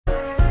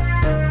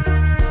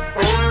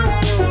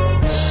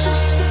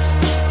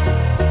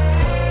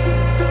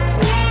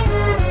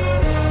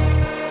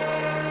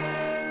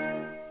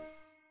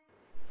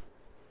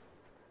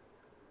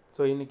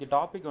So இன்றைக்கி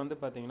topic வந்து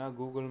பார்த்திங்கன்னா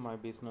Google my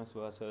business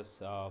versus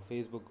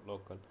Facebook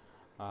local.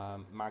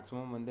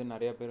 Maximum வந்து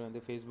நிறைய பேர்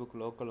வந்து ஃபேஸ்புக்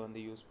லோக்கல் வந்து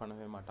யூஸ்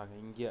பண்ணவே மாட்டாங்க.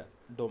 இங்கே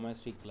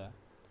டொமஸ்டிக்கில்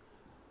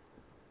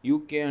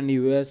யூகே அண்ட்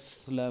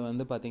யூஎஸில்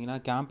வந்து பார்த்திங்கன்னா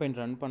கேம்பெயின்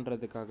ரன்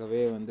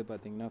பண்ணுறதுக்காகவே வந்து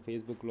பார்த்திங்கன்னா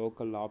ஃபேஸ்புக்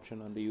லோக்கல்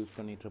ஆப்ஷன் வந்து யூஸ்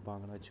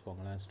பண்ணிகிட்ருப்பாங்கன்னு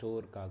வச்சுக்கோங்களேன்.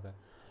 ஸ்டோருக்காக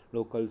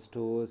local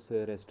stores,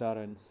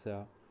 restaurants,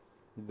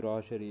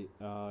 grocery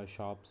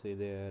shops,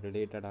 இது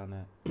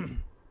ரிலேட்டடான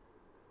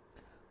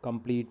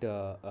கம்ப்ளீட்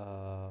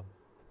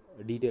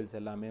டீட்டெயில்ஸ்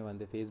எல்லாமே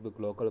வந்து ஃபேஸ்புக்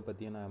லோக்கலை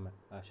பற்றியும் நான்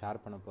ஷேர்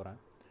பண்ண போகிறேன்.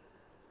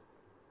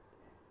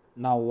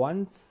 நான்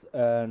ஒன்ஸ்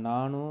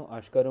நானும்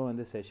அஷ்கரும்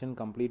வந்து செஷன்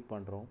கம்ப்ளீட்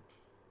பண்ணுறோம்.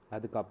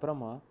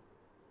 அதுக்கப்புறமா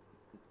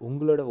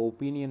உங்களோட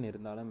ஒப்பீனியன்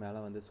இருந்தாலும்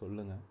மேலே வந்து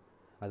சொல்லுங்கள்.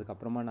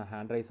 அதுக்கப்புறமா நான்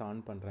ஹேண்ட் ரைஸ்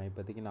ஆன் பண்ணுறேன்.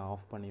 இப்போதைக்கு நான்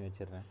ஆஃப் பண்ணி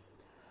வச்சிடுறேன்.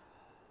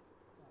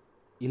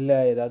 இல்லை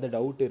ஏதாவது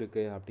டவுட்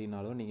இருக்குது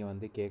அப்படின்னாலும் நீங்கள்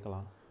வந்து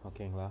கேட்கலாம்.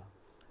 ஓகேங்களா?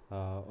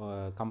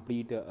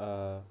 கம்ப்ளீட்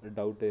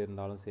டவுட்டு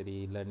இருந்தாலும் சரி,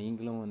 இல்லை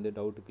நீங்களும் வந்து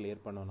டவுட்டு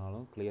கிளியர்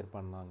பண்ணனாலும் கிளியர்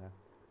பண்ணலாங்க.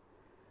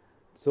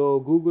 ஸோ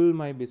கூகுள்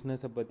மை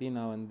பிஸ்னஸை பற்றி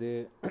நான் வந்து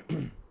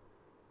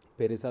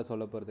பெருசாக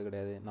சொல்ல போகிறது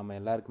கிடையாது. நம்ம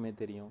எல்லாருக்குமே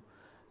தெரியும்.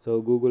 So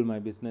Google my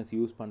business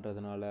use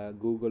பண்ணுறதுனால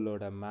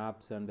கூகுளோட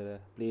மேப்ஸ் அண்டு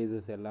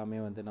பிளேசஸ் எல்லாமே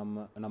வந்து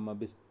நம்ம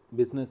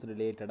பிஸ்னஸ்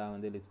ரிலேட்டடாக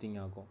வந்து லிஸ்டிங்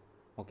ஆகும்.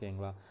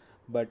 ஓகேங்களா?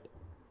 பட்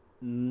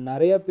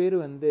நிறைய பேர்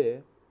வந்து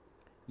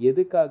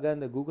எதுக்காக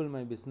அந்த கூகுள்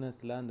மை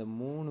பிஸ்னஸில் அந்த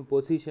 3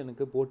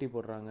 பொசிஷனுக்கு போட்டி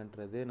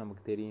போடுறாங்கன்றது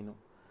நமக்கு தெரியணும்.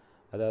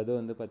 அதாவது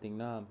வந்து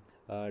பார்த்திங்கன்னா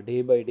டே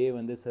பை டே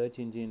வந்து சர்ச்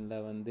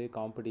இன்ஜினில் வந்து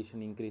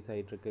காம்படிஷன் இன்க்ரீஸ்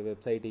ஆகிட்டுருக்கு,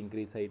 வெப்சைட்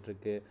இன்க்ரீஸ்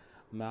ஆகிட்டுருக்கு,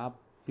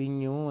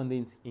 மேப்பிங்கும் வந்து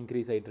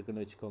இன்க்ரீஸ்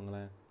ஆகிட்டுருக்குன்னு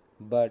வச்சுக்கோங்களேன்.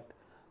 பட்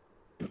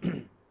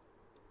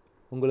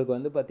உங்களுக்கு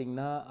வந்து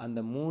பார்த்திங்கன்னா அந்த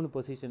 3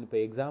 பொசிஷன்,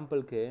 இப்போ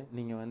எக்ஸாம்பிளுக்கு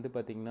நீங்கள் வந்து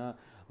பார்த்திங்கன்னா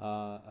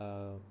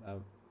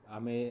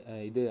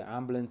இது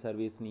ஆம்புலன்ஸ்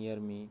சர்வீஸ்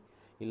நியர் மீ,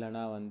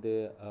 இல்லைனா வந்து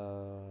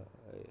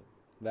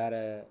வேறு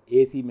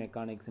ஏசி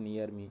மெக்கானிக்ஸ்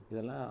நியர் மீ,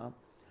 இதெல்லாம்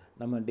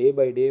நம்ம டே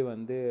பை டே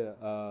வந்து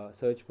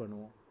சர்ச்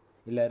பண்ணுவோம்.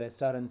 இல்லை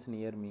ரெஸ்டாரண்ட்ஸ்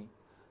நியர் மீ.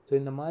 ஸோ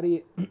இந்த மாதிரி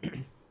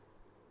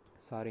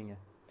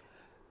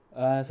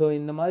ஸோ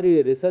இந்த மாதிரி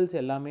ரிசல்ட்ஸ்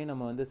எல்லாமே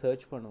நம்ம வந்து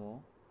சர்ச் பண்ணுவோம்.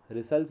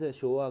 ரிசல்ட்ஸை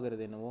ஷோ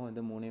ஆகிறது என்னவோ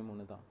வந்து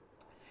 3 தான்.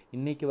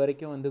 இன்றைக்கி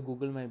வரைக்கும் வந்து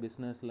கூகுள் மை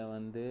பிஸ்னஸில்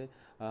வந்து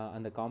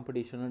அந்த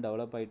காம்படிஷனும்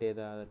டெவலப் ஆகிட்டே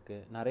தான்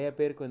இருக்குது. நிறைய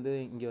பேருக்கு வந்து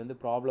இங்கே வந்து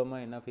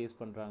ப்ராப்ளமாக என்ன ஃபேஸ்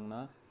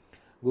பண்ணுறாங்கன்னா,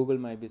 கூகுள்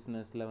மை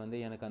பிஸ்னஸில் வந்து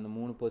எனக்கு அந்த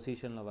 3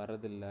 பொசிஷனில்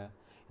வரதில்லை,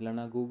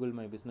 இல்லைனா கூகுள்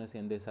மை பிஸ்னஸ்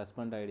எந்த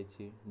சஸ்பெண்ட்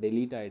ஆகிடுச்சு,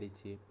 டெலீட்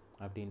ஆகிடுச்சு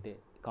அப்படின்ட்டு.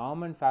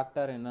 காமன்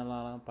ஃபேக்டர்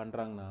என்னெல்லாம்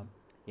பண்ணுறாங்கன்னா,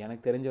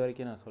 எனக்கு தெரிஞ்ச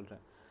வரைக்கும் நான்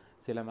சொல்கிறேன்,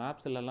 சில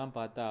மேப்ஸ்லலாம்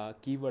பார்த்தா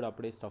கீவேர்டு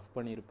அப்படியே ஸ்டஃப்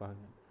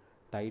பண்ணியிருப்பாங்க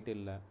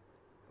டைட்டிலில்.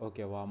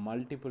 ஓகேவா?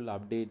 மல்டிபிள்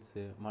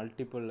அப்டேட்ஸு,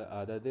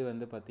 அதாவது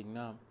வந்து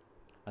பார்த்திங்கன்னா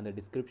அந்த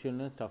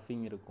டிஸ்கிரிப்ஷன்லையும்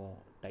ஸ்டஃபிங் இருக்கும்,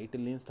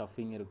 டைட்டில்லையும்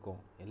ஸ்டஃபிங் இருக்கும்,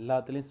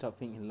 எல்லாத்துலேயும்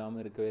ஸ்டஃபிங்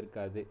இல்லாமல் இருக்கவே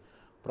இருக்காது.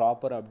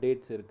 ப்ராப்பர்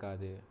அப்டேட்ஸ்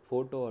இருக்காது.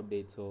 ஃபோட்டோ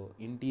அப்டேட்ஸோ,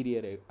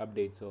 இன்டீரியர்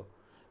அப்டேட்ஸோ,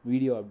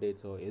 வீடியோ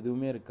அப்டேட்ஸோ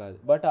எதுவுமே இருக்காது.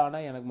 பட்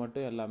ஆனால் எனக்கு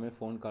மட்டும் எல்லாமே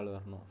ஃபோன் கால்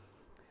வரணும்.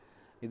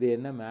 இது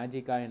என்ன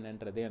மேஜிக்காக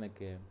என்னன்றது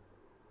எனக்கு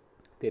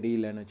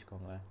தெரியலன்னு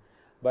வச்சுக்கோங்களேன்.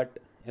 பட்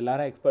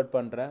எல்லாரும் எக்ஸ்பெக்ட்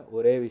பண்ணுற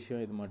ஒரே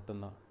விஷயம் இது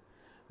மட்டும்தான்.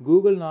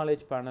 கூகுள்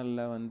நாலேஜ்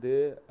பேனலில் வந்து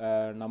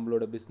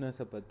நம்மளோட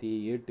பிஸ்னஸை பற்றி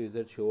A to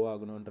Z ஷோ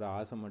ஆகணுன்ற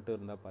ஆசை மட்டும்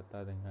இருந்தால்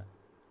பத்தாதுங்க.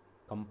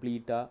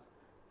 கம்ப்ளீட்டாக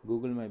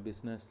கூகுள் மை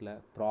பிஸ்னஸில்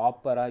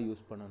ப்ராப்பராக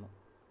யூஸ் பண்ணணும்.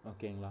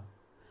 ஓகேங்களா?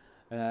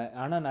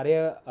 ஆனால் நிறைய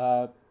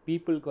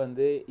பீப்புளுக்கு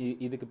வந்து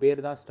இதுக்கு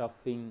பேர் தான்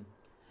ஸ்டஃபிங்,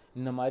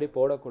 இந்த மாதிரி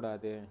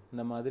போடக்கூடாது,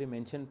 இந்த மாதிரி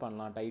மென்ஷன்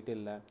பண்ணலாம்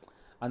டைட்டிலில்,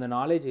 அந்த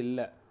நாலேஜ்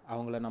இல்லை.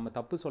 அவங்கள நம்ம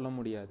தப்பு சொல்ல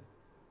முடியாது.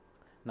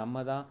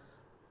 நம்ம தான்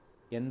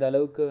எந்த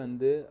அளவுக்கு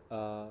வந்து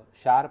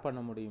ஷேர் பண்ண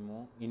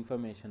முடியுமோ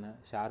இன்ஃபர்மேஷனை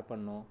ஷேர்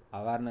பண்ணோம்,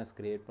 அவேர்னஸ்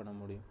க்ரியேட் பண்ண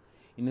முடியும்.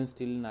 இன்னும்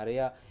ஸ்டில்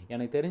நிறையா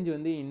எனக்கு தெரிஞ்சு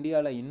வந்து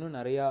இந்தியாவில் இன்னும்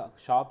நிறையா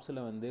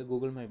ஷாப்ஸில் வந்து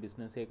கூகுள் மை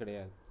பிஸ்னஸே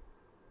கிடையாது.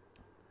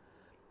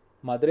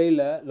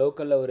 மதுரையில்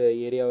லோக்கலில் ஒரு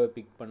ஏரியாவை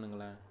பிக்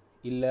பண்ணுங்களேன்,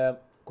 இல்லை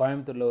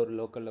கோயம்புத்தூரில் ஒரு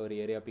லோக்கலில் ஒரு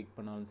ஏரியா பிக்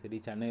பண்ணாலும் சரி,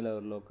 சென்னையில்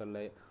ஒரு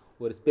லோக்கலில்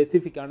ஒரு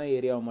ஸ்பெசிஃபிக்கான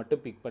ஏரியாவை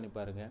மட்டும் பிக் பண்ணி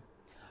பாருங்கள்.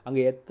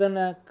 அங்கே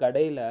எத்தனை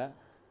கடையில்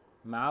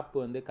மேப்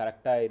வந்து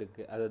கரெக்டாக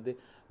இருக்குது, அதாவது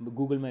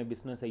கூகுள் மை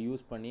பிஸ்னஸை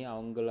யூஸ் பண்ணி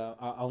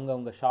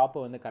அவங்க ஷாப்பை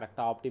வந்து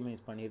கரெக்டாக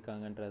ஆப்டிமைஸ்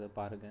பண்ணியிருக்காங்கன்றதை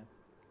பாருங்கள்.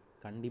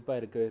 கண்டிப்பாக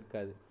இருக்கவே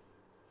இருக்காது.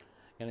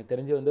 எனக்கு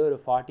தெரிஞ்சு வந்து ஒரு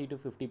 40 to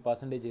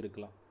 50%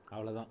 இருக்கலாம்,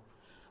 அவ்வளோதான்.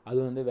 அது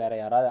வந்து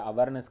வேறு யாராவது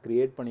அவேர்னஸ்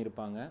க்ரியேட்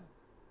பண்ணியிருப்பாங்க.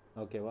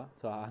 ஓகேவா?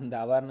 ஸோ அந்த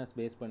அவேர்னஸ்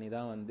பேஸ் பண்ணி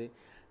தான் வந்து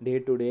டே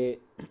டு டே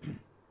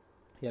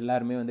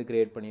எல்லாருமே வந்து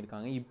க்ரியேட்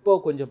பண்ணியிருக்காங்க.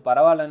 இப்போது கொஞ்சம்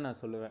பரவாயில்லன்னு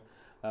நான் சொல்லுவேன்.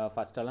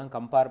 ஃபஸ்ட்டெல்லாம்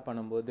கம்பேர்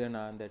பண்ணும்போது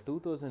நான் அந்த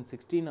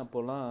 2016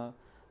 அப்போலாம்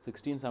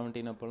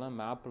 16-17 அப்போலாம்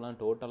மேப்லாம்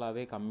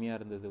டோட்டலாகவே கம்மியாக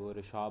இருந்தது.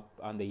 ஒரு ஷாப்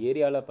அந்த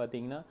ஏரியாவில்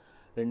பார்த்தீங்கன்னா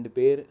 2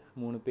 பேர்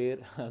 3 பேர்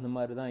அந்த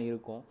மாதிரி தான்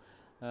இருக்கும்.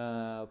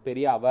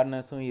 பெரிய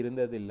அவேர்னஸும்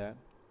இருந்ததில்லை.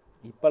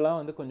 இப்போல்லாம்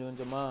வந்து கொஞ்சம்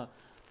கொஞ்சமாக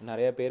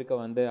நிறைய பேருக்கு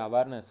வந்து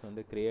அவேர்னஸ்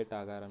வந்து க்ரியேட்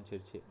ஆக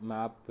ஆரம்பிச்சிருச்சு.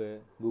 Map,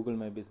 Google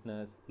my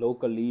business,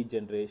 local lead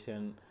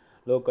generation,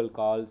 local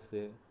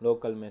calls,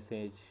 local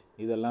message,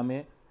 இதெல்லாமே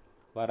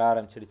வர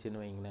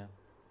ஆரம்பிச்சிடுச்சுன்னு வைங்களேன்.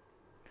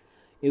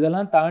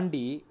 இதெல்லாம்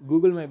தாண்டி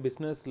கூகுள் மை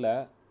பிஸ்னஸில்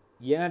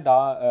ஏன்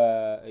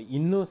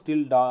இன்னும்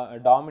ஸ்டில்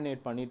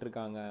டாமினேட்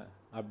பண்ணிகிட்ருக்காங்க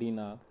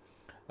அப்படின்னா,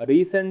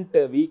 ரீசெண்ட்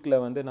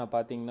வீக்கில் வந்து நான்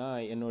பார்த்தீங்கன்னா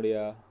என்னுடைய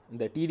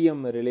இந்த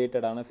டிடிஎம்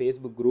ரிலேட்டடான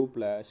ஃபேஸ்புக்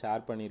குரூப்பில்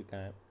ஷேர்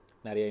பண்ணியிருக்கேன்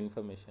நிறைய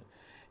இன்ஃபர்மேஷன்.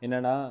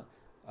 என்னென்னா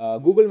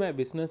கூகுள் மை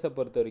பிஸ்னஸை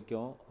பொறுத்த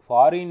வரைக்கும்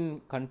ஃபாரின்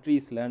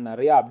கண்ட்ரீஸில்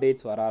நிறைய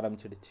அப்டேட்ஸ் வர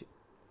ஆரம்பிச்சிடுச்சு.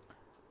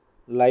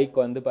 லைக்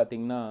வந்து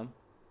பார்த்திங்கன்னா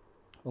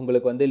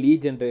உங்களுக்கு வந்து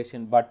லீட்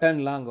ஜென்ரேஷன்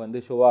பட்டன்லாம் அங்கே வந்து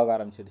ஷோ ஆக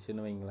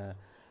ஆரம்பிச்சிடுச்சுன்னு வைங்களேன்.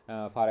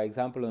 ஃபார்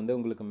எக்ஸாம்பிள் வந்து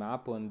உங்களுக்கு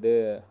மேப் வந்து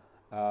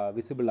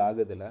விசிபிள்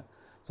ஆகுதுல்ல,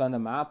 ஸோ அந்த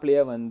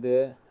மேப்லேயே வந்து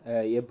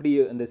எப்படி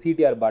இந்த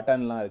சிடிஆர்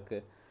பட்டன்லாம்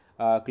இருக்குது,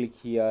 கிளிக்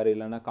ஹியர்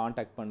இல்லைன்னா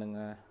காண்டாக்ட்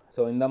பண்ணுங்கள்,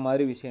 ஸோ இந்த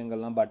மாதிரி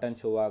விஷயங்கள்லாம் பட்டன்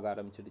ஷோ ஆக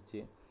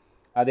ஆரம்பிச்சிடுச்சு.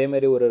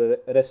 அதேமாரி ஒரு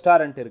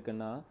ரெஸ்டாரண்ட்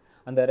இருக்குன்னா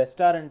அந்த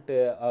ரெஸ்டாரண்ட்டு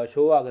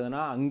ஷோ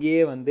ஆகுதுன்னா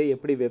அங்கேயே வந்து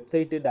எப்படி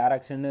வெப்சைட்டு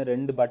டைரக்ஷன்னு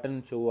 2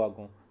 பட்டன் ஷோ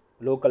ஆகும்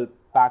லோக்கல்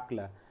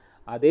பேக்கில்.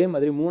 அதே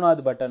மாதிரி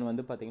 3வது பட்டன்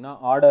வந்து பார்த்திங்கன்னா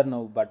ஆர்டர்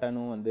நவ்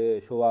பட்டனும் வந்து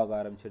ஷோ ஆக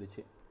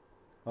ஆரம்பிச்சிடுச்சு.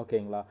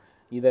 ஓகேங்களா,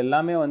 இது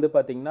எல்லாமே வந்து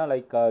பார்த்திங்கன்னா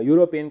லைக்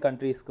யூரோப்பியன்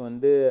கண்ட்ரீஸ்க்கு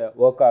வந்து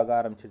ஒர்க் ஆக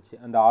ஆரம்பிச்சிடுச்சு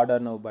அந்த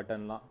ஆர்டர் நவ்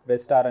பட்டன்லாம்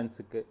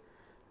ரெஸ்டாரண்ட்ஸுக்கு.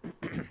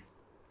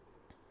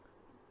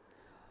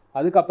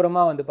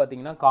 அதுக்கப்புறமா வந்து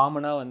பார்த்திங்கன்னா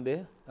காமனாக வந்து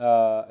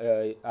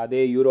அதே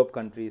யூரோப்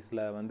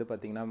கண்ட்ரீஸில் வந்து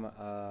பார்த்திங்கன்னா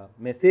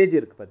மெசேஜ்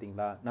இருக்குது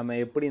பார்த்திங்களா. நம்ம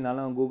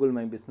எப்படினாலும் கூகுள்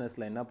மை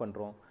பிஸ்னஸில் என்ன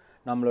பண்ணுறோம்,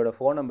 நம்மளோட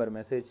ஃபோன் நம்பர்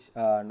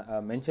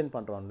மென்ஷன்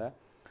பண்ணுறோம்ல,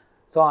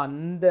 ஸோ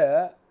அந்த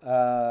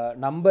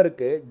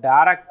நம்பருக்கு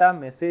டைரெக்டாக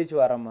மெசேஜ்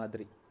வர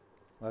மாதிரி.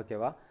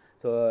 ஓகேவா,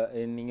 ஸோ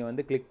நீங்கள்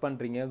வந்து கிளிக்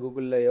பண்ணுறீங்க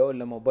கூகுள்லையோ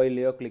இல்லை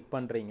மொபைல்லையோ கிளிக்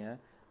பண்ணுறீங்க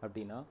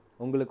அப்படின்னா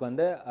உங்களுக்கு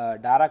வந்து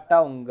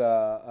டைரெக்டாக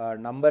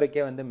உங்கள்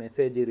நம்பருக்கே வந்து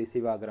மெசேஜ்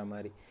ரிசீவ் ஆகுற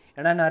மாதிரி.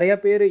 ஏன்னா நிறைய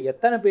பேர்,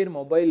 எத்தனை பேர்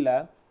மொபைலில்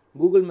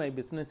கூகுள் மை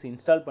பிஸ்னஸ்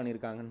இன்ஸ்டால்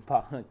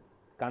பண்ணியிருக்காங்கன்னு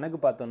கணக்கு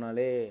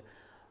பார்த்தோம்னாலே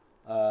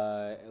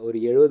ஒரு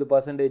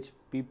 70%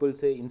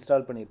 பீப்புள்ஸு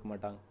இன்ஸ்டால் பண்ணியிருக்க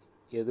மாட்டாங்க.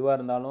 எதுவாக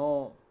இருந்தாலும்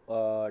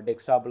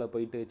டெஸ்க்டாப்பில்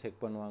போயிட்டு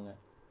செக் பண்ணுவாங்க.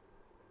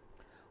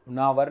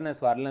 நான்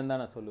அவேர்னஸ் வரலன்னு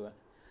தான் நான் சொல்லுவேன்.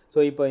 ஸோ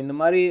இப்போ இந்த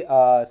மாதிரி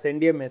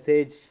சென்ட் எ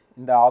மெசேஜ்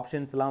இந்த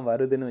ஆப்ஷன்ஸ்லாம்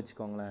வருதுன்னு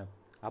வச்சுக்கோங்களேன்,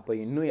 அப்போ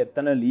இன்னும்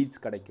எத்தனை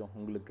லீட்ஸ் கிடைக்கும்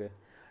உங்களுக்கு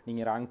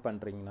நீங்கள் ரேங்க்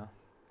பண்ணுறீங்கன்னா.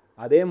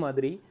 அதே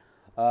மாதிரி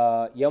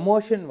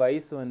எமோஷன்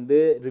வைஸ் வந்து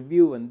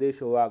ரிவ்யூ வந்து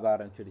ஷோ ஆக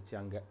ஆரம்பிச்சிடுச்சு.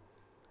 அங்கே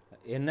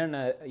என்னென்ன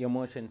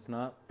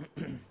எமோஷன்ஸ்னால்,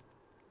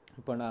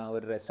 இப்போ நான்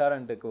ஒரு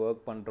ரெஸ்டாரண்ட்டுக்கு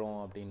ஒர்க் பண்ணுறோம்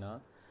அப்படின்னா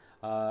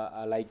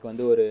லைக்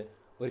வந்து ஒரு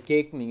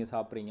கேக் நீங்கள்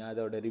சாப்பிட்றீங்க,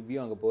 அதோட ரிவ்யூ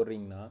அங்கே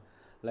போடுறீங்கன்னா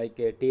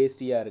லைக்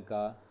டேஸ்டியாக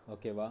இருக்கா,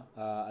 ஓகேவா,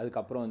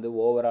 அதுக்கப்புறம் வந்து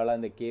ஓவராலாக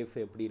இந்த கேஃப்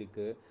எப்படி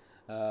இருக்குது,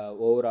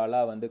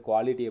 ஓவராலாக வந்து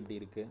குவாலிட்டி எப்படி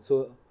இருக்குது, ஸோ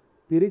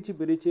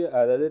பிரித்து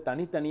அதாவது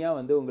தனித்தனியாக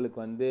வந்து உங்களுக்கு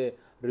வந்து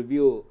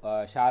ரிவ்யூ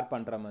ஷேர்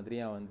பண்ணுற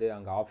மாதிரியாக வந்து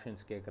அங்கே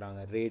ஆப்ஷன்ஸ் கேட்குறாங்க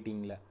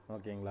ரேட்டிங்கில்.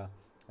 ஓகேங்களா,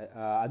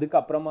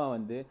 அதுக்கப்புறமா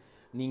வந்து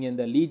நீங்கள்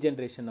இந்த லீட்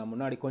ஜென்ரேஷன் நான்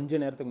முன்னாடி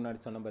கொஞ்சம் நேரத்துக்கு முன்னாடி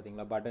சொன்னேன்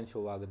பார்த்தீங்களா பட்டன்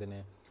ஷோ ஆகுதுன்னு.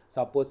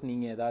 சப்போஸ்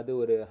நீங்கள் ஏதாவது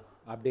ஒரு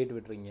அப்டேட்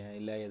விட்டுறீங்க,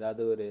 இல்லை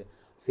ஏதாவது ஒரு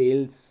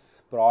சேல்ஸ்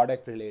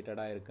ப்ராடக்ட்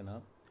ரிலேட்டடாக இருக்குன்னா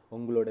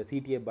உங்களோட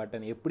சிடிஏ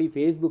பட்டன் எப்படி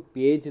ஃபேஸ்புக்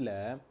பேஜில்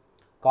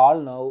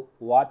கால் நவ்,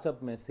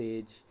 வாட்ஸ்அப்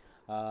மெசேஜ்,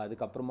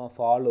 அதுக்கப்புறமா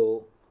ஃபாலோ,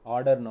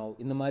 ஆர்டர் நவ்,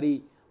 இந்த மாதிரி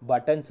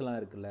பட்டன்ஸ்லாம்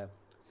இருக்குல்ல,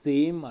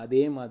 சேம்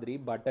அதே மாதிரி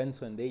பட்டன்ஸ்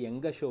வந்து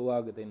எங்கே ஷோ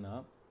ஆகுதுன்னா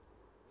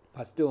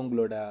ஃபஸ்ட்டு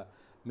உங்களோட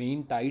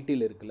மெயின்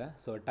டைட்டில் இருக்குல்ல,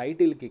 ஸோ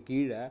டைட்டிலுக்கு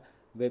கீழே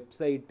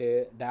வெப்சைட்டு,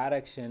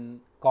 டைரக்ஷன்,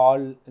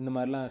 கால் இந்த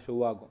மாதிரிலாம் ஷோ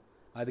ஆகும்.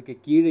 அதுக்கு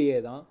கீழேயே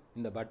தான்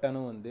இந்த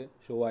பட்டனும் வந்து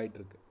ஷோ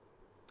ஆகிட்டுருக்கு.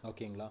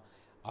 ஓகேங்களா,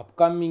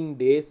 அப்கமிங்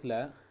டேஸில்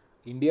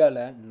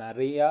இந்தியாவில்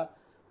நிறையா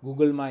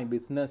கூகுள் மை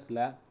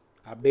பிஸ்னஸில்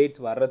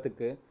அப்டேட்ஸ்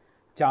வர்றதுக்கு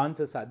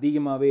சான்சஸ்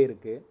அதிகமாகவே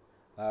இருக்குது.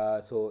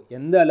 ஸோ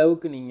எந்த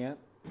அளவுக்கு நீங்கள்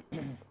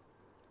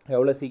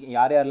எவ்வளோ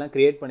யார் யாரெல்லாம்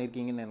க்ரியேட்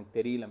பண்ணியிருக்கீங்கன்னு எனக்கு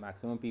தெரியல,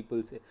 மேக்ஸிமம்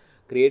பீப்புள்ஸ்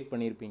க்ரியேட்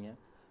பண்ணியிருப்பீங்க.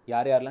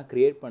 யார் யாரெல்லாம்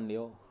க்ரியேட்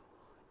பண்ணலையோ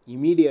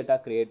இமீடியட்டாக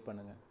க்ரியேட்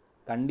பண்ணுங்கள்.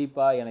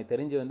 கண்டிப்பாக எனக்கு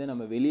தெரிஞ்சு வந்து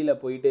நம்ம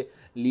வெளியில் போயிட்டு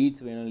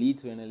லீட்ஸ்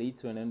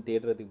வேணும்னு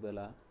தேடுறதுக்கு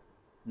பதிலாக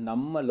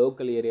நம்ம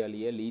லோக்கல்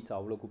ஏரியாலேயே லீட்ஸ்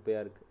அவ்வளோ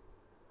குப்பையாக இருக்குது.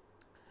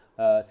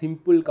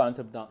 சிம்பிள்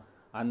கான்செப்ட் தான்.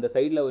 அந்த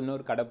சைடில்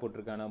இன்னொரு கடை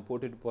போட்டிருக்கேன், நான்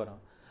போட்டுட்டு போகிறேன்,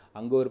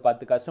 அங்கே ஒரு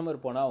 10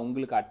 கஸ்டமர் போனால்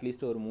உங்களுக்கு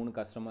அட்லீஸ்ட் ஒரு 3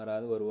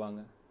 கஸ்டமராவது வருவாங்க.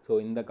 ஸோ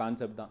இந்த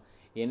கான்செப்ட் தான்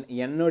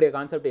என்னுடைய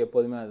கான்செப்ட்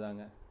எப்போதுமே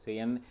அதுதாங்க. ஸோ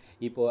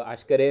இப்போது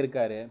அஷ்கரே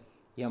இருக்கார்,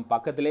 என்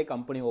பக்கத்துலேயே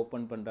கம்பெனி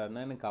ஓப்பன்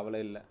பண்ணுறாருன்னா எனக்கு கவலை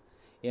இல்லை.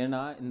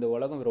 ஏன்னா இந்த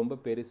உலகம் ரொம்ப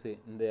பெருசு,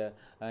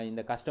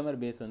 இந்த கஸ்டமர்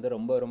பேஸ் வந்து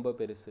ரொம்ப ரொம்ப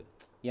பெருசு.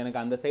 எனக்கு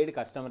அந்த சைடு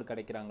கஸ்டமர்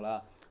கிடைக்கிறாங்களா,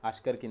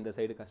 அஷ்கருக்கு இந்த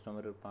சைடு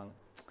கஸ்டமர் இருப்பாங்க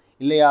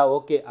இல்லையா,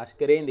 ஓகே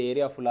அஷ்கரே இந்த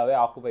ஏரியா ஃபுல்லாகவே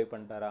ஆக்குபை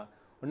பண்ணிட்டாரா,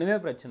 ஒன்றுமே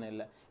பிரச்சனை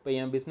இல்லை. இப்போ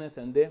என் பிஸ்னஸ்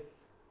வந்து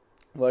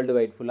வேர்ல்டு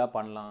வைட் ஃபுல்லாக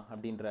பண்ணலாம்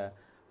அப்படின்ற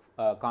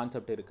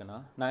கான்செப்ட் இருக்குன்னா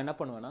நான் என்ன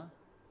பண்ணுவேன்னா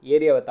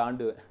ஏரியாவை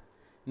தாண்டுவேன்.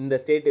 இந்த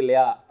ஸ்டேட்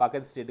இல்லையா,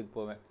 பக்கத்து ஸ்டேட்டுக்கு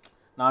போவேன்,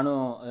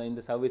 நானும்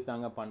இந்த சர்வீஸ்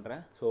தாங்க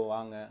பண்ணுறேன், ஸோ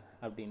வாங்க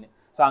அப்படின்னு.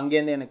 ஸோ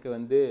அங்கேருந்து எனக்கு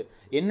வந்து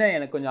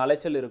எனக்கு கொஞ்சம்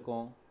அலைச்சல்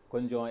இருக்கும்,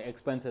 கொஞ்சம்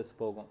எக்ஸ்பென்சஸ்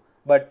போகும்,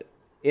 பட்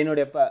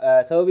என்னுடைய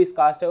சர்வீஸ்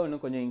காஸ்ட்டை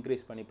இன்னும் கொஞ்சம்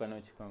இன்க்ரீஸ் பண்ணிப்பேன்னு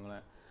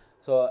வச்சுக்கோங்களேன்.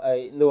 ஸோ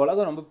இந்த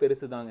உலகம் ரொம்ப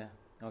பெருசு தாங்க.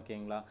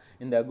 ஓகேங்களா,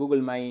 இந்த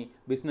கூகுள் மை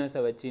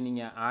பிஸ்னஸை வச்சு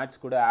நீங்கள்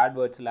ஆட்ஸ் கூட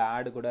ஆட்வேர்ட்ஸில்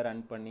ஆடு கூட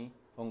ரன் பண்ணி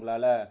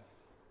உங்களால்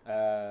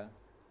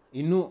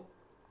இன்னும்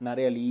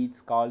நிறைய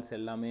லீட்ஸ், கால்ஸ்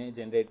எல்லாமே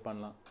ஜென்ரேட்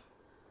பண்ணலாம்.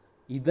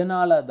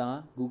 இதனால தான்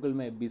கூகுள்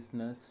மை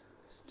பிஸ்னஸ்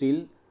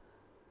ஸ்டில்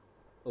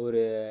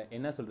ஒரு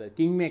என்ன சொல்கிறது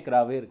கிங்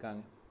மேக்கராகவே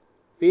இருக்காங்க.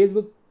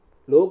 ஃபேஸ்புக்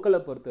லோக்கலை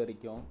பொறுத்த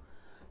வரைக்கும்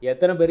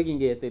எத்தனை பேருக்கு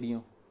இங்கே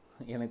தெரியும்?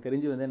 எனக்கு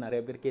தெரிஞ்சு வந்து நிறைய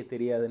பேருக்கே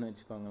தெரியாதுன்னு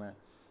வச்சுக்கோங்களேன்.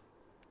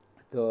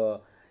 ஸோ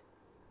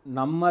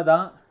நம்ம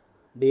தான்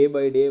டே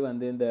பை டே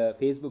வந்து இந்த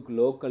ஃபேஸ்புக்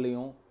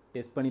லோக்கலையும்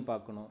டெஸ்ட் பண்ணி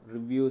பார்க்கணும்.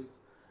 ரிவ்யூஸ்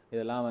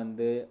இதெல்லாம்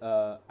வந்து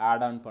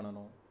ஆட் ஆன்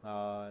பண்ணணும்.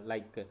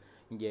 லைக்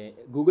இங்கே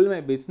கூகுள்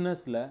மை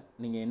பிஸ்னஸில்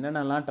நீங்கள்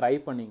என்னென்னலாம் ட்ரை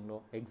பண்ணீங்களோ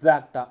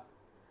எக்ஸாக்டாக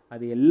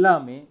அது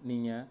எல்லாமே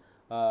நீங்கள்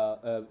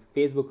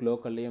ஃபேஸ்புக்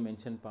லோக்கல்லையும்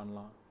மென்ஷன்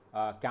பண்ணலாம்.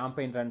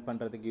 கேம்பெயின் ரன்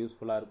பண்ணுறதுக்கு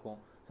யூஸ்ஃபுல்லாக இருக்கும்.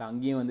 ஸோ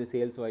அங்கேயும் வந்து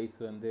சேல்ஸ் வைஸ்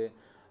வந்து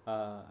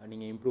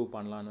நீங்கள் இம்ப்ரூவ்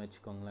பண்ணலான்னு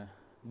வச்சுக்கோங்களேன்.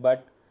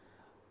 பட்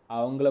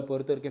அவங்கள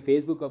பொறுத்த வரைக்கும்,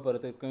 ஃபேஸ்புக்கை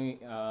பொறுத்த வரைக்கும்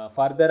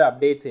ஃபர்தர்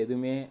அப்டேட்ஸ்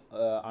எதுவுமே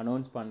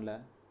அனௌன்ஸ் பண்ணல.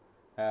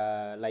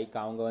 லைக்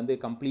அவங்க வந்து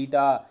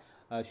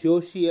கம்ப்ளீட்டாக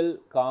சோஷியல்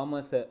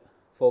காமர்ஸை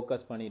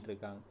ஃபோக்கஸ்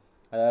பண்ணிகிட்ருக்காங்க.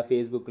 அதாவது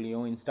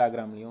ஃபேஸ்புக்லேயும்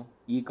இன்ஸ்டாகிராம்லேயும்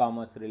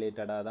காமர்ஸ்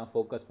ரிலேட்டடாக தான்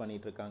ஃபோக்கஸ்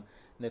பண்ணிகிட்ருக்காங்க.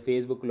 இந்த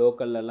ஃபேஸ்புக்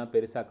லோக்கல்லாம்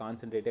பெருசாக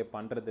கான்சென்ட்ரேட்டே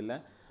பண்ணுறதில்ல.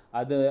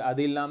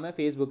 அது இல்லாமல்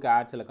ஃபேஸ்புக்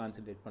ஆட்ஸில்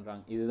கான்சென்ட்ரேட்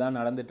பண்ணுறாங்க. இதுதான்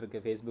நடந்துகிட்ருக்கு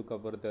ஃபேஸ்புக்கை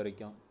பொறுத்த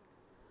வரைக்கும்.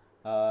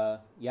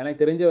 எனக்கு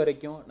தெரிஞ்ச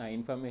வரைக்கும் நான்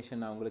இன்ஃபர்மேஷன்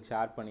நான் உங்களுக்கு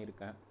ஷேர்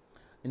பண்ணியிருக்கேன்.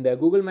 இந்த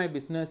Google my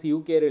business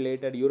UK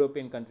related,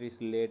 European countries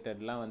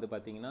ரிலேட்டட்லாம் வந்து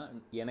பார்த்திங்கன்னா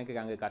எனக்கு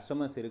அங்கே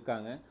கஸ்டமர்ஸ்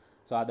இருக்காங்க.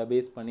 ஸோ அதை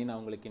பேஸ் பண்ணி நான்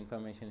உங்களுக்கு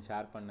இன்ஃபர்மேஷன்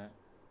ஷேர் பண்ணேன்.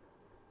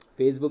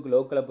 ஃபேஸ்புக்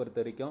லோக்கலை பொறுத்த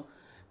வரைக்கும்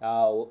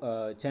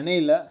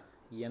சென்னையில்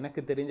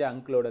எனக்கு தெரிஞ்ச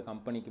அங்கிளோட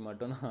கம்பெனிக்கு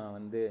மட்டும் நான்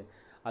வந்து,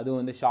 அதுவும்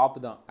வந்து ஷாப்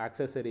தான்,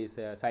 accessories,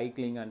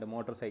 cycling and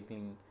motor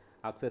cycling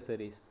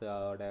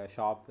அக்சசரிஸோட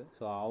shop.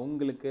 So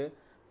அவங்களுக்கு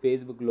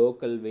ஃபேஸ்புக்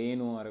லோக்கல்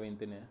வேணும்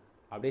அரவிந்த்னு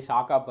அப்படியே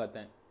ஷாக்காக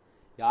பார்த்தேன்.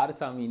 யார்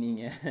சாமி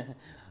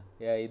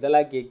நீங்கள்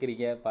இதெல்லாம்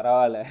கேட்குறீங்க,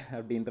 பரவாயில்ல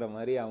அப்படின்ற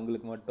மாதிரி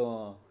அவங்களுக்கு மட்டும்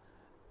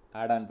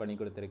ஆட் ஆன் பண்ணி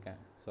கொடுத்துருக்கேன்.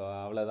 ஸோ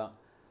அவ்வளோதான்.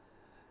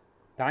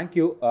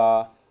 தேங்க்யூ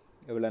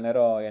இவ்வளோ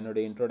நேரம்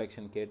என்னுடைய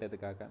introduction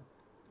கேட்டதுக்காக.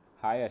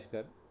 Hi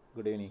Ashkar,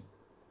 good evening.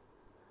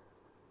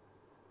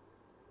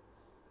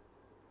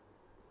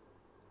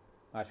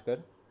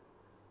 Ashkar,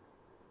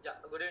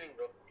 good evening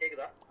bro.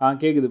 கேக்குதா?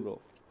 கேக்குது ப்ரோ.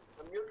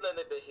 மியூட்ல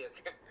இருந்தே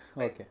பேசியிருக்கேன்.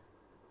 Okay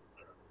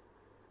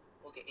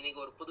okay. இன்னைக்கு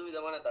ஒரு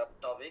புதுவிதமான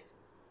டாபிக்.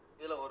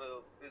 இதுல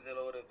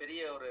ஒரு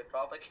பெரிய ஒரு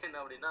டாபிக் என்ன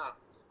அப்படின்னா,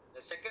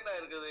 செகண்டா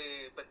இருக்கிறது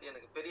பத்தி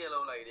எனக்கு பெரிய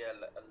அளவுல ஐடியா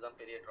இல்லை. அதுதான்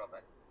பெரிய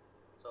drawback.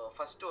 So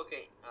first okay,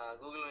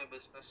 Google my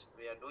business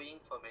we are doing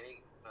for many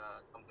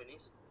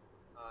companies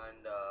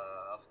and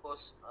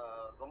of course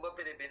ரொம்ப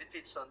பெரிய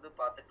பெனிஃபிட்ஸ் வந்து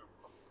பார்த்துட்டு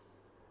இருக்கோம்.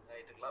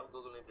 ரைட்டுங்களா?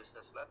 கூகுள் மை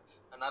பிஸ்னஸ்ல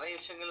நிறைய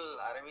விஷயங்கள்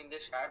அரவிந்தே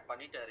ஷேர்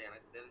பண்ணிட்டாரு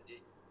எனக்கு தெரிஞ்சு,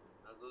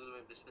 கூகுள்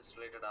மை பிஸ்னஸ்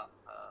ரிலேட்டடா.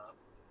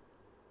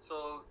 ஸோ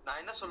நான்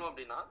என்ன சொல்லுவேன்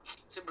அப்படின்னா,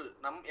 சிம்பிள்.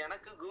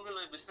 எனக்கு கூகுள்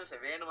மை பிஸ்னஸ்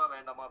வேணுமா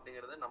வேண்டாமா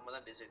அப்படிங்கறத நம்ம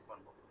தான் டிசைட்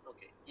பண்ணணும்.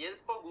 ஓகே,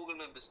 எப்போ கூகுள்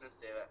மை பிஸ்னஸ்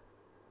தேவை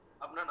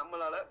அப்படின்னா,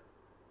 நம்மளால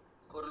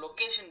ஒரு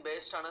லொகேஷன்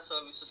பேஸ்டான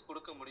சர்வீசஸ்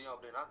கொடுக்க முடியும்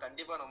அப்படின்னா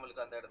கண்டிப்பா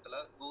நம்மளுக்கு அந்த இடத்துல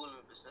கூகுள்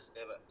மை பிஸ்னஸ்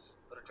தேவை.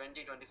 ஒரு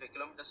 20-25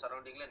 கிலோமீட்டர்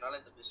சரௌண்டிங்ல என்னால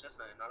இந்த பிசினஸ்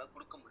என்னால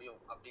கொடுக்க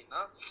முடியும்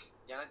அப்படின்னா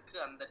எனக்கு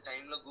அந்த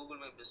டைம்ல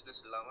கூகுள் மை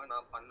பிஸ்னஸ் இல்லாம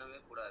நான் பண்ணவே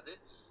கூடாது.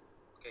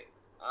 ஓகே,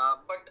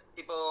 பட்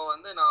இப்போ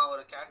வந்து நான்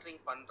ஒரு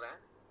கேட்டரிங் பண்றேன்.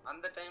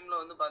 அந்த டைம்ல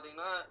வந்து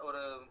பாத்தீங்கன்னா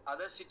ஒரு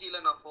அதர் சிட்டில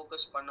நான்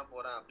ஃபோக்கஸ் பண்ண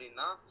போறேன்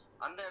அப்படின்னா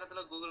அந்த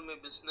இடத்துல கூகுள் மை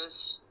பிஸ்னஸ்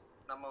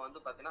நம்ம வந்து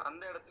பாத்தீங்கன்னா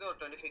அந்த இடத்துல ஒரு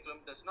 25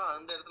 கிலோமீட்டர்ஸ்னா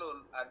அந்த இடத்துல ஒரு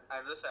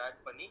அட்ரஸ்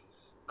ஆட் பண்ணி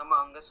நம்ம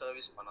அங்க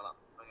சர்வீஸ் பண்ணலாம்.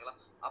 ஓகேங்களா?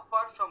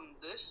 அப்பார்ட் ஃப்ரம்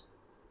திஸ்,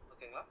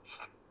 ஓகேங்களா,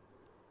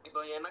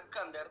 இப்போ எனக்கு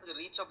அந்த இடத்துக்கு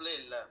ரீச்சபிளே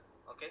இல்லை.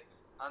 ஓகே,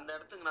 அந்த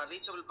இடத்துக்கு நான்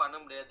ரீச்சபிள் பண்ண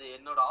முடியாது,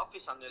 என்னோட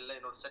ஆஃபீஸ் அங்கே இல்லை,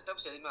 என்னோட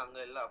செட்டப்ஸ் எதுவுமே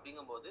அங்கே இல்லை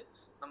அப்படிங்கும்போது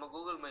நம்ம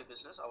கூகுள் மை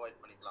பிஸ்னஸ்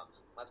அவாய்ட் பண்ணிக்கலாம்.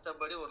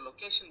 மற்றபடி ஒரு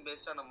லொக்கேஷன்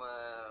பேஸ்டாக நம்ம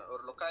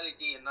ஒரு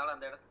லொக்காலிட்டி, என்னால்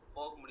அந்த இடத்துக்கு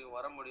போக முடியும்,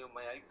 வர முடியும்,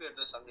 மை ஐபி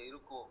அட்ரஸ் அங்கே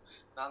இருக்கும்,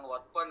 நாங்கள்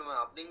ஒர்க்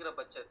பண்ணுவேன் அப்படிங்கிற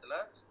பட்சத்தில்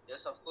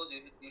yes of course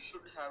you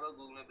should have a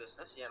Google my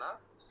business. ஏன்னா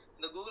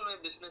இந்த கூகுள் மை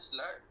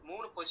பிஸ்னஸ்ல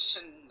 3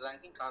 பொசிஷன்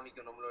ரேங்கிங்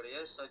காமிக்கும் நம்மளுடைய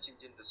சர்ச்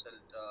இன்ஜின்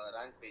ரிசல்ட்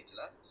ரேங்க்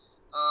பேஜ்ல.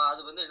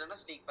 அது வந்து என்னன்னா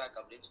ஸ்னீக் பேக்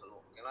அப்படின்னு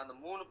சொல்லுவோம். ஏன்னா அந்த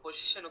 3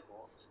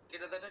 பொசிஷனுக்கும்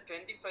கிட்டத்தட்ட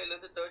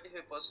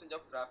 25-35%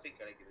 ஆஃப் டிராஃபிக்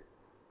கிடைக்குது.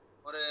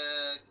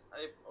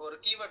 ஒரு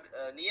கீவேர்ட்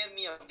நியர்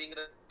மீ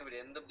அப்படிங்கிற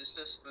எந்த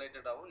பிசினஸ்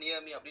ரிலேட்டடாகவும்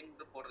நியர் மீ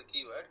அப்படின்னு போடுற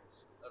கீவேர்ட்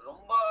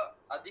ரொம்ப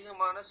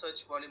அதிகமான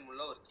சர்ச் வால்யூம்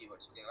உள்ள ஒரு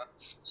கீவேர்ட்ஸ். ஓகேங்களா?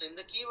 ஸோ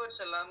இந்த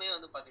கீவேர்ட்ஸ் எல்லாமே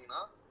வந்து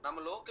பாத்தீங்கன்னா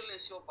நம்ம லோக்கல்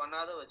எஸ்இஓ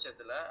பண்ணாத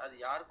பட்சத்துல அது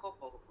யாருக்கோ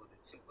போக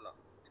போகுது சிம்பிளா.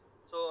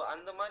 ஸோ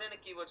அந்த மாதிரியான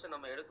கீவேர்ட்ஸை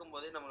நம்ம எடுக்கும்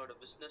போதே நம்மளோட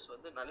பிஸ்னஸ்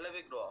வந்து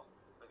நல்லாவே க்ரோ ஆகும்.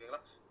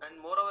 ஓகேங்களா? அண்ட்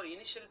மோரோவர்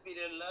இனிஷியல்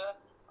பீரியட்ல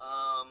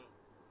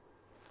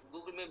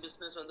கூகுள் மை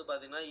பிஸ்னஸ் வந்து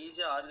பார்த்தீங்கன்னா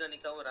ஈஸியாக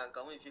ஆர்கானிக்காகவும் ரேங்க்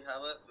ஆகும் if you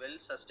have a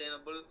well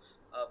sustainable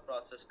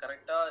process.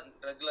 கரெக்டாக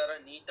ரெகுலராக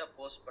நீட்டாக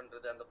போஸ்ட்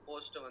பண்ணுறது, அந்த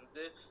போஸ்ட்டை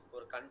வந்து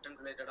ஒரு கண்டென்ட்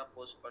ரிலேட்டடாக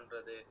போஸ்ட்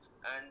பண்ணுறது,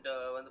 அண்ட்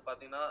வந்து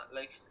பார்த்தீங்கன்னா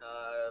லைக்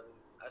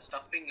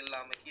ஸ்டஃபிங்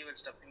இல்லாமல்,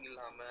 கீவேர்ட் ஸ்டஃபிங்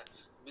இல்லாமல்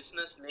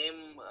பிஸ்னஸ்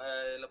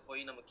நேம்ல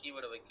போய் நம்ம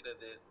கீவேர்டை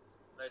வைக்கிறது,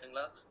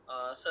 ரைட்டுங்களா?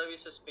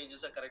 சர்வீசஸ்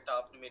பேஜஸை கரெக்டாக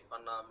ஆப்டிமேட்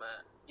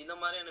பண்ணாமல் இந்த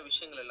மாதிரியான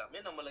விஷயங்கள்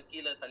எல்லாமே நம்மளை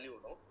கீழே தள்ளி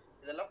விடும்.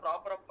 இதெல்லாம்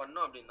ப்ராப்பரா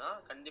பண்ணோம் அப்படின்னா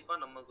கண்டிப்பா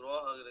நம்ம க்ரோ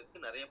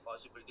ஆகுறதுக்கு நிறைய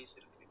பாசிபிலிட்டிஸ்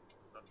இருக்கு.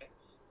 Okay,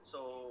 so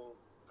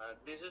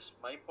this is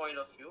my point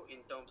of view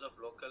in terms of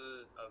local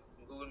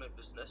Google my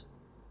business.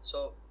 So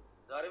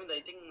Aravind,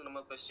 I think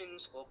நம்ம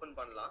கொஸ்டின்ஸ் ஓப்பன்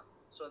பண்ணலாம்.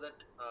 ஸோ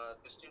தட்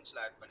கொஸ்டின்ஸ்ல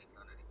ஆட்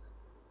பண்ணிக்கலாம் நினைக்கிறேன்.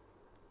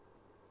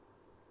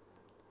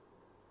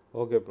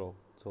 Okay bro.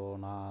 ஸோ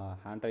நான்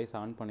ஹேண்ட் ரைஸ்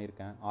ஆன்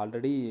பண்ணியிருக்கேன்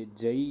already.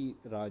 Jai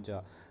ராஜா,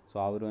 so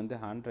அவர் வந்து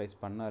hand rice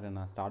பண்ணார்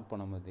நான் start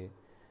பண்ணும்போது.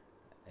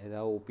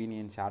 ஏதாவது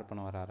ஒப்பீனியன் ஷேர்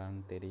பண்ண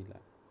வராரான்னு தெரியல.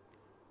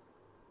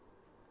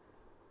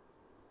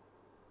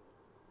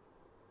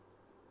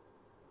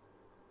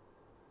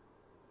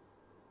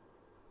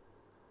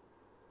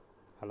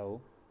 ஹலோ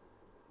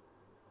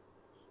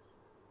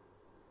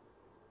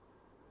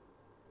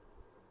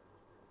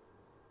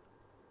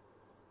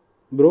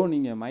ப்ரோ,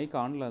 நீங்கள் மைக்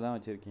ஆனில் தான்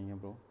வச்சுருக்கீங்க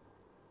ப்ரோ.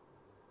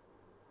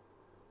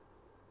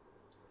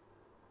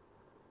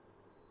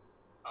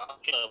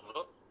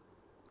 ப்ரோ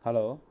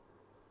ஹலோ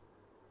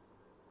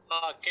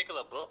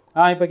கேக்குதா ப்ரோ?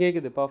 இப்போ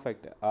கேட்குது,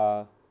 பர்ஃபெக்ட்.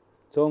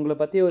 ஸோ உங்களை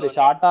பற்றி ஒரு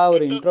ஷார்ட்டாக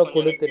ஒரு இன்ட்ரோ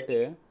கொடுத்துட்டு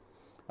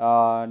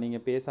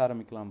நீங்கள் பேச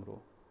ஆரம்பிக்கலாம் bro.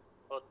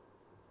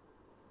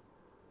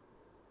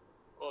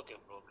 Okay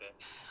bro, okay.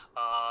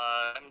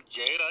 I'm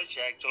Jayaraj.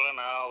 ஆக்சுவலாக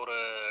நான் ஒரு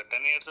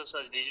 10 years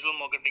digital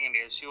marketing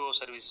and SEO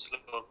சர்வீஸில்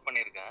ஒர்க்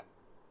பண்ணியிருக்கேன்.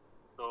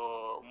 So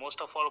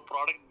most of all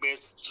product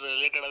based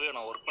ரிலேட்டடாகவே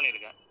நான் ஒர்க்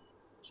பண்ணியிருக்கேன்.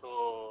 ஸோ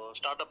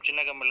ஸ்டார்ட் அப்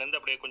சின்ன கம்பெனிலேருந்து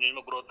அப்படியே கொஞ்சம்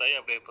கொஞ்சமாக க்ரோத் ஆகி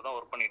அப்படியே இப்போ தான்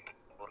ஒர்க் பண்ணிட்டு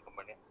இருக்கேன் ஒரு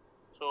கம்பெனி.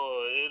 ஸோ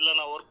இதில்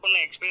நான் ஒர்க் பண்ண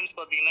எக்ஸ்பீரியன்ஸ்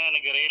பார்த்தீங்கன்னா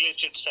எனக்கு real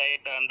estate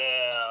side and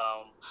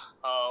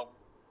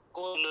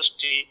go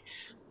industry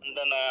and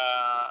then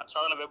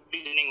சாதாரண வெப்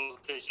டிசைனிங்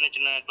சின்ன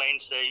சின்ன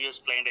கிளைண்ட்ஸ்,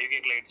 யூஎஸ் கிளைண்ட், ஐகே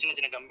கிளைண்ட், சின்ன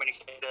சின்ன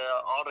கம்பெனிக்கு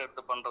ஆர்டர்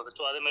எடுத்து பண்ணுறது.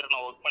 ஸோ அதேமாதிரி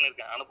நான் ஒர்க்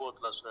பண்ணியிருக்கேன்,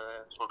 அனுபவத்தில்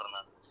சொல்கிறேன்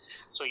நான்.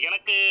 ஸோ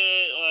எனக்கு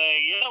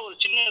ஏன்னா ஒரு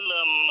சின்ன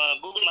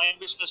கூகுள் மை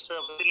பிஸ்னஸ்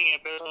பற்றி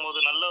நீங்கள்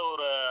பேசும்போது நல்ல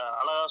ஒரு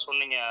அழகாக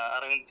சொன்னீங்க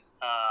அரவிந்த்,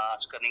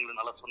 ஆஸ்கர், நீங்களும்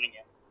நல்லா சொன்னீங்க,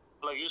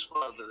 நல்லா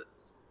யூஸ்ஃபுல்லாக இருந்தது.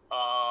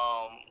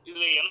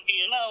 இதுல எனக்கு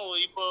என்ன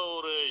இப்போ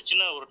ஒரு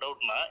சின்ன ஒரு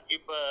டவுட்னா,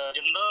 இப்போ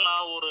ஜென்ரலாக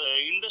நான் ஒரு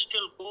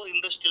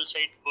இண்டஸ்ட்ரியல்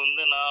சைட்டுக்கு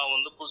வந்து நான்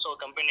வந்து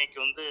புதுசாக கம்பெனிக்கு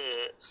வந்து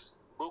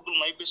கூகுள்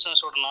மை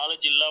பிஸ்னஸோட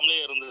நாலேஜ் இல்லாமலே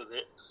இருந்தது.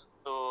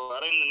 ஸோ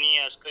அரவிந்த், நீ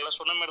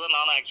சொன்ன மாதிரி தான்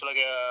நானும்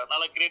ஆக்சுவலாக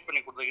நல்லா கிரியேட் பண்ணி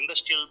கொடுத்தேன்.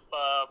 Industrial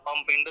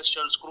pump,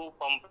 industrial screw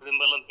pump, இது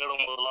மாதிரிலாம்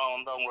தேடும் போதெல்லாம்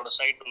வந்து அவங்களோட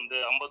சைட் வந்து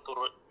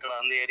அம்பத்தூர்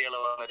அந்த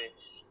ஏரியாவில் வர மாதிரி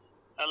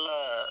நல்ல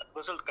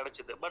ரிசல்ட்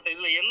கிடைச்சிது. பட்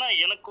இதில் என்ன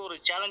எனக்கு ஒரு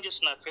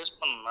சேலஞ்சஸ் நான் ஃபேஸ்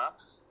பண்ணேன்னா,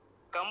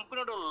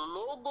 கம்பெனியோட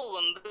லோகோ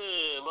வந்து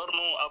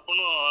வரணும்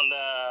அப்படின்னு அந்த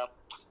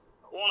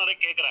ஓனரே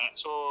கேட்குறாங்க.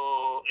 ஸோ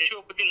எஸ்ஓ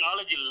பற்றி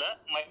நாலேஜ் இல்லை,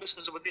 மை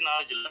பிஸ்னஸ் பற்றி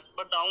நாலேஜ் இல்லை.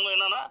 பட் அவங்க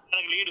என்னன்னா,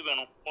 எனக்கு லீடு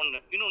வேணும் ஒன்று,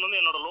 இன்னொன்று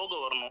வந்து என்னோட லோகோ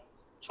வரணும்.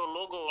 ஸோ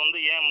லோகோ வந்து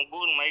ஏன்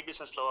கூகுள் மை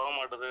பிஸ்னஸில் வர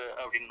மாட்டுது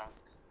அப்படின்னாங்க.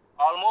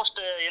 ஆல்மோஸ்ட்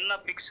என்ன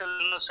பிக்சல்,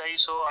 என்ன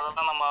சைஸோ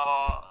அதெல்லாம் நம்ம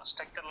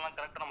ஸ்ட்ரக்சர்லாம்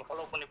கரெக்டாக நம்ம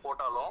ஃபாலோ பண்ணி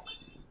போட்டாலும்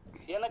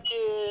எனக்கு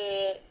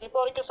இப்போ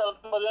வரைக்கும்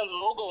பார்த்தீங்கன்னா அந்த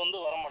லோகோ வந்து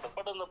வர மாட்டேது.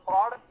 பட் இந்த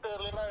ப்ராடக்ட்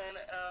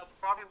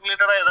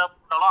ரிலேட்டடாக எதாவது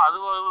போட்டாலும் அது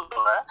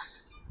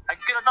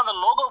அக்யூரேட்டாக அந்த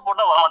லோகோ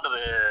போட்டால் வர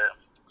மாட்டேது.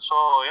 ஸோ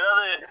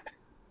ஏதாவது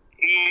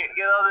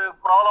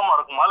ப்ராப்ளமாக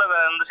இருக்குமா, இல்லை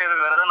வேறு இந்த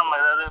சைடு வேறு ஏதாவது நம்ம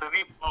ஏதாவது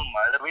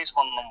ரிவைஸ்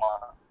பண்ணணுமா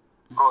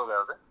ப்ரோ?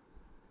 ஏதாவது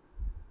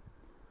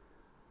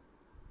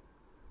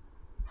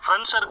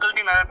ஃப்ரெண்ட்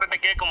சர்க்கிள்க்கு நிறைய பேர்ட்ட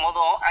கேட்கும்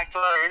போதும்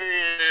ஆக்சுவலாக இது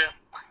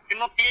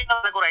இன்னும்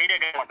கிளியராக ஒரு ஐடியா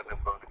கேட்க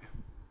மாட்டேங்குது ப்ரோ.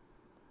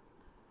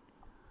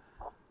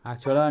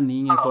 ஆக்சுவலாக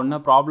நீங்கள் சொன்ன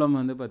ப்ராப்ளம்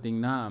வந்து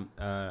பார்த்தீங்கன்னா,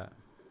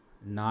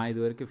 நான் இது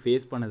வரைக்கும்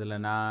ஃபேஸ் பண்ணதில்லை.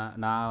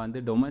 நான் வந்து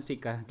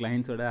டொமஸ்டிக்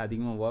கிளைண்ட்ஸோட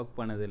அதிகமாக ஒர்க்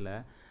பண்ணதில்லை.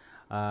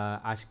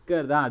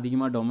 அஷ்கர் தான்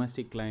அதிகமாக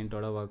டொமஸ்டிக்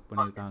கிளைண்ட்டோட ஒர்க்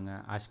பண்ணியிருக்காங்க.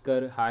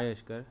 அஷ்கர், ஹாய்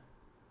அஷ்கர்.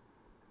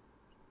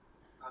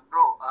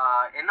 ப்ரோ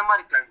என்ன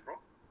மாதிரி கிளைண்ட் ப்ரோ?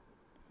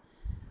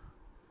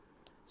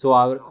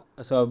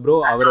 ஸோ ப்ரோ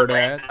அவரோட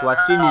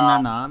கொஸ்டின்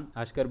என்னன்னா,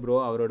 அஷ்கர் ப்ரோ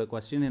அவரோட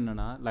கொஸ்டின்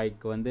என்னன்னா,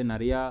 லைக் வந்து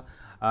நிறையா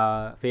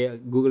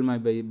கூகுள் மை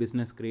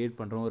பிஸ்னஸ் க்ரியேட்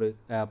பண்ணுறோம். ஒரு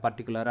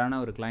பர்டிகுலரான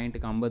ஒரு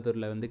கிளைண்ட்டுக்கு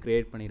அம்பத்தூரில் வந்து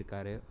க்ரியேட்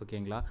பண்ணியிருக்காரு,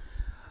 ஓகேங்களா.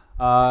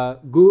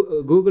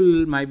 கூகுள்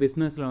மை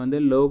பிஸ்னஸில் வந்து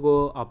லோகோ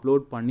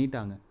அப்லோட்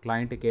பண்ணிட்டாங்க,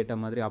 கிளைண்ட்டு கேட்ட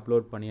மாதிரி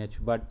அப்லோட் பண்ணியாச்சு.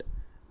 பட்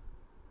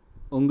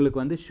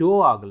உங்களுக்கு வந்து ஷோ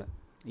ஆகலை.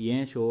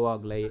 ஏன் ஷோ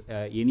ஆகலை,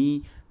 எனி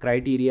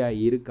க்ரைட்டீரியா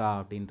இருக்கா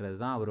அப்படின்றது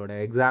தான் அவரோட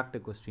எக்ஸாக்ட்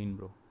கொஸ்டின்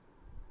ப்ரோ.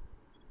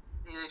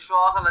 இது ஷோ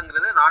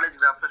ஆகலங்கிறது நாலேஜ்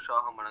கிராஃப்ல ஷோ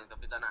ஆக மாட்டேங்குது,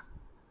 அப்படி தானே?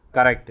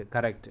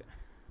 கரெக்ட்.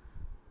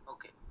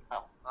 ஓகே.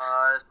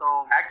 ஸோ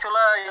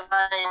ஆக்சுவலாக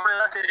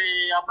இப்படிதான் சரி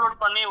அப்லோட்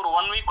பண்ணி ஒரு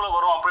 1 வீக்குள்ள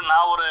வரும் அப்படின்னு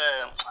நான் ஒரு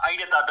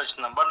ஐடியா தாட்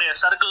வச்சிருந்தேன். பட்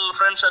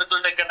ஃப்ரெண்ட்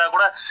சர்க்கிள்கிட்ட கேட்டால்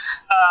கூட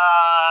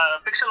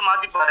பிக்சல்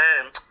மாற்றிப்பாரு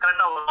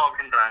கரெக்டாக வரும்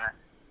அப்படின்றாங்க.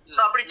 ஸோ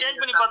அப்படி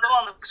சேஞ்ச் பண்ணி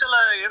பார்த்தாலும் அந்த பிக்சலை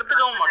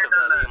எடுத்துக்கவும்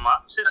மாட்டேங்குது அதிகமாக.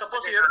 சரி,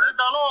 சப்போஸ்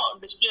எடுத்துக்கிட்டாலும்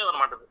டிஸ்பிளே வர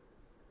மாட்டேது.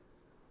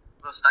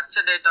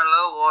 ஸ்ட்ரக்சர் டேட்டால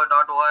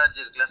 .org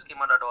இருக்குல்ல,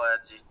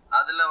 schema.org,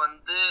 அதுல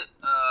வந்து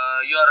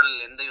யூஆர்எல்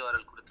எந்த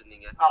யூஆர்எல்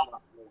கொடுத்திருந்தீங்க? ஆமா,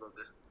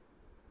 உங்களுக்கு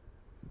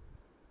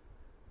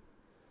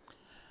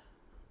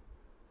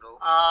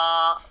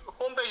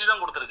ஹோம் பேஜ்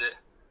தான் கொடுத்திருக்கு.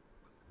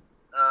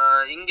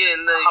 இங்க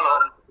எந்த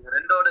யூஆர்எல்?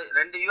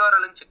 ரெண்டு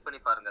யூஆர்எல்லும் செக் பண்ணி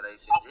பாருங்க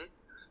தயவு செஞ்சு.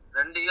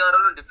 ரெண்டு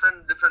யூஆர்எல்லும்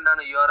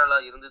டிஃப்ரெண்டான யூஆர்எலா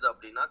இருந்தது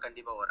அப்படின்னா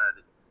கண்டிப்பா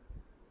வராது.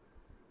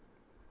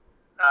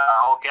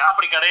 ஓகே,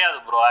 அப்படி கிடையாது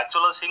ப்ரோ.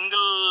 ஆக்சுவலா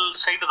சிங்கிள்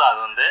சைட் தான்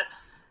அது வந்து.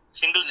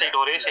 சிங்கிள் சைட்,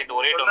 ஒரே சைட்,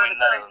 ஒரே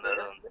டொமைன் தான்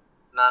இருந்தது.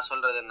 நான்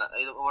சொல்றது என்ன,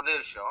 இது ஒரே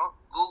விஷயம்.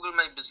 கூகுள்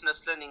மை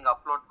பிசினஸ்ல நீங்க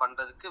அப்லோட்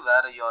பண்றதுக்கு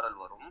வேற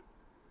யூஆர்எல் வரும்,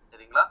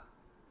 சரிங்களா?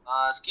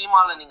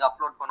 ஸ்கீமால நீங்க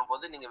அப்லோட்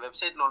பண்ணும்போது நீங்க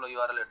வெப்சைட்ல உள்ள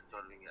யூஆர்எல் எடுத்துட்டு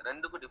வருவீங்க.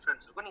 ரெண்டுக்கும்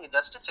டிஃபரன்ஸ் இருக்கும். நீங்க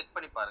ஜஸ்ட் செக்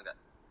பண்ணி பாருங்க,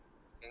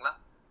 ஓகேங்களா?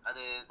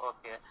 அது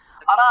ஓகே.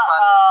 ஆனா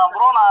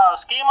ப்ரோ நான்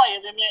ஸ்கீமா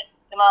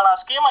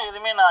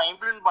எதுவுமே நான்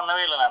இம்ப்ளிமெண்ட்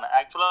பண்ணவே இல்லை. நான்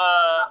ஆக்சுவலா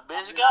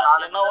பேசிக்கா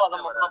என்னவோ அதை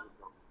மட்டும்.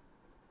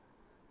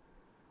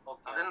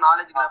 இது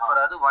நாலேஜ் கிராஃப்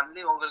வராது.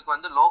 ஒன்லி உங்களுக்கு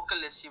வந்து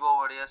லோக்கல் எஸ்இஓ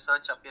உடைய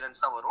சர்ச்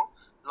அப்பியரன்ஸ் தான் வரும்.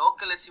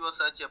 லோக்கல் எஸ்இஓ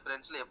சர்ச்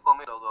அப்பியரன்ஸ்ல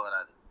எப்பவுமே லோகோ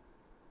வராது.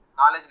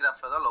 நாலேஜ்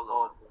கிராஃப்ல தான் லோகோ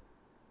வரும்.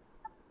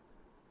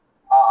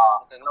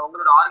 ஓகேங்களா?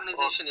 உங்களோட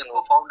ஆர்கனைசேஷன் எப்போ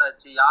ஃபவுண்ட்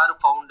ஆச்சு, யாரு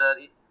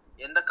ஃபவுண்டர்,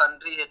 எந்த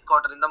கண்ட்ரி ஹெட்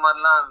குவார்டர், இந்த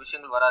மாதிரிலாம்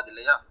விஷயங்கள் வராது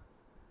இல்லையா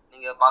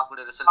நீங்க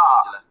பார்க்கக்கூடிய ரிசல்ட்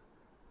பேஜ்ல.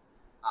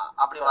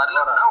 அப்படி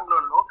வரலன்னா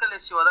உங்களோட லோக்கல்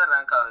எஸ்இஓ தான்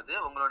ரேங்க் ஆகுது,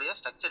 உங்களுடைய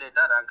ஸ்ட்ரக்சர்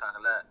டேட்டா ரேங்க்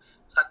ஆகல.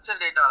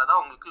 ஸ்ட்ரக்சர் டேட்டால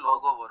தான் உங்களுக்கு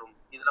லோகோ வரும்,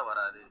 இதுல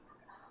வராது.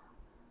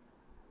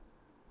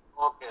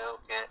 Okay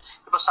okay.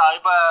 இப்போ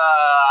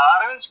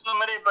அரவிந்த் சொன்ன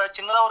மாதிரி இப்போ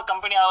சின்னதாக ஒரு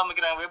கம்பெனி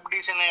ஆரம்பிக்கிறாங்க, web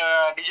design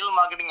digital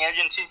marketing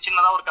agency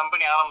சின்னதாக ஒரு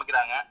கம்பெனி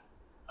ஆரம்பிக்கிறாங்க,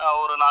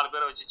 ஒரு 4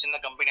 பேரை வச்சு சின்ன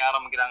கம்பெனி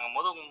ஆரம்பிக்கிறாங்க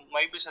போது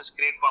மை பிஸ்னஸ்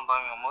கிரியேட்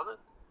பண்ணுறாங்க போது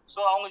ஸோ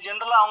அவங்க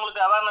ஜென்ரலாக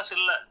அவங்களுக்கு அவேர்னஸ்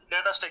இல்லை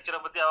டேட்டா ஸ்ட்ரக்சரை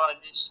பற்றி.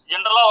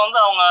 ஜென்ரலாக வந்து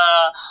அவங்க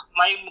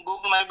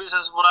கூகுள் மை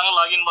பிஸ்னஸ் போகிறாங்க,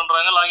 லாகின்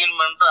பண்ணுறாங்க, லாகின்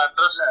பண்ணிட்டு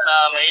அட்ரஸ்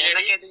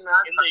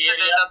இந்த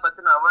ஏரியா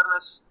பற்றின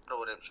அவேர்னஸ்.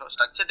 ஒரு நிமிஷம்,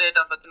 ஸ்ட்ரக்சர்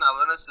டேட்டா பற்றின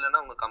அவேர்னஸ்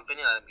இல்லைன்னா உங்கள்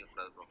கம்பெனி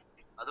ஆரம்பிக்கக்கூடாது ப்ரோ.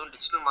 அதுவும்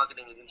digital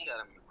marketing agency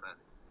ஆரம்பிக்கக்கூடாது.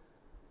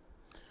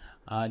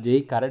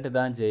 Jai correct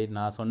தான் ஜெய்,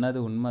 நான் சொன்னது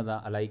உண்மை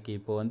தான். லைக்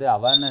இப்போ வந்து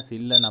அவேர்னஸ்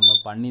இல்லை, நம்ம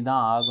பண்ணி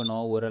தான்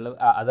ஆகணும் ஓரளவு.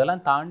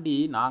 அதெல்லாம் தாண்டி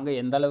நாங்கள்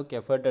எந்த அளவுக்கு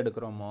எஃபர்ட்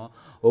எடுக்கிறோமோ,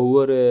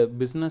 ஒவ்வொரு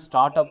பிஸ்னஸ்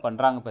ஸ்டார்ட் அப்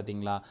பண்ணுறாங்க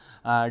பார்த்தீங்களா,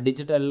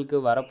 டிஜிட்டலுக்கு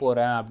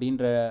வரப்போகிறேன்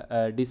அப்படின்ற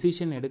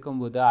டிசிஷன்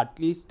எடுக்கும்போது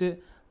அட்லீஸ்ட்டு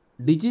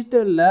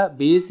டிஜிட்டலில்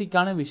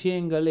பேசிக்கான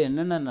விஷயங்கள்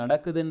என்னென்ன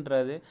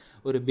நடக்குதுன்றது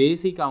ஒரு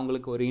பேசிக்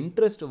அவங்களுக்கு ஒரு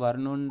இன்ட்ரெஸ்ட்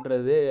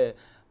வரணுன்றது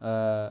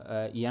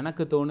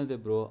எனக்கு தோணுது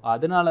ப்ரோ.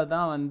 அதனால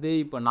தான் வந்து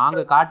இப்போ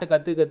நாங்கள்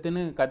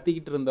கற்றுன்னு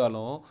கத்திக்கிட்டு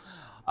இருந்தாலும்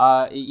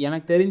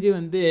எனக்கு தெரிஞ்சு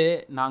வந்து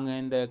நாங்கள்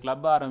இந்த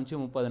கிளப் ஆரம்பித்து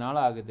 30 நாள்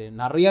ஆகுது.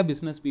 நிறையா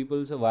பிஸ்னஸ்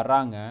பீப்புள்ஸ்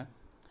வர்றாங்க.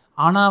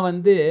 ஆனால்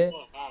வந்து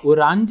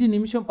ஒரு 5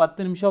 நிமிஷம்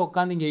 10 நிமிஷம்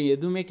உட்காந்து இங்கே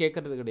எதுவுமே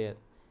கேட்கறது கிடையாது.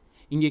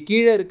 இங்கே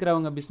கீழே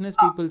இருக்கிறவங்க பிஸ்னஸ்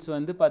பீப்புள்ஸ்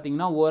வந்து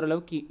பார்த்திங்கன்னா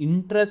ஓரளவுக்கு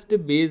இன்ட்ரெஸ்ட்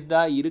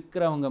பேஸ்டாக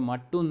இருக்கிறவங்க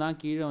மட்டும்தான்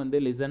கீழே வந்து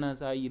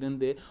லிசனர்ஸாக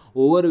இருந்து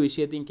ஒவ்வொரு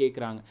விஷயத்தையும்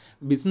கேட்குறாங்க.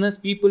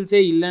 பிஸ்னஸ்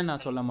பீப்புள்ஸே இல்லைன்னு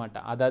நான் சொல்ல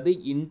மாட்டேன், அதாவது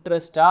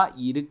இன்ட்ரெஸ்டாக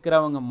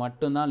இருக்கிறவங்க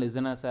மட்டும்தான்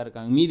லிசனர்ஸாக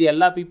இருக்காங்க. மீதி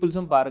எல்லா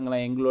பீப்புள்ஸும்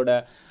பாருங்களேன்,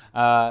 எங்களோட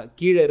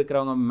கீழே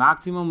இருக்கிறவங்க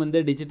மேக்ஸிமம் வந்து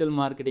டிஜிட்டல்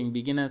மார்க்கெட்டிங்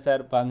பிகினர்ஸாக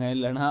இருப்பாங்க,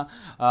 இல்லைனா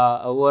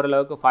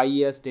ஓரளவுக்கு 5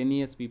 இயர்ஸ் 10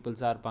 இயர்ஸ்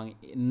பீப்புள்ஸாக இருப்பாங்க.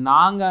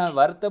 நாங்கள்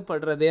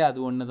வருத்தப்படுறதே அது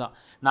ஒன்று தான்.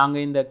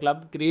 நாங்கள் இந்த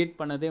கிளப் கிரியேட்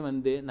பண்ணதே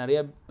வந்து நிறைய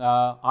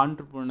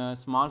entrepreneur,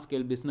 small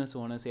scale business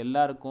owners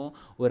எல்லாருக்கும்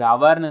ஒரு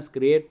அவேர்னஸ்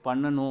கிரியேட்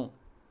பண்ணணும்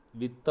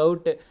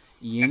வித்தவுட்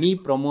எனி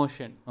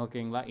ப்ரொமோஷன்.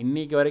 ஓகேங்களா?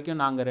 இன்னைக்கு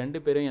வரைக்கும் நாங்கள்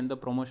 2 பேரும் எந்த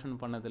ப்ரொமோஷன்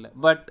பண்ணதில்லை.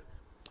 பட்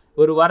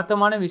ஒரு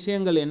வருத்தமான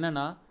விஷயங்கள்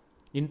என்னன்னா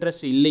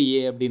இன்ட்ரெஸ்ட்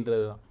இல்லையே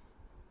அப்படின்றது தான்.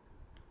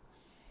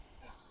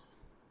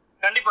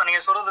 கண்டிப்பா நீங்க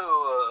சொல்றது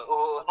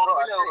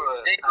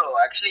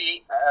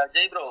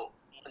ஜெய்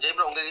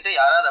ப்ரோ உங்ககிட்ட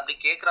யாராவது அப்படி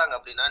கேக்குறாங்க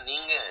அப்படின்னா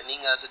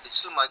நீங்க as a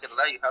digital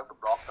marketer you have to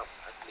block them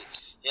actually.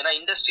 ஏன்னா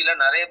இண்டஸ்ட்ரியில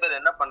நிறைய பேர்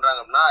என்ன பண்றாங்க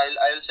அப்படின்னா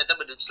I will set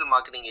up a digital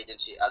marketing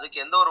agency, அதுக்கு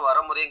எந்த ஒரு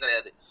வரமுறையும்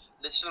கிடையாது.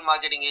 டிஜிட்டல்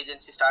மார்க்கெட்டிங்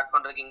ஏஜென்சி ஸ்டார்ட்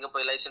பண்றதுக்கு இங்க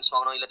போய் லைசன்ஸ்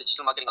வாங்கணும், இல்ல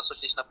digital marketing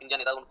association of India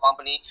ஏதாவது ஒன்று ஃபார்ம்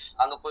பண்ணி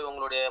அங்க போய்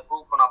உங்களுடைய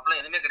ப்ரூவ் பண்ணணும்,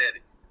 அப்படிலாம் எதுவுமே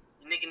கிடையாது.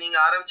 இன்னைக்கு நீங்க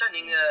ஆரம்பிச்சா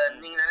நீங்க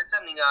நினைச்சா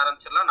நீங்க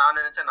ஆரம்பிச்சிடலாம், நான்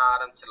நினைச்சா நான்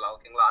ஆரம்பிச்சிடலாம்.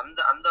 ஓகேங்களா?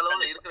 அந்த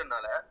அளவுல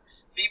இருக்கிறதுனால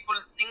people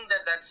think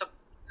that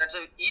that's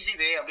a easy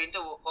way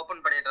அப்படின்ட்டு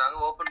ஓபன் பண்ணிடுறாங்க.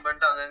 ஓபன்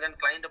பண்ணிட்டு அங்கங்க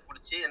கிளைண்ட்டை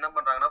பிடிச்சி என்ன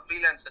பண்றாங்கன்னா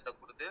ஃப்ரீலான்சர்ட்ட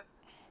கொடுத்து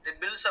they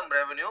build some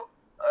revenue.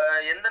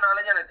 எந்த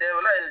நாலேஜ் எனக்கு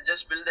தேவையில்ல,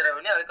 ஜஸ்ட் பில்ட் த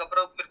ரெவன்யூ.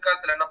 அதுக்கப்புறம்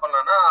பிற்காலத்துல என்ன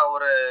பண்ணலாம்னா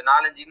ஒரு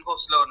 4-5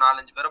 இன்ஹவுஸ்ல ஒரு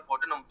 4-5 பேரை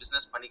போட்டு நம்ம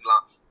பிசினஸ்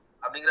பண்ணிக்கலாம்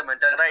அப்படிங்கிற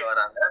மென்டாலிட்டி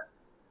வராங்க.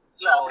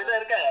 அப்படிதான்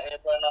இருக்காங்க.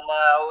 இப்ப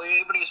நம்ம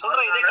இப்ப நீங்க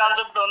சொல்ற இதே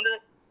கான்செப்ட் வந்து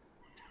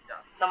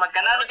நம்ம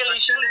கனானிக்கல்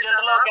இஷ்யூ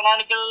ஜெனரலா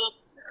கனானிக்கல்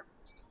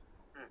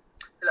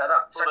இல்ல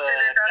அதான் ஸ்ட்ரக்சர்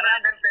டேட்டா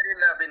என்னன்னு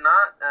தெரியல அப்படின்னா,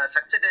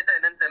 ஸ்ட்ரக்சர் டேட்டா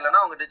என்னன்னு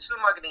தெரியலன்னா அவங்க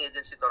டிஜிட்டல் மார்க்கெட்டிங்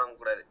ஏஜென்சி தொடங்க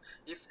கூடாது.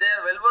 If they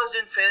are well versed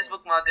in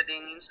Facebook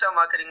marketing, Insta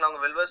மார்க்கெட்டிங்ல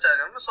அவங்க வெல் வெர்ஸ்டா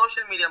இருக்காங்கன்னா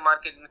சோஷியல் மீடியா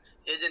மார்க்கெட்டிங்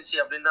ஏஜென்சி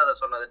அப்படின்னு தான் அதை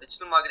சொன்னது,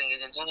 டிஜிட்டல் மார்க்கெட்டிங்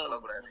ஏஜென்சி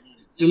சொல்லக்கூடாது.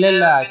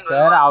 இல்ல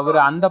அஸ்டர் அவர்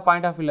அந்த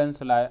பாயிண்ட் ஆஃப் வியூல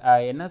சொல்ல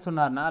என்ன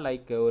சொன்னார்னா,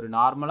 லைக் ஒரு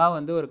நார்மலா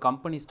வந்து ஒரு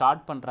கம்பெனி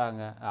ஸ்டார்ட்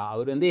பண்றாங்க,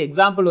 அவர் வந்து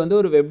எக்ஸாம்பிள் வந்து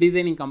ஒரு வெப்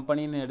டிசைனிங்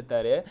கம்பெனின்னு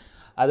எடுத்தாரு.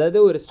 அதாவது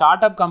ஒரு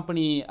ஸ்டார்ட் அப்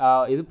கம்பெனி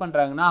இது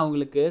பண்ணுறாங்கன்னா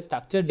அவங்களுக்கு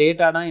ஸ்ட்ரக்சர்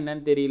டேட்டானா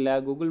என்னன்னு தெரியல,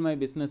 கூகுள் மை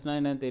பிஸ்னஸ்னால்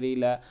என்னன்னு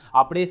தெரியல.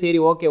 அப்படியே சரி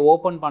ஓகே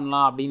ஓப்பன்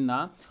பண்ணலாம்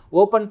அப்படின்னா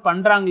ஓப்பன்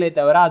பண்ணுறாங்களே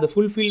தவிர அது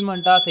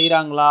ஃபுல்ஃபில்மெண்ட்டாக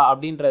செய்கிறாங்களா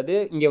அப்படின்றது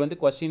இங்கே வந்து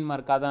கொஸ்டின்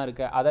மார்க்காக தான்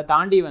இருக்குது. அதை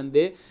தாண்டி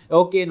வந்து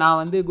ஓகே நான்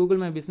வந்து கூகுள்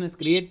மை பிஸ்னஸ்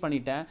க்ரியேட்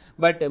பண்ணிட்டேன்,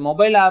 பட்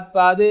மொபைல்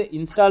ஆப்பாவது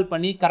இன்ஸ்டால்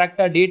பண்ணி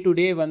கரெக்டாக டே டு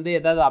டே வந்து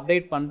ஏதாவது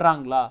அப்டேட்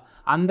பண்ணுறாங்களா,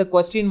 அந்த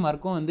கொஸ்டின்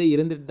மார்க்கும் வந்து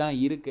இருந்துட்டு தான்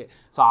இருக்குது.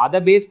 ஸோ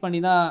அதை பேஸ்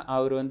பண்ணி தான்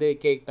அவர் வந்து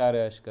கேட்டார்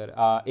அஷ்கர்.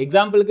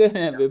 எக்ஸாம்பிளுக்கு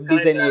வெப்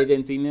டிசைன்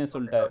ஏஜென்சின்னு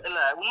சொல்லிட்டாரு.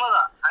 இல்லை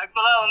உண்மைதான்.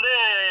 ஆக்சுவலாக வந்து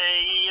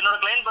என்னோட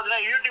கிளைண்ட்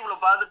பார்த்தீங்கன்னா யூடியூப்ல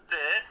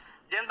பார்த்துட்டு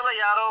ஜென்ரலா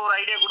யாரோ ஒரு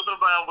ஐடியா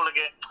கொடுத்துருப்பாங்க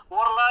உங்களுக்கு,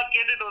 ஓரளா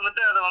கேட்டுட்டு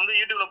வந்துட்டு அதை வந்து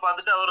யூடியூப்ல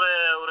பார்த்துட்டு அவரு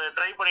ஒரு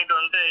ட்ரை பண்ணிட்டு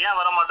வந்துட்டு ஏன்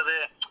வர மாட்டுது,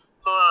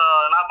 ஸோ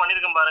நான்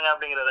பண்ணிருக்கேன் பாருங்க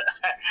அப்படிங்கறத.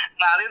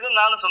 நான் அது இது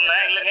நானும்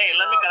சொன்னேன், இல்லைங்க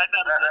எல்லாமே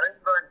கரெக்டா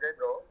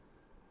இருக்கு.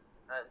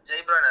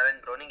 ஜெய் ப்ரோ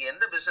அரேஞ்ச் ப்ரோ நீங்க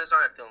எந்த பிசினஸ்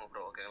எடுத்துக்கோங்க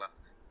ப்ரோ, ஓகேங்களா?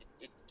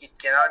 It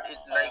cannot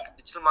it like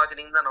digital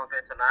marketing தான் நம்ம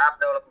பேசுறோம். ஆப்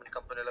டெவலப்மெண்ட்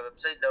கம்பெனியோ இல்லை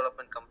வெப்சைட்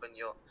டெவலப்மெண்ட்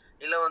கம்பெனியோ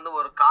இல்லை வந்து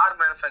ஒரு கார்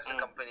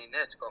மேனுஃபேக்சர் கம்பெனின்னு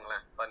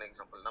வச்சுக்கோங்களேன் ஃபார்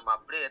எக்ஸாம்பிள். நம்ம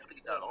அப்படியே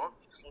எடுத்துக்கிட்டாலும்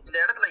இந்த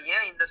இடத்துல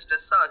ஏன் இந்த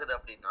ஸ்ட்ரெஸ் ஆகுது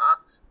அப்படின்னா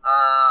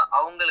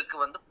அவங்களுக்கு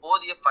வந்து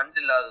போதிய ஃபண்ட்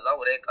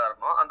இல்லாததான் ஒரே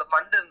காரணம். அந்த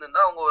ஃபண்ட்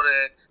இருந்திருந்தா அவங்க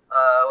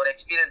ஒரு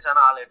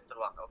எக்ஸ்பீரியன்ஸான ஆள்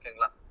எடுத்துருவாங்க.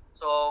 ஓகேங்களா?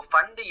 ஸோ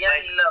ஃபண்ட்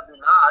ஏன் இல்லை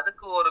அப்படின்னா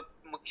அதுக்கு ஒரு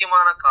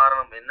முக்கியமான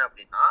காரணம் என்ன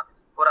அப்படின்னா,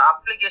 ஒரு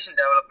அப்ளிகேஷன்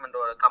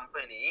டெவலப்மெண்ட் ஒரு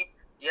கம்பெனி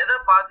எதை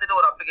பார்த்துட்டு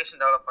ஒரு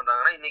அப்ளிகேஷன் டெவலப்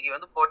பண்றாங்கன்னா, இன்னைக்கு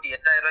வந்து போட்டி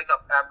 8000 ரூபாய்க்கு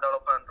ஆப்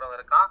டெவலப் பண்றவங்க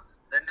இருக்கான்,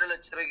 2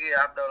 லட்சம் ரூபாய்க்கு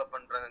ஆப் டெவலப்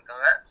பண்றவங்க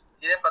இருக்காங்க,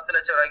 இதே 10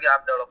 லட்சம் ரூபாய்க்கு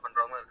ஆப் டெவலப்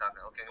பண்றவங்க இருக்காங்க.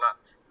 ஓகேங்களா?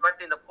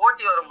 பட் இந்த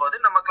போட்டி வரும்போது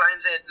நம்ம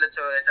கிளைண்ட்ஸ்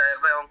 8,00,000 8000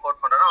 ரூபாய் அவன்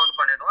கோட் பண்றாங்க, அவன்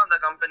பண்ணிடுவோம், அந்த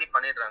கம்பெனி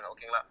பண்ணிடுறாங்க.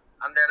 ஓகேங்களா?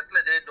 அந்த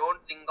இடத்துல they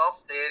don't think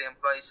of their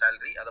employee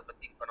salary, அதை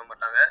பத்தி திங்க் பண்ண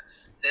மாட்டாங்க.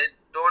 They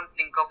don't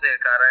think of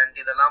their current,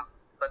 இதெல்லாம்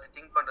பத்தி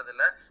திங்க் பண்றது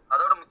இல்ல.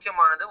 அதோட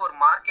முக்கியமானது ஒரு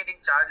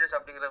மார்க்கெட்டிங் சார்ஜஸ்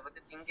அப்படிங்கறத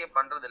பத்தி திங்கே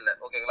பண்றது இல்ல.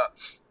 ஓகேங்களா?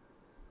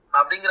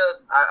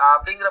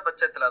 அப்படிங்கிற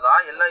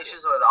பட்சத்துலதான் எல்லா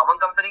இஷ்யூஸ் வருது.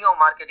 அவன் கம்பெனிக்கு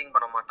அவன் மார்க்கெட்டிங்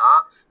பண்ண மாட்டான்.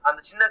 அந்த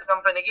சின்ன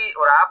கம்பெனிக்கு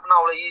ஒரு ஆப்னா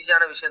அவ்வளவு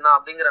ஈஸியான விஷயம் தான்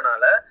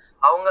அப்படிங்கறனால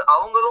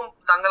அவங்களும்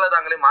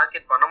தாங்களே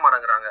மார்க்கெட் பண்ண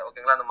மாட்டேங்கிறாங்க.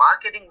 ஓகேங்களா? அந்த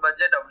மார்க்கெட்டிங்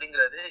பட்ஜெட்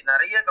அப்படிங்கிறது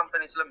நிறைய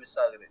கம்பெனிஸ்ல மிஸ்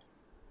ஆகுது.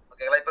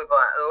 ஓகேங்களா?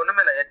 இப்ப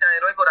ஒண்ணுமே இல்ல,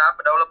 8000 ரூபாய்க்கு ஒரு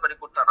ஆப் டெவலப் பண்ணி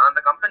கொடுத்தானா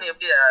அந்த கம்பெனி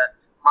எப்படி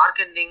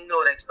மார்க்கெட்டிங்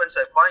ஒரு எக்ஸ்பென்ஸ்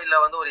வைப்பான், இல்ல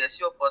வந்து ஒரு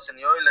எஸ்இஓ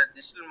பர்சனையோ இல்ல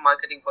டிஜிட்டல்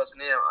மார்க்கெட்டிங்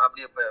பர்சனையோ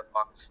அப்படி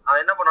வைப்பான்.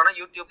 அவன் என்ன பண்ணுவானா,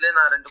 யூடியூப்லயே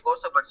நான் 2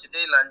 கோர்ஸை படிச்சுட்டு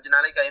இல்ல 5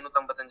 நாளைக்கு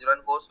 555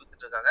 ரூபாய் கோர்ஸ்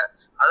வித்துட்டு இருக்காங்க,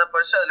 அதை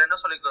படிச்சு அதுல என்ன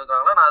சொல்லி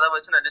கொடுக்குறாங்களோ நான் அதை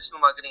வச்சு நான்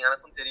டிஜிட்டல் மார்க்கெட்டிங்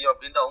எனக்கும் தெரியும்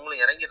அப்படின்ட்டு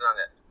அவங்களும்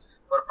இறங்கிடுறாங்க.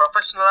 ஒரு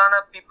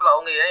ப்ரொஃபஷனலான பீப்புள்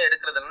அவங்க ஏன்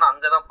எடுக்கிறது இல்லைன்னா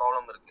அங்கதான்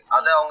ப்ராப்ளம் இருக்கு.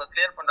 அதை அவங்க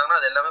கிளியர்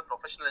பண்ணாங்கன்னா அது எல்லாமே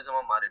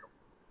ப்ரொஃபஷனலிசமா மாறிடும்.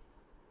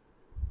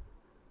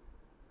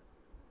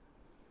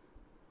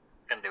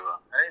 கண்டிப்பா.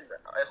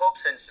 ஐ ஹோப்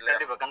சென்ஸ் இல்ல.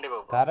 கண்டிப்பா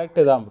கரெக்ட்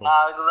தான் ப்ரோ.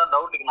 நான் இதுதான்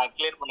டவுட் நான்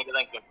கிளியர் பண்ணிக்க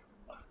தான் கேட்டேன்.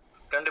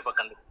 கண்டிப்பா.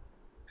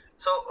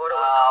 சோ ஒரு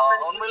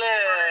உண்மையிலே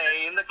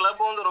இந்த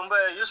கிளப் வந்து ரொம்ப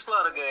யூஸ்ஃபுல்லா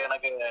இருக்கு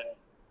எனக்கு.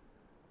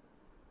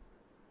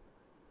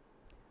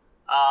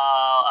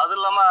 அது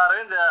இல்லாம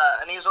அரவிந்த்,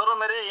 நீங்க சொல்ற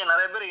மாதிரி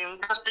நிறைய பேர்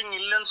இன்ட்ரெஸ்டிங்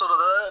இல்லைன்னு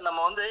சொல்றது, நம்ம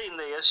வந்து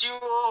இந்த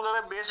எஸ்யூங்கிற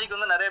பேசிக்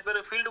வந்து நிறைய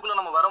பேர்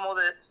ஃபீல்டுக்குள்ள நம்ம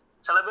வரும்போது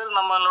சில பேர்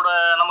நம்ம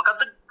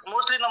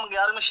மோஸ்ட்லி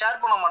நமக்கு யாருமே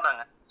ஷேர் பண்ண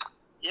மாட்டாங்க.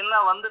 என்ன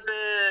வந்துட்டு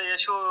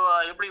எஸ்யூ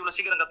எப்படி இவ்வளவு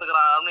சீக்கிரம்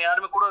கத்துக்கிறான் அப்படின்னு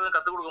யாருமே கூட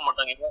கத்துக் கொடுக்க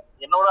மாட்டாங்க.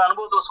 என்னோட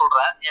அனுபவத்துல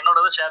சொல்றேன்,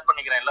 என்னோட சேர்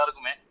பண்ணிக்கிறேன்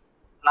எல்லாருக்குமே.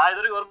 நான் இது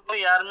வரைக்கும் ஒர்க் பண்ணி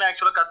யாருமே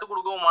ஆக்சுவலா கத்துக்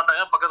கொடுக்கவும்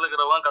மாட்டாங்க, பக்கத்துல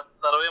இருக்கிறவங்க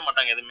கத்து தரவே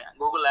மாட்டாங்க. எதுவுமே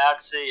கூகுள்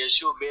ஆட்ஸ்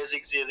எஸ்யூ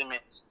பேசிக்ஸ் எதுவுமே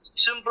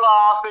சிம்பிளா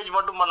ஆஃப் பேஜ்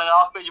மட்டும்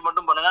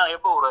பண்ணுங்க.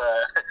 எப்போ ஒரு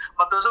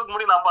 10 வருஷத்துக்கு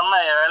முன்னாடி நான் பண்ண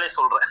என் வேலையை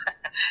சொல்றேன்.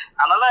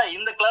 அதனால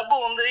இந்த கிளப்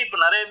வந்து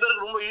இப்ப நிறைய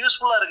பேருக்கு ரொம்ப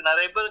யூஸ்ஃபுல்லா இருக்கு.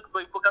 நிறைய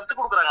பேருக்கு இப்ப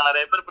கத்துக் கொடுக்குறாங்க.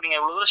 நிறைய பேர் இப்ப நீங்க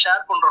இவ்வளவு தூரம்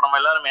ஷேர் பண்றோம்,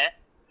 நம்ம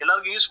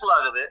எல்லாருக்கும் யூஸ்ஃபுல்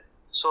ஆகுது.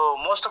 ஸோ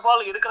மோஸ்ட் ஆஃப்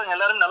ஆல் இருக்கிறவங்க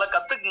எல்லாரும் நல்லா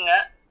கத்துக்குங்க.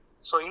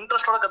 ஸோ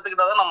இன்ட்ரெஸ்டோட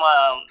கத்துக்கிட்டாதான் நம்ம,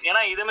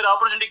 ஏன்னா இதே மாதிரி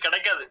ஆப்பர்ச்சுனிட்டி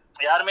கிடைக்காது,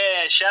 யாருமே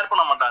ஷேர்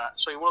பண்ண மாட்டாங்க.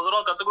 ஸோ இவ்வளவு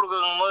தூரம் கத்துக்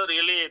கொடுக்கும் போது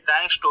really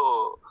thanks to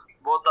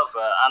both of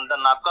and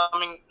then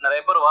upcoming நிறைய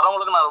பேர்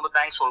வரவங்களுக்கு நான் ரொம்ப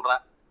தேங்க்ஸ்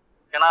சொல்றேன்.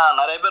 ஏன்னா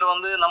நிறைய பேர்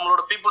வந்து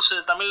நம்மளோட பீப்புள்ஸ்,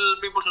 தமிழ்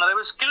பீப்புள்ஸ் நிறைய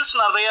பேர் ஸ்கில்ஸ்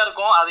நிறைய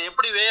இருக்கும், அது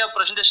எப்படி வே ஆஃப்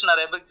ப்ரெசன்டேஷன்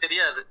நிறைய பேருக்கு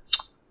தெரியாது.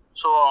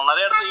 ஸோ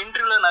நிறைய இடத்துல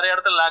இன்டர்வியூல நிறைய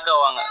இடத்துல லேக்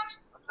ஆவாங்க.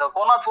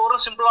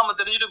 404 சிம்பிளா நம்ம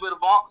தெரிஞ்சுட்டு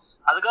போயிருப்போம்,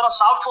 அதுக்கப்புறம்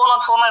சாஃப்ட்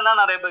 404 என்ன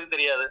நிறைய பேருக்கு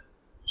தெரியாது.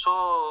 ஸோ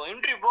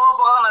இன்டர்வியூ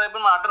போக தான் நிறைய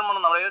பேர் அட்டன் பண்ண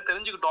நிறைய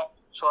தெரிஞ்சுக்கிட்டோம்.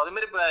 ஸோ அது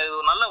மாதிரி இப்போ இது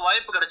ஒரு நல்ல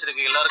வாய்ப்பு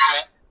கிடைச்சிருக்கு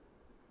எல்லாருக்குமே.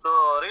 So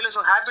really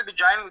so happy to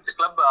join with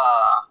club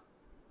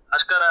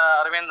Asghar,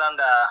 Aravind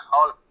and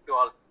all to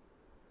all.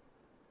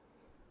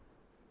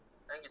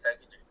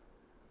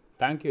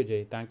 Thank you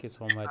Jai, thank you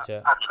so much.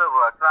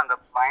 ஆக்சுவலாக அந்த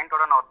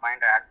பாயிண்டோட நான் ஒரு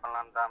பாயிண்ட் ஆட்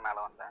பண்ணலான்னு தான் மேலே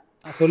வந்தேன்.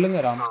 சொல்லுங்க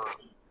ராம்,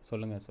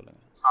 சொல்லுங்க.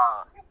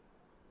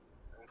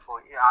 இப்போ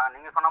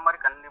நீங்க சொன்ன மாதிரி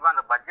கண்டிப்பா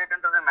அந்த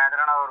பட்ஜெட்ன்றது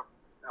மேஜரான ஒரு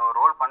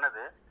ரோல்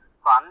பண்ணுது.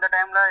 ஸோ அந்த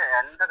டைம்ல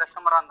எந்த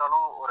கஸ்டமரா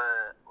இருந்தாலும் ஒரு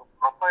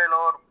ப்ரொஃபைலோ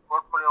ஒரு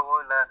போர்ட்ஃபோலியோவோ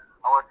இல்லை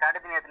ஒரு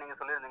ஸ்ட்ராட்டஜி நேற்று நீங்க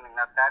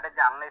சொல்லியிருந்தீங்களா, ஸ்ட்ராட்டஜி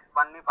அனலைஸ்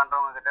பண்ணி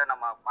பண்றவங்க கிட்ட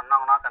நம்ம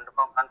பண்ணாங்கன்னா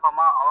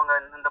கன்ஃபார்மா அவங்க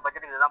இந்த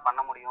பட்ஜெட் இதுதான்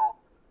பண்ண முடியும்,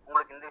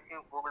 உங்களுக்கு இந்த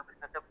விஷயம் கூகுள்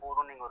பிசினஸே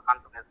போதும் நீங்க ஒரு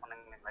கான்ஃபிடன்ஸ்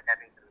பண்ணீங்களா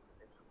கேட்டரிங்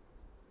சர்வீஸ்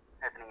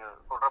நேற்று நீங்க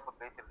சொல்றப்போ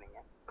பேசியிருந்தீங்க.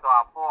 ஸோ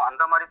அப்போ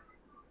அந்த மாதிரி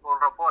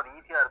சொல்றப்போ அது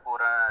ஈஸியா இருக்கும்.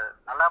 ஒரு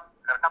நல்லா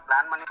கரெக்டா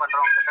பிளான் பண்ணி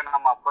பண்றவங்க கிட்ட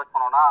நம்ம அப்ரோச்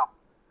பண்ணோம்னா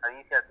அது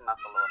ஈஸியா இருக்குன்னு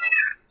நான் சொல்ல வரேன்.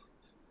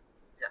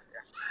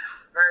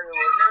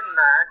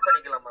 நான் ஆட்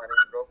பண்ணிக்கலாமா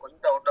ப்ரோ?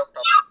 கொஞ்சம் அவுட் ஆஃப்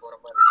டாபிக் போற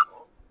மாதிரி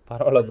இருக்கும்.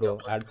 பரவாயில்ல ப்ரோ,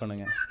 ஆட்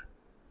பண்ணுங்க.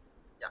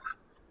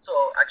 ஸோ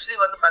ஆக்சுவலி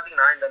வந்து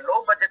பாத்தீங்கன்னா இந்த லோ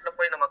பட்ஜெட்ல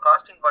போய் நம்ம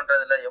காஸ்டிங்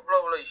பண்றதுல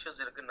எவ்வளவு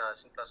இஷ்யூஸ் இருக்குன்னு நான்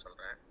சிம்பிளா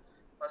சொல்றேன்.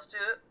 ஃபர்ஸ்ட்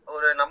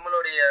ஒரு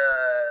நம்மளுடைய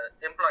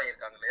எம்ப்ளாயி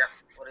இருக்காங்க இல்லையா,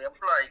 ஒரு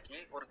எம்ப்ளாய்க்கு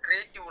ஒரு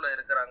கிரியேட்டிவ்ல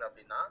இருக்கிறாங்க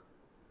அப்படின்னா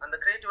அந்த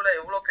கிரியேட்டிவ்ல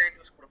எவ்வளவு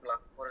கிரியேட்டிவ்ஸ்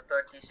கொடுக்கலாம், ஒரு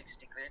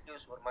 30-60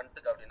 கிரியேட்டிவ்ஸ் ஒரு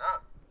மந்த்துக்கு அப்படின்னா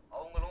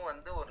அவங்களும்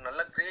வந்து ஒரு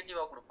நல்ல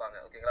கிரியேட்டிவா கொடுப்பாங்க.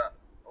 ஓகேங்களா?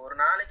 ஒரு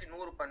நாளைக்கு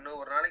 100 பண்ணு,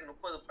 ஒரு நாளைக்கு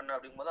 30 பண்ணு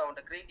அப்படிங்கும்போது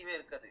அவன்கிட்ட கிரியேட்டிவே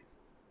இருக்காது.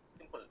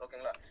 சிம்பிள்.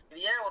 ஓகேங்களா? இது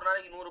ஏன் ஒரு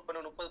நாளைக்கு 100 பண்ணு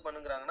 30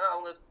 பண்ணுங்கிறாங்கன்னா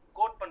அவங்க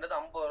கோட் பண்றது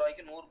 50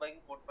 ரூபாய்க்கு 100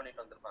 ரூபாய்க்கு கோட்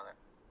பண்ணிட்டு வந்திருப்பாங்க.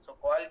 ஸோ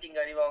குவாலிட்டிங்க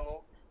அடி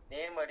வாங்கும்,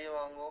 நேம் அடி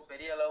வாங்கும்,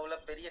 பெரிய அளவுல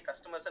பெரிய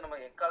கஸ்டமர்ஸை நம்ம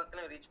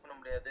எக்காலத்திலும் ரீச் பண்ண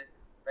முடியாது.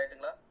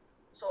 ரைட்டுங்களா?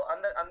 ஸோ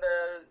அந்த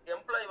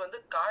எம்ப்ளாயி வந்து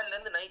காலையில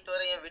இருந்து நைட்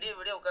வரை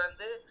விடிய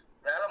உட்காந்து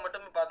வேலை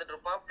மட்டுமே பார்த்துட்டு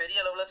இருப்பான். பெரிய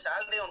அளவுல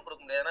சேலரியும் அவனுக்கு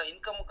கொடுக்க முடியாது, ஏன்னா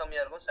இன்கமும்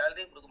கம்மியா இருக்கும்,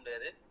 சேலரியும் கொடுக்க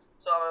முடியாது.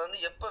 ஸோ அவன் வந்து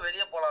எப்போ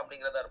வெளியே போகலாம்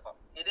அப்படிங்கிறதா இருப்பான்.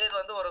 இதே இது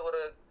வந்து ஒரு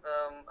ஒரு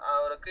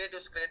ஒரு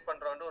கிரியேட்டிவ்ஸ் கிரியேட்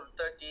பண்றவன் வந்து ஒரு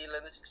 30 to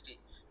 60,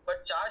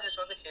 பட்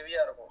சார்ஜஸ் வந்து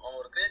ஹெவியா இருக்கும். அவன்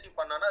ஒரு கிரியேட்டிவ்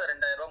பண்ணானா அது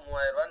 2000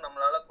 3000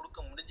 நம்மளால கொடுக்க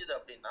முடிஞ்சுது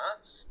அப்படின்னா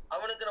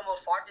அவனுக்கு நம்ம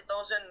ஒரு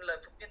 40,000 இல்ல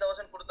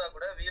 50,000 கொடுத்தா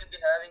கூட we will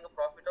be having a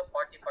profit of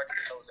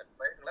 40,000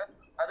 ரைட்டுங்களா.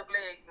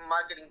 அதுக்குள்ளே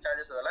மார்க்கெட்டிங்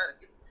சார்ஜஸ் அதெல்லாம்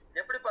இருக்கு.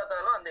 எப்படி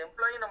பார்த்தாலும் அந்த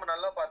எம்ப்ளாயி நம்ம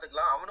நல்லா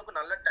பார்த்துக்கலாம், அவனுக்கு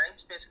நல்ல டைம்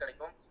ஸ்பேஸ்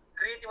கிடைக்கும்,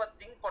 கிரியேட்டிவா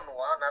திங்க்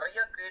பண்ணுவான், நிறைய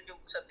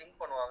கிரியேட்டிவ்ஸா திங்க்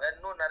பண்ணுவாங்க,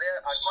 இன்னும் நிறைய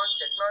அட்வான்ஸ்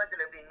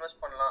டெக்னாலஜில எப்படி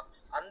இன்வெஸ்ட் பண்ணலாம்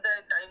அந்த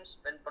டைம்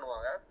ஸ்பெண்ட்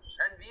பண்ணுவாங்க.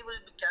 And we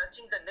will be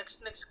catching the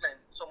next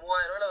client. So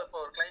 3000 இப்போ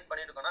ஒரு கிளைண்ட்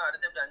பண்ணிட்டு இருக்கோம்னா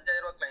அடுத்து எப்படி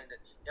 5000 கிளைண்ட்,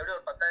 எப்படி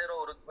ஒரு 10,000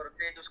 ஒரு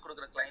கிரியேட்டிவ்ஸ்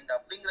கொடுக்குற கிளைண்ட்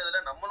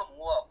அப்படிங்கிறதுல நம்மளும்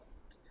மூவ் ஆகும்.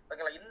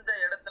 ஓகேங்களா. இந்த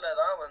இடத்துல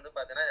தான் வந்து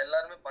பாத்தீங்கன்னா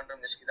எல்லாருமே பண்ற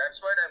mistake.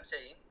 That's what I am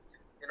saying,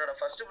 என்னோட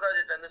ஃபர்ஸ்ட்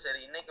ப்ராஜெக்ட் வந்து சரி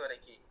இன்னைக்கு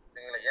வரைக்கும்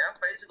நீங்களா ஏன்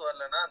ப்ரைஸுக்கு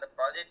வரலன்னா அந்த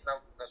ப்ராஜெக்ட்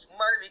நான்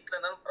சும்மாவே வீட்டில்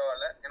இருந்தாலும்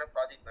பரவாயில்ல, எனக்கு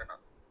ப்ராஜெக்ட்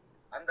வேணாம்.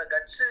 அந்த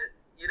கட்ஸ்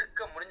இருக்க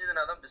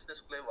முடிஞ்சதுன்னா தான்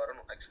பிசினஸ்க்குள்ளே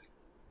வரணும் actually.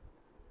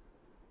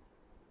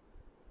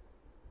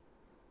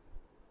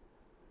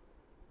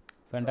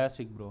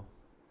 Fantastic bro.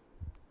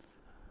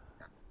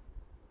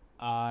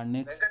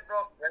 Next Venkat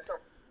bro,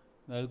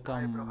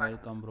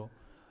 welcome bro.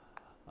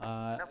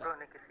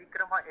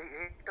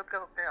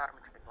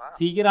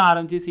 சீக்கிரம்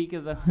ஆரம்பிச்சு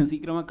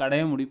சீக்கிரமா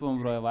கடையை முடிப்போம்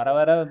ப்ரோ. வர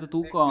வர வந்து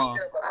தூக்கம்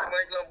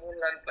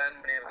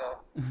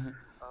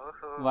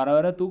வர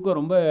வர தூக்கம்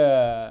ரொம்ப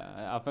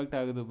அஃபெக்ட்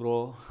ஆகுது ப்ரோ.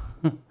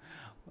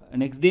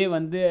 நெக்ஸ்ட் டே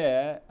வந்து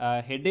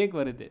ஹெட்டேக்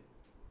வருது.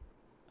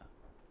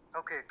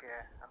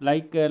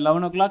 லைக்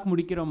 11 o'clock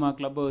முடிக்கிறோமா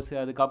கிளப் ஹவுஸ்,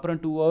 அதுக்கப்புறம்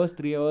 2 hours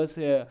 3 hours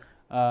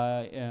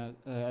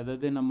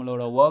அதாவது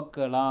நம்மளோட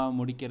ஒர்க்கெல்லாம்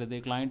முடிக்கிறது,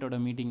 கிளைண்ட்டோட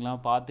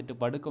மீட்டிங்லாம் பார்த்துட்டு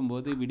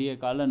படுக்கும்போது விடிய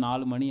காலைல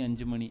 4 மணி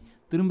 5 மணி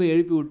திரும்ப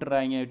எழுப்பி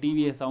விட்டுறாங்க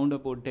டிவியை சவுண்டை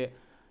போட்டு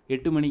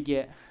 8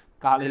 மணிக்கே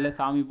காலையில்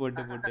சாமி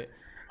போட்டு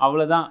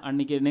அவ்வளோதான்.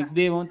 அன்னைக்கு நெக்ஸ்ட்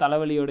டேவும்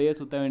தலைவலியோடய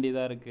சுற்ற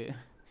வேண்டியதாக இருக்கு.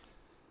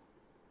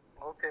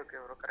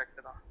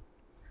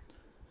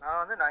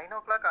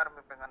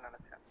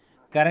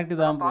 கரெக்டு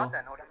தான் ப்ரோ.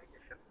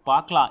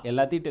 பார்க்கலாம்,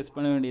 எல்லாத்தையும் டெஸ்ட்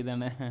பண்ண வேண்டியது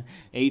தானே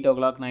 8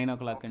 o'clock 9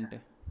 o'clockன்ட்டு.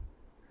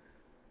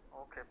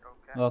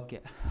 Okay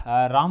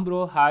Ram bro,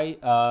 hi.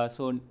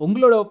 So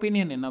உங்களோட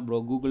ஒப்பீனியன் என்ன bro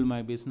Google my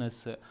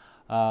business?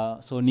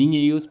 So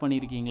நீங்கள் யூஸ்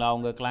பண்ணியிருக்கீங்களா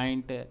உங்கள்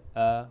கிளைண்ட்டு?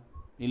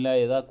 இல்லை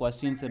ஏதாவது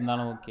கொஸ்டின்ஸ்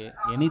இருந்தாலும் okay,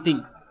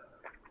 anything.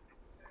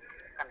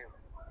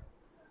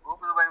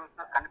 Google my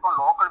business கண்டிப்பாக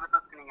லோக்கல்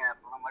பிஸ்னஸ்க்கு நீங்கள்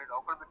சொன்ன மாதிரி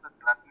லோக்கல் பிஸ்னஸ்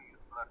எல்லாருக்குமே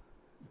யூஸ்ஃபுல்லாக இருக்குது.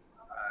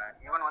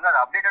 ஈவன் வந்து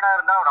அது அப்டேட்டடாக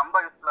இருந்தால் ரொம்ப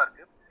யூஸ்ஃபுல்லாக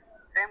இருக்குது.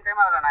 சேம்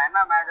டைம் அதில் நான்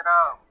என்ன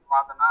மேஜராக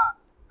பார்த்தேன்னா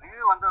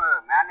ரிவ்யூ வந்து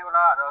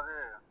மேனுவலாக, அதாவது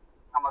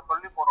நம்ம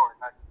சொல்லி போடுறோம்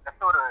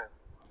ஜஸ்ட் ஒரு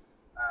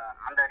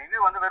அந்த ரிவ்யூ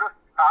வந்து வெறும்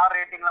ஸ்டார்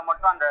ரேட்டிங்கில்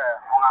மட்டும் அந்த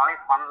அவங்க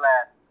அனலைஸ் பண்ணல,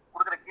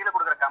 கீழே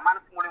கொடுக்குற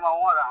கமெண்ட்ஸ்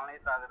மூலியமாகவும் அது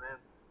அனலைஸ் ஆகுது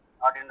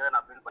அப்படின்றத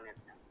நான் ஃபீல்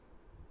பண்ணியிருக்கேன்.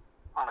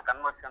 அந்த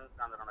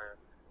கன்வர்ஷன்ஸ் அதனோட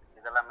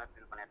இதெல்லாமே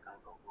ஃபீல் பண்ணியிருக்கேன்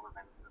கூகுள்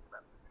மை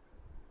பிஸ்னஸில்.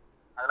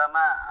 அது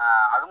இல்லாமல்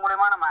அது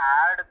மூலயமா நம்ம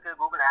ஆடுக்கு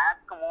கூகுள்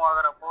ஆட்ஸ்க்கு மூவ்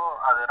ஆகுறப்போ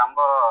அது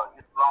ரொம்ப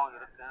யூஸ்ஃபுல்லாகவும்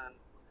இருக்கு.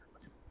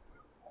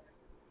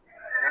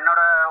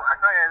 என்னோட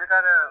ஆக்சுவலாக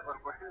எதுக்காக ஒரு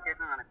கொஸ்டின்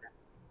கேட்கணும்னு நினைச்சேன்,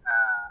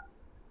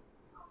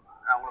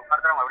 உங்களுக்கு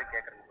ஃபர்தராக மறுபடியும்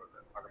கேட்குறேன்.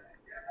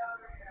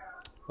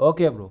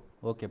 Okay bro,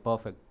 okay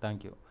perfect,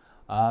 thank you.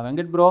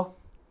 Venkat bro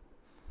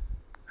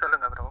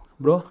சொல்லுங்க ப்ரோ.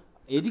 ப்ரோ,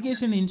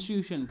 எஜுகேஷன்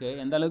இன்ஸ்டிடியூஷனுக்கு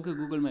எந்த அளவுக்கு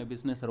கூகுள் மை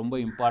பிஸ்னஸ் ரொம்ப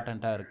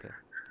இம்பார்ட்டண்ட்டாக இருக்குது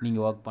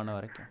நீங்கள் ஒர்க் பண்ண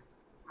வரைக்கும்?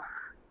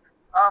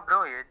 ப்ரோ,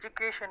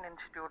 எஜுகேஷன்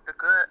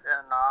இன்ஸ்டிடியூட்டுக்கு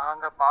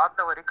நாங்கள்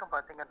பார்த்த வரைக்கும்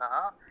பார்த்தீங்கன்னா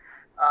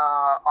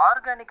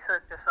ஆர்கானிக்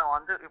சர்ச்சஸை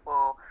வந்து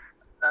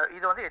இப்போது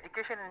இது வந்து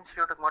எஜுகேஷன்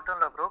இன்ஸ்டிடியூட்டுக்கு மட்டும்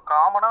இல்லை ப்ரோ,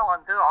 காமனாக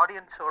வந்து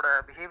ஆடியன்ஸோட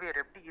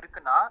பிஹேவியர் எப்படி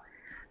இருக்குன்னா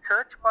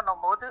சர்ச்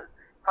பண்ணும்போது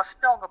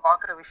ஃபர்ஸ்ட் அவங்க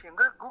பார்க்குற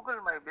விஷயங்கள் கூகுள்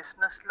மை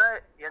பிஸ்னஸில்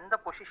எந்த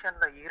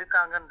பொசிஷனில்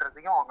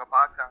இருக்காங்கன்றதையும் அவங்க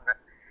பார்க்குறாங்க.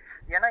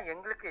 ஏன்னா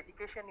எங்களுக்கு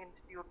எஜுகேஷன்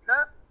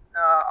இன்ஸ்டிடியூட்டில்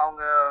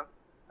அவங்க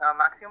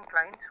மேக்ஸிமம்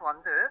கிளைண்ட்ஸ்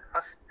வந்து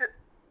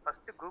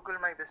ஃபஸ்ட்டு கூகுள்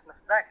மை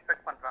பிஸ்னஸ் தான்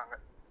எக்ஸ்பெக்ட் பண்ணுறாங்க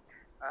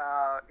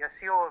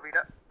எஸ்இஓவை விட.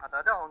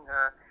 அதாவது அவங்க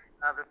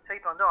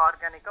வெப்சைட் வந்து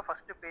ஆர்கானிக்காக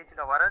ஃபஸ்ட்டு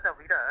பேஜில் வரதை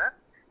விட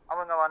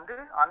அவங்க வந்து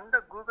அந்த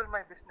கூகுள்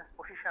மை பிஸ்னஸ்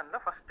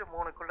பொசிஷனில் ஃபஸ்ட்டு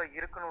 3க்குள்ளே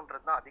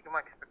இருக்கணுன்றது தான்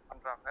அதிகமாக எக்ஸ்பெக்ட்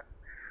பண்ணுறாங்க.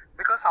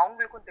 பிகாஸ்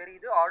அவங்களுக்கும்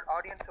தெரியுது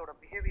ஆடியன்ஸோட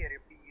பிஹேவியர்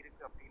எப்படி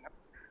இருக்குது அப்படின்னு.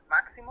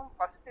 மேக்ஸிமம்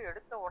ஃபஸ்ட்டு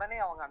எடுத்த உடனே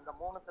அவங்க அந்த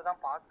 3த்தை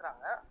தான்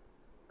பார்க்குறாங்க.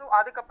 ஸோ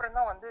அதுக்கப்புறம்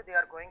தான் வந்து they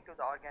are going to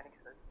the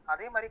organic search.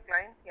 அதே மாதிரி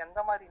கிளைண்ட்ஸ் எந்த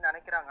மாதிரி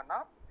நினைக்கிறாங்கன்னா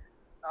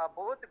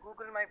both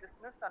Google my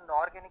business and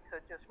organic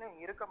சர்ச்சஸ்லையும்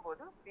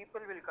இருக்கும்போது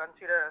people will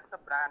consider as a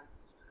brand.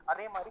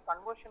 அதே மாதிரி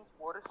கன்வர்ஷன்ஸ்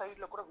ஒரு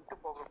சைடில் கூட விட்டு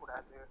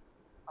போகக்கூடாது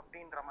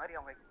அப்படின்ற மாதிரி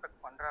அவங்க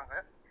எக்ஸ்பெக்ட் பண்ணுறாங்க.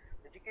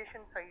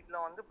 எஜுகேஷன் சைடில்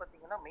வந்து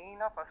பார்த்தீங்கன்னா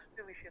மெயினாக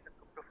ஃபஸ்ட்டு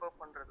விஷயத்துக்கு ப்ரிஃபர்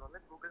பண்ணுறது வந்து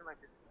கூகுள் மை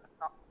பிஸ்னஸ்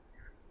தான்.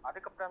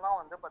 அதுக்கப்புறம் தான்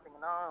வந்து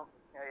பார்த்தீங்கன்னா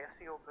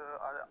எஸ்இஓக்கு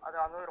அது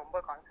வந்து ரொம்ப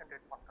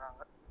கான்சென்ட்ரேட்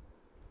பண்ணுறாங்க.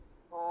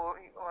 ஸோ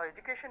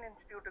எஜுகேஷன்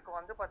இன்ஸ்டிடியூட்டுக்கு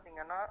வந்து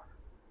பார்த்தீங்கன்னா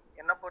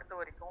என்னை பொறுத்த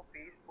வரைக்கும்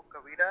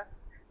ஃபேஸ்புக்கை விட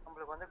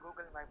நம்மளுக்கு வந்து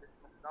கூகுள் மை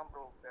பிஸ்னஸ் தான்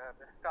ப்ரோ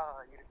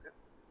பெஸ்ட்டாக இருக்குது.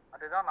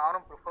 அதுதான்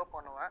நானும் ப்ரிஃபர்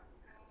பண்ணுவேன்.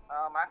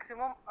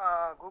 Maximum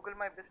Google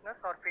my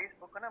business or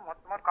ஃபேஸ்புக்குன்னு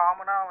மொத்தமாக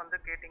காமனாக வந்து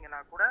கேட்டிங்கன்னா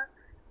கூட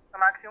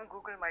மேக்ஸிமம்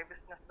கூகுள் மை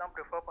பிஸ்னஸ் தான்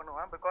ப்ரிஃபர்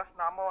பண்ணுவேன். பிகாஸ்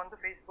நாம வந்து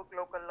ஃபேஸ்புக்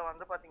லோக்கலில்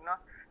வந்து பார்த்தீங்கன்னா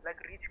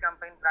like reach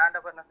campaign, brand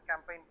awareness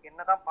campaign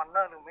என்ன தான்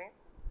பண்ணாலுமே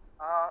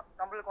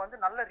நம்மளுக்கு வந்து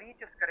நல்ல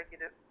ரீச்சஸ்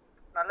கிடைக்குது.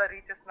 நல்ல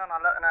ரீச்சஸ்னா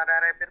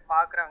நிறைய பேர்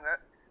பாக்குறாங்க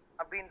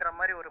அப்படின்ற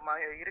மாதிரி ஒரு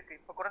இருக்கு.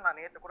 இப்ப கூட நான்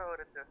நேத்து கூட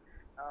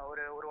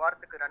ஒரு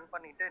வாரத்துக்கு ரன்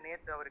பண்ணிட்டு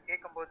நேத்து அவர்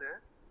கேட்கும்போது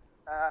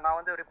நான்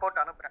வந்து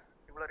ரிப்போர்ட் அனுப்புறேன்.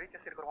 இவ்வளவு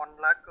ரீச்சஸ் இருக்கு, 1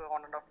 lakh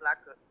 1.5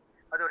 lakh.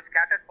 அது ஒரு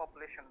ஸ்கேட்டர்ட்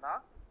பாப்புலேஷன்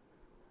தான்.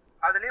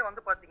 அதுலயே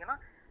வந்து பாத்தீங்கன்னா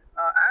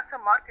ஆஸ் அ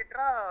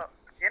மார்க்கெட்டரா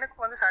எனக்கு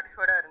வந்து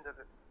சாட்டிஸ்ஃபைடா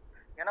இருந்தது.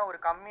 ஏன்னா ஒரு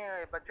கம்மி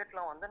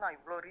பட்ஜெட்ல வந்து நான்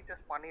இவ்வளவு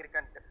ரீச்சஸ்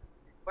பண்ணியிருக்கேன்ட்டு.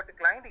 பட்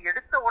கிளைண்ட்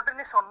எடுத்த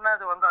உடனே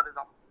சொன்னது வந்து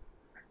அதுதான்,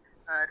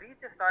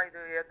 ரீச்சஸா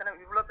இது எத்தனை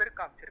இவ்வளவு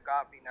பேருக்கு காமிச்சிருக்கா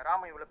அப்படின்னு.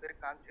 ராம இவ்வளவு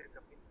பேருக்கு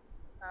காமிச்சிருக்கு அப்படின்னு.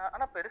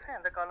 ஆனா பெருசா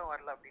எந்த காலம்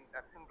வரல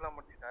அப்படின்ட்டாரு, சிம்பிளா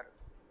முடிச்சுட்டாரு.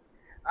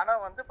 ஆனா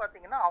வந்து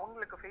பாத்தீங்கன்னா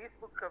அவங்களுக்கு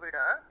ஃபேஸ்புக்கை விட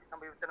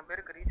நம்ம இத்தனை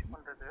பேருக்கு ரீச்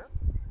பண்றது,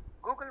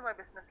 கூகுள் மை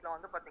பிசினஸ்ல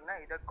வந்து பாத்தீங்கன்னா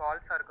இதை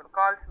கால்ஸா இருக்கணும்.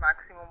 கால்ஸ்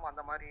மேக்ஸிமம்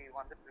அந்த மாதிரி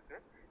வந்துட்டு இருக்கு.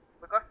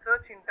 பிகாஸ்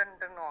சர்ச்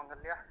இன்டென்ட்னு வாங்க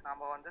இல்லையா,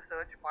 நம்ம வந்து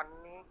சர்ச்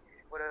பண்ணி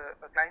ஒரு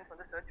கிளைண்ட்ஸ்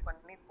வந்து சர்ச்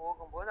பண்ணி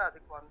போகும்போது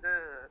அதுக்கு வந்து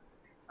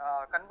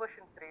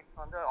கன்வர்ஷன்ஸ் ரேட்ஸ்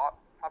வந்து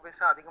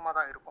ஆப்வியஸா அதிகமாக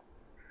தான் இருக்கும்.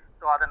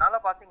 ஸோ அதனால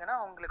பார்த்தீங்கன்னா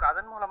உங்களுக்கு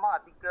அதன் மூலமா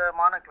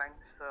அதிகமான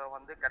கிளைண்ட்ஸ்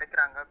வந்து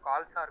கிடைக்கிறாங்க.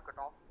 கால்ஸாக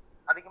இருக்கட்டும்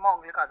அதிகமாக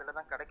உங்களுக்கு அதில்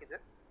தான் கிடைக்குது.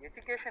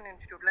 எஜுகேஷன்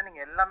இன்ஸ்டியூட்ல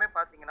நீங்கள் எல்லாமே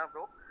பார்த்தீங்கன்னா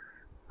ப்ரோ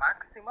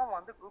மேக்ஸிமம்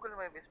வந்து கூகுள்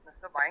மை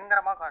பிஸ்னஸை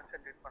பயங்கரமாக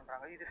கான்சென்ட்ரேட்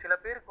பண்ணுறாங்க. இது சில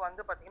பேருக்கு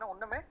வந்து பார்த்தீங்கன்னா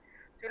ஒன்றுமே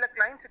சில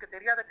கிளைண்ட்ஸுக்கு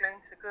தெரியாத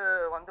கிளைண்ட்ஸுக்கு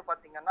வந்து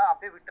பார்த்தீங்கன்னா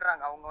அப்படியே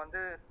விட்டுறாங்க. அவங்க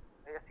வந்து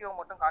எஸ்இஓ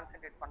மட்டும்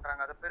கான்சென்ட்ரேட்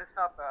பண்ணுறாங்க, அதை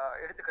பெருசாக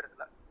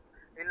எடுத்துக்கிறதுல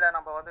இல்லை.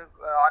 நம்ம வந்து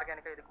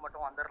ஆர்கானிக்காக இதுக்கு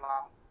மட்டும்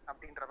வந்துடலாம்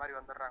அப்படின்ற மாதிரி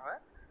வந்துடுறாங்க.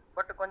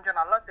 பட் கொஞ்சம்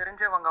நல்லா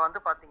தெரிஞ்சவங்க வந்து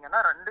பார்த்தீங்கன்னா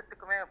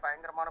ரெண்டுத்துக்குமே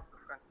பயங்கரமான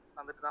ப்ரிஃபரன்ஸ்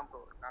வந்துட்டு தான்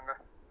ப்ரோ இருக்காங்க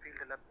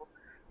ஃபீல்டில். இப்போ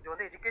இது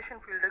வந்து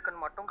எஜுகேஷன்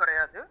ஃபீல்டுக்குன்னு மட்டும்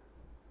கிடையாது,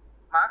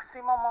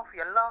 மேக்ஸிமம் ஆஃப்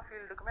எல்லா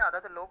ஃபீல்டுக்குமே,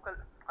 அதாவது லோக்கல்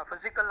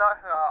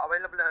ஃபிசிக்கலாக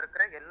அவைலபிளாக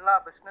இருக்கிற எல்லா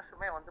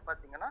பிஸ்னஸுமே வந்து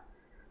பார்த்தீங்கன்னா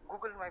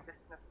கூகுள் மை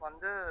பிஸ்னஸ்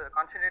வந்து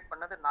கான்சென்ட்ரேட்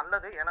பண்ணது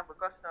நல்லது. ஏன்னா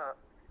பிகாஸ்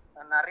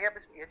நிறைய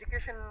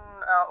எஜுகேஷன்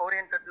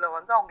ஓரியன்டட்ல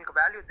வந்து அவங்களுக்கு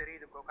வேல்யூ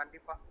தெரியுது ப்ரோ.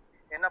 கண்டிப்பாக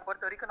என்னை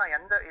பொறுத்த வரைக்கும் நான்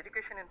எந்த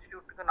எஜுகேஷன்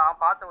இன்ஸ்டியூட்டுக்கு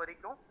நான் பார்த்த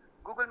வரைக்கும்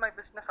கூகுள் மை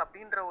பிஸ்னஸ்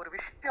அப்படின்ற ஒரு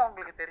விஷயம்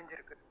அவங்களுக்கு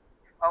தெரிஞ்சிருக்கு.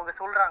 அவங்க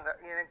சொல்றாங்க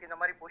எனக்கு இந்த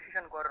மாதிரி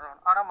பொசிஷனுக்கு வரணும்.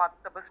 ஆனா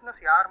மற்ற பிஸ்னஸ்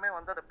யாருமே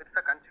வந்து அதை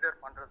பெருசாக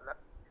கன்சிடர் பண்றதில்ல.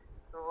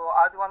 ஸோ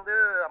அது வந்து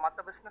மற்ற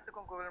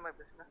பிஸ்னஸுக்கும் கூகுள் மை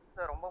பிஸ்னஸ்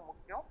ரொம்ப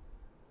முக்கியம்.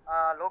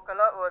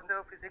 லோக்கலாக வந்து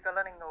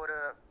ஃபிசிக்கலாக நீங்கள் ஒரு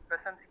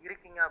ப்ரெசன்ஸ்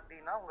இருக்கீங்க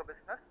அப்படின்னா உங்கள்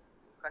பிஸ்னஸ்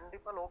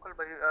கண்டிப்பாக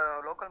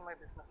லோக்கல் மை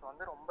பிஸ்னஸ்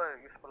வந்து ரொம்ப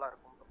யூஸ்ஃபுல்லாக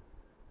இருக்கும்.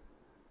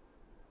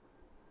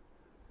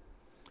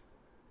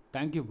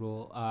 Thank you bro.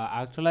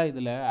 ஆக்சுவலாக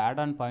இதில்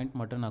ஆட் ஆன் பாயிண்ட்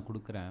மட்டும் நான்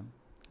கொடுக்குறேன்.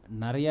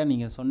 நிறையா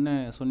நீங்கள்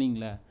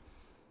சொன்னீங்களே,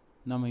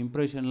 நம்ம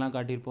இம்ப்ரெஷன்லாம்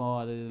காட்டியிருப்போம்,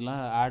 அது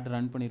இதெல்லாம் ஆட்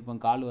ரன் பண்ணியிருப்போம்,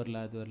 கால்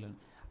வரல அது வரல.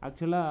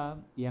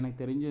 ஆக்சுவலாக எனக்கு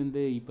தெரிஞ்சு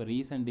வந்து இப்போ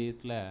ரீசெண்ட்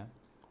டேஸில்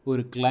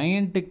ஒரு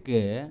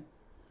கிளையண்ட்டுக்கு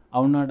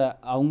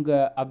அவங்க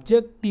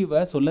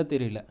அப்ஜெக்டிவை சொல்ல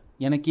தெரியல.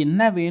 எனக்கு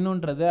என்ன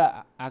வேணுன்றத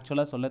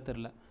ஆக்சுவலாக சொல்ல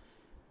தெரியல.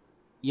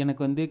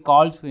 எனக்கு வந்து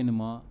கால்ஸ்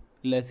வேணுமா,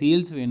 இல்லை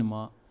சேல்ஸ்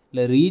வேணுமா,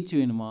 இல்லை ரீச்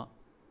வேணுமா,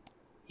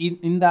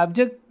 இந்த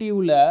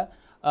அப்ஜெக்டிவில்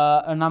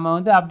நம்ம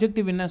வந்து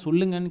அப்ஜெக்டிவ் என்ன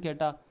சொல்லுங்கன்னு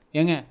கேட்டால்,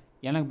 ஏங்க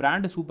எனக்கு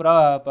பிராண்டு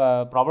சூப்பராக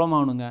ப்ராப்ளம்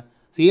ஆகணுங்க,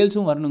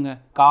 சேல்ஸும் வரணுங்க,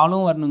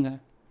 காலும் வரணுங்க.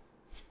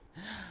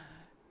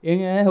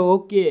 ஏங்க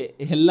ஓகே,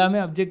 எல்லாமே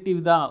அப்ஜெக்டிவ்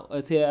தான்.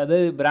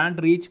 அதாவது பிராண்ட்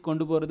ரீச்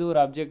கொண்டு போகிறது ஒரு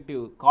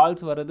அப்ஜெக்டிவ்,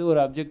 கால்ஸ் வர்றது ஒரு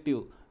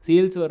அப்ஜெக்டிவ்,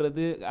 சேல்ஸ்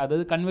வர்றது,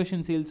 அதாவது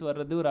கன்வர்ஷன் சேல்ஸ்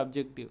வர்றது ஒரு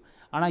அப்ஜெக்டிவ்.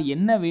 ஆனால்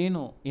என்ன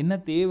வேணும், என்ன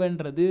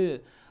தேவைன்றது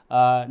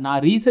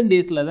நான் ரீசெண்ட்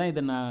டேஸில் தான்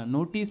இதை நான்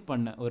நோட்டீஸ்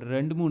பண்ணேன். ஒரு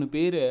 2-3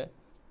 பேர்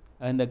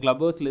இந்த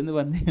கிளப் ஹவுஸ்லேருந்து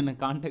வந்து என்னை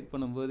காண்டாக்ட்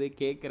பண்ணும்போதே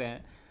கேட்குறேன்,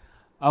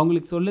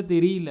 அவங்களுக்கு சொல்ல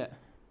தெரியல.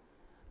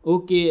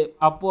 ஓகே,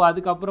 அப்போது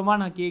அதுக்கப்புறமா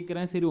நான்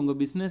கேட்குறேன், சரி உங்கள்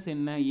பிஸ்னஸ்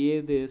என்ன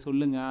ஏது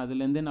சொல்லுங்கள்,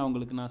 அதுலேருந்து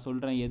நான்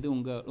சொல்கிறேன் எது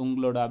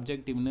உங்களோட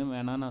அப்ஜெக்டிவ்னு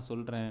வேணால் நான்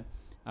சொல்கிறேன்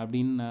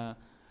அப்படின்னு நான்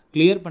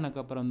கிளியர்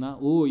பண்ணக்கப்புறம் தான்,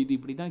 ஓ இது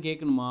இப்படி தான்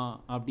கேட்கணுமா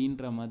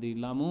அப்படின்ற மாதிரி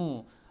இல்லாமல்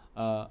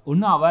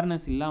ஒன்றும்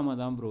அவேர்னஸ் இல்லாமல்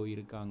தான் ப்ரோ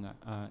இருக்காங்க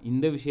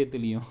இந்த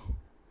விஷயத்துலையும்.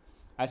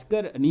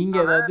 அஷ்கர்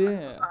நீங்கள் ஏதாவது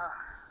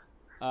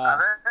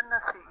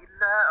அவேர்னஸ்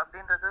இல்லை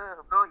அப்படின்றது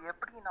ப்ரோ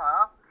எப்படின்னா,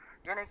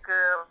 எனக்கு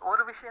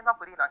ஒரு விஷயம் தான்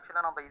புரியல.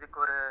 ஆக்சுவலா நம்ம இதுக்கு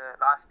ஒரு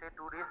லாஸ்ட் டே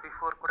 2 days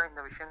பிஃபோர் கூட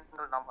இந்த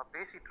விஷயங்கள் நம்ம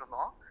பேசிட்டு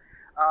இருந்தோம்.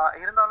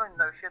 இருந்தாலும்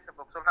இந்த விஷயத்தை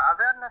இப்போ சொல்றேன்.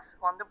 அவேர்னஸ்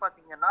வந்து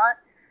பாத்தீங்கன்னா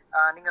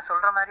நீங்க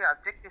சொல்ற மாதிரி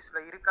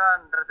அப்ஜெக்டிவ்ஸ்ல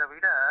இருக்கான்றதை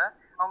விட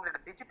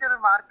அவங்களுக்கு டிஜிட்டல்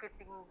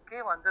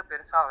மார்க்கெட்டிங்கே வந்து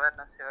பெருசா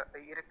அவேர்னஸ்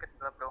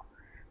இருக்குதுல ப்ரோ.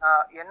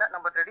 என்ன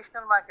நம்ம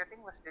traditional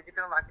marketing with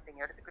digital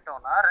marketing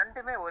எடுத்துக்கிட்டோம்னா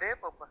ரெண்டுமே ஒரே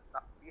பர்பஸ்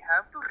தான். We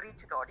have to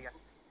reach the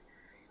audience.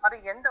 அது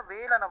எந்த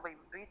வேல நம்ம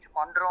ரீச்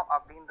பண்றோம்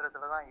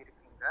அப்படின்றதுல தான்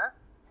இருக்குங்க.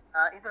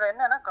 இதுல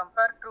என்னன்னா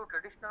compare to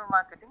traditional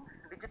marketing,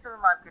 digital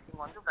marketing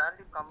வந்து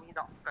வேல்யூ கம்மி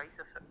தான்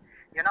ப்ரைசஸ்.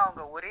 ஏன்னா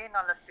அவங்க ஒரே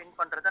நாள்ல ஸ்பெண்ட்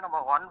பண்றதை நம்ம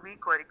 1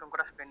 week வரைக்கும்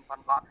கூட ஸ்பெண்ட்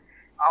பண்ணலாம்.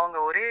 அவங்க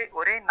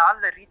ஒரே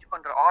நாள்ல ரீச்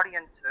பண்ற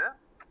ஆடியன்ஸ்,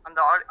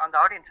 அந்த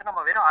ஆடியன்ஸை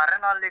நம்ம வெறும் அரை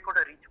நாள்லயே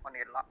கூட ரீச்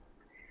பண்ணிடலாம்.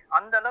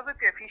 அந்த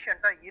அளவுக்கு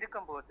எஃபிஷியண்டா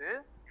இருக்கும்போது,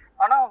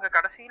 ஆனா அவங்க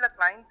கடைசியில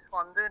கிளைண்ட்ஸ்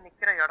வந்து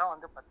நிக்கிற இடம்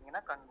வந்து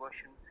பாத்தீங்கன்னா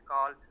கன்வர்ஷன்ஸ்,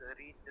 கால்ஸ்,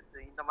 ரீச்சஸ்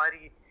இந்த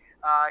மாதிரி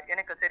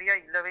எனக்கு சரியா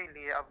இல்லவே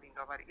இல்லையே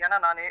அப்படின்ற மாதிரி. ஏன்னா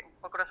நானே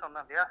இப்ப கூட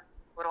சொன்னேன் இல்லையா,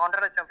 ஒரு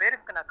 1.5 லட்சம்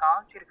பேருக்கு நான்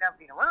காமிச்சிருக்கேன்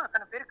அப்படின்னா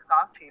அத்தனை பேருக்கு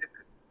காமிச்சு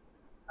இருக்கு.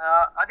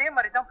 அதே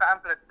மாதிரி தான்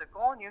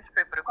பேம்ப்ளெட்ஸுக்கும் நியூஸ்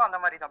பேப்பருக்கும் அந்த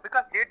மாதிரி தான்.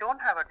 Because they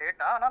don't have a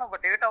data. ஆனால் நம்ம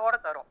டேட்டாவோட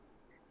தரோம்.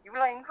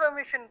 இவ்வளோ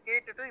இன்ஃபர்மேஷன்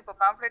கேட்டுட்டு இப்போ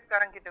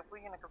பேம்ப்ளெட்காரங்க கிட்ட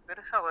போய் எனக்கு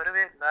பெருசா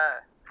வரவே இல்லை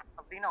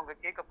அப்படின்னு அவங்க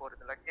கேட்க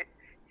போறது இல்லை,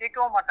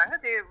 கேட்கவும் மாட்டாங்க.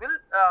 They will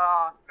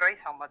try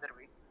some other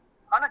way.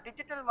 ஆனா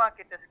டிஜிட்டல்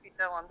மார்க்கெட்டர்ஸ்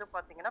கிட்ட வந்து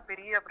பாத்தீங்கன்னா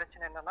பெரிய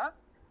பிரச்சனை என்னன்னா,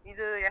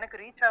 இது எனக்கு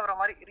ரீச் ஆகுற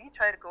மாதிரி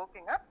ரீச் ஆயிருக்கு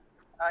ஓகேங்க,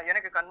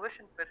 எனக்கு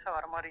கன்வர்ஷன் பெருசா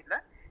வர மாதிரி இல்லை,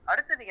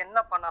 அடுத்தது என்ன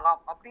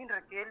பண்ணலாம் அப்படின்ற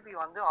கேள்வி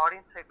வந்து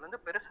ஆடியன்ஸ் சைட்ல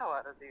இருந்து பெருசா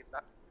வர்றது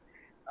இல்லை.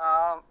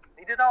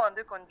 இதுதான்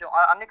வந்து கொஞ்சம்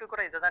அன்னைக்கு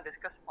கூட இதை தான்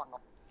டிஸ்கஸ்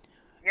பண்ணோம்.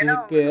 ஏன்னா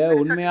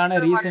உண்மையான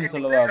ரீசன்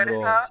சொல்லவா ப்ரோ?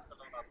 பெருசா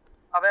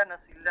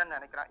அவேர்னஸ் இல்லைன்னு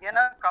நினைக்கிறேன்.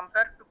 ஏன்னா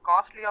கம்பேர் டு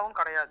காஸ்ட்லியாவும்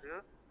கிடையாது,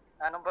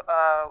 நம்ம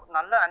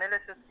நல்ல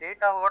அனாலிசிஸ்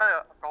டேட்டாவோட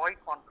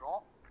ப்ரொவைட்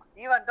பண்றோம்.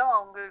 ஈவன் தான்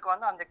அவங்களுக்கு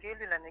வந்து அந்த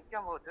கேள்வியில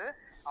நிற்கும் போது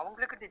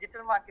அவங்களுக்கு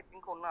டிஜிட்டல்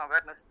மார்க்கெட்டிங்க்கு ஒன்றும்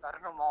அவேர்னஸ்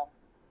தரணுமோ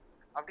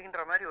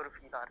அப்படின்ற மாதிரி ஒரு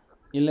ஃபீலா இருக்கு.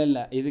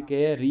 இல்லை இதுக்கு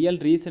ரியல்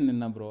ரீசன்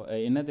என்ன ப்ரோ,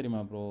 என்ன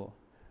தெரியுமா ப்ரோ?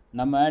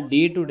 நம்ம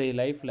டே டு டே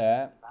லைஃப்பில்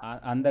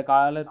அந்த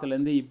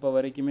காலத்துலேருந்து இப்போ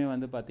வரைக்குமே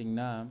வந்து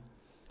பார்த்திங்கன்னா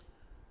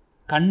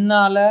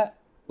கண்ணால்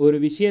ஒரு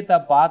விஷயத்தை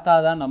பார்த்தா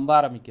தான் நம்ப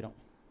ஆரம்பிக்கிறோம்.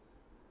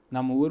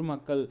 நம்ம ஊர்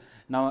மக்கள்,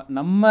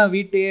 நம்ம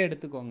வீட்டையே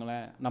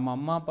எடுத்துக்கோங்களேன், நம்ம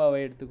அம்மா அப்பாவை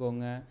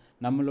எடுத்துக்கோங்க,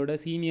 நம்மளோட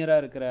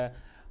சீனியராக இருக்கிற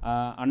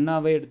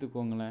அண்ணாவே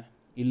எடுத்துக்கோங்களேன்,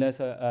 இல்லை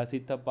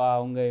சித்தப்பா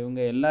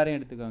இவங்க எல்லாரையும்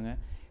எடுத்துக்கோங்க.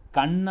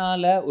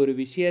 கண்ணால் ஒரு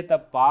விஷயத்தை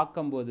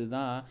பார்க்கும்போது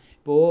தான்,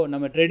 இப்போது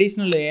நம்ம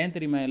ட்ரெடிஷ்னலில் ஏன்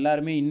தெரியுமா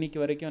எல்லாருமே இன்றைக்கி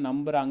வரைக்கும்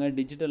நம்புகிறாங்க,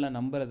 டிஜிட்டலில்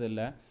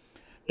நம்புறதில்ல.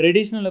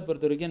 ட்ரெடிஷ்னலை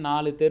பொறுத்த வரைக்கும்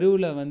 4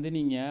 தெருவில் வந்து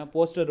நீங்கள்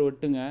போஸ்டர்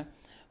ஒட்டுங்க,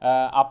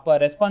 அப்போ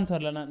ரெஸ்பான்ஸ்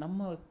வரலன்னா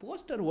நம்ம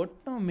போஸ்டர்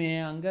ஒட்டோமே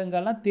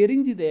அங்கங்கெல்லாம்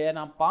தெரிஞ்சுதே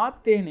நான்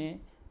பார்த்தேனே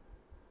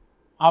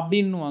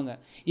அப்படின்னுவாங்க.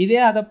 இதே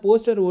அதை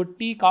போஸ்டர்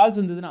ஒட்டி கால்ஸ்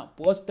வந்ததுன்னா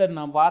போஸ்டர்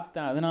நான்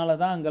பார்த்தேன் அதனால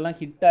தான் அங்கெல்லாம்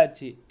ஹிட்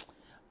ஆச்சு.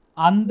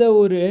 அந்த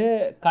ஒரு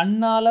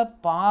கண்ணால்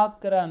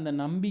பார்க்குற அந்த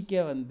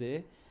நம்பிக்கை வந்து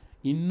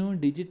இன்னும்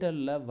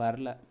டிஜிட்டலில்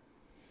வரல.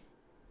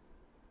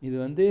 இது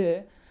வந்து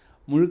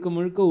முழுக்க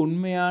முழுக்க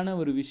உண்மையான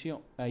ஒரு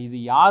விஷயம். இது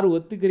யார்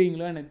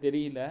ஒத்துக்கிறீங்களோ எனக்கு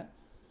தெரியல,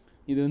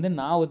 இது வந்து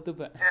நான்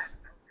ஒத்துப்பேன்.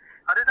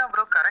 அதுதான்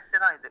ப்ரோ, கரெக்ட்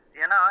தான் இது.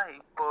 ஏன்னா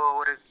இப்போ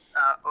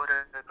ஒரு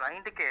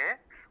கிளைண்ட்டுக்கே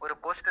ஒரு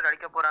போஸ்டர்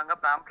அடிக்க போறாங்க,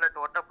 பேம்ப்ளெட்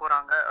ஓட்ட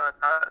போறாங்க,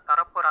 தர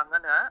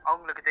போறாங்கன்னு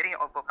அவங்களுக்கு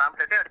தெரியும். இப்போ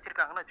பேம்ப்ளெட்டே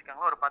அடிச்சிருக்காங்கன்னு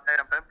வச்சுக்கோங்க, ஒரு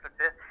 10,000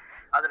 பேம்ப்ளெட்,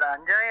 அதுல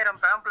 5,000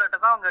 பேம்ப்ளெட்டை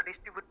தான் அவங்க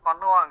டிஸ்ட்ரிபியூட்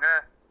பண்ணுவாங்க,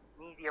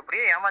 மீதி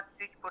அப்படியே ஏமாத்தி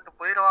தூக்கி போட்டு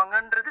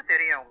போயிடுவாங்கன்றது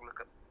தெரியும்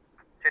அவங்களுக்கு.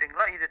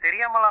 சரிங்களா? இது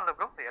தெரியாமலாம் இல்லை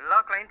ப்ரோ, எல்லா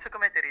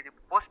கிளைண்ட்ஸுக்குமே தெரியுது.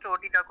 போஸ்டர்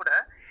ஓட்டிட்டா கூட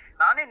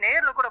நானே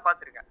நேர்ல கூட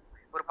பார்த்துருக்கேன்,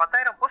 ஒரு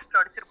 10,000 போஸ்டர்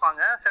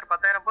அடிச்சிருப்பாங்க, சார்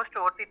 10,000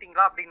 போஸ்டர்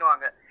ஒட்டிட்டீங்களா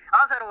அப்படின்னுவாங்க.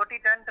 சார்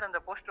ஒட்டிட்டேன்ட்டு அந்த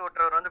போஸ்டர்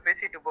ஓட்டுறவர் வந்து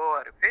பேசிட்டு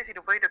போவார்.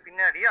 பேசிட்டு போயிட்டு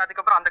பின்னாடி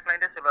அதுக்கப்புறம் அந்த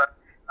கிளைண்டே சொல்லுவார்,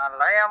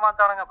 நல்லா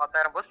ஏமாத்தானுங்க,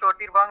 10,000 போஸ்டர்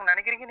ஒட்டிருப்பாங்கன்னு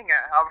நினைக்கிறீங்க நீங்க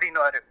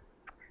அப்படின்னுவாரு.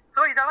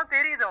 ஸோ இதெல்லாம்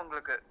தெரியுது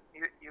உங்களுக்கு.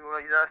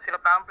 சில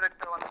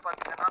பேம்ப்ளெட்ஸ் வந்து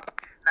பாத்தீங்கன்னா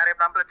நிறைய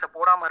பேம்ப்ளெட்ஸை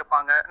போடாம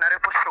இருப்பாங்க, நிறைய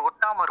போஸ்டர்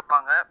ஒட்டாம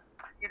இருப்பாங்க.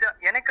 இது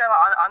எனக்கு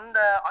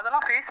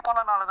அதெல்லாம் ஃபேஸ்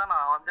பண்ணனாலதான்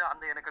நான் வந்து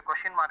அந்த எனக்கு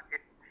கொஸ்டின் மார்க்.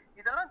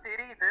 இதெல்லாம்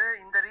தெரியுது,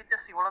 இந்த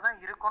ரீச்சஸ் இவ்வளவுதான்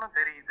இருக்கும்னு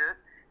தெரியுது.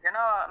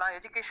 ஏன்னா நான்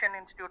எஜுகேஷன்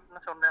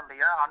இன்ஸ்டிடியூட்னு சொன்னேன்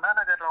இல்லையா, அண்ணா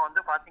நகர்ல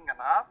வந்து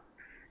பாத்தீங்கன்னா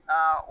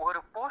ஒரு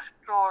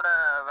போஸ்டரோட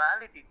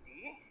வேலிடிட்டி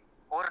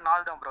ஒரு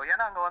நாள் தான் ப்ரோ.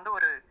 ஏன்னா அங்க வந்து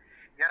ஒரு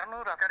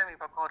 200 அகாடமி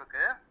பக்கம்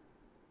இருக்கு.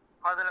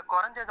 அதுல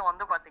குறைஞ்சது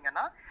வந்து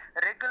பாத்தீங்கன்னா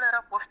ரெகுலரா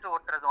போஸ்டர்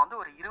ஓட்டுறது வந்து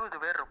ஒரு 20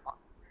 பேர் இருப்பான்.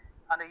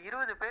 அந்த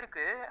 20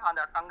 பேருக்கு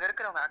அங்க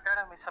இருக்கிறவங்க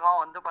அகாடமிஸ்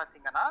எல்லாம் வந்து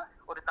பாத்தீங்கன்னா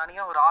ஒரு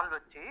தனியா ஒரு ஆள்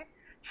வச்சு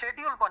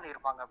ஷெட்யூல்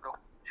பண்ணிருப்பாங்க ப்ரோ.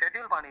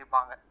 ஷெட்யூல்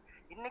பண்ணிருப்பாங்க,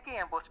 இன்னைக்கு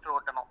என் போஸ்டர்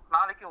ஓட்டணும்,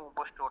 நாளைக்கு உன்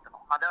போஸ்டர்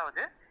ஓட்டணும்.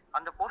 அதாவது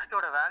அந்த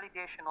போஸ்டரோட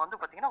வேலிடேஷன் வந்து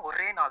பாத்தீங்கன்னா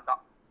ஒரே நாள்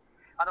தான்.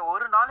 அந்த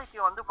ஒரு நாளைக்கு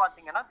வந்து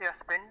பாத்தீங்கன்னா they are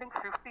spending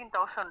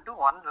 15,000 to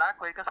 1 lakh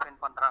வரைக்கும்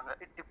ஸ்பெண்ட் பண்றாங்க.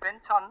 It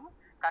depends on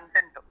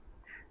content.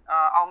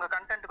 அவங்க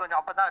கண்டென்ட் கொஞ்சம்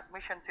அப்பதான்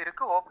அட்மிஷன்ஸ்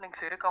இருக்கு,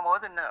 ஓப்பனிங்ஸ் இருக்கும்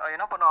போது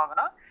என்ன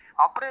பண்ணுவாங்கன்னா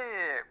அப்படியே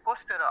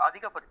போஸ்டர்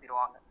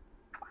அதிகப்படுத்திடுவாங்க.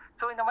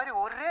 ஸோ இந்த மாதிரி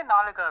ஒரே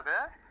நாளுக்காக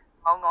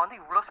அவங்க வந்து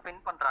இவ்வளோ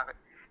ஸ்பெண்ட் பண்றாங்க.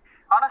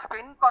 ஆனா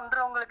ஸ்பெண்ட்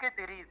பண்றவங்களுக்கே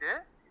தெரியுது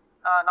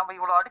நம்ம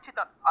இவ்வளவு அடிச்சு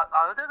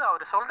அதாவது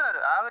அவர் சொல்றாரு,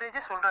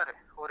 ஆவரேஜே சொல்றாரு,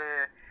 ஒரு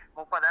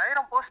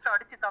 30,000 போஸ்ட்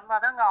அடிச்சு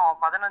தந்தாதாங்க அவன்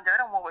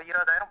 15,000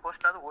 20,000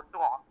 போஸ்டாவது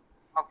ஒட்டுவான்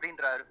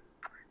அப்படின்றாரு.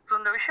 ஸோ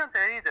இந்த விஷயம்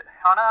தெரியுது.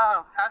 ஆனா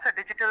ஆஸ் அ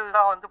டிஜிட்டல்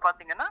வந்து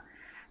பாத்தீங்கன்னா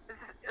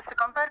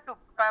கம்பேர் டு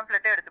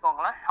பேம்ப்ளெட்டே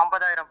எடுத்துக்கோங்களேன்,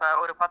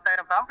 50,000 ஒரு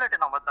 10,000 பேம்ப்ளெட்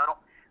நம்ம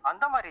தரோம்,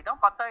 அந்த மாதிரி தான்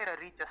 10,000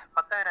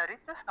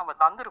 ரீச்சஸ் நம்ம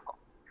தந்திருக்கோம்.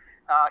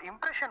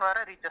 இம்ப்ரெஷன் வேற,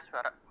 ரீச்சஸ்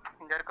வேற.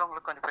 இங்க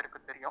இருக்கவங்களுக்கு கொஞ்சம்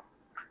பேருக்கு தெரியும்,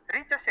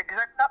 ரீச்சஸ்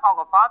எக்ஸாக்டா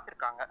அவங்க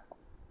பார்த்துருக்காங்க.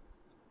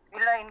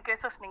 இல்ல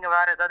இன்கேசஸ் நீங்க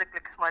வேற ஏதாவது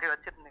கிளிக்ஸ் மாதிரி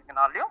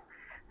வச்சிருந்தீங்கனாலையும்,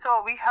 so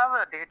we have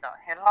a data,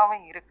 எல்லாமே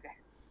இருக்கு.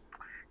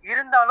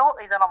 இருந்தாலும்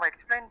இதை நம்ம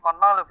எக்ஸ்பிளைன்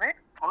பண்ணாலுமே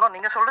இன்னும்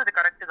நீங்க சொல்றது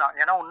கரெக்ட் தான்.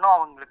 ஏன்னா இன்னும்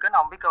அவங்களுக்கு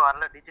நம்பிக்கை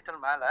வரல டிஜிட்டல்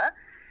மேல.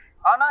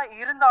 ஆனா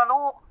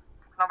இருந்தாலும்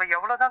நம்ம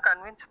எவ்வளவுதான்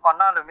கன்வின்ஸ்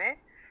பண்ணாலுமே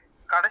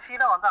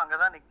கடைசியில வந்து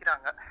அங்கதான்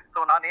நிக்கிறாங்க. ஸோ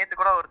நான் நேத்து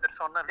கூட ஒருத்தர்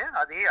சொன்னேன் இல்லையா,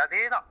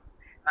 அதே தான்.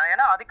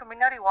 ஏன்னா அதுக்கு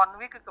முன்னாடி 1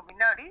 வீக்குக்கு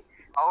முன்னாடி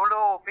அவ்வளோ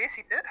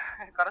பேசிட்டு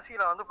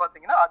கடைசியில வந்து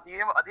பாத்தீங்கன்னா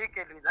அதே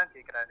கேள்விதான்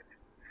கேட்கிறாரு.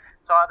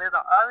 ஸோ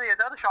அதேதான், அது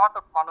ஏதாவது ஷார்ட்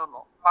அவுட்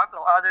பண்ணணும்,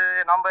 பார்க்கலாம். அது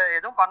நம்ம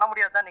எதுவும் பண்ண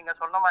முடியாதுதான், நீங்க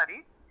சொன்ன மாதிரி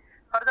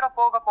ஃபர்தரா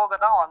போக போக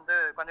தான் வந்து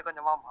கொஞ்சம்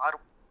கொஞ்சமா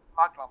மாறும்.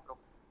 பார்க்கலாம் bro.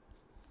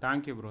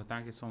 Thank you bro,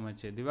 thank you so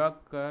much.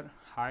 Diwakar,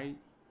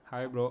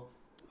 hi bro,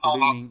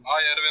 good evening.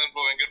 Hi Aravind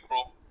bro, Venkat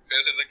bro,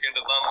 பேசுறத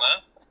கேட்டு தான்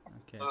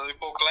ஓகே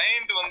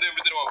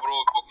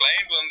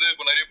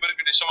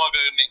டிஜிட்டல்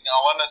மார்க்கெட்டிங்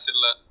அவேர்னஸ்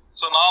இல்ல.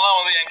 ஸோ நான்லாம்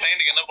வந்து என்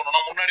கிளைண்ட்டுக்கு என்ன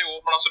பண்ணுவேன்னா முன்னாடி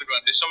ஓப்பனா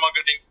சொல்லிடுவேன், டிஜிட்டல்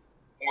மார்க்கெட்டிங்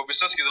உங்க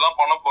பிசினஸ்க்கு இதெல்லாம்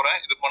பண்ண போறேன்,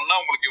 இது பண்ணா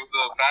உங்களுக்கு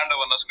இவ்வளவு பிராண்ட்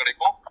அவேர்னஸ்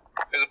கிடைக்கும்,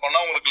 இது பண்ணா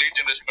உங்களுக்கு லீட்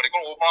ஜெனரேஷன்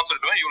கிடைக்கும், ஓப்பனா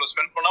சொல்லிடுவேன். இவ்வளவு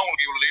ஸ்பெண்ட் பண்ணா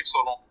உங்களுக்கு இவ்வளவு லீட்ஸ்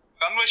வரும்.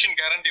 கன்வர்ஷன்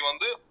கேரண்டி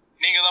வந்து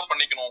நீங்க தான்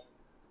பண்ணிக்கணும்.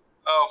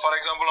 ஃபார்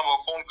எக்ஸாம்பிள் நம்ம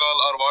phone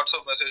call or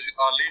WhatsApp message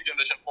R lead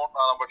generation phone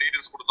நம்ம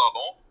டீடைல்ஸ்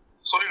கொடுத்தாலும்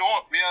சொல்லிடுவோம்,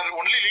 we are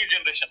only lead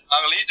generation,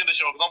 நாங்க லீட்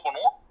ஜெனரேஷன் தான்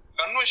பண்ணுவோம்,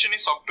 conversion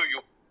is up to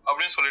you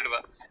அப்படின்னு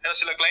சொல்லிடுவேன். ஏன்னா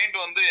சில கிளைண்ட்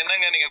வந்து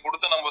என்னங்க நீங்க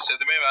கொடுத்த நம்பர்ஸ்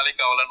எதுவுமே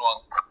வேலைக்கு ஆகலன்னு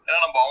வாங்க. ஏன்னா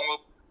நம்ம அவங்க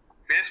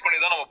பேஸ் பண்ணி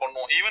தான் நம்ம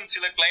பண்ணுவோம். ஈவன்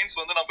சில கிளைண்ட்ஸ்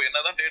வந்து நம்ம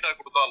என்னதான் டேட்டா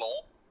கொடுத்தாலும்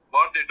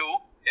வாட் தே டு,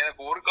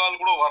 எனக்கு ஒரு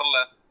கால் கூட வரல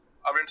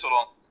அப்படின்னு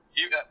சொல்லுவாங்க.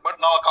 பட்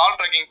நான் கால்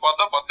ட்ராக்கிங்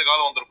பார்த்தா 10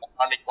 கால் வந்திருக்கும்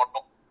அன்னைக்கு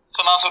மட்டும்.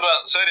 ஸோ நான்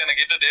சொல்றேன் சார்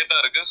எனக்கு கிட்ட டேட்டா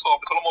இருக்கு. ஸோ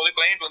அப்படி சொல்லும் போது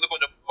கிளைண்ட் வந்து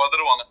கொஞ்சம்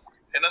பதறுவாங்க,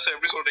 என்ன சார்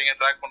எப்படி சொல்றீங்க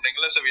ட்ராக்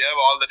பண்றீங்களா sir, we have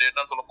all the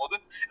data சொல்லும் போது.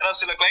 ஏன்னா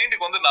சில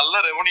கிளைண்ட்டுக்கு வந்து நல்ல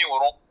ரெவன்யூ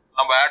வரும்,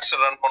 நம்ம ஆட்ஸ்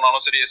ரன்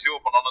பண்ணாலும் சரி எஸ்இஓ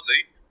பண்ணாலும்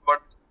சரி,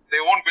 but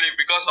they won't believe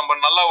because நம்ம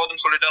நல்லா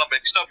வருதுன்னு சொல்லிட்டு நம்ம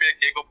எக்ஸ்ட்ரா பே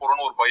கேட்க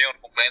போறோம்னு ஒரு பயம்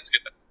இருக்கும் கிளைண்ட்ஸ்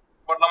கிட்ட.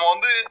 பட் நம்ம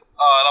வந்து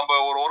நம்ம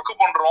ஒரு ஒர்க்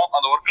பண்றோம்,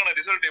 அந்த ஒர்க்கான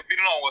ரிசல்ட்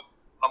எப்படின்னு அவங்க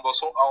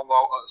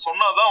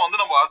சொன்னாதான் வந்து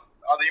நம்ம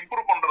அதை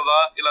இம்ப்ரூவ் பண்றதா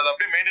இல்ல அதை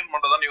அப்படியே மெயின்டைன்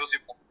பண்றதான்னு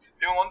யோசிப்போம்.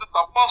 இவங்க வந்து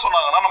தப்பா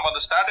சொன்னாங்கன்னா நம்ம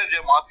அந்த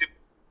ஸ்ட்ராட்டஜியை மாத்திப்போம்.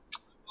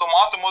 ஸோ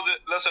மாத்தும் போது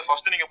இல்ல சார்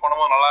ஃபர்ஸ்ட் நீங்க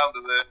பண்ணும்போது நல்லா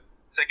இருந்தது,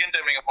 செகண்ட்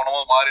டைம் நீங்க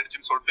பண்ணும்போது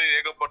மாறிடுச்சுன்னு சொல்லிட்டு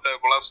ஏகப்பட்ட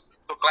collapse.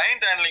 So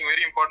client handling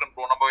very important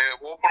bro. நம்ம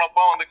ஓப்பன்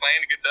அப்பா வந்து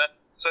கிளைண்ட் கிட்ட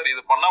சார்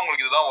இது பண்ணா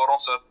உங்களுக்கு இதுதான்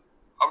வரும் சார்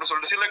அப்படின்னு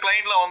சொல்லிட்டு. சில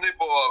கிளைண்ட்ல வந்து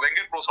இப்போ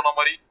வெங்கட் ப்ரோ சொன்ன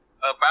மாதிரி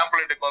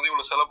பேம்ப்ளெட்டுக்கு வந்து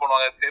இவ்வளவு செலவு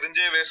பண்ணுவாங்க,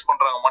 தெரிஞ்சே வேஸ்ட்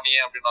பண்றாங்க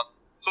மணியே அப்படின்னா.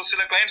 ஸோ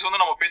சில கிளைண்ட்ஸ்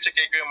வந்து நம்ம பேச்சை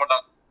கேட்கவே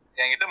மாட்டாங்க,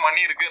 என்கிட்ட மணி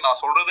இருக்கு நான்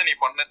சொல்றதை நீ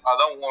பண்ணு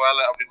அதான் உங்க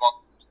வேலை அப்படின்வாங்க.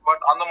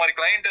 பட் அந்த மாதிரி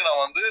கிளைண்ட்டை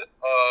நான் வந்து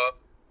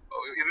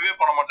இதுவே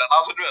பண்ண மாட்டேன்.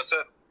 நான் சொல்லுவேன்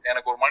சார்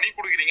எனக்கு ஒரு மணி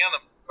கொடுக்குறீங்க, அந்த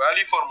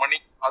வேல்யூ ஃபார் மணி,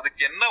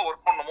 அதுக்கு என்ன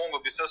ஒர்க் பண்ணணுமோ உங்க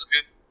பிசினஸ்க்கு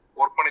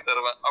ஒர்க் பண்ணி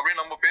தருவேன்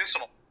அப்படின்னு நம்ம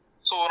பேசணும்.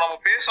 ஸோ நம்ம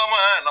பேசாம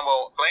நம்ம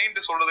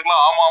கிளைண்ட்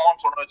சொல்றதுக்குலாம் ஆமா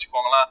ஆமான்னு சொன்ன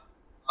வச்சுக்கோங்களேன்,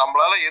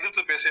 நம்மளால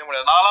எதிர்த்து பேசவே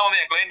முடியாது. நான்லாம் வந்து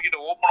என் கிளைண்ட் கிட்ட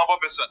ஓப்பனப்பா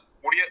பேசுவேன்,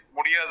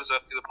 முடியாது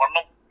சார் இது பண்ண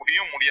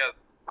முடியாது.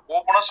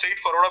 ஓப்பனா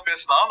ஸ்ட்ரெயிட் ஃபார்வர்டா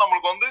பேசினா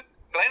நம்மளுக்கு வந்து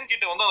கிளைண்ட்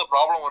கிட்ட வந்து அந்த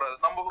ப்ராப்ளம் வராது.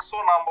 நம்ம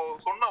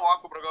சொன்ன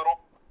வாக்கு பிரகாரம்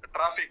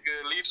டிராபிக்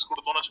லீட்ஸ்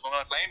கொடுத்தோம்னு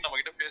வச்சுக்கோங்க, கிளைண்ட் நம்ம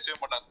கிட்ட பேசவே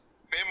மாட்டாங்க,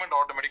 பேமெண்ட்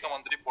ஆட்டோமேட்டிக்கா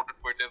மந்த்லி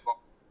போட்டுட்டு போயிட்டே இருப்போம்.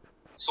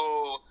 ஸோ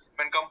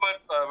when compare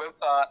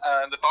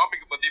இந்த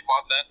டாபிக் பத்தி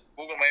பார்த்தேன்,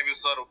 Google my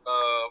business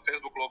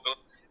Facebook local.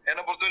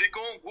 என்னை பொறுத்த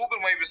வரைக்கும்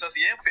கூகுள் மை பிசினஸ்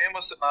ஏன்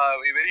famous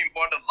very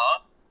இம்பார்ட்டன்ட்னா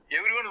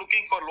everyone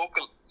looking for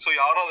local. So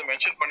யாரும் அதை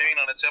மென்ஷன்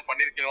பண்ணுவீங்கன்னு நினைச்சேன்,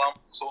 பண்ணிருக்கலாம்.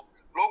 ஸோ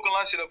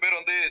லோக்கல்லாம் சில பேர்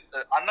வந்து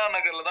அண்ணா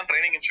நகர்ல தான்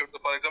training institute,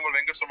 for example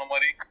Venkat சொன்ன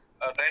மாதிரி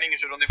ட்ரைனிங்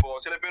இன்ஸ்டியூட் வந்து இப்போ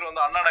சில பேர்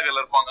வந்து அண்ணா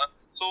நகர்ல இருப்பாங்க.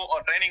 So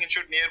training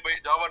institute nearby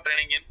Java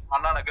training இன்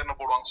அண்ணா நகர்னு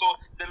போடுவாங்க. So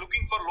they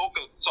looking for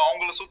local. So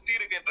அவங்களை சுத்தி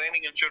இருக்க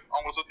ட்ரைனிங் இன்ஸ்டியூட்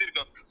அவங்களை சுத்தி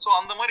இருக்க. ஸோ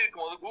அந்த மாதிரி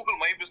இருக்கும்போது கூகுள்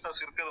மை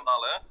பிசினஸ்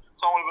இருக்கிறதுனால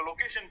ஸோ அவங்களுக்கு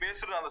லொகேஷன்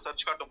பேஸ்டு அந்த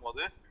சர்ச் காட்டும்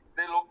போது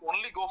they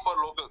only go for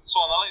local. So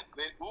அதனால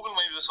கூகுள்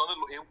மை பிசினஸ் வந்து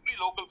every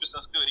local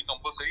பிசினஸ்க்கு very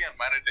compulsory and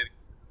mandatory.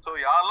 So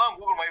யாரெல்லாம்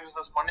கூகுள் மை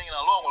பிசினஸ்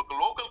பண்ணீங்கனாலும் அவங்களுக்கு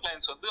லோக்கல்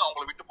கிளைண்ட்ஸ் வந்து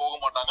அவங்களை விட்டு போக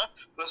மாட்டாங்க.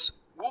 பிளஸ்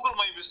கூகுள்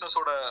மை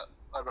பிசினஸோட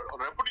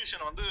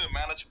ரெப்புடேஷன் வந்து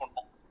மேனேஜ்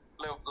பண்ணணும்.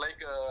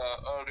 லைக்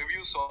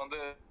ரிவ்யூஸ் வந்து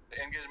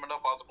என்கேஜ்மெண்டா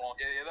பாத்துக்கணும்.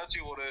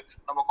 ஏதாச்சும் ஒரு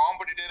நம்ம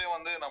காம்படிட்டரே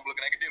வந்து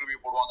நம்மளுக்கு நெகட்டிவ் ரிவ்யூ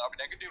போடுவாங்க,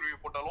 அப்படி நெகட்டிவ் ரிவ்யூ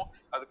போட்டாலும்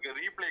அதுக்கு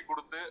ரீப்ளை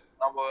கொடுத்து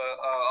நம்ம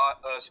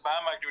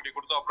ஸ்பேம் ஆக்டிவிட்டி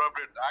கொடுத்து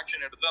அப்ராப்ரியேட்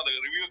ஆக்ஷன் எடுத்து அந்த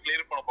ரிவ்யூ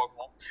கிளியர் பண்ண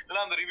பார்க்கணும். இல்ல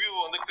அந்த ரிவ்யூ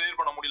வந்து கிளியர்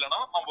பண்ண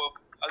முடியலன்னா நம்ம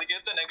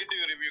அதுக்கேற்ற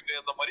நெகட்டிவ் ரிவ்யூக்கு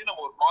ஏற்ற மாதிரி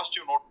நம்ம ஒரு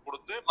பாசிட்டிவ் நோட்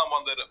கொடுத்து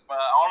நம்ம அந்த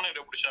ஆன்லைன்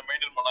ரெப்புடேஷனை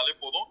மெயின்டைன் பண்ணாலே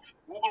போதும்.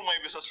 கூகுள் மை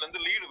பிசினஸ்ல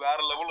இருந்து லீடு வேற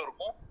லெவல்ல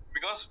இருக்கும்.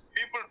 Because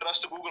people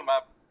trust Google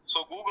map. So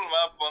Google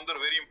map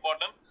வந்து வெரி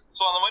இம்பார்ட்டன்ட்.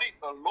 ஸோ அந்த மாதிரி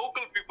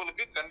லோக்கல்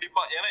பீப்புளுக்கு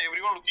கண்டிப்பா, ஏன்னா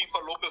everyone looking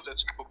for local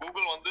search. இப்போ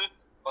கூகுள் வந்து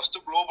ஃபர்ஸ்ட்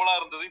குளோபலா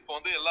இருந்தது, இப்போ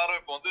வந்து எல்லாரும்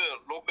இப்போ வந்து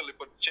லோக்கல்.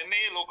 இப்போ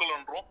சென்னையே லோக்கல்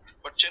பண்றோம்,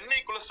 பட்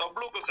சென்னைக்குள்ள சப்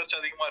லோக்கல் சர்ச்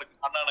அதிகமா இருக்கு.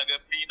 அண்ணா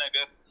நகர், டி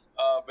நகர்,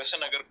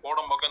 பெசன் நகர்,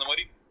 கோடம்பாக்கம், அந்த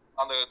மாதிரி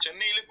அந்த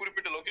சென்னையில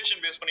குறிப்பிட்ட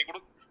லொகேஷன் பேஸ் பண்ணி கூட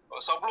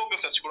சப்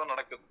லோக்கல் சர்ச் கூட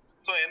நடக்குது.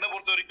 ஸோ என்னை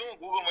பொறுத்த வரைக்கும்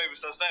கூகுள் மை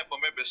பிசினஸ் தான்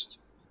எப்பவுமே பெஸ்ட்.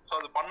 ஸோ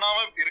அது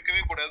பண்ணாம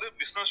இருக்கவே கூடாது.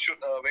 பிசினஸ்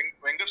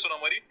வெங்கட் சொன்ன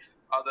மாதிரி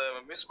அதை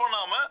மிஸ்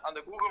பண்ணாம அந்த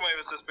கூகுள் மை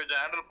பிசினஸ் பேஜை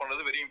ஹேண்டில்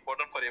பண்றது very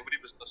important for every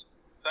business.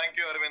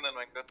 Thank you Aravind and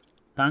Venkat.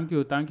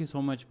 Thank you so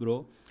much bro.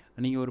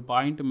 நீங்கள் ஒரு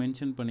பாயிண்ட்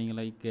மென்ஷன் பண்ணீங்க,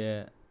 லைக்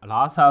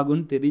லாஸ்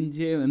ஆகும்னு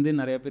தெரிஞ்சே வந்து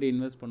நிறைய பேர்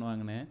இன்வெஸ்ட்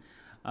பண்ணுவாங்கன்னு.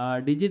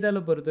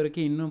 டிஜிட்டலை பொறுத்த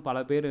வரைக்கும் இன்னும் பல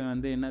பேர்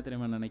வந்து என்ன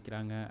தெரியுமா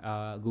நினைக்கிறாங்க,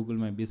 கூகுள்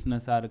மை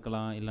பிஸ்னஸாக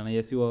இருக்கலாம், இல்லைனா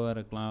எஸ்இஓவாக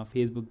இருக்கலாம்,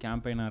 ஃபேஸ்புக்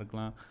கேம்பெயினாக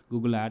இருக்கலாம்,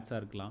 கூகுள் ஆட்ஸாக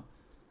இருக்கலாம்,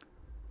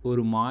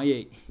 ஒரு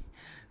மாயை.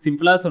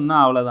 சிம்பிளாக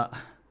சொன்னால் அவ்வளோதான்.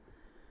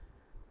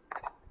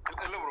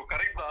 இல்ல ப்ரோ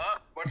கரெக்ட் தான்.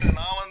 பட்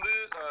நான் வந்து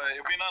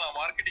எப்படின்னா நான்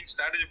மார்க்கெட்டிங்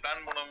ஸ்ட்ராட்டஜி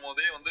பிளான் பண்ணும்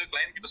போதே வந்து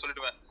கிளைண்ட் கிட்ட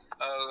சொல்லிடுவேன்,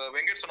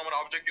 வெங்கட் சொன்ன மாதிரி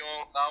ஆப்ஜெக்டிவ்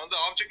நான் வந்து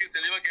ஆப்ஜெக்டிவ்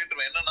தெளிவா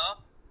கேட்டுருவேன். என்னன்னா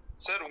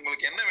சார்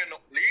உங்களுக்கு என்ன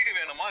வேணும், லீடு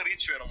வேணுமா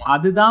ரீச் வேணுமா?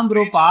 அதுதான்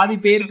ப்ரோ பாதி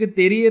பேருக்கு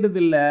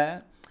தெரியறது இல்ல.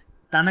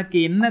 தனக்கு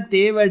என்ன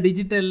தேவை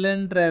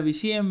டிஜிட்டல்ன்ற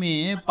விஷயமே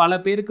பல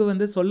பேருக்கு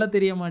வந்து சொல்ல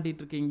தெரிய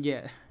மாட்டிட்டு இருக்கீங்க.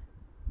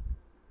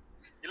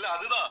 இல்ல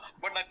அதுதான்.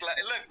 பட்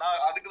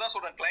நான் அதுக்கு தான்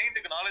சொல்றேன்,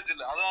 கிளைண்ட்டுக்கு நாலேஜ்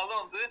இல்ல.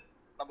 அதனாலதான் வந்து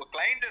நம்ம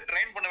கிளைண்ட்டை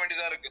ட்ரெயின் பண்ண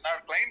வேண்டியதா இருக்கு.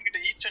 நான் கிளைண்ட் கிட்ட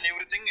each and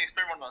every thing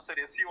explain பண்ணுவேன்.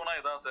 சார் எஸ்இஓனா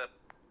இதான் சார்,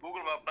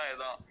 கூகுள் மேப்னா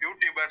இதான்,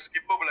 யூடியூப் ஆட்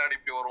ஸ்கிப்பபிள் ஆட்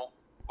இப்படி வரும்,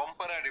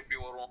 பம்பர் ஆட் இப்படி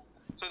வரும்,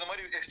 ஸோ இந்த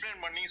மாதிரி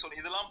எக்ஸ்பிளைன் பண்ணி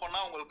சொல்லி இதெல்லாம் பண்ணா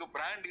உங்களுக்கு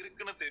பிராண்ட்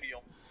இருக்குன்னு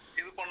தெரியும்.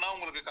 இது பண்ணா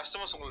உங்களுக்கு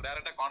கஸ்டமர்ஸ் உங்களுக்கு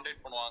டைரக்டா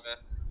கான்டாக்ட் பண்ணுவாங்க.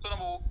 ஸோ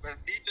நம்ம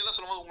டீட்டெயிலாக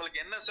சொல்லும்போது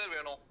உங்களுக்கு என்ன சார்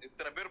வேணும்,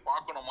 இத்தனை பேர்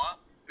பார்க்கணுமா,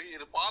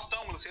 இது பார்த்தா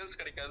உங்களுக்கு சேல்ஸ்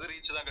கிடைக்காது,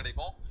 ரீச் தான்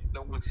கிடைக்கும். இல்லை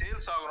உங்களுக்கு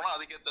சேல்ஸ் ஆகணும்னா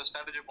அதுக்கேற்ற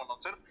ஸ்ட்ராட்டஜி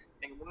பண்ணோம் சார்.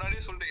 நீங்க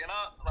முன்னாடியே சொல்லிட்டு, ஏன்னா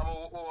நம்ம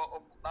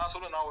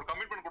நான் ஒரு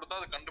கமிட்மெண்ட் கொடுத்தா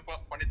அது கண்டிப்பா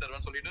பண்ணி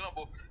தருவேன்னு சொல்லிட்டு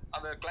நம்ம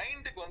அந்த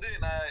கிளைண்ட்டுக்கு வந்து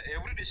நான்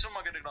எவ்ரி டிஜிட்டல்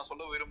மார்க்கெட்டுக்கு நான்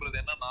சொல்ல விரும்புறது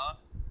என்னன்னா,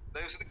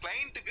 தயவுசெய்து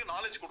கிளைண்ட்டுக்கு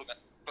நாலேஜ் கொடுங்க.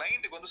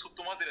 கிளைண்ட்டுக்கு வந்து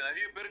சுத்தமா தெரியும்.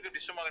 நிறைய பேருக்கு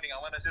டிஜிட்டல் மார்க்கெட்டிங்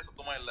அவேர்னஸே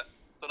சுத்தமா இல்லை.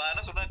 ஸோ நான்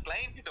என்ன சொல்றேன்,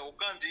 கிளைண்ட் கிட்ட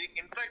உட்காந்து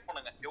இன்டராக்ட்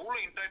பண்ணுங்க.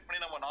 எவ்வளவு இன்டராக்ட் பண்ணி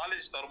நம்ம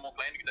நாலேஜ் தருமோ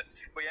கிளைண்ட் கிட்ட.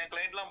 இப்போ என்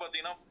கிளைண்ட் எல்லாம்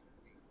பாத்தீங்கன்னா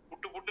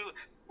புட்டு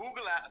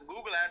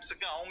கூகுள்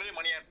ஆட்ஸுக்கு அவங்களே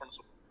மணி ஆட் பண்ண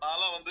சொல்லுவோம்.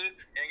 நான்லாம் வந்து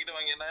என்கிட்ட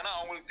வாங்கி ஏன்னா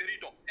அவங்களுக்கு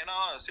தெரியட்டும். ஏன்னா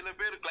சில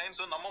பேர்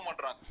கிளைண்ட்ஸ் வந்து நம்ப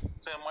மாட்டாங்க.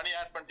 சார் மணி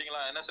ஆட்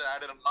பண்ணிட்டீங்களா, என்ன சார்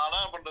ஆட், நான்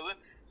என்ன பண்றது,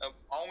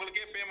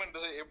 அவங்களுக்கே பேமெண்ட்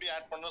எப்படி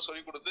ஆட் பண்ணணும்னு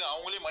சொல்லி கொடுத்து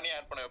அவங்களே மணி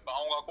ஆட் பண்ண வைப்பேன்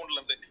அவங்க அக்கௌண்ட்ல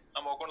இருந்து,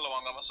 நம்ம அக்கௌண்ட்ல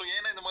வாங்காம. ஸோ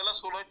ஏன்னா இந்த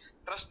மாதிரிலாம் சொல்ல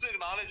ட்ரஸ்ட்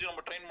நாலேஜ்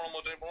நம்ம ட்ரெயின்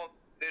பண்ணும்போது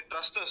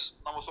ட்ரஸ்டர்ஸ்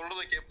நம்ம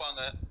சொல்றதை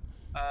கேட்பாங்க.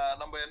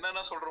 நம்ம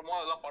என்னென்ன சொல்றோமோ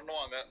அதெல்லாம்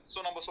பண்ணுவாங்க. ஸோ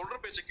நம்ம சொல்ற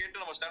பேச்சை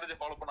கேட்டு நம்ம ஸ்ட்ராட்டஜி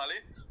ஃபாலோ பண்ணாலே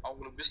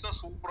அவங்களுக்கு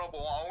பிசினஸ் சூப்பரா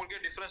போகும். அவங்களுக்கே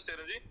டிஃபரன்ஸ்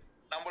தெரிஞ்சு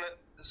நம்மள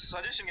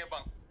சஜஷன்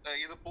கேட்பாங்க,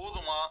 இது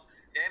போதுமா.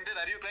 என்கிட்ட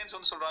நிறைய கிளைண்ட்ஸ்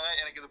வந்து சொல்றாங்க,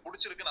 எனக்கு இது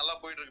பிடிச்சிருக்கு, நல்லா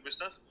போயிட்டு இருக்கு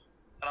பிசினஸ்,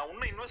 நான்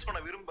இன்னும் இன்வெஸ்ட் பண்ண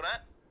விரும்புறேன்,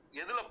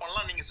 எதுல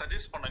பண்ணலாம் நீங்க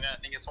சஜஸ்ட் பண்ணுங்க,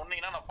 நீங்க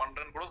சொன்னீங்கன்னா நான்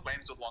பண்றேன்னு கூட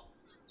கிளைண்ட் சொல்லுவாங்க.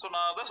 ஸோ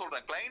நான் அதான்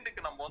சொல்றேன்,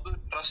 கிளைண்ட்டுக்கு நம்ம வந்து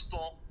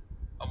ட்ரஸ்டும்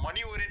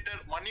மணி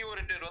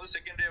ஓரியன்டட் வந்து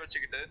செகண்டரியா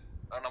வச்சுக்கிட்டு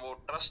நம்ம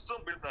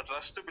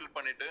ட்ரஸ்ட் பில்ட்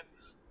பண்ணிட்டு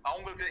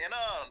அவங்களுக்கு, ஏன்னா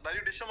நிறைய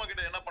டிஜிட்டல்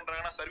மார்க்கெட் என்ன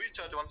பண்றாங்கன்னா சர்வீஸ்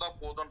சார்ஜ் வந்தா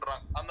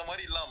போதுன்றாங்க. அந்த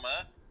மாதிரி இல்லாம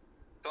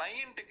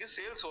கிளைண்ட்டுக்கு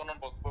சேல்ஸ் வரணும்.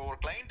 இப்போ ஒரு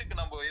கிளைண்ட்டுக்கு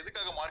நம்ம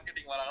எதுக்காக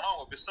மார்க்கெட்டிங் வராங்கன்னா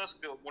அவங்க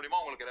பிசினஸ்க்கு மூலியமா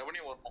அவங்களுக்கு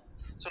ரெவன்யூ வரணும்.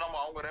 ஸோ நம்ம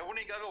அவங்க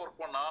ரெவன்யூக்காக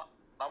ஒர்க் பண்ணா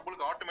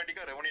நம்மளுக்கு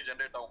ஆட்டோமேட்டிக்கா ரெவன்யூ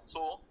ஜென்ரேட் ஆகும்.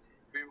 ஸோ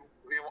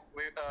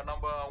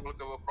நம்ம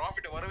அவங்களுக்கு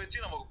ப்ராஃபிட்டை வர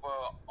வச்சு நம்ம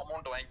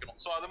அமௌண்ட் வாங்கிக்கணும்.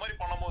 ஸோ அது மாதிரி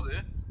பண்ணும்போது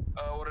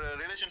ஒரு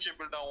ரிலேஷன்ஷிப்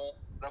பில்ட் ஆகும்.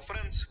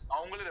 ரெஃபரன்ஸ்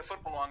அவங்களே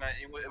ரெஃபர் பண்ணுவாங்க,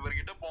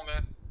 இவர்கிட்ட போங்க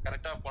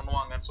கரெக்டா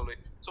பண்ணுவாங்கன்னு சொல்லி.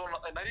 ஸோ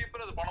நிறைய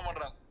பேர் அது பண்ண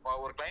மாட்டாங்க.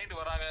 ஒரு கிளைண்ட்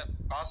வராங்க,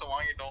 காசை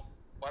வாங்கிட்டோம்,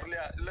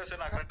 வரலையா, இல்ல சார்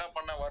நான் கரெக்டா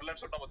பண்ண வரலன்னு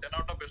சொல்லிட்டு நம்ம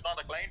தென்னாவட்டா பேசினா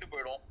அந்த கிளைண்ட்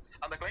போயிடும்.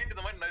 அந்த கிளைண்ட்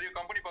இந்த மாதிரி நிறைய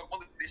கம்பெனி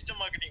பார்க்கும்போது டிஜிட்டல்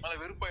மார்க்கெட்டிங் மேல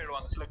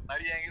வெறுப்பாயிடுவாங்க. சில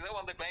நிறைய இதை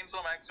வந்து கிளைண்ட்ஸ்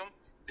எல்லாம் மேக்ஸிமம்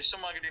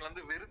டிஜிட்டல் மார்க்கெட்டிங்ல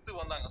இருந்து வெறுத்து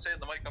வந்தாங்க. சார்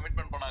இந்த மாதிரி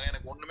கமிட்மெண்ட் பண்ணாங்க,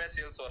 எனக்கு ஒண்ணுமே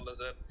சேல்ஸ் வரல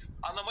சார்.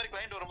 அந்த மாதிரி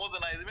கிளைண்ட்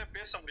வரும்போது நான் எதுவுமே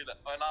பேச முடியல.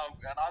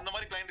 நான் அந்த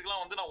மாதிரி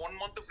கிளைண்ட்டுக்குலாம் வந்து நான் 1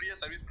 month ஃப்ரீயா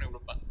சர்வீஸ் பண்ணி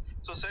கொடுப்பேன்.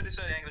 ஸோ சரி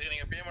சார், எங்களுக்கு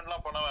நீங்க பேமெண்ட்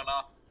எல்லாம் பண்ண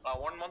வேணாம்,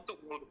 நான் 1 month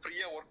உங்களுக்கு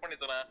ஃப்ரீயா ஒர்க் பண்ணி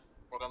தரேன்,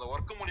 உங்களுக்கு அந்த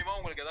ஒர்க் மூலியமா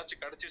உங்களுக்கு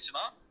ஏதாச்சும்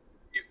கிடைச்சிச்சுன்னா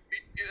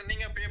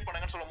நீங்க பே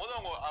பண்ணுங்கன்னு சொல்லும் போது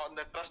அவங்க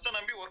அந்த ட்ரஸ்ட்டை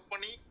நம்பி ஒர்க்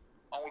பண்ணி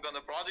அவங்களுக்கு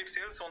அந்த ப்ராஜெக்ட்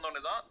சேல்ஸ்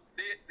வந்தோடனே தான்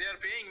they are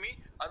paying me.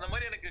 அந்த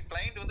மாதிரி எனக்கு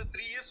கிளைண்ட் வந்து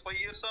 3 years 5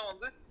 years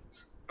வந்து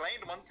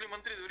கிளைண்ட் மந்த்லி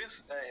இது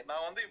வரையும்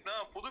நான் வந்து இப்ப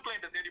புது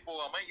கிளைண்ட்டை தேடி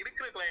போகாம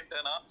இருக்கிற கிளைண்ட்டை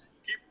நான்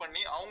கீப்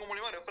பண்ணி அவங்க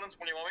மூலியமா ரெஃபரன்ஸ்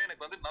மூலியமாவே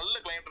எனக்கு வந்து நல்ல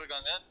கிளைண்ட்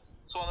இருக்காங்க.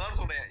 ஸோ அதனால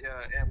சொல்றேன்,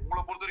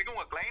 உங்களை பொறுத்த வரைக்கும்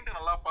உங்க கிளைண்ட்டை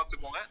நல்லா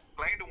பார்த்துக்கோங்க,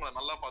 கிளைண்ட் உங்களை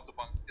நல்லா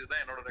பார்த்துப்பாங்க.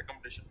 இதுதான் என்னோட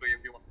recommendation to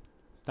everyone.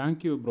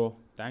 Thank you bro,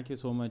 thank you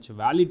so much.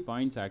 Valid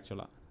points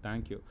ஆக்சுவலாக.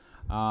 Thank you.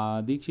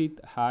 Dikshit,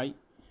 hi.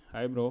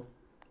 Hi bro.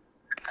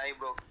 Hi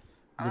bro.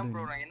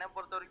 Bro நான் என்ன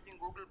பொறுத்த வரைக்கும்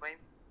கூகுள் பை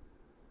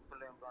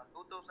சொல்லுவேன் ப்ரோ.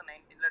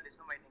 2019ல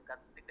டிஜிட்டல் மார்க்கெட்டிங்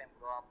கத்துக்கிட்டேன்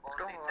ப்ரோ. அப்போ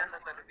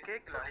வந்து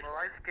கேக்கல, உங்க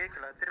வாய்ஸ்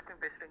கேக்கல, திருப்பி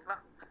பேசுறீங்களா?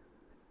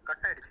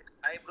 கட் ஆயிடுச்சு.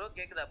 ஹாய் ப்ரோ,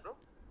 கேக்குதா ப்ரோ?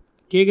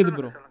 கேக்குது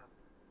ப்ரோ.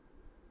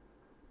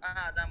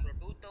 அதான் ப்ரோ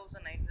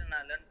 2019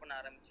 நான் லேர்ன் பண்ண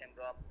ஆரம்பிச்சேன்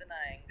ப்ரோ. அப்போ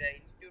நான் எங்க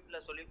இன்ஸ்டிடியூட்ல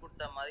சொல்லி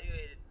கொடுத்த மாதிரி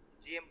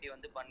ஜிஎம்டி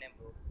வந்து பண்ணேன்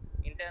ப்ரோ.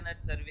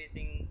 இன்டர்நெட்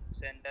சர்வீசிங்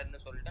சென்டர்னு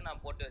சொல்லிட்டு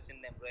நான் போட்டு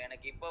வச்சிருந்தேன் ப்ரோ.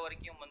 எனக்கு இப்போ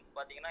வரைக்கும் வந்து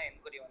பாத்தீங்கன்னா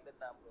என்கொயரி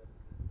வந்துட்டு தான் ப்ரோ.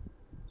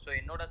 ஸோ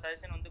என்னோட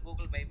சஜஷன் வந்து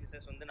கூகுள் மை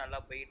பிசினஸ் வந்து நல்லா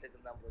போயிட்டு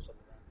இருக்குன்னு தான் ப்ரோ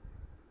சொல்றேன்.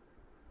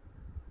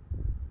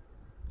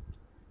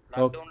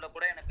 லாக்டவுன்ல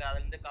கூட எனக்கு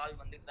அதுல இருந்து கால்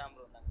வந்துட்டு தான்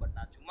ப்ரோ இருந்தாங்க. பட்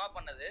நான் சும்மா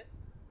பண்ணது.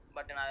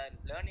 பட் நான்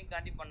லேர்னிங்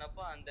காண்டி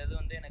பண்ணப்போ அந்த இது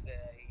வந்து எனக்கு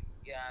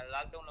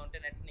லாக்டவுன்ல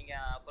வந்து நெட் நீங்க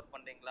ஆஃபர்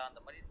பண்றீங்களா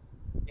அந்த மாதிரி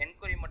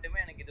என்கொயரி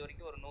மட்டுமே எனக்கு இது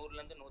வரைக்கும் ஒரு 100ல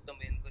இருந்து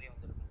 150 என்கொயரி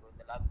வந்திருக்கு ப்ரோ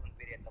இந்த லாக்டவுன்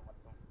பீரியட்ல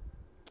மட்டும்.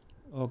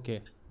 Okay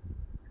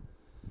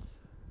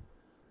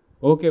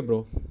okay bro,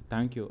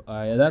 thank you.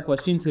 ஏதாவது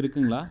கொஸ்டின்ஸ்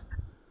இருக்குங்களா?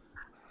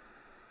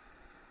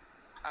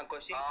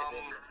 கொஸ்டின்ஸ்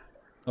இருக்கு.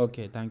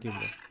 Okay, thank you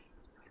bro.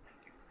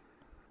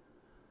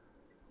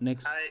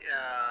 Next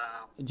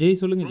Jai,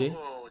 சொல்லுங்க ஜெய்.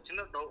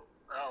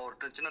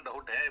 ஒரு சின்ன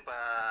டவுட்டு. இப்போ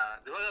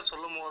திவாகர்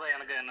சொல்லும் போது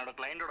எனக்கு என்னோட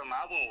கிளைண்டோட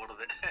ஞாபகம்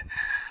வருது.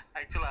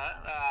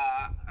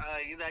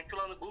 இது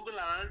ஆக்சுவலாக வந்து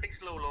கூகுள்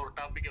அனாலிட்டிக்ஸில் உள்ள ஒரு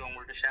டாபிக்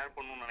உங்கள்கிட்ட ஷேர்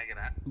பண்ணணும்னு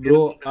நினைக்கிறேன்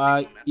ப்ரோ.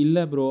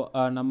 இல்லை ப்ரோ,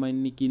 நம்ம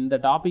இன்னைக்கு இந்த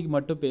டாபிக்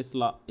மட்டும்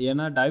பேசலாம்.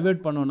 ஏன்னா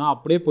டைவர்ட் பண்ணோன்னா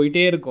அப்படியே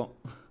போயிட்டே இருக்கும்.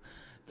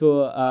 ஸோ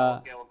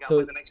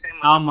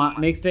ஆமாம்,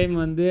 நெக்ஸ்ட் டைம்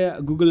வந்து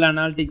கூகுள்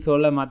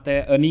அனாலிட்டிக்ஸோட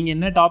மற்ற நீங்கள்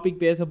என்ன டாபிக்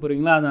பேச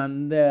போகிறீங்களோ அது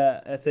அந்த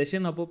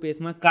செஷன் அப்போ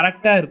பேசினா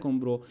கரெக்டாக இருக்கும்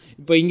ப்ரோ.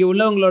 இப்போ இங்கே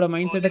உள்ளவங்களோட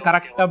மைண்ட் செட்டை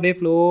கரெக்டாக அப்படியே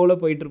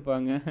ஃப்ளோவில்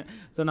போயிட்டுருப்பாங்க.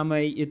 ஸோ நம்ம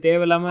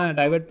தேவையில்லாமல்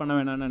டைவர்ட் பண்ண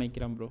வேணாம்னு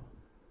நினைக்கிறேன் ப்ரோ.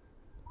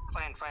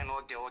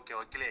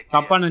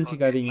 தப்பா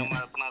நினைச்சுக்காதீங்க.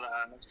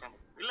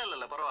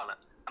 இல்ல பரவாயில்ல,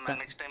 நம்ம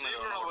நெக்ஸ்ட் டைம்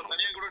நம்ம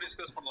தனியா கூட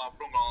டிஸ்கஸ் பண்ணலாம்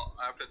அப்புறம்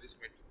after this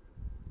meet.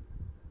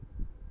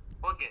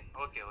 Okay.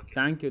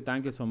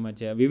 Thank you so much.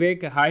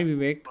 Vivek, hi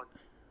Vivek.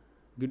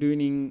 Good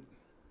evening.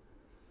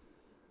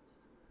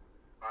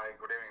 Hi,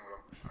 good evening bro.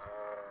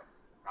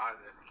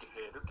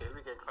 எதுவும்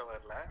கேள்வி கேட்க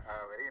வரல.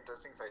 Very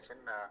interesting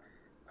session.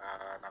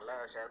 நல்லா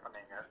ஷேர்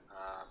பண்ணீங்க.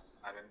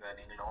 அரவிந்த்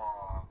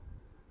நீங்களும்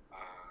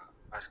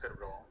Ashkar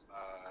bro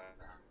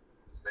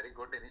very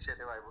good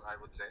initiative I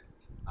would say.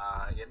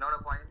 என்னோட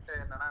பாயிண்ட்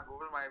என்னன்னா,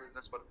 கூகுள் மை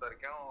பிஸ்னஸ் பொறுத்த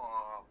வரைக்கும்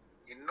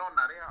இன்னும்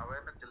நிறைய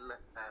அவேர்னஸ் இல்லை.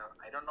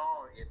 ஐ டோன்ட் நோ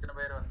எத்தனை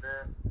பேர் வந்து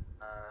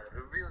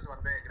ரிவ்யூஸ்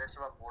வந்து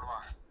அக்ரெசிவா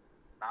போடுவாங்க.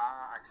 நான்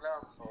ஆக்சுவலா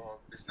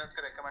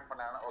பிஸ்னஸ்க்கு ரெக்கமெண்ட்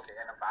பண்ணேன். ஓகே,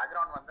 என்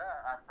பேக்ரவுண்ட் வந்து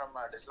I'm from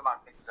digital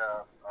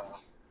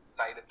marketing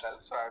side itself,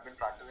 so I've been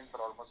practicing for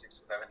almost 6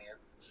 to 7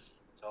 years.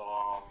 So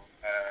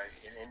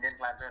Indian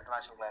clients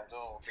international clients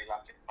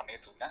freelancing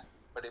பண்ணிட்டு இருக்கேன்.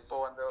 பட் இப்போ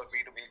வந்து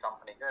B2B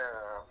கம்பெனிக்கு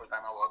ஃபுல்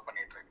டைமா ஒர்க்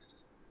பண்ணிட்டு இருக்கேன்.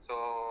 ஸோ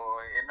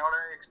என்னோட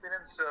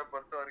எக்ஸ்பீரியன்ஸ்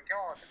பொறுத்த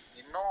வரைக்கும்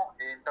இன்னும்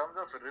இன்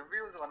டர்ம்ஸ் ஆஃப்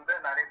ரிவ்யூஸ் வந்து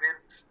நிறைய பேர்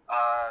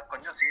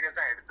கொஞ்சம்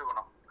சீரியஸா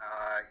எடுத்துக்கணும்.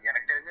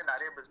 எனக்கு தெரிஞ்சு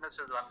நிறைய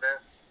பிசினஸஸ் வந்து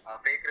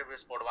ஃபேக்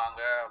ரிவ்யூஸ்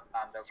போடுவாங்க.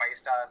 அந்த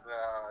 5 ஸ்டார்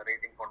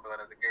ரேட்டிங் கொண்டு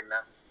வரதுக்கு இல்ல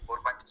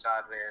 4.5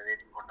 ஸ்டார்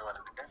ரேட்டிங் கொண்டு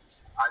வரதுக்கு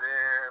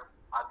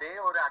அதே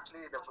ஒரு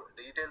actually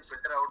detail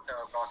filter out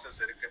process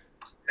இருக்கு.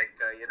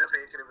 லைக் எது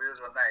ஃபேக் ரிவ்யூஸ்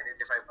வந்து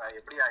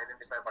எப்படி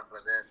ஐடென்டிஃபை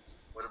பண்றது,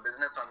 ஒரு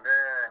பிசினஸ் வந்து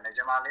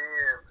நிஜமாலே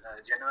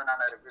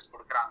ஜெனுவனான ரிவ்யூஸ்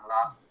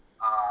கொடுக்குறாங்களா,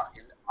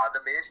 அதை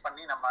பேஸ்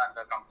பண்ணி நம்ம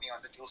அந்த கம்பெனியை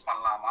வந்து சூஸ்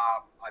பண்ணலாமா,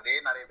 அதே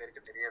நிறைய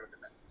பேருக்கு தெரியறது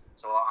இல்லை.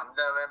 ஸோ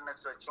அந்த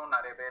அவேர்னஸ் வச்சும்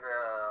நிறைய பேர்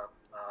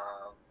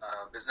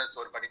பிஸ்னஸ்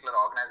ஒரு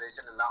பர்டிகுலர்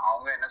ஆர்கனைசேஷன் இல்லை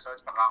அவங்க என்ன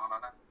சர்ச்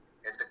பண்றாங்கன்னு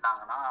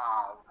எடுத்துக்கிட்டாங்கன்னா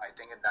I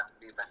think that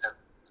be better.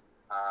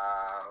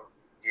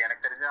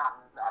 எனக்கு தெரிஞ்ச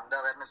அந்த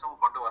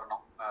அவேர்னஸும் கொண்டு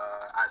வரணும்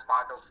ஆஸ்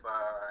பார்ட் ஆஃப்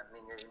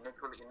நீங்க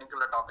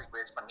இன்னைக்குள்ள டாபிக்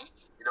பேஸ் பண்ணி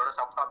இதோட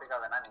சப் டாபிக்கா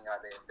வேணா நீங்க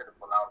அதை எடுத்துட்டு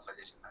போகலாம். ஒரு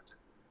சஜஷன் ஆச்சு.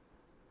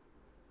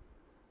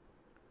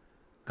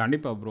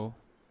 கண்டிப்பா bro.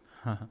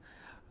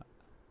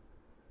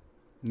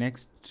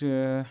 Next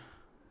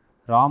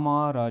Rama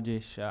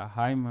Rajesh.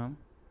 Hi ma'am.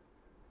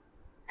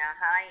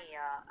 Hi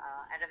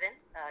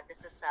Aravinth,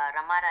 this is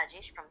Rama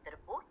Rajesh from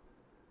Tirupur.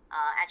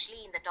 Actually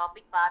இந்த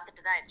டாபிக்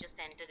பார்த்துட்டு தான் I've just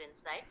entered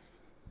inside.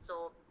 So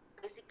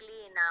basically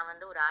நான்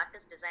வந்து ஒரு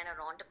ஆர்டிஸ்ட் டிசைனர்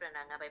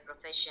ஆண்டர்பிரனருங்க பை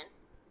ப்ரொஃபஷன்.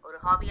 ஒரு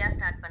ஹாபியா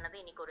ஸ்டார்ட் பண்ணது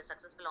இன்னைக்கு ஒரு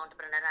சக்சஸ்ஃபுல்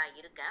ஆண்டர்பிரனரா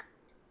இருக்கேன்.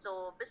 ஸோ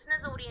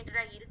பிஸ்னஸ்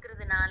ஓரியன்டா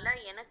இருக்கிறதுனால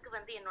எனக்கு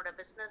வந்து என்னோட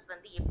பிஸ்னஸ்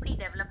வந்து எப்படி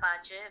டெவலப்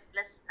ஆச்சு,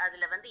 ப்ளஸ்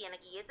அதுல வந்து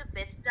எனக்கு எது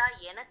பெஸ்டா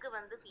எனக்கு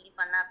வந்து ஃபீல்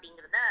பண்ண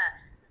அப்படிங்கிறத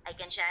I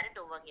can share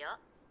it over here.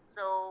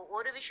 So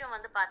ஒரு விஷயம்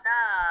வந்து பார்த்தா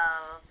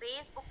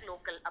ஃபேஸ்புக்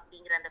லோக்கல்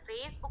அப்படிங்கிற அந்த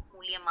ஃபேஸ்புக்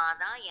மூலியமா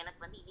தான்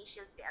எனக்கு வந்து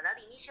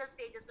இனிஷியல்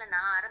ஸ்டேஜஸ்ல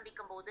நான்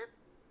ஆரம்பிக்கும் போது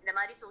இந்த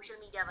மாதிரி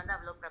சோஷியல் மீடியா வந்து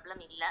அவ்வளோ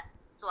ப்ராப்ளம் இல்லை.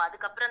 ஸோ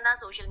அதுக்கப்புறம் தான்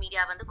சோஷியல்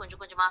மீடியா வந்து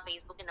கொஞ்சம் கொஞ்சமா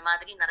ஃபேஸ்புக் இந்த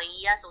மாதிரி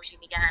நிறைய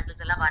சோஷியல் மீடியா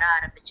ஹேண்டில்ஸ் எல்லாம் வர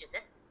ஆரம்பிச்சது.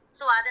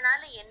 ஸோ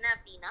அதனால என்ன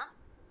அப்படின்னா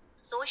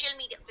சோஷியல்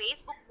மீடியா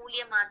ஃபேஸ்புக்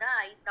மூலியமா தான்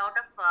I thought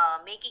of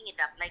making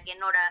it up. Like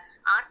என்னோட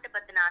ஆர்ட்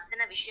பத்தின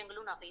அத்தனை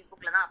விஷயங்களும் நான்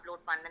ஃபேஸ்புக்ல தான்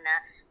அப்லோட்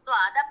பண்ணினேன். ஸோ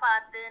அதை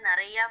பார்த்து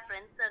நிறைய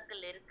ஃப்ரெண்ட்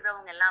சர்க்கிள்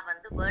இருக்கிறவங்க எல்லாம்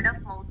வந்து வேர்ட்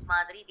ஆஃப் மவுத்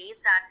மாதிரி they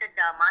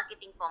started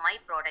marketing for my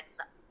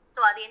products.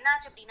 So அது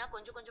என்னாச்சு அப்படின்னா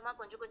கொஞ்சம்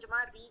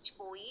கொஞ்சமா ரீச்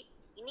போய்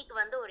இன்னைக்கு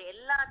வந்து ஒரு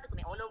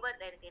எல்லாத்துக்குமே ஆல்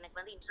ஓவர் இருக்கு. எனக்கு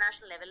வந்து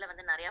இன்டர்நேஷனல் லெவல்ல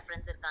வந்து நிறைய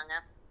ஃப்ரெண்ட்ஸ் இருக்காங்க.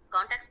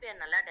 கான்டாக்ட்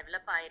ஸ்பியர் நல்லா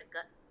டெவலப்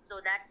ஆயிருக்கு. So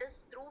that is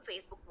through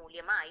Facebook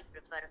மூலியமா ஐ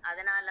ப்ரிஃபர்.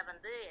 அதனால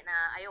வந்து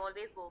நான் ஐ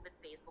ஆல்வேஸ் கோ வித்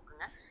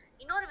ஃபேஸ்புக்குங்க.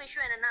 இன்னொரு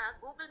விஷயம் என்னன்னா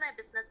கூகுள் மை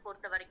பிஸ்னஸ்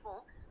பொறுத்த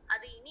வரைக்கும்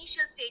அது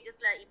இனிஷியல்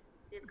ஸ்டேஜஸ்ல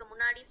இதுக்கு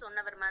முன்னாடி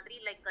சொன்னவர் மாதிரி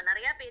லைக்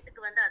நிறைய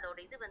பேத்துக்கு வந்து அதோட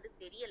இது வந்து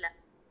தெரியல.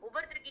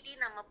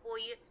 ஒவ்வொருத்தர்கிட்டயும் நம்ம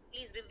போய்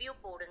ப்ளீஸ் ரிவ்யூ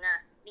போடுங்க,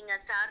 நீங்க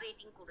ஸ்டார்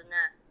ரேட்டிங் கொடுங்க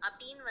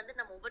அப்படின்னு வந்து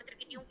நம்ம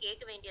ஒவ்வொருத்தர்கிட்டயும்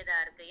கேட்க வேண்டியதா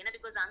இருக்கு. ஏன்னா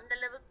பிகாஸ் அந்த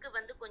அளவுக்கு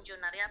வந்து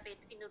கொஞ்சம் நிறைய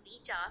பேத்துக்கு இன்னும்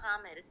ரீச்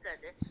ஆகாம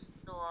இருக்குது.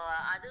 ஸோ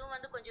அதுவும்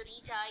வந்து கொஞ்சம்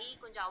ரீச் ஆகி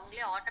கொஞ்சம்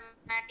அவங்களே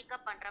ஆட்டோமேட்டிக்கா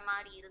பண்ற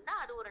மாதிரி இருந்தா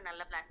அது ஒரு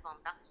நல்ல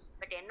பிளாட்ஃபார்ம் தான்.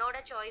 பட் என்னோட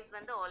சாய்ஸ்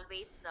வந்து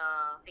ஆல்வேஸ்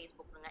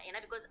ஃபேஸ்புக்குங்க.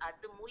 ஏன்னா பிகாஸ்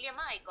அது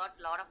மூலியமா I got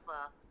lot of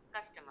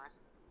customers.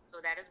 So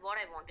that is what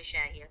I want to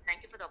share here.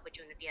 Thank you for the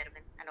opportunity,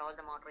 Aravinth, and all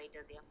the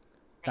moderators here.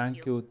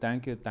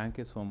 Thank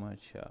you so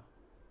much.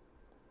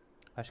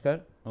 Ashkar?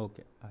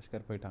 Okay,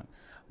 Ashkar போயிட்டாங்க.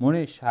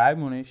 Munesh. Hi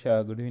Munesh,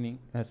 good evening.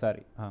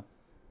 Sorry,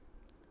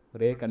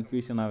 ஒரே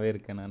கன்ஃபியூஷனாகவே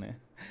இருக்கேன் நான்.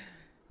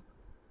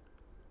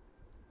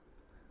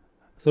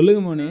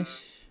 சொல்லுங்க முனேஷ்.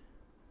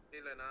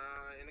 இல்லை,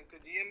 எனக்கு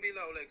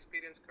ஜிஎம்பியில் அவ்வளோ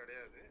experience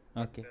கிடையாது.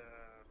 Okay.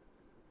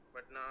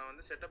 But நான்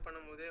வந்து செட்டப்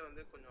பண்ணும்போதே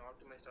வந்து கொஞ்சம்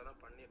ஆப்டிமைஸ்டாக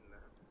தான்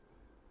பண்ணியிருந்தேன்.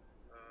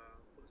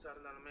 புதுசாக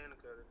இருந்தாலுமே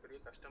எனக்கு அது பெரிய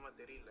கஷ்டமாக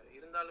தெரியல.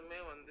 இருந்தாலுமே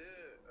வந்து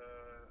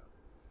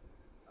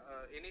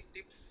எனி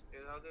டிப்ஸ்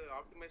ஏதாவது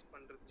ஆப்டிமைஸ்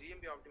பண்ணுறது,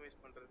 ஜிஎம்பி ஆப்டிமைஸ்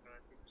பண்ணுறதுக்கான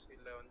டிப்ஸ்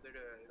இல்லை வந்து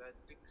ஏதாவது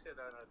ட்ரிக்ஸ்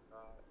ஏதாவது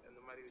இருக்கா, இந்த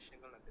மாதிரி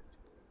விஷயங்கள் நான்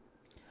தெரிஞ்சுக்குவேன்.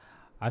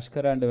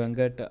 அஷ்கர் அண்ட்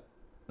வெங்கட்,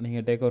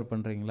 நீங்கள் டேக் ஓவர்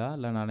பண்ணுறீங்களா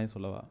இல்லை நானே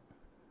சொல்லவா?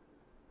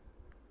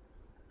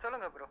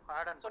 சொல்லுங்க ப்ரோ,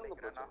 ஆட் ஆன்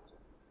பண்ணிக்கிறேன்.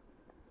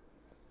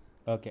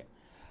 Okay.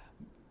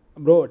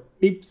 Bro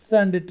tips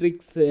and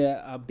tricks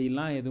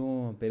அப்படிலாம்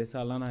எதுவும்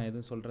பெருசாலாம் நான்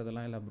எதுவும்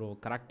சொல்கிறதெல்லாம் இல்லை ப்ரோ.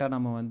 கரெக்டாக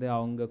நம்ம வந்து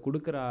அவங்க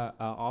கொடுக்குற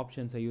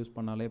ஆப்ஷன்ஸை யூஸ்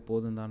பண்ணாலே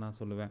போதும் தான் நான்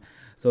சொல்லுவேன்.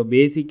 ஸோ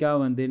பேசிக்காக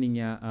வந்து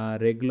நீங்கள்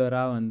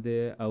ரெகுலராக வந்து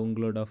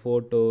உங்களோட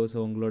ஃபோட்டோஸ்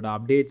உங்களோட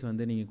அப்டேட்ஸ்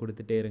வந்து நீங்கள்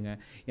கொடுத்துட்டே இருங்க.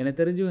 எனக்கு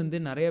தெரிஞ்சு வந்து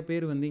நிறைய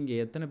பேர் வந்து இங்கே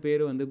எத்தனை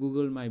பேர் வந்து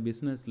கூகுள் மை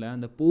பிஸ்னஸில்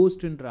அந்த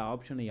போஸ்ட்டுன்ற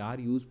ஆப்ஷனை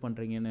யார் யூஸ்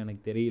பண்ணுறீங்கன்னு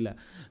எனக்கு தெரியல.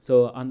 ஸோ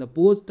அந்த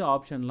போஸ்ட்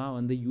ஆப்ஷன்லாம்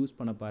வந்து யூஸ்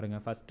பண்ண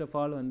பாருங்கள். ஃபர்ஸ்ட் ஆஃப்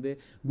ஆல் வந்து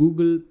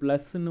கூகுள்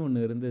ப்ளஸ்ன்னு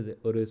ஒன்று இருந்தது,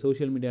 ஒரு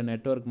சோஷியல் மீடியா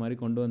நெட்வொர்க் மாதிரி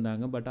கொண்டு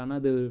வந்தாங்க. பட் ஆனால்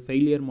அது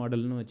ஃபெயிலியர்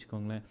மாடல்னு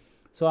வச்சுக்கோங்களேன்.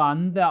 ஸோ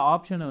அந்த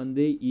ஆப்ஷனை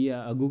வந்து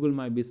கூகுள்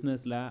மை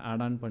பிஸ்னஸில்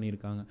ஆட் ஆன்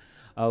பண்ணியிருக்காங்க.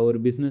 ஒரு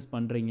பிஸ்னஸ்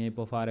பண்ணுறீங்க,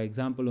 இப்போ ஃபார்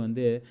எக்ஸாம்பிள்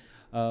வந்து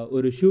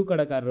ஒரு ஷூ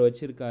கடைக்காரர்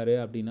வச்சுருக்காரு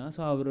அப்படின்னா,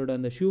 ஸோ அவரோட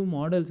அந்த ஷூ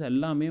மாடல்ஸ்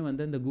எல்லாமே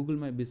வந்து அந்த கூகுள்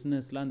மை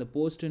பிஸ்னஸில் அந்த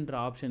போஸ்ட்டுன்ற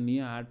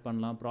ஆப்ஷன்லேயும் ஆட்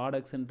பண்ணலாம்,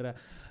 ப்ராடக்ட்ஸுன்ற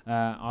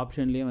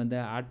ஆப்ஷன்லேயும் வந்து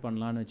ஆட்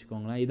பண்ணலான்னு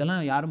வச்சுக்கோங்களேன்.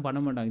 இதெல்லாம் யாரும்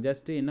பண்ண மாட்டாங்க.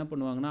 ஜஸ்ட்டு என்ன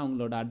பண்ணுவாங்கன்னா,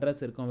 அவங்களோட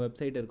அட்ரஸ் இருக்கும்,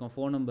 வெப்சைட் இருக்கும்,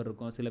 ஃபோன் நம்பர்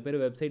இருக்கும். சில பேர்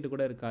வெப்சைட்டு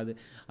கூட இருக்காது,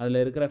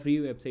 அதில் இருக்கிற ஃப்ரீ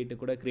வெப்சைட்டு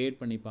கூட க்ரியேட்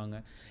பண்ணிப்பாங்க.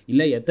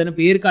 இல்லை எத்தனை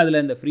பேருக்கு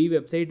அதில் இந்த ஃப்ரீ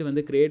வெப்சைட்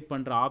வந்து க்ரியேட்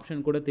பண்ணுற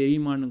ஆப்ஷன் கூட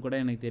தெரியுமான்னு கூட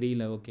எனக்கு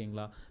தெரியல.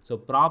 ஓகேங்களா?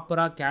 ஸோ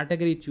ப்ராப்பராக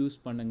கேட்டகரி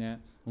சூஸ் பண்ணுங்கள்.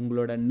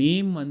 உங்களோட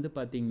நேம் வந்து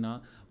பார்த்திங்கன்னா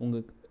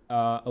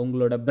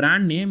உங்களோட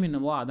பிராண்ட் நேம்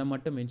என்னவோ அதை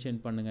மட்டும் மென்ஷன்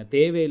பண்ணுங்கள்.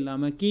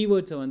 தேவையில்லாமல்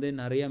கீவேர்ட்ஸை வந்து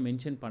நிறையா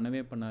மென்ஷன்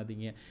பண்ணவே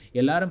பண்ணாதீங்க.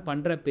 எல்லாரும்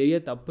பண்ணுற பெரிய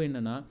தப்பு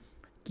என்னென்னா,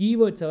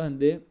 கீவேர்ட்ஸை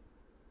வந்து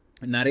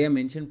நிறைய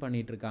மென்ஷன்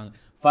பண்ணிகிட்டு இருக்காங்க.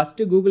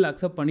 ஃபஸ்ட்டு கூகுள்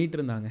அக்செப்ட் பண்ணிகிட்டு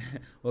இருந்தாங்க,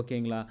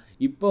 ஓகேங்களா?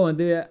 இப்போ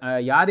வந்து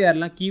யார்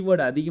யாரெல்லாம்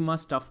கீவேர்டு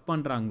அதிகமாக ஸ்டஃப்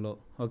பண்ணுறாங்களோ,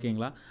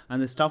 ஓகேங்களா,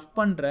 அந்த ஸ்டஃப்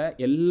பண்ணுற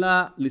எல்லா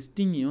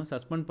லிஸ்டிங்கையும்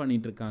சஸ்பெண்ட்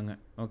பண்ணிகிட்ருக்காங்க,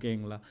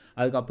 ஓகேங்களா?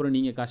 அதுக்கப்புறம்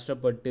நீங்கள்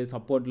கஷ்டப்பட்டு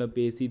சப்போர்ட்டில்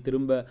பேசி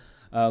திரும்ப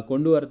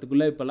கொண்டு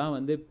வரத்துக்குள்ளே இப்போலாம்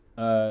வந்து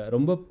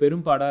ரொம்ப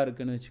பெரும்பாடாக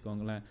இருக்குதுன்னு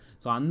வச்சுக்கோங்களேன்.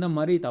 ஸோ அந்த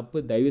மாதிரி தப்பு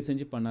தயவு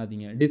செஞ்சு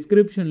பண்ணாதீங்க.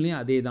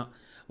 டிஸ்கிரிப்ஷன்லேயும் அதே தான்.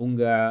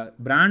 உங்கள்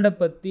பிராண்டை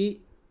பற்றி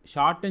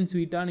ஷார்ட் அண்ட்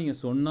ஸ்வீட்டாக நீங்கள்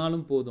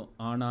சொன்னாலும் போதும்,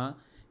 ஆனால்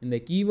இந்த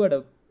கீவேர்டை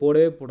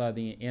போடவே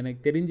போடாதீங்க. எனக்கு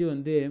தெரிஞ்சு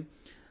வந்து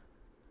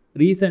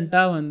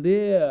ரீசெண்டாக வந்து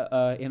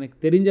எனக்கு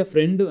தெரிஞ்ச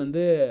ஃப்ரெண்டு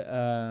வந்து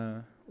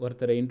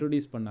ஒருத்தரை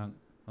இன்ட்ரடியூஸ் பண்ணாங்க,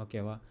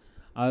 ஓகேவா?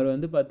 அவர்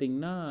வந்து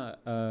பார்த்திங்கன்னா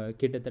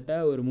கிட்டத்தட்ட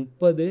ஒரு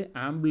 30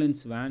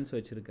 ஆம்புலன்ஸ் வேன்ஸ்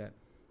வச்சுருக்கார்.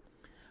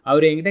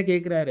 அவர் என்கிட்ட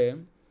கேட்குறாரு,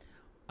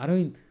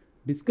 அரவிந்த்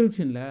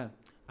டிஸ்கிரிப்ஷனில்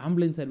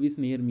ambulance service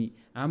near me,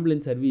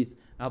 ambulance service,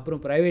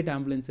 அப்புறம் private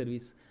ambulance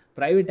service,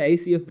 private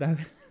ICF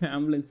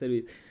ambulance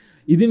service,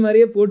 இது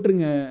மாதிரியே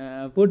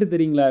போட்டு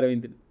தெரியுங்களா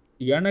அரவிந்த்?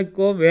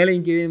 எனக்கோ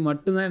வேலையும் கீழே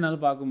மட்டும்தான் என்னால்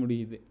பார்க்க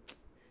முடியுது.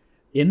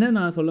 என்ன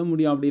நான் சொல்ல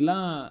முடியும்?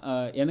 அப்படிலாம்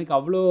எனக்கு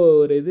அவ்வளோ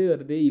ஒரு இது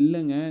வருது.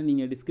 இல்லைங்க,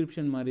 நீங்கள்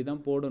டிஸ்கிரிப்ஷன் மாதிரி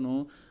தான்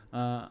போடணும்,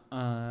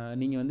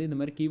 நீங்கள் வந்து இந்த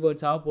மாதிரி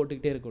கீவேர்ட்ஸாக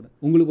போட்டுக்கிட்டே இருக்கக்கூடாது.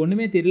 உங்களுக்கு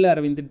ஒன்றுமே தெரியல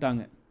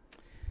அரவிந்துட்டாங்க.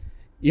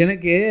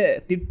 எனக்கு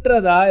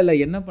திட்டுறதா இல்லை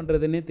என்ன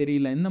பண்ணுறதுன்னே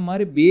தெரியல. இந்த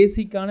மாதிரி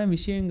பேசிக்கான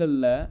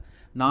விஷயங்களில்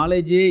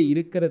நாலேஜே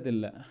இருக்கிறது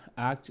இல்லை.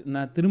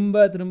 நான்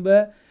திரும்ப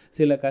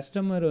சில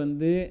கஸ்டமர்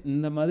வந்து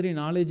இந்த மாதிரி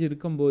நாலேஜ்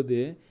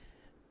இருக்கும்போது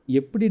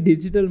எப்படி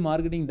டிஜிட்டல்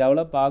மார்க்கெட்டிங்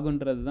டெவலப்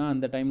ஆகுன்றது தான்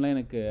அந்த டைமில்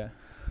எனக்கு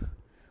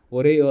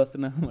ஒரே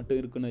யோசனை மட்டும்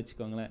இருக்குன்னு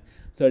வச்சுக்கோங்களேன்.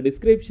 ஸோ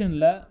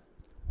டிஸ்கிரிப்ஷனில்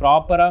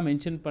ப்ராப்பராக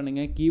மென்ஷன்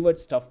பண்ணுங்கள்,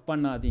 கீவேர்ட் ஸ்டஃப்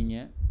பண்ணாதீங்க.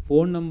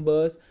 ஃபோன்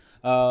நம்பர்ஸ்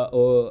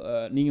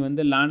நீங்கள்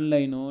வந்து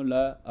லேண்ட்லைனோ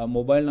இல்லை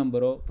மொபைல்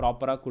நம்பரோ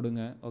ப்ராப்பராக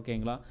கொடுங்க,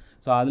 ஓகேங்களா?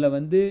 ஸோ அதில்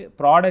வந்து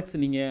ப்ராடக்ட்ஸ்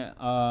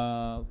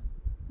நீங்கள்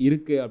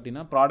இருக்குது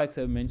அப்படின்னா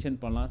ப்ராடக்ட்ஸை மென்ஷன்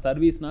பண்ணலாம்.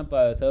 சர்வீஸ்னால்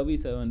இப்போ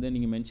சர்வீஸை வந்து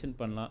நீங்கள் மென்ஷன்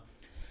பண்ணலாம்.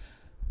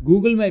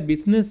 கூகுள் மை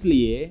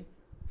பிஸ்னஸ்லேயே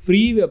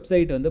ஃப்ரீ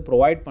வெப்சைட் வந்து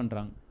ப்ரொவைட்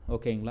பண்ணுறாங்க,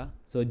 ஓகேங்களா?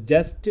 ஸோ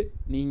ஜஸ்ட்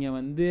நீங்கள்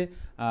வந்து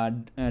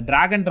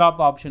ட்ராக் அண்ட்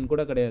ட்ராப் ஆப்ஷன்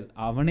கூட கிடையாது.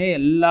 அவனே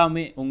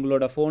எல்லாமே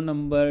உங்களோட ஃபோன்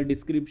நம்பர்,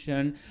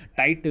 டிஸ்கிரிப்ஷன்,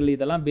 டைட்டில்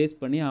இதெல்லாம் பேஸ்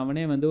பண்ணி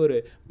அவனே வந்து ஒரு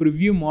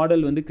ப்ரிவ்யூ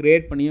மாடல் வந்து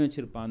க்ரியேட் பண்ணியே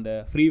வச்சுருப்பான் அந்த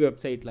ஃப்ரீ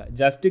வெப்சைட்டில்.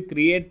 ஜஸ்ட்டு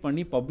க்ரியேட்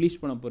பண்ணி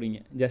பப்ளிஷ் பண்ண போகிறீங்க.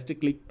 ஜஸ்ட்டு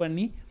கிளிக்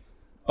பண்ணி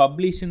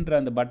பப்ளிஷ்ன்ற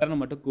அந்த பட்டனை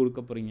மட்டும்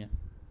கொடுக்க போகிறீங்க,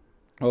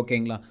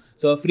 ஓகேங்களா?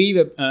 ஸோ ஃப்ரீ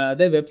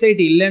அதே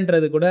வெப்சைட்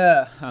இல்லைன்றது கூட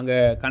அங்கே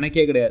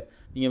கணக்கே கிடையாது.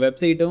 நீங்கள்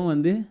வெப்சைட்டும்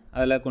வந்து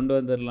அதில் கொண்டு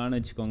வந்துடலான்னு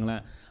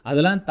வச்சுக்கோங்களேன்.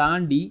 அதெல்லாம்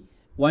தாண்டி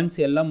ஒன்ஸ்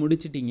எல்லாம்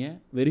முடிச்சிட்டிங்க,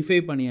 வெரிஃபை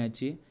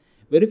பண்ணியாச்சு.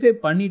 வெரிஃபை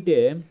பண்ணிவிட்டு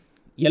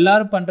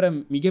எல்லோரும் பண்ணுற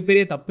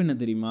மிகப்பெரிய தப்பு என்ன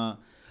தெரியுமா?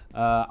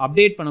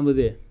 அப்டேட்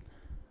பண்ணும்போது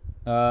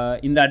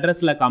இந்த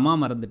அட்ரஸில் கமா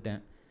மறந்துட்டேன்,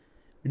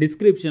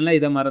 டிஸ்கிரிப்ஷனில்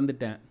இதை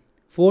மறந்துட்டேன்,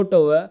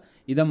 ஃபோட்டோவை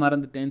இதை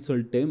மறந்துட்டேன்னு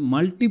சொல்லிட்டு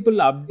மல்டிபிள்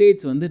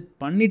அப்டேட்ஸ் வந்து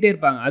பண்ணிகிட்டே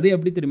இருப்பாங்க. அது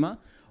எப்படி தெரியுமா?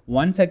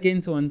 1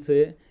 seconds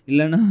ஒன்ஸு,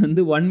 இல்லைன்னா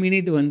வந்து 1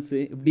 minute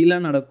ஒன்ஸு,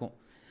 இப்படிலாம் நடக்கும்.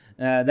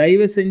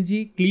 தயவு செஞ்சு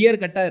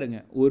கிளியர் கட்டாக இருங்க.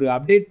 ஒரு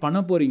அப்டேட் பண்ண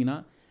போகிறீங்கன்னா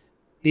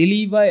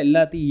தெளிவாக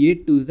எல்லாத்தையும் A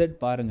to Z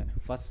பாருங்கள்.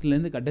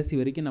 ஃபஸ்ட்லேருந்து கடைசி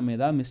வரைக்கும் நம்ம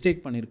எதாவது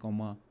மிஸ்டேக்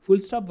பண்ணியிருக்கோமா?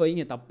 ஃபுல் ஸ்டாப்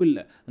வைங்க, தப்பு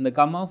இல்லை. அந்த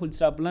கம்மா ஃபுல்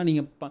ஸ்டாப்லாம்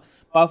நீங்கள்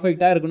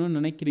பர்ஃபெக்டாக இருக்கணும்னு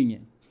நினைக்கிறீங்க,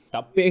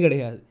 தப்பே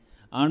கிடையாது.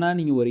 ஆனால்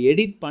நீங்கள் ஒரு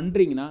எடிட்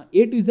பண்ணுறீங்கன்னா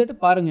A to Z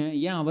பாருங்கள்.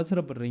 ஏன்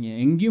அவசரப்படுறீங்க?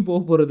 எங்கேயும்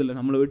போக போகிறது இல்லை,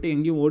 நம்மளை விட்டு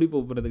எங்கேயும் ஓடி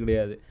போக போகிறது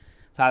கிடையாது.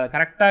 ஸோ அதை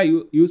கரெக்டாக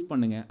யூஸ்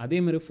பண்ணுங்கள்.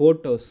 அதேமாதிரி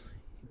ஃபோட்டோஸ்,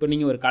 இப்போ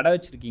நீங்கள் ஒரு கடை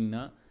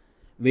வச்சுருக்கீங்கன்னா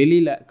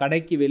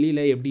கடைக்கு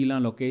வெளியில்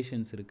எப்படிலாம்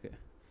லொக்கேஷன்ஸ் இருக்குது,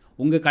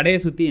 உங்கள் கடையை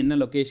சுற்றி என்ன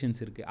லொக்கேஷன்ஸ்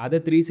இருக்குது, அதை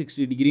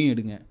 360 டிகிரியும்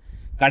எடுங்க.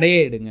 கடையே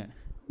எடுங்க.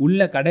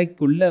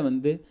 கடைக்குள்ளே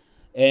வந்து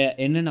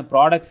என்னென்ன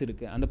ப்ராடக்ட்ஸ்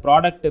இருக்குது, அந்த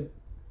ப்ராடக்ட்டை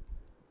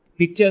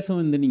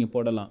பிக்சர்ஸும் வந்து நீங்கள்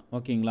போடலாம்.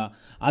 ஓகேங்களா?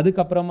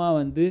 அதுக்கப்புறமா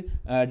வந்து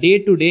டே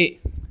டு டே,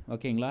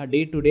 ஓகேங்களா,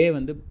 டே டு டே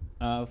வந்து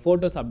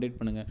ஃபோட்டோஸ் அப்டேட்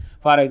பண்ணுங்கள்.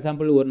 ஃபார்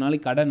எக்ஸாம்பிள் ஒரு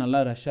நாளைக்கு கடை நல்லா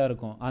ரஷ்ஷாக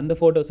இருக்கும், அந்த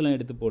ஃபோட்டோஸ்லாம்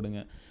எடுத்து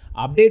போடுங்க.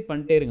 அப்டேட்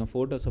பண்ணிட்டே இருங்க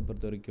ஃபோட்டோஸை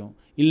பொறுத்த வரைக்கும்.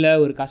 இல்லை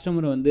ஒரு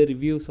கஸ்டமர் வந்து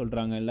ரிவ்யூ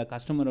சொல்கிறாங்க, இல்லை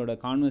கஸ்டமரோட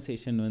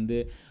கான்வர்சேஷன் வந்து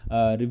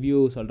ரிவ்யூ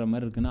சொல்கிற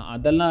மாதிரி இருக்குன்னா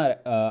அதெல்லாம்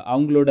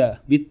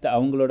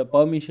அவங்களோட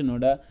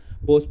பர்மிஷனோட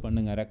போஸ்ட்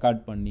பண்ணுங்கள்,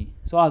 ரெக்கார்ட் பண்ணி.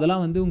 ஸோ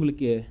அதெல்லாம் வந்து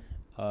உங்களுக்கு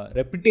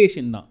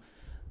ரெப்புடேஷன் தான்.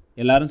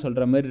 எல்லாரும்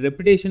சொல்கிற மாதிரி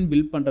ரெப்புடேஷன்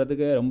பில்ட்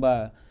பண்ணுறதுக்கு ரொம்ப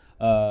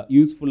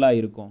யூஸ்ஃபுல்லாக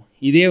இருக்கும்.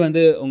 இதே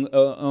வந்து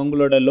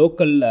உங்களோட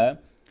லோக்கலில்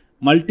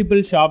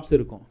மல்டிபிள் ஷாப்ஸ்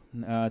இருக்கும்.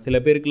 சில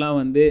பேருக்குலாம்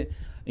வந்து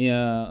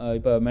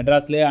இப்போ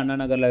மெட்ராஸ்லேயே அண்ணா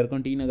நகரில்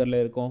இருக்கும், டி நகரில்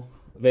இருக்கும்,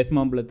 வெஸ்ட்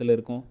மாம்பலத்தில்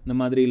இருக்கும், இந்த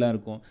மாதிரிலாம்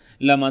இருக்கும்.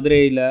 இல்லை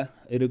மதுரையில்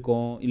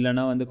இருக்கும்,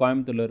 இல்லைனா வந்து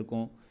கோயம்புத்தூரில்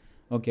இருக்கும்.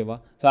 ஓகேவா?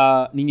 ஸோ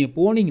நீங்கள்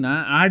போனீங்கன்னா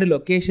ஆட்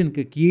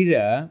லொக்கேஷனுக்கு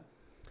கீழே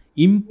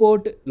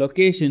இம்போர்ட்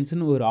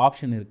லொக்கேஷன்ஸ்னு ஒரு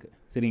ஆப்ஷன் இருக்குது.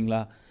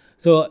 சரிங்களா?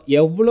 ஸோ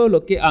எவ்வளோ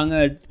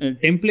அங்கே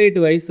டெம்ப்ளேட்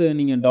வைஸ்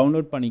நீங்கள்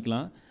டவுன்லோட்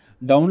பண்ணிக்கலாம்.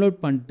 டவுன்லோட்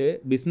பண்ணிட்டு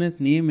பிஸ்னஸ்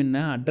நேம் என்ன,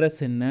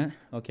 அட்ரஸ் என்ன,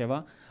 ஓகேவா,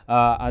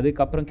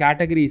 அதுக்கப்புறம்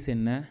கேட்டகரிஸ்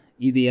என்ன,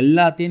 இது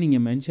எல்லாத்தையும்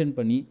நீங்கள் மென்ஷன்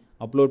பண்ணி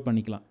அப்லோட்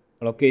பண்ணிக்கலாம்.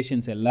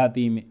 லொக்கேஷன்ஸ்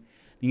எல்லாத்தையுமே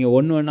நீங்கள்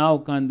ஒன்று ஒன்றா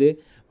உட்காந்து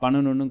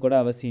பண்ணணுன்னு கூட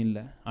அவசியம்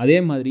இல்லை. அதே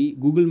மாதிரி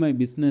கூகுள் மை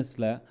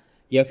பிஸ்னஸில்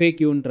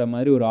எஃப்ஏக்யூன்ற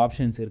மாதிரி ஒரு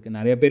ஆப்ஷன்ஸ் இருக்குது.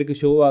 நிறைய பேருக்கு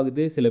ஷோ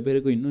ஆகுது, சில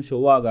பேருக்கு இன்னும் ஷோ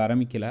ஆக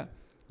ஆரம்பிக்கலை.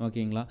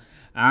 ஓகேங்களா?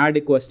 ஆட்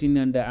கொஸ்டின்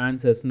அண்ட்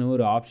ஆன்சர்ஸ்னு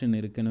ஒரு ஆப்ஷன்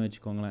இருக்குதுன்னு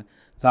வச்சுக்கோங்களேன்.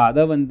 ஸோ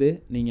அதை வந்து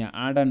நீங்கள்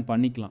ஆட் ஆன்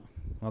பண்ணிக்கலாம்.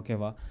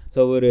 ஓகேவா? ஸோ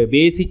ஒரு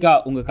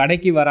பேசிக்காக உங்கள்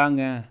கடைக்கு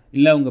வராங்க,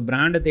 இல்லை உங்கள்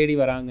பிராண்டை தேடி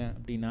வராங்க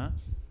அப்படின்னா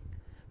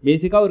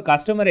பேசிக்காக ஒரு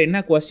கஸ்டமர் என்ன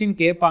கொஸ்டின்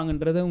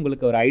கேட்பாங்கன்றது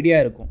உங்களுக்கு ஒரு ஐடியா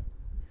இருக்கும்.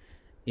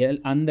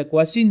 அந்த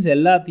கொஸ்டின்ஸ்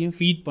எல்லாத்தையும்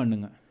ஃபீட்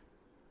பண்ணுங்கள்,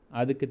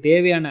 அதுக்கு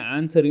தேவையான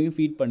ஆன்சரையும்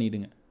ஃபீட்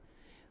பண்ணிவிடுங்க.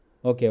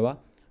 ஓகேவா?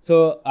 ஸோ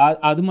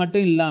அது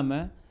மட்டும்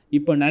இல்லாமல்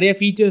இப்போ நிறைய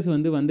ஃபீச்சர்ஸ்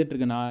வந்து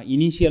வந்துட்டுருக்கு. நான்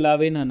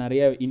இனிஷியலாகவே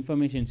நிறைய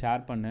இன்ஃபர்மேஷன்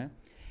ஷேர் பண்ணேன்.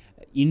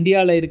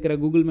 இந்தியாவில் இருக்கிற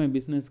கூகுள் மை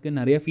பிஸ்னஸ்க்கு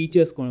நிறைய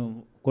ஃபீச்சர்ஸ்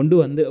கொண்டு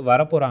வந்து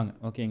வரப்போகிறாங்க.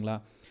 ஓகேங்களா?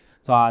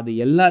 ஸோ அது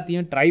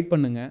எல்லாத்தையும் ட்ரை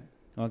பண்ணுங்கள்.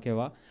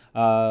 ஓகேவா?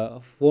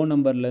 ஃபோன்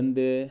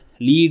நம்பர்லேருந்து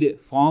லீடு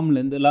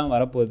ஃபார்ம்லேருந்துலாம்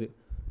வரப்போகுது.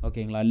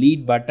 ஓகேங்களா?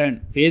 லீட் பட்டன்,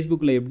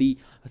 ஃபேஸ்புக்கில் எப்படி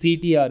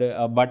சிடிஆர்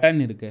பட்டன்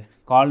இருக்குது,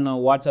 கால்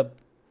நவ், வாட்ஸ்அப்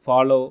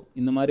ஃபாலோ,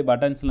 இந்த மாதிரி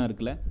பட்டன்ஸ்லாம்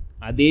இருக்குல்ல,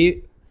 அதே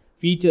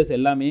ஃபீச்சர்ஸ்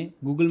எல்லாமே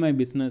கூகுள் மை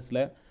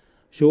பிஸ்னஸில்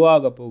ஷோ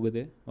ஆக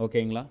போகுது.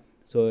 ஓகேங்களா?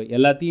 ஸோ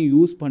எல்லாத்தையும்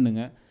யூஸ்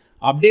பண்ணுங்கள்,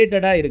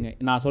 அப்டேட்டடாக இருங்க.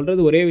 நான்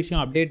சொல்கிறது ஒரே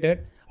விஷயம், அப்டேட்டட்.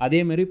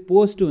 அதேமாதிரி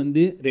போஸ்ட்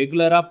வந்து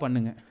ரெகுலராக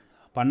பண்ணுங்கள்,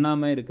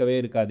 பண்ணாமல் இருக்கவே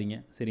இருக்காதீங்க.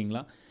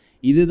 சரிங்களா?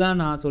 இதுதான்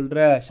நான் சொல்கிற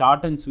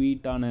ஷார்ட் அண்ட்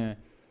ஸ்வீட்டான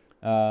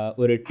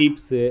ஒரு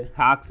டிப்ஸு,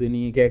 ஹேக்ஸு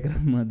நீங்கள் கேட்குற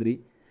மாதிரி.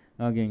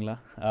 ஓகேங்களா?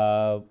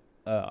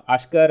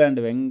 Ashkar and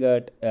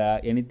Venkat,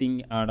 anything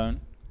add on?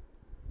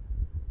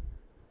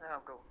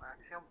 Bro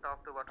maximum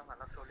top to bottom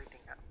நல்லா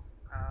சொல்லிட்டீங்க.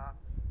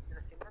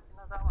 இதில்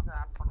சின்னதாக வந்து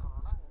ஆட்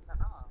பண்ணணும்னா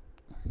என்னன்னா,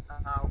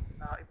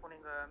 இப்போ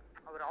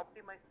நீங்கள் ஒரு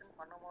ஆப்டிமைசேஷன்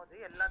பண்ணும்போது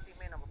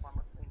எல்லாத்தையுமே நம்ம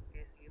பண்ணணும்.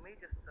 இன்கேஸ்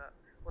இமேஜஸ்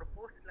ஒரு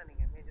போஸ்ட்டில்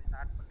நீங்கள் இமேஜஸ்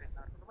ஆட்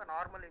பண்ணுறீங்கன்னா இருக்கட்டும், இப்போ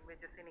நார்மல்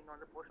இமேஜஸே நீங்கள்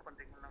வந்து போஸ்ட்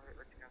பண்ணுறீங்கன்னு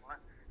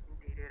வச்சுக்கோங்களேன்,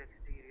 இன்டீரியர்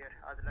எக்ஸ்டீரியர்,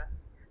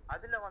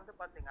 அதில் வந்து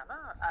பார்த்தீங்கன்னா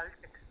ஆல்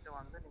டெக்ஸ்ட்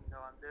வந்து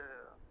நீங்கள் வந்து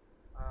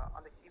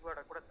அந்த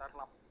கீவேர்டை கூட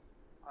தரலாம்.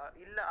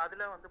 இல்லை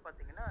அதில் வந்து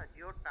பார்த்தீங்கன்னா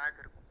ஜியோ டேக்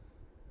இருக்கும்,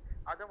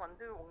 அதை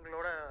வந்து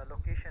உங்களோட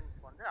லொக்கேஷன்ஸ்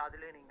வந்து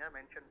அதிலே நீங்கள்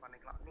மென்ஷன்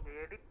பண்ணிக்கலாம். நீங்கள்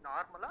எடிட்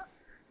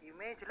நார்மலாக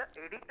இமேஜில்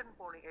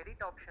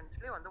எடிட்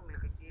ஆப்ஷன்ஸ்லேயே வந்து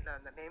உங்களுக்கு கீழே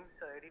அந்த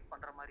நேம்ஸ் எடிட்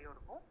பண்ணுற மாதிரியும்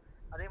இருக்கும்,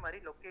 அதே மாதிரி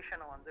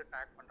லொக்கேஷனை வந்து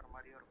டேக் பண்ணுற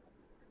மாதிரியும் இருக்கும்.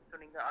 ஸோ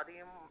நீங்கள்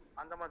அதையும்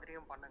அந்த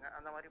மாதிரியும் பண்ணுங்கள்.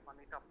 அந்த மாதிரி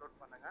பண்ணிவிட்டு அப்லோட்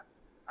பண்ணுங்கள்.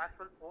 ஆஸ்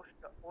வெல்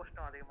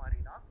போஸ்ட்டும் அதே மாதிரி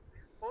தான்.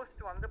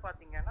 போஸ்ட் வந்து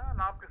பார்த்தீங்கன்னா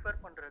நான் ப்ரிஃபர்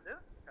பண்ணுறது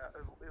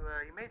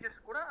இமேஜஸ்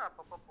கூட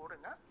அப்பப்போ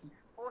போடுங்க.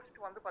 போஸ்ட்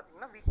வந்து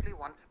பார்த்தீங்கன்னா வீக்லி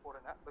ஒன்ஸ்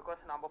போடுங்க.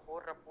 பிகாஸ் நம்ம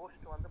போடுற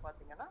போஸ்ட் வந்து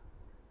பார்த்தீங்கன்னா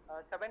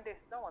 7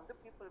 days தான் வந்து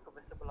பீப்புளுக்கு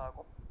விசிபிள்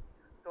ஆகும்.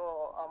 ஸோ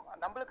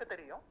நம்மளுக்கு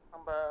தெரியும்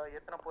நம்ம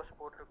எத்தனை போஸ்ட்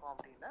போட்டிருக்கோம்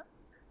அப்படின்னு.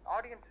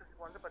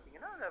 ஆடியன்ஸஸ்க்கு வந்து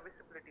பார்த்தீங்கன்னா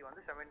விசிபிலிட்டி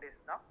வந்து 7 days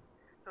தான்.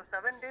 ஸோ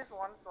 7 days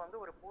ஒன்ஸ் வந்து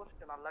ஒரு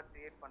போஸ்ட் நல்லா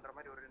கிரியேட் பண்ணுற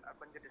மாதிரி ஒரு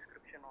கொஞ்சம்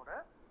டிஸ்கிரிப்ஷனோட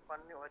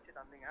பண்ணி வச்சு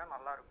தந்தீங்கன்னா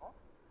நல்லாயிருக்கும்.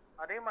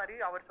 அதே மாதிரி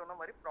அவர் சொன்ன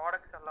மாதிரி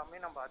ப்ராடக்ட்ஸ் எல்லாமே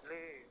நம்ம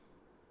அதிலே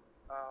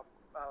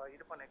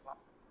இது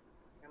பண்ணிக்கலாம்,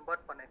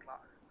 இம்போர்ட்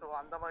பண்ணிக்கலாம். ஸோ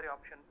அந்த மாதிரி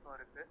ஆப்ஷன்ஸும்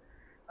இருக்குது.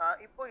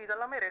 இப்போ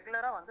இதெல்லாமே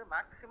ரெகுலராக வந்து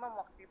மேக்ஸிமம்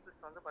ஆஃப்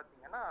பீப்புள்ஸ் வந்து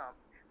பார்த்தீங்கன்னா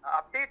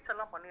அப்டேட்ஸ்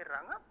எல்லாம்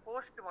பண்ணிடுறாங்க,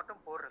 போஸ்ட்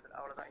மட்டும் போடுறது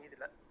அவ்வளோதான்.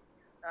 இதில்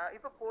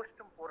இப்போ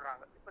போஸ்ட்டும்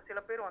போடுறாங்க. இப்போ சில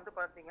பேர் வந்து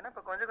பார்த்தீங்கன்னா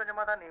இப்போ கொஞ்சம்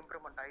கொஞ்சமாக தான்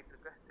இம்ப்ரூவ்மெண்ட் ஆகிட்டு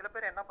இருக்கு. சில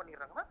பேர் என்ன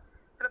பண்ணிடுறாங்கன்னா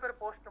சில பேர்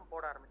போஸ்ட்டும்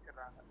போட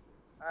ஆரம்பிச்சிடுறாங்க.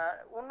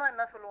 இன்னும்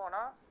என்ன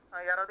சொல்லுவோன்னா,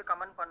 யாராவது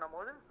கமெண்ட் பண்ணும்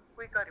போது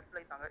குயிக்காக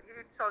ரிப்ளை தாங்க.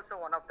 It's also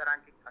one of the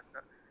ranking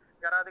factor.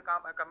 யாராவது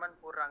கமெண்ட்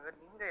போடுறாங்க,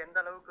 நீங்கள் எந்த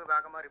அளவுக்கு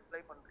வேகமாக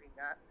ரிப்ளை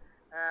பண்ணுறீங்க,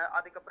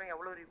 அதுக்கப்புறம்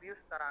எவ்வளோ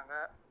ரிவ்யூஸ் தராங்க,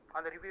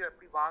 அந்த ரிவ்யூ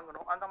எப்படி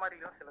வாங்கணும், அந்த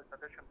மாதிரிலாம் சில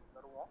சஜஷன்ஸ்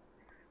தருவோம்.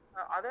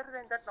 அதர்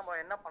தென் தட் நம்ம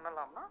என்ன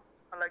பண்ணலாம்னா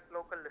லைக்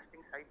லோக்கல்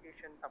லிஸ்டிங்,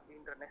 சைட்டேஷன்ஸ்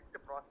அப்படின்ற நெக்ஸ்ட்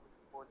ப்ராசஸ்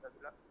போகுது.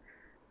 அதில்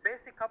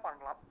பேசிக்காக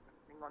பண்ணலாம்.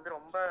 நீங்கள் வந்து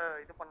ரொம்ப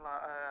இது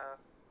பண்ணலாம்,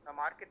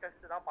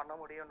 மார்க்கெட்டர்ஸ் தான் பண்ண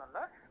முடியும்னு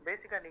இல்லை,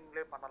 பேசிக்காக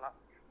நீங்களே பண்ணலாம்.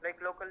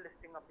 லைக் லோக்கல்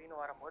லிஸ்டிங் அப்படின்னு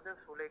வரும்போது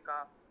சுலேகா,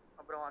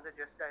 அப்புறம் வந்து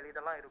ஜஸ்ட் டயல்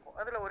இதெல்லாம் இருக்கும்.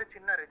 அதில் ஒரு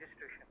சின்ன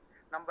ரெஜிஸ்ட்ரேஷன்,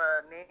 நம்ம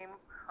நேம்,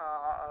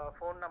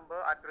 ஃபோன்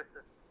நம்பர்,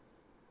 அட்ரஸஸ்.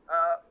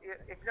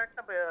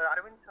 எக்ஸாக்டாக இப்போ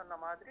அரவிந்த் சொன்ன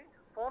மாதிரி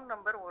ஃபோன்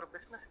நம்பர் ஒரு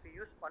பிஸ்னஸ்க்கு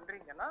யூஸ்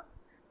பண்ணுறீங்கன்னா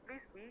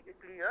ப்ளீஸ் பி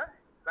கிளியர்.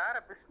 வேற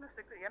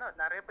பிஸ்னஸுக்கு, ஏன்னா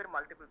நிறைய பேர்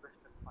மல்டிபிள்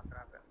பிஸ்னஸ்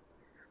பண்ணுறாங்க.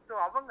 ஸோ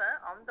அவங்க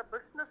அந்த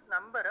பிஸ்னஸ்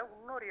நம்பரை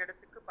இன்னொரு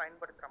இடத்துக்கு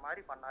பயன்படுத்துகிற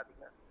மாதிரி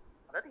பண்ணாதீங்க.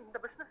 அதாவது இந்த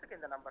பிஸ்னஸுக்கு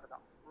இந்த நம்பர்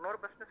தான், இன்னொரு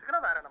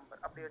பிஸ்னஸுக்குன்னா வேற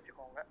நம்பர், அப்படி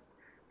வச்சுக்கோங்க.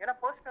 ஏன்னா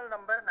பர்சனல்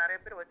நம்பர் நிறைய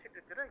பேர் வச்சுட்டு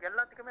இருக்கிற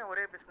எல்லாத்துக்குமே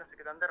ஒரே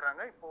பிஸ்னஸுக்கு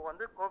தந்துடுறாங்க. இப்போ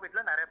வந்து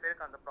கோவிட்ல நிறைய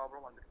பேருக்கு அந்த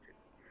ப்ராப்ளம் வந்துருச்சு.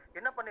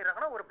 என்ன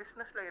பண்ணிடுறாங்கன்னா ஒரு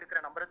பிஸ்னஸ்ல இருக்கிற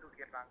நம்பரை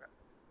தூக்கிடுறாங்க.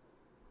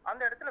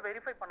 அந்த இடத்துல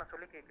வெரிஃபை பண்ண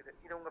சொல்லி கேட்குது,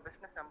 இது உங்க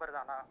பிஸ்னஸ் நம்பர்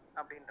தானா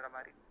அப்படின்ற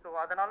மாதிரி. ஸோ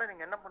அதனால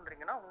நீங்க என்ன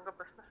பண்றீங்கன்னா உங்க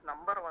பிஸ்னஸ்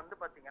நம்பர் வந்து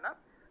பாத்தீங்கன்னா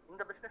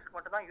இந்த பிஸ்னஸ்க்கு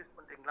மட்டும் தான் யூஸ்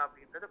பண்றீங்களா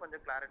அப்படின்றது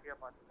கொஞ்சம் கிளாரிட்டியா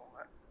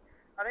பார்த்துக்கோங்க.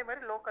 அதே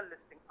மாதிரி லோக்கல்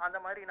லிஸ்டிங், அந்த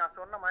மாதிரி நான்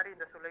சொன்ன மாதிரி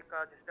இந்த சுலேகா,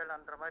 ஜிஸ்டல்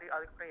அந்த மாதிரி,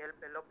 அதுக்கப்புறம்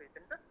ஹெல்ப், எல்லோ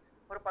பேஜ்ன்ட்டு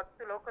ஒரு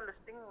 10 லோக்கல்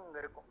லிஸ்டிங்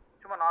இருக்கும்,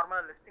 சும்மா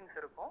நார்மல் லிஸ்டிங்ஸ்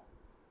இருக்கும்.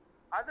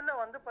 அதுல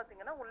வந்து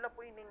பாத்தீங்கன்னா உள்ள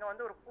போய் நீங்க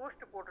வந்து ஒரு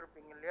போஸ்ட்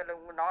போட்டிருப்பீங்க இல்லையா, இல்லை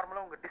உங்க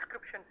நார்மலா உங்க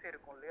டிஸ்கிரிப்ஷன்ஸே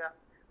இருக்கும் இல்லையா,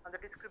 அந்த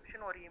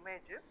டிஸ்கிரிப்ஷன், ஒரு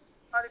இமேஜ்,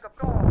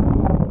 அதுக்கப்புறம்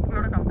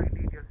உங்களோட கம்ப்ளீட்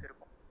டீட்டெயில்ஸ்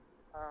இருக்கும்,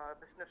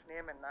 பிஸ்னஸ்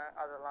நேம் என்ன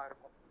அதெல்லாம்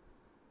இருக்கும்,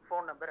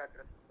 ஃபோன் நம்பர்,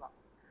 அட்ரஸ்லாம்.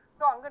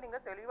 ஸோ அங்கே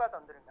நீங்கள் தெளிவாக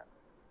தந்துடுங்க.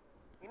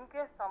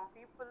 In case some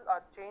people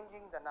are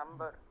changing the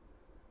number,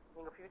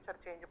 நீங்கள்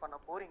ஃபியூச்சர் சேஞ்ச் பண்ண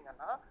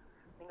போறீங்கன்னா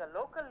நீங்கள்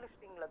லோக்கல்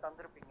லிஸ்டிங்கில்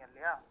தந்துருப்பீங்க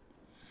இல்லையா,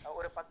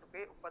 ஒரு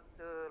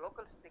 10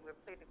 லோக்கல் லிஸ்டிங்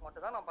வெப்சைட்டுக்கு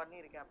மட்டும் தான் நான்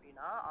பண்ணியிருக்கேன்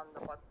அப்படின்னா அந்த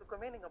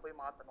 10க்குமே நீங்கள் போய்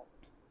மாற்றணும்.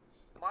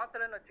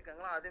 மாற்றலைன்னு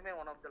வச்சுக்கோங்களேன், அதுவுமே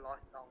ஒன் ஆஃப் த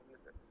லாஸ் தான்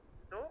உங்களுக்கு.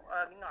 ஸோ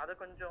நீங்கள் அதை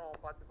கொஞ்சம்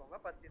பார்த்துக்கோங்க.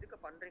 10 இதுக்கு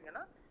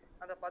பண்ணுறீங்கன்னா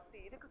அந்த 10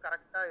 இதுக்கு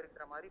கரெக்டாக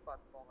இருக்கிற மாதிரி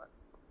பார்த்துக்கோங்க.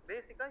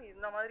 பேசிக்காக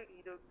இந்த மாதிரி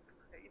இது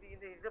இது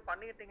இது இது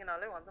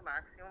பண்ணிட்டீங்கனாலே வந்து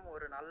மேக்ஸிமம்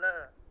ஒரு நல்ல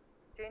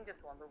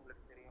சேஞ்சஸ் வந்து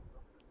உங்களுக்கு தெரியும்.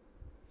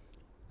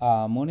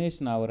 மோனேஷ்,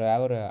 நான்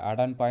ஒரு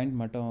அடான் பாயிண்ட்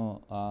மட்டும்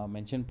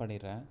மென்ஷன்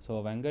பண்ணிடுறேன். ஸோ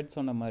வெங்கட்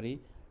சொன்ன மாதிரி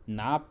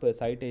நாப்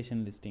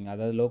சைட்டேஷன் லிஸ்டிங்,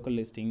 அதாவது லோக்கல்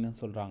லிஸ்டிங்னு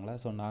சொல்கிறாங்களா,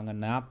 ஸோ நாங்கள்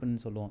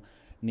நாப்னு சொல்லுவோம்,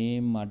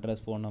 நேம்,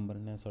 அட்ரஸ், ஃபோன்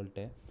நம்பர்னு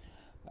சொல்லிட்டு.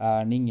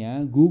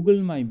 நீங்கள்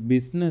கூகுள் மை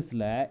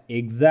பிஸ்னஸில்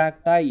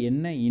எக்ஸாக்டாக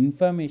என்ன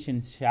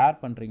இன்ஃபர்மேஷன் ஷேர்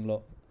பண்ணுறீங்களோ,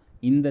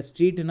 இந்த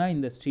ஸ்ட்ரீட்டுனா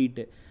இந்த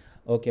ஸ்ட்ரீட்டு,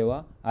 ஓகேவா.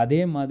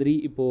 அதே மாதிரி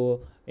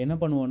இப்போது என்ன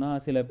பண்ணுவோன்னா,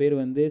 சில பேர்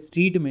வந்து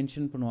ஸ்ட்ரீட்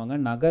மென்ஷன் பண்ணுவாங்க,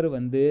 நகர்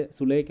வந்து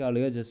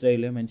சுலேகாலையோ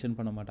ஜஸ்டைலையோ மென்ஷன்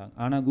பண்ண மாட்டாங்க.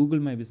 ஆனால்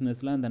கூகுள் மை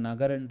பிஸ்னஸில் அந்த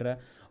நகர்ன்ற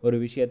ஒரு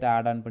விஷயத்தை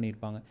ஆட் ஆன்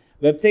பண்ணியிருப்பாங்க.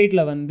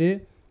 வெப்சைட்டில் வந்து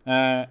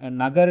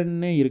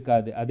நகர்ன்னு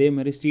இருக்காது, அதே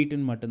மாதிரி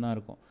ஸ்ட்ரீட்டுன்னு மட்டும்தான்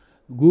இருக்கும்.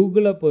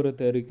 கூகுளை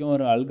பொறுத்த வரைக்கும்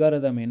ஒரு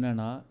அல்காரிதம்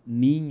என்னென்னா,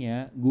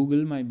 நீங்கள்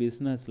கூகுள் மை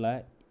பிஸ்னஸில்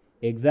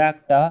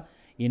எக்ஸாக்டாக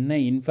என்ன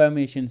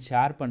இன்ஃபர்மேஷன்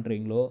ஷேர்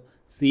பண்ணுறீங்களோ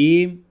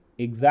சேம்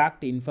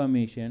எக்ஸாக்ட்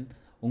இன்ஃபர்மேஷன்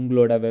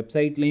உங்களோட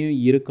வெப்சைட்லேயும்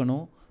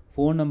இருக்கணும்,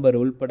 ஃபோன் நம்பர்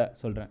உள்பட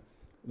சொல்கிறேன்,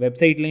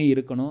 வெப்சைட்லேயும்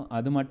இருக்கணும்.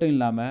 அது மட்டும்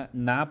இல்லாமல்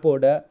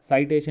நாப்போட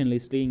சைட்டேஷன்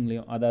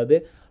லிஸ்டிங்லேயும், அதாவது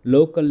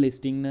லோக்கல்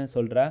லிஸ்டிங்னு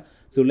சொல்கிற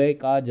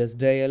சுலேகா,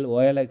 ஜஸ்டயல்,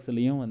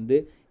 ஓஎல்எக்ஸ்லேயும் வந்து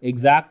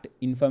எக்ஸாக்ட்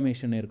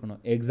இன்ஃபர்மேஷன்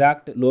இருக்கணும்,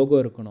 எக்ஸாக்ட் லோகோ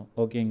இருக்கணும்,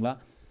 ஓகேங்களா.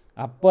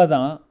 அப்போ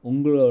தான்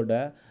உங்களோட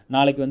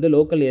நாளைக்கு வந்து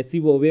லோக்கல்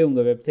எஸ்இஓவே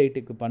உங்கள்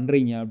வெப்சைட்டுக்கு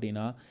பண்ணுறீங்க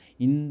அப்படின்னா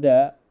இந்த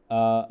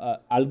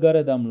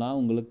அல்காரிதம்லாம்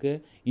உங்களுக்கு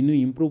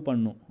இன்னும் இம்ப்ரூவ்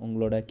பண்ணும்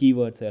உங்களோட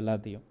கீவேர்ட்ஸ்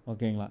எல்லாத்தையும்,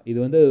 ஓகேங்களா. இது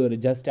வந்து ஒரு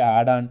just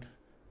add on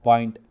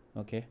point.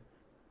 Okay,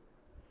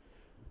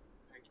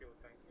 thank you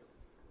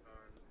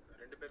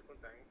ரெண்டு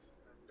பேருக்கும் தேங்க்ஸ்.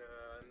 அண்ட்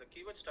இந்த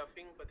கீவேர்ட்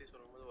ஸ்டஃபிங் பற்றி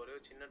சொல்லும்போது ஒரே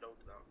ஒரு சின்ன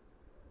டவுட் தான்.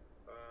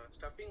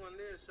 ஸ்டஃபிங்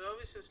வந்து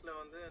சர்வீசஸில்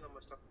வந்து நம்ம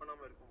ஸ்டஃப்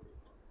பண்ணாமல் இருக்க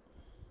முடியுமா?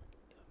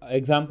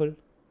 எக்ஸாம்பிள்,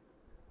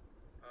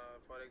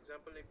 ஃபார்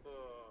எக்ஸாம்பிள் இப்போ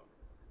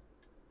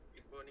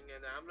நீங்கள்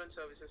இந்த ஆம்புலன்ஸ்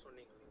சர்வீசஸ்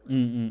சொன்னீங்க,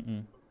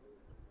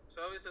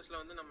 சர்வீசஸ்ல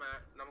வந்து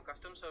நம்ம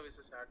கஸ்டம்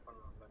சர்வீசஸ் ஆட்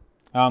பண்ணலாம்ல?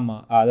 ஆமா,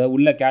 அத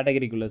உள்ள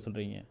கேட்டகரிக்குள்ள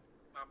சொல்றீங்க.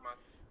 ஆமா,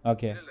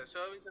 ஓகே. இல்ல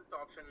சர்வீசஸ்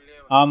ஆப்ஷன்லயே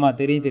ஆமா,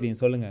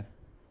 தெரியும் சொல்லுங்க.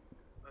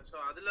 சோ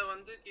அதுல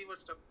வந்து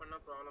கீவேர்ட் ஸ்டஃப் பண்ணா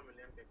ப்ராப்ளம்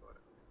இல்லையான்னு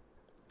கேக்குறேன்.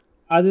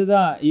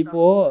 அதுதான்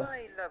இப்போ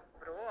இல்ல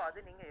ப்ரோ, அது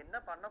நீங்க என்ன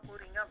பண்ண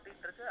போறீங்க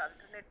அப்படின்றது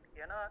அல்டர்னேட்.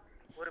 ஏன்னா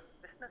ஒரு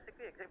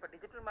பிசினஸுக்கு இப்ப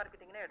டிஜிட்டல்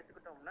மார்க்கெட்டிங்னே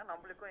எடுத்துக்கிட்டோம்னா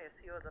நம்மளுக்கும்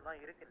எஸ்இஓ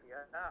இதெல்லாம் இருக்கு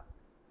இல்லையா.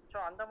 ஸோ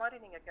அந்த மாதிரி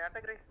நீங்க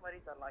கேட்டகரைஸ் மாதிரி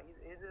தரலாம்.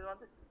 இது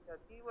வந்து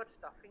கீவேர்ட்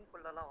ஸ்டஃபிங்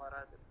குள்ளலாம்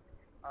வராது.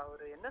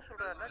 அவர் என்ன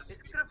சொல்றாருன்னா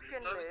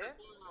டிஸ்கிரிப்ஷன்ல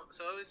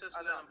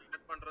சர்வீசஸ்ல நம்ம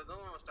ஆட்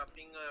பண்றதும்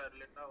ஸ்டஃபிங்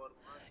ரிலேட்டடா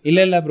வருமா?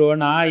 இல்ல ப்ரோ,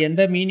 நான்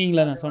எந்த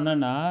மீனிங்ல நான்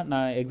சொன்னேன்னா,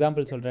 நான்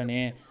எக்ஸாம்பிள்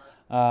சொல்றேனே,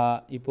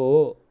 இப்போ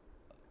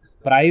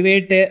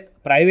பிரைவேட்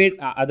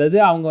அதாவது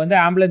அவங்க வந்து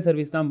ஆம்புலன்ஸ்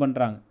சர்வீஸ் தான்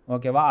பண்ணுறாங்க,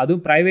 ஓகேவா.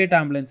 அதுவும் ப்ரைவேட்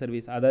ஆம்புலன்ஸ்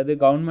சர்வீஸ், அதாவது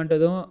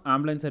கவர்மெண்ட்டதும்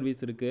ஆம்புலன்ஸ்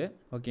சர்வீஸ் இருக்குது,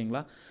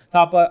 ஓகேங்களா. ஸோ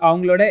அப்போ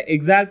அவங்களோட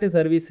எக்ஸாக்ட்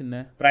சர்வீஸ் என்ன,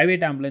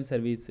 ப்ரைவேட் ஆம்புலன்ஸ்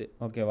சர்வீஸு,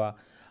 ஓகேவா.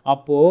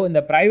 அப்போது இந்த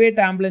ப்ரைவேட்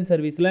ஆம்புலன்ஸ்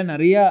சர்வீஸில்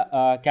நிறையா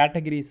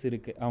கேட்டகரிஸ்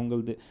இருக்குது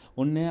அவங்களது.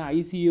 ஒன்று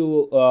ஐசியூ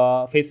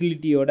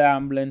ஃபெசிலிட்டியோட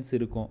ஆம்புலன்ஸ்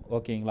இருக்கும்,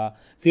 ஓகேங்களா.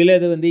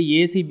 சிலது வந்து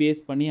ஏசி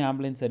பேஸ் பண்ணி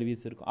ஆம்புலன்ஸ்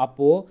சர்வீஸ் இருக்கும்.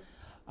 அப்போது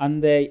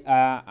அந்த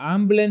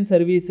ஆம்புலன்ஸ்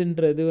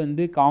சர்வீஸுன்றது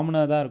வந்து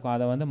காமனாக தான் இருக்கும்,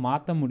 அதை வந்து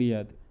மாற்ற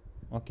முடியாது,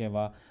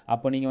 ஓகேவா.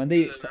 அப்போ நீங்கள் வந்து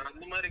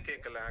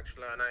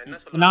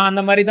நான்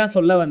அந்த மாதிரி தான்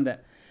சொல்ல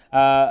வந்தேன்.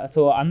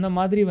 ஸோ அந்த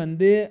மாதிரி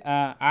வந்து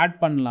ஆட்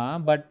பண்ணலாம்.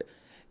 பட்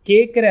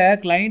கேட்குற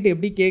கிளைண்ட்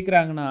எப்படி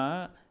கேட்குறாங்கன்னா,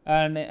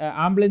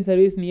 ஆம்புலன்ஸ்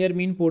சர்வீஸ் நியர்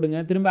மீன் போடுங்க,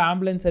 திரும்ப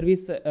ஆம்புலன்ஸ்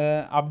சர்வீஸ்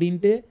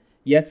அப்படின்ட்டு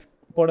எஸ்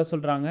போட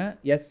சொல்கிறாங்க,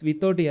 எஸ்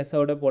வித்தவுட்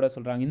எஸ்ஸோட போட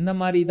சொல்கிறாங்க. இந்த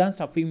மாதிரி தான்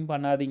ஸ்டஃபிங்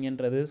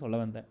பண்ணாதீங்கன்றது சொல்ல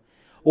வந்தேன்.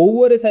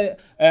 ஒவ்வொரு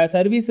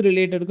சர்வீஸ்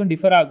ரிலேட்டடுக்கும்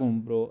டிஃபர் ஆகும்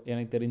ப்ரோ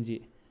எனக்கு தெரிஞ்சு.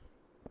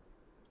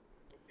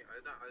 ஓகே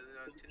அதுதான் அது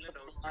நான் சின்ன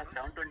டவுட்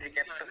 720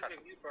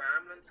 கேரக்டர்ஸ் இப்போ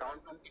ஆம்புலன்ஸ்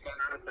 720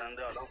 கேரக்டர்ஸ்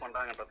வந்து அலோவ்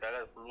பண்றாங்கன்றதுக்காக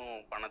அது ஃபுல்லும்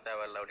பண்ண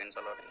தேவையில்லை அப்படின்னு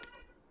சொல்ல வரீங்க.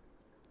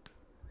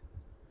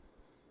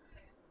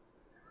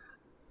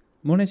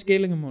 மோனேஷ்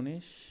கேளுங்க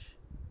மோனேஷ்.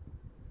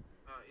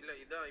 இல்ல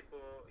இதான் இப்போ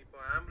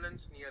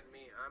ambulance near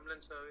me,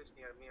 ambulance service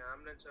near me,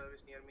 ambulance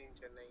service near me in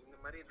Chennai, இந்த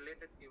மாதிரி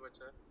ரிலேட்டட்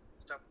கீவேர்ட்ஸ்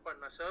ஸ்டஃப்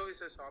பண்ணா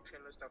சர்வீசஸ்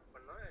ஆப்ஷன்ல ஸ்டஃப்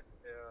பண்ணா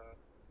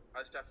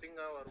அது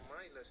ஸ்டஃபிங்கா வருமா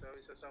இல்ல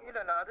சர்வீசஸா?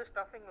 இல்ல அது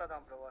ஸ்டஃபிங்ல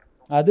தான் ப்ரோ வரும்.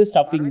 அது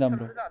ஸ்டஃபிங் தான்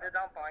ப்ரோ.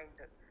 அதுதான்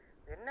பாயிண்ட்.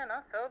 என்னன்னா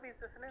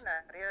சர்வீசஸ்னு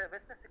நிறைய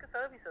பிசினஸ்க்கு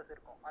சர்வீசஸ்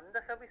இருக்கும், அந்த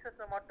சர்வீசஸ்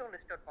மட்டும்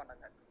லிஸ்ட் அவுட்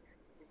பண்ணுங்க.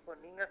 இப்போ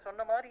நீங்க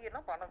சொன்ன மாதிரி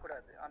எல்லாம்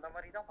பண்ணக்கூடாது, அந்த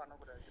மாதிரி தான்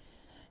பண்ணக்கூடாது.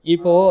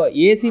 இப்போ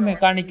ஏசி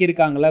மெக்கானிக்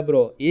இருக்காங்களா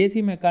ப்ரோ, ஏசி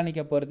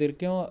மெக்கானிக்கை பொறுத்த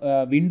வரைக்கும்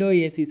விண்டோ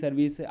ஏசி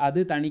சர்வீஸ்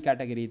அது தனி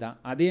கேட்டகரி தான்.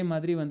 அதே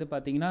மாதிரி வந்து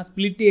பார்த்தீங்கன்னா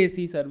ஸ்பிளிட்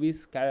ஏசி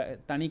சர்வீஸ்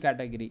தனி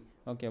கேட்டகரி,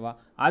 ஓகேவா?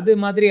 அது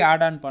மாதிரி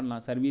ஆட் ஆன்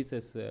பண்ணலாம்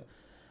சர்வீசஸ்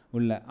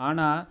உள்ள.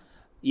 ஆனால்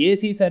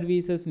AC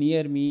services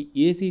near me,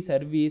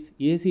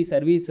 AC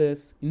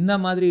services இந்த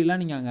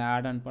மாதிரிலாம் நீங்கள் அங்கே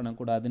ஆட் ஆன்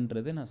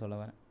பண்ணக்கூடாதுன்றது நான் சொல்ல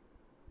வரேன்.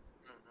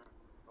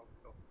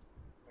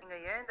 நீங்க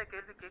ஏன் இந்த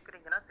கேள்வி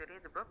கேக்குறீங்கன்னா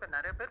தெரியுது ப்ரோ, இப்ப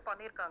நிறைய பேர்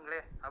பண்ணிருக்காங்களே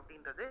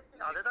அப்படின்றது,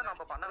 அதுதான்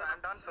நம்ம பண்ண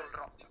வேண்டாம்னு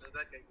சொல்றோம்.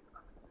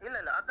 இல்ல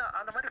அதான்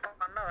அந்த மாதிரி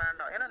பண்ண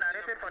வேண்டாம், ஏன்னா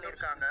நிறைய பேர்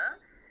பண்ணிருக்காங்க.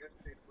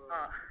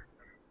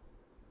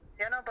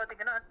 ஏன்னா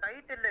பாத்தீங்கன்னா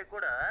டைட்டில்ல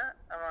கூட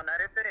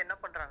நிறைய பேர் என்ன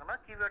பண்றாங்கன்னா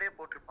கீவேர்டே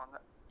போட்டிருப்பாங்க.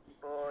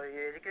 இப்போ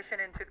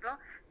எஜுகேஷன் இன்ஸ்டியூட்லாம்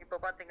இப்போ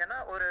பாத்தீங்கன்னா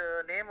ஒரு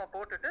நேமை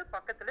போட்டுட்டு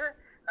பக்கத்துல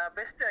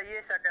பெஸ்ட்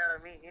ஐஏஎஸ்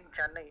அகாடமி இன்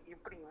சென்னை,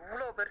 இப்படி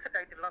இவ்வளவு பெருசு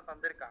டைட்டில்லாம்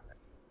தந்திருக்காங்க.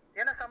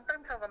 ஏன்னா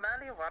சம்டைம்ஸ் அவங்க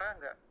மேலேயும்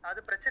வராங்க, அது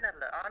பிரச்சனை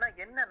இல்லை. ஆனா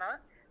என்னன்னா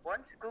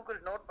ஒன்ஸ் கூகுள்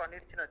நோட்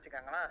பண்ணிடுச்சுன்னு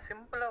வச்சுக்காங்களேன்,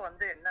 சிம்பிளா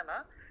வந்து என்னன்னா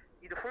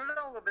இது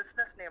ஃபுல்லா உங்க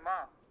பிசினஸ் நேமா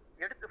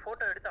எடுத்து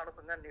போட்டோ எடுத்து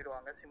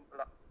அனுப்புங்கன்னுடுவாங்க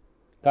சிம்பிளா.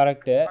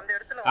 கரெக்டு.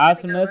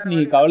 ஆஸ்னஸ்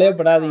நீங்கள்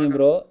கவலையப்படாதீங்க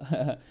ப்ரோ.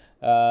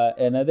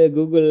 என்னது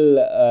கூகுள்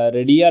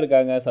ரெடியாக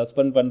இருக்காங்க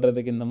சஸ்பெண்ட்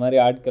பண்ணுறதுக்கு இந்த மாதிரி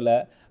ஆட்களை.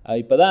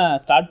 இப்போ தான்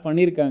ஸ்டார்ட்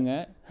பண்ணியிருக்காங்க.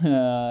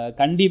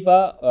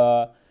 கண்டிப்பாக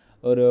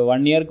ஒரு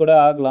 1 year கூட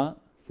ஆகலாம்.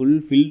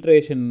 ஃபுல்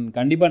ஃபில்ட்ரேஷன்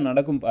கண்டிப்பாக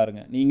நடக்கும்,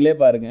 பாருங்கள், நீங்களே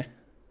பாருங்கள்.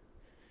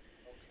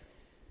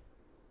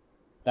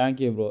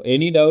 Thank you bro.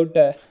 எனி டவுட்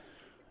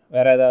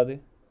வேறு ஏதாவது?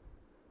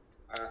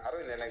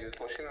 அரவிந்த், எனக்கு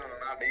கொஸ்டின்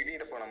என்னன்னா, டெய்லி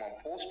இப்போ நம்ம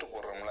போஸ்ட்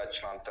போடுறோம்ல,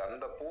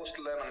 அந்த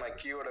போஸ்ட்ல நம்ம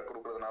கீவேர்டை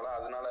கொடுக்கறதுனால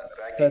அதனால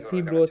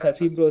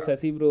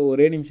சசி ப்ரோ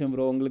ஒரே நிமிஷம்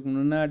ப்ரோ, உங்களுக்கு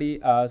முன்னாடி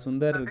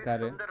சுந்தர்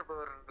இருக்காரு.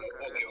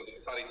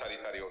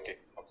 Sorry okay.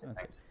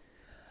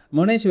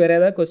 மோனேஷ் வேற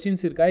ஏதாவது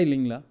கொஸ்டின்ஸ் இருக்கா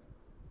இல்லைங்களா?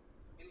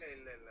 இல்ல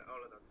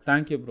அவ்வளவுதான்.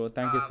 Thank you bro,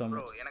 thank you so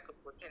much. எனக்கு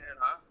கொஸ்டின்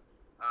என்னன்னா,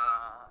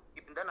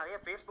 இப்போ இந்த நிறைய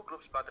ஃபேஸ்புக்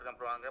குரூப்ஸ் பார்த்துருக்கேன்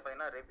ப்ரோ, அங்கே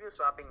பார்த்தீங்கன்னா ரிவ்யூ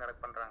ஸ்வாப்பிங்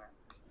பண்ணுறாங்க.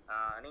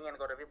 நீங்கள்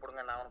எனக்கு ஒரு ரிவ்யூ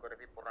போடுங்க, நான் உனக்கு ஒரு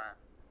ரிவ்யூ போடுறேன்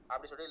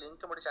அப்படி சொல்லி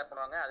லிங்க் மட்டும் ஷேர்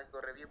பண்ணுவாங்க, அதுக்கு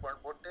ஒரு ரிவ்யூ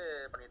போட்டு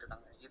பண்ணிட்டு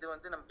இருக்காங்க. இது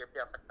வந்து நமக்கு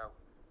எப்படி அஃபெக்ட் ஆகும்?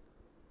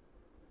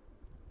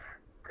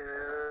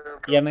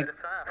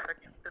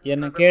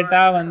 என்ன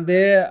கேட்டால் வந்து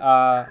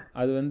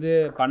அது வந்து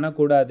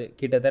பண்ணக்கூடாது.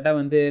 கிட்டத்தட்ட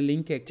வந்து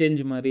லிங்க்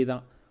எக்ஸ்சேஞ்ச் மாதிரி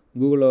தான்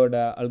கூகுளோட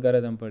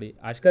அல்காரிதம் படி.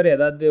 அஷ்கர்,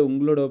 ஏதாவது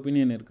உங்களோட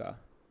ஒப்பீனியன் இருக்கா?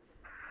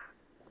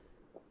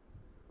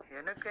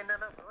 எனக்கு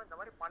என்னன்னா இந்த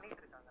மாதிரி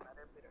பண்ணிட்டு இருக்காங்க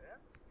நிறைய பேர்.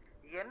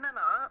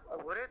 என்னன்னா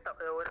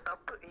ஒரு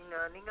தப்பு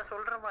நீங்க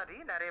சொல்ற மாதிரி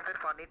நிறைய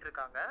பேர் பண்ணிட்டு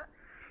இருக்காங்க.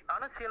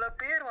 ஆனா சில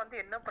பேர் வந்து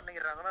என்ன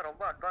பண்ணிடுறாங்கன்னா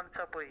ரொம்ப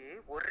அட்வான்ஸா போய்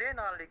ஒரே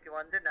நாளைக்கு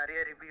வந்து நிறைய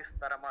ரிவ்யூஸ்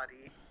தர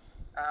மாதிரி,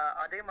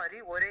 அதே மாதிரி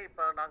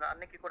இப்ப நாங்க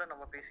அன்னைக்கு கூட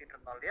நம்ம பேசிட்டு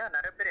இருந்தோம் இல்லையா,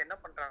 நிறைய பேர் என்ன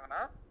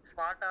பண்றாங்கன்னா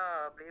ஸ்மார்ட்டா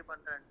play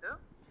பண்றேன்ட்டு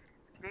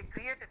they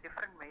create a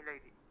different mail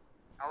ID.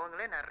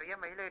 அவங்களே நிறைய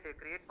மெயில் ஐடி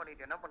கிரியேட்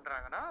பண்ணிட்டு என்ன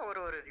பண்றாங்கன்னா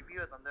ஒரு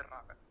ரிவ்யூ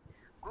தந்துடுறாங்க.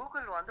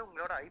 கூகுள் வந்து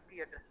உங்களோட ஐபி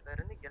அட்ரஸ்ல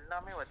இருந்து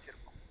எல்லாமே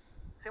வச்சிருக்கும்.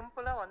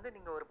 சிம்பிளா வந்து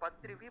நீங்க ஒரு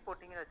 10 ரிவ்யூ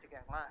போட்டீங்கன்னு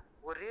வச்சுக்கோங்களேன்,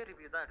 ஒரே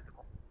ரிவ்யூ தான்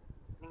எடுத்துக்கும்.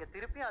 நீங்க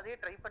திருப்பி அதே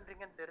ட்ரை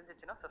பண்றீங்கன்னு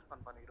தெரிஞ்சிச்சுன்னா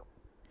சஸ்பெண்ட் பண்ணிடும்.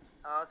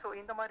 ஸோ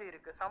இந்த மாதிரி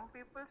இருக்கு. சம்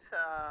பீப்புள்ஸ்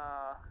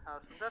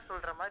சுந்தர்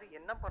சொல்ற மாதிரி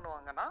என்ன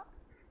பண்ணுவாங்கன்னா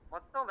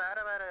மொத்தம் வேற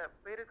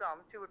பேருக்கு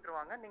அமுச்சு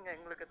விட்டுருவாங்க, நீங்க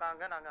எங்களுக்கு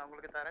தாங்க, நாங்க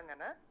அவங்களுக்கு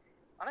தரங்கன்னு.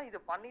 ஆனா இது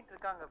பண்ணிட்டு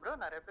இருக்காங்க ப்ரோ,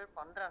 நிறைய பேர்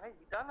பண்றாங்க.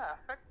 இதால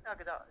அஃபெக்ட்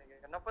ஆகுதா?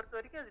 என்னை பொறுத்த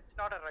வரைக்கும் it's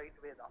not a right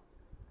way தான்.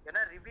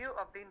 ஏன்னா ரிவ்யூ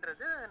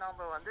அப்படின்றது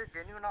நாம வந்து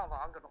ஜென்யூனா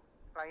வாங்கணும்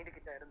கிளைண்ட்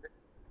கிட்ட இருந்து.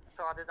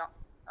 ஸோ அதுதான்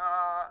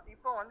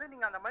இப்போ வந்து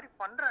நீங்க அந்த மாதிரி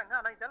பண்றாங்க.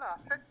 ஆனா இதால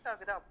அஃபெக்ட்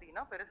ஆகுதா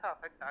அப்படின்னா பெருசா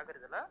அஃபெக்ட்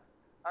ஆகுறது இல்லை.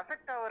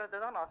 அஃபெக்ட் ஆகுறது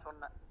தான் நான்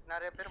சொன்னேன்.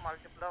 நிறைய பேர்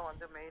மல்டிபிளா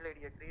வந்து மெயில்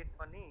ஐடியை கிரியேட்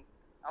பண்ணி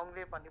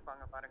அவங்களே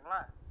பண்ணிப்பாங்க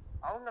பாருங்களேன்,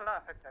 அவங்கெல்லாம்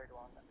அஃபெக்ட்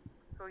ஆயிடுவாங்க.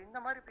 ஸோ இந்த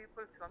மாதிரி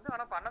பீப்புள்ஸ் வந்து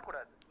ஆனா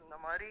பண்ணக்கூடாது. இந்த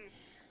மாதிரி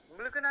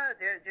உங்களுக்குன்னா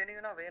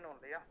ஜென்யூனா வேணும்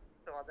இல்லையா?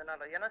 ஸோ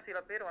அதனால ஏன்னா சில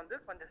பேர் வந்து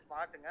கொஞ்சம்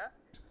ஸ்மார்ட்டுங்க,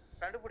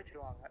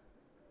 கண்டுபிடிச்சிருவாங்க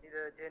இது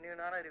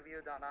ஜென்யூனான ரிவ்யூ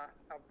தானா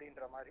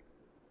அப்படின்ற மாதிரி.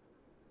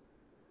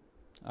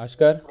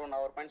 அஷ்கர் ப்ரோ,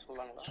 நான் ஒரு பாயிண்ட்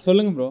சொல்லலாங்களா?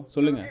 சொல்லுங்க ப்ரோ,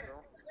 சொல்லுங்க.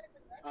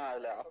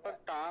 அதில்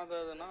அஃபெக்ட்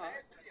ஆகுதுன்னா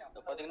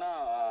பார்த்தீங்கன்னா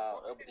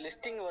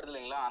லிஸ்டிங் வருது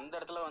இல்லைங்களா, அந்த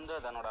இடத்துல வந்து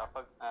அதனோட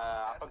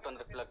அஃபெக்ட்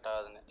வந்து ரிஃப்ளெக்ட்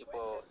ஆகுதுங்க. இப்போ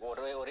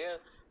ஒரே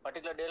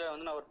பர்டிகுலர் டேல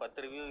வந்து நான் ஒரு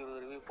 10 ரிவ்யூ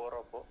 20 ரிவ்யூ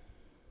போடுறப்போ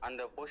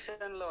அந்த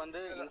பொசிஷன்ல வந்து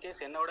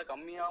இன்கேஸ் என்னோட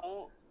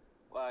கம்மியாகவும்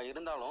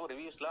இருந்தாலும்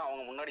ரிவ்யூஸ்ல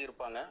அவங்க முன்னாடி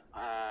இருப்பாங்க,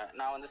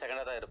 நான் வந்து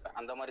செகண்டா தான் இருப்பேன்.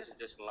 அந்த மாதிரி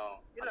சுச்சுவேஷன்லாம்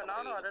இல்ல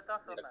நானும்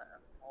அதைத்தான் சொன்னேன்,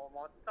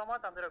 மொத்தமா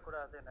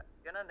தந்துடக்கூடாதுன்னு.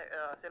 ஏன்னா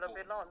சில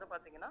பேர்லாம் வந்து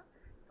பாத்தீங்கன்னா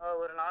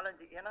ஒரு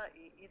 4-5, ஏன்னா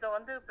இதை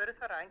வந்து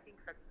பெருசா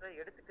ரேங்கிங் ஃபேக்டர்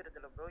எடுத்துக்கிறது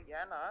இல்லை ப்ரோ.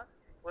 ஏன்னா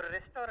ஒரு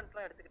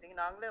ரெஸ்டாரண்ட்லாம் எடுத்துக்கிட்டீங்க,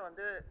 நாங்களே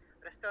வந்து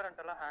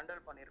ரெஸ்டாரண்ட் எல்லாம்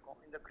ஹேண்டில் பண்ணியிருக்கோம்.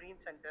 இந்த க்ரீம்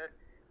சென்டர்,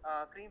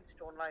 க்ரீம்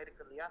ஸ்டோன்லாம்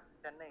இருக்கு இல்லையா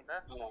சென்னையில,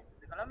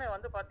 இதுக்கெல்லாமே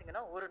வந்து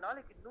பாத்தீங்கன்னா ஒரு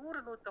நாளைக்கு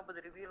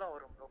 100-150 ரிவ்யூலாம்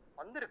வரும் ப்ரோ,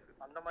 வந்திருக்கு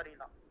அந்த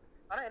மாதிரிலாம்.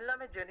 ஆனா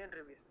எல்லாமே ஜென்யூன்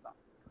ரிவ்யூஸ் தான்,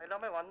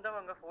 எல்லாமே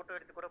வந்தவங்க போட்டோ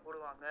எடுத்து கூட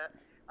போடுவாங்க,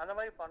 அந்த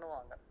மாதிரி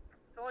பண்ணுவாங்க.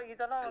 ஸோ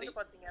இதெல்லாம் வந்து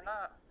பாத்தீங்கன்னா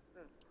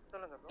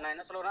சொல்லுங்க ப்ரோ. நான்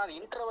என்ன சொல்லுவேன்னா, அது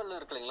இன்டர்வல்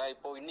இருக்கு இல்லைங்களா,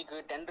 இப்போ இன்னைக்கு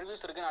 10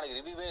 ரிவ்யூஸ் இருக்கு, நாளைக்கு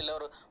ரிவ்யூவே இல்லை,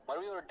 ஒரு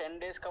மறுபடியும் ஒரு 10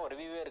 டேஸ்க்கு ஒரு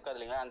ரிவ்யூவே இருக்காது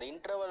இல்லைங்களா. அந்த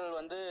இன்டர்வல்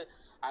வந்து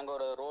அங்க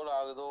ஒரு ரோல்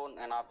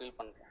ஆகுதோன்னு நான் ஃபீல்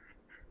பண்றேன்.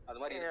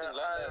 அது மாதிரி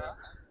இருக்குங்களா?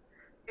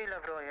 இல்ல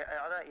ப்ரோ,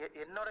 அதான்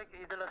என்னோட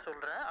இதுல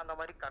சொல்றேன், அந்த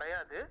மாதிரி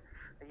கிடையாது.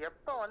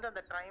 எப்ப வந்து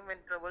அந்த டைம்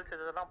இன்டர்வல்ஸ்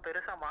இதெல்லாம்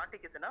பெருசா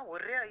மாட்டிக்குதுன்னா,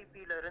 ஒரே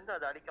ஐபில இருந்து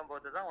அது அடிக்கும்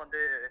போதுதான்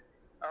வந்து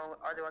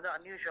அது வந்து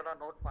அன்யூஷுவலா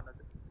நோட்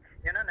பண்ணுது.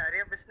 ஏன்னா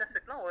நிறைய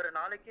பிசினஸுக்குலாம் ஒரு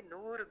நாளைக்கு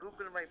 100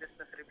 கூகுள் மை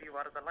பிசினஸ் ரிவ்யூ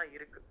வரதெல்லாம்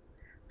இருக்கு.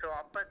 ஸோ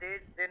அப்போ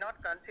they not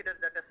consider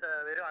that is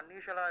வெறும்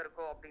அன்யூஷுவலாக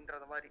இருக்கும்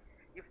அப்படின்றது மாதிரி.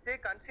 இஃப் தே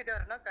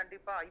கன்சிடர்னா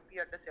கண்டிப்பாக ஐபி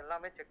அட்ரஸ்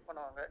எல்லாமே செக்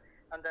பண்ணுவாங்க.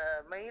 அந்த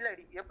மெயில்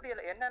ஐடி எப்படி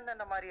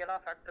என்னென்ன மாதிரி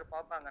எல்லாம் ஃபேக்டர்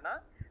பார்ப்பாங்கன்னா,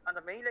 அந்த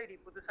மெயில் ஐடி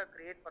புதுசாக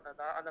கிரியேட்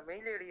பண்ணதா, அந்த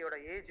மெயில் ஐடியோட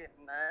ஏஜ்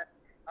என்ன,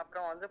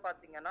 அப்புறம் வந்து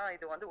பார்த்தீங்கன்னா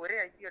இது வந்து ஒரே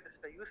ஐபி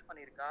அட்ரஸில் யூஸ்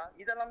பண்ணியிருக்கா,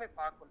 இதெல்லாமே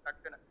பார்க்கும்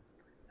டக்குன்னு.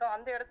 ஸோ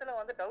அந்த இடத்துல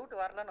வந்து டவுட்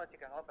வரலன்னு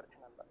வச்சுக்கோங்க,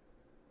 பிரச்சனை இல்லை.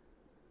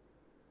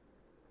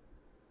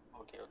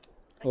 ஓகே ஓகே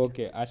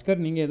ஓகே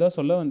அஷ்கர், நீங்கள் ஏதோ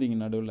சொல்ல வந்தீங்க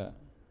நடுவில்.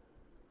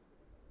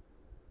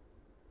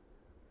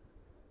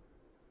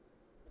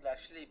 இல்லை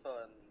ஆக்சுவலி இப்போ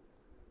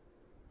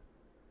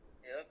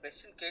ஏதோ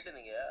கொஸ்டின்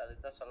கேட்டுனீங்க,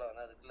 அதுக்கு தான் சொல்ல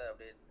வந்தேன், அதுக்குள்ள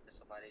அப்படியே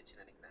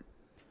மாறிடுச்சுன்னு நினைக்கிறேன்.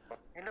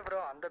 இல்லை ப்ரோ,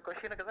 அந்த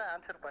கொஸ்டினுக்கு தான்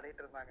ஆன்சர்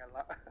பண்ணிட்டு இருந்தாங்க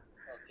எல்லாம்.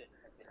 ஓகே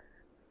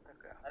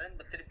ஓகே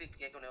அரவிந்த், திருப்பி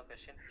கேட்கணும்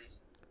கொஸ்டின் ப்ளீஸ்.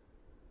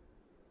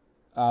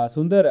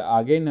 சுந்தர்,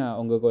 அகைன்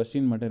உங்கள்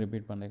கொஸ்டின் மட்டும்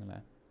ரிப்பீட்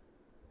பண்ணுங்களேன்.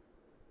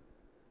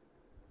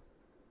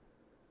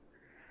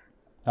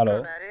 ஹலோ.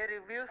 நிறைய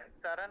ரிவ்யூஸ்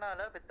தரனால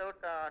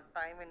வித்தவுட்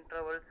டைம்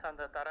இன்டர்வல்ஸ்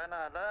அந்த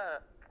தரனால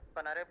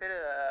இப்போ நிறைய பேர்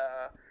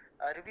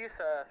ரிவ்யூஸ்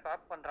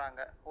ஸ்வாப் பண்றாங்க.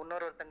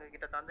 இன்னொருத்தங்க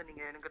கிட்ட தந்து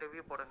நீங்க எனக்கு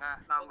ரிவ்யூ போடுங்க,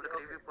 நான்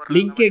உங்களுக்கு ரிவ்யூ போடுறேன்,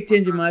 லிங்க்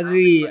எக்ஸ்சேஞ்ச்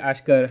மாதிரி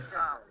அஷ்கர்.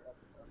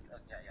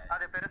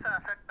 அது பெருசா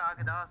எஃபெக்ட்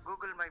ஆகுதா,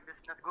 கூகுள் மை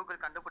பிசினஸ்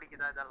கூகுள்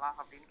கண்டுபிடிக்குதா இதெல்லாம்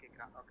அப்படின்னு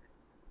கேக்குறாங்க. ஓகே,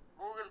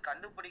 கூகுள்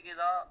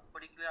கண்டுபிடிக்குதா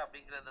பிடிக்கல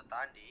அப்படிங்கிறத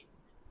தாண்டி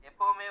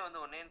எப்பவுமே வந்து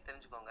ஒன்னேன்னு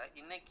தெரிஞ்சுக்கோங்க,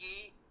 இன்னைக்கு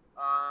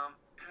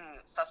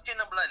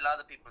சஸ்டைனபிளா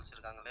இல்லாத பீப்புள்ஸ்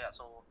இருக்காங்க இல்லையா.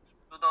 ஸோ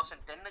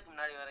 2010க்கு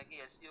முன்னாடி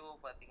வரைக்கும் எஸ்இஓ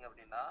பார்த்தீங்க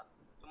அப்படின்னா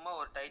சும்மா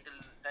ஒரு டைட்டில்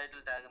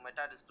டேக்,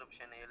 மெட்டா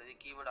டிஸ்கிரிப்ஷன் எழுதி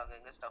கீவேர்டு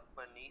அங்கங்க ஸ்டஃப்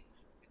பண்ணி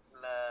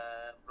இல்ல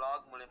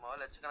பிளாக் மூலியமாவோ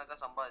லட்சக்கணக்காக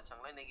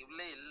சம்பாதிச்சாங்களா, இன்னைக்கு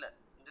உள்ளே இல்லை,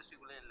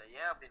 இண்டஸ்ட்ரிக்குள்ளே இல்லை.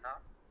 ஏன் அப்படின்னா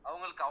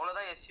அவங்களுக்கு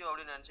அவ்வளவுதான் எஸ்இஓ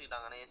அப்படின்னு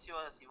நினைச்சுக்கிட்டாங்க. ஆனால் எஸ்இஓ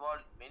ஹஸ்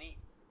இவால்வ் மெனி,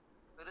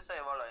 பெருசா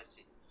இவால்வ்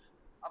ஆயிடுச்சு.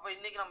 அப்ப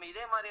இன்னைக்கு நம்ம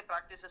இதே மாதிரி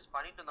ப்ராக்டிசஸ்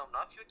பண்ணிட்டு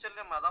இருந்தோம்னா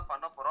ஃபியூச்சர்ல நம்ம அதான்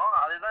பண்ண போறோம்,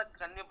 அதுதான்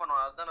கன்டினியூ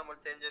பண்ணுவோம். அதுதான்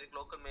நம்மளுக்கு தெரிஞ்சிருக்கு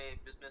லோக்கல்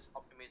பிசினஸ்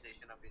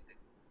ஆப்டிமைசேஷன் அப்படின்ட்டு.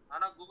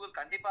 ஆனா கூகுள்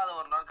கண்டிப்பா அதை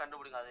ஒரு நாள்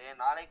கண்டுபிடிக்காது,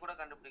 நாளைக்கு கூட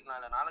கண்டுபிடிக்கலாம்,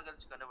 இல்ல நாளை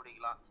கழிச்சு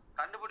கண்டுபிடிக்கலாம்.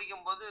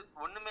 கண்டுபிடிக்கும் போது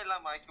ஒண்ணுமே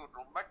இல்லாம ஆக்கி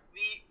விட்டுரும். பட்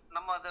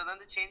நம்ம அதை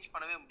வந்து சேஞ்ச்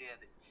பண்ணவே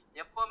முடியாது.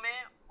 எப்பவுமே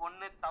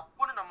ஒண்ணு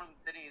தப்புன்னு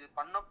நம்மளுக்கு தெரியும், இது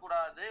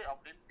பண்ணக்கூடாது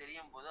அப்படின்னு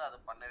தெரியும் போது அதை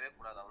பண்ணவே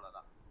கூடாது,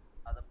 அவ்வளவுதான்.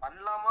 அதை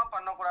பண்ணலாமா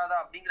பண்ணக்கூடாதா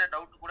அப்படிங்கிற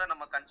டவுட் கூட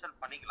நம்ம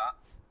கன்சல்ட் பண்ணிக்கலாம்.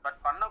 பட்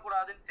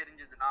பண்ணக்கூடாதுன்னு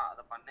தெரிஞ்சதுன்னா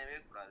அதை பண்ணவே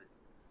கூடாது.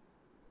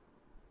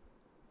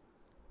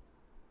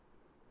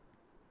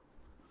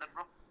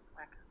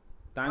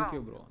 Thank you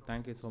bro,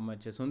 thank you so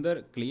much. Sundar,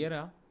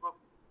 கிளியரா?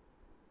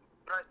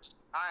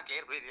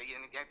 கிளியர் ப்ரோ,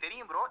 எனக்கு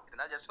தெரியும் ப்ரோ,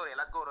 இருந்தாலும் ஜஸ்ட் ஒரு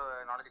எல்லாருக்கும் ஒரு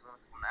நாலேஜ்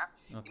சொன்னேன்.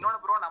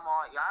 இன்னொன்னு ப்ரோ, நம்ம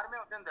யாருமே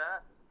வந்து இந்த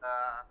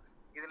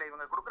இதுல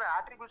இவங்க கொடுக்குற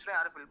ஆட்ரிபியூட்ஸ்ல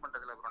யாரும் ஃபில்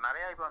பண்றது இல்லை ப்ரோ.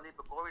 நிறைய இப்போ வந்து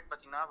இப்போ கோவிட்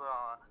பார்த்தீங்கன்னா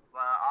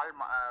ஆல்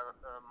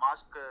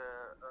மாஸ்க்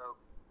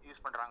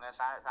யூஸ் பண்றாங்க,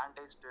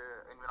 சானிடைஸ்டு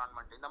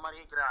என்விரான்மெண்ட், இந்த மாதிரி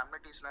இருக்கிற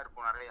அம்யூனிட்டிஸ்லாம்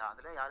இருக்கும் நிறைய,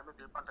 அதுல யாருமே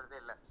ஃபில் பண்றதே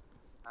இல்லை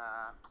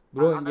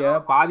ப்ரோ. இங்க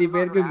பாதி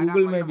பேருக்கு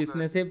கூகுள் மை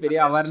பிசினஸே பெரிய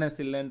அவேர்னஸ்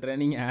இல்லைன்ற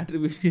நீங்க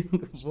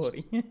ஆட்ரிபியூஷனுக்கு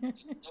போறீங்க.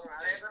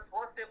 நிறைய பேர்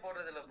போஸ்டே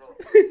போடுறது இல்ல ப்ரோ,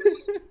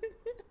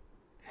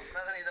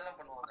 இதெல்லாம்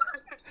பண்ணுவாங்க.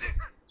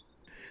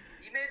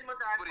 இமேஜ்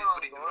மட்டும் ஆட்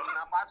பண்ணுவாங்க,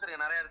 நான்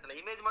பாத்துருக்கேன் நிறைய இடத்துல.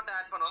 இமேஜ் மட்டும்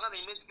ஆட் பண்ணுவாங்க, அந்த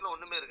இமேஜ்க்குள்ள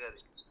ஒண்ணுமே இருக்காது,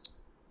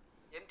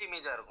 எம்டி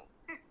இமேஜா இருக்கும்.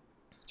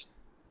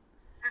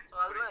 சோ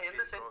அதெல்லாம்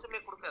எந்த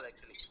சென்ஸுமே கொடுக்காது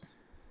ஆக்சுவலி.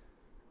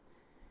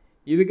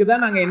 இதுக்கு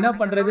தான் நாங்க என்ன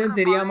பண்றதுன்னு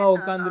தெரியாம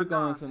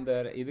உட்கார்ந்துருக்கோம்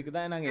சுந்தர். இதுக்கு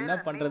தான் நாங்க என்ன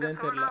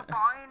பண்றதுன்னு தெரியல.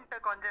 பாயிண்ட்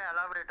கொஞ்சம்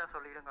எலாபரேட்டா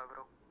சொல்லிடுங்க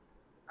ப்ரோ,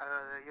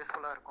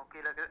 யூஸ்ஃபுல்லா இருக்கும்.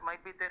 கீழ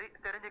மைட் பி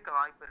தெரிஞ்சிக்க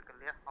வாய்ப்பு இருக்கு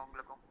இல்லையா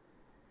அவங்களுக்கும்.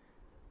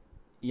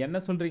 என்ன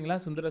சொல்றீங்களா,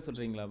 சுந்தர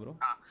சொல்றீங்களா ப்ரோ?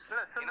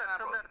 இல்ல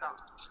சுந்தர் தான்.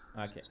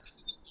 ஓகே.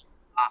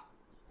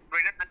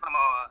 நம்ம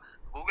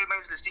கூகுள் மை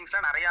லிஸ்டிங்ஸ்ல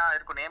நிறைய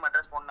இருக்கும், நேம்,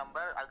 அட்ரஸ், ஃபோன்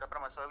நம்பர்,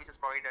 அதுக்கப்புறம்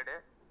சர்வீசஸ் ப்ரொவைடட்,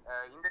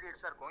 இந்த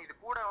டீடைல்ஸ் இருக்கும். இது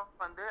கூட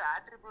வந்து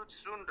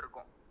ஆட்ரிபியூட்ஸ்னு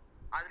இருக்கும்.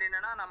 அதுல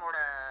என்னன்னா நம்மளோட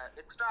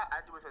எக்ஸ்ட்ரா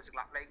ஆட்ரிபியூட்ஸ்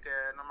வச்சுக்கலாம். லைக்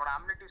நம்மளோட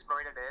அம்யூனிட்டிஸ்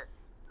ப்ரொவைடட்,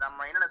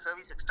 நம்ம என்னென்ன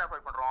சர்வீஸ் எக்ஸ்ட்ரா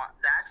ப்ரொவைட் பண்றோம்,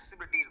 இந்த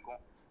ஆக்சசிபிலிட்டி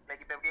இருக்கும்.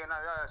 லைக் இப்போ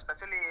எப்படின்னா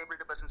ஸ்பெஷலி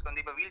ஏபிள்டு பர்சன்ஸ்க்கு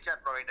வந்து இப்போ வீல்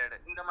சேர் ப்ரொவைடட்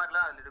இந்த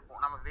மாதிரிலாம் அதில்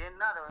இருக்கும். நம்ம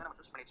வேணும்னா அதை வந்து நம்ம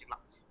சூஸ் பண்ணி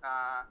வச்சுக்கலாம்.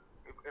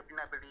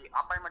 எப்படின்னா இப்படி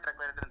அப்பாயின்மெண்ட்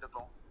ரெக்வயர்ட்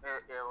இருக்கும்.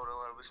 ஒரு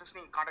பிஸ்னஸ்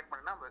நீங்கள் காண்டாக்ட்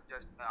பண்ணா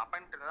ஜஸ்ட்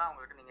அப்பாயின்மெண்ட் தான்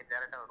அவங்ககிட்ட நீங்கள்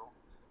டேரெக்டாக வரும்.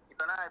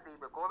 இப்போனா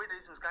இப்போ கோவிட்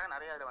ரீசன்ஸ்க்காக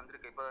நிறைய அதில்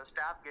வந்திருக்கு. இப்போ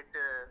ஸ்டாஃப்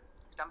கெட்டு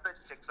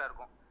டெம்பரேச்சர் செக்ஸ்லாம்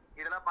இருக்கும்.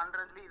 இதெல்லாம்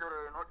பண்றதுல இது ஒரு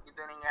நோட்.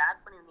 இதை நீங்க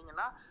ஆட்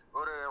பண்ணியிருந்தீங்கன்னா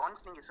ஒரு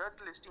ஒன்ஸ் நீங்க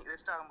சர்ச்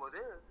லிஸ்ட் ஆகும்போது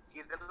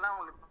இதெல்லாம்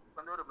உங்களுக்கு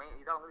வந்து ஒரு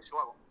இதாக வந்து ஷோ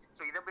ஆகும்.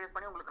 ஸோ இதை பேஸ்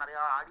பண்ணி உங்களுக்கு நிறைய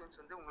ஆடியன்ஸ்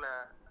வந்து உங்களை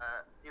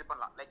இது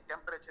பண்ணலாம். லைக்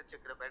டெம்பரேச்சர்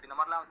செக் ரிப்பேர் இந்த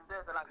மாதிரிலாம் வந்து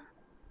அதெல்லாம்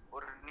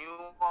ஒரு நியூ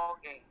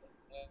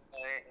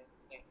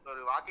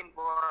ஒரு வாக்கின்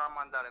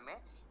போறாம இருந்தாலுமே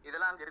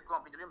இதெல்லாம் அங்க இருக்கும்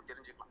அப்படின்னு சொல்லி நம்ம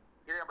தெரிஞ்சுக்கலாம்.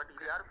 இதை பட்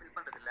இது யாரும் ஃபில்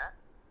பண்றது இல்ல.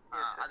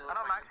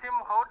 ஆனா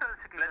மேக்ஸிமம்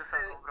ஹோட்டல்ஸ்க்கு யூஸ்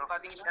ஆகும் ப்ரோ.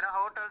 ஏன்னா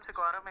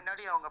ஹோட்டல்ஸ்க்கு வர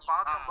முன்னாடி அவங்க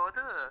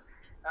பார்க்கும்போது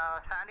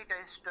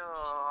சானிடைஸ்டு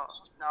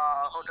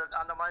ஹோட்டல்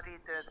அந்த மாதிரி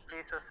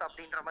பிளேசஸ்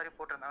அப்படின்ற மாதிரி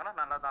போட்டிருந்தாங்கன்னா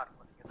நல்லா தான்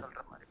இருக்கும் நீங்க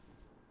சொல்ற மாதிரி.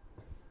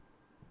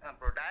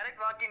 இப்போ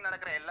டைரக்ட் வாக்கிங்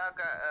நடக்கிற எல்லா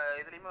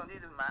இதுலயுமே வந்து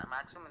இது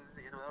மேக்ஸிமம்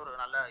இது வந்து ஒரு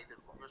நல்ல இது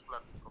இருக்கும், யூஸ்ஃபுல்லா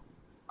இருக்கும்.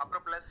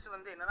 அப்புறம் பிளஸ்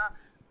வந்து என்னன்னா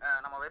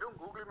நம்ம வெறும்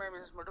கூகுள் மை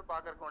பிசினஸ் மட்டும்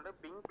பாக்குறதுக்கு வந்து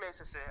பிங்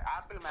பிளேசஸ்,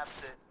 ஆப்பிள்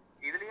மேப்ஸ்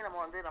இதுலயும் நம்ம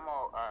வந்து நம்ம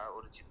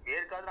ஒரு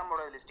பேருக்காவது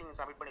நம்மளோட லிஸ்டிங்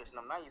சப்மிட் பண்ணி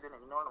வச்சிருந்தோம்னா இது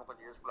இன்னும் நம்ம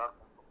கொஞ்சம் யூஸ்ஃபுல்லா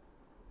இருக்கும்.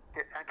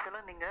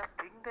 ஆக்சுவலா நீங்க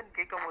பிங்ன்னு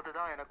கேட்கும் போது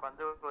தான் எனக்கு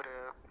வந்து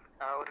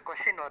ஒரு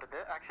கொஸ்டின் வருது.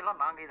 ஆக்சுவலா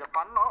நாங்க இதை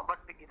பண்ணோம்,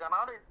 பட்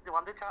இதனால இது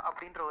வந்துச்சா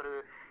அப்படின்ற ஒரு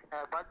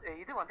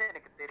இது வந்து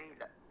எனக்கு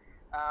தெரியல.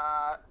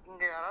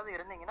 இங்க யாராவது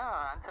இருந்தீங்கன்னா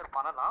ஆன்சர்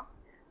பண்ணலாம்.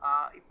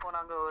 இப்போ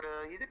நாங்க ஒரு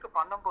இதுக்கு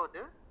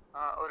பண்ணும்போது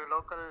ஒரு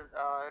லோக்கல்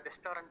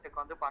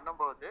ரெஸ்டாரண்ட்டுக்கு வந்து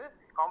பண்ணும்போது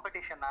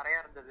காம்படிஷன்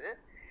நிறைய இருந்தது.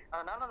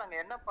 அதனால நாங்க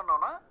என்ன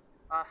பண்ணோம்னா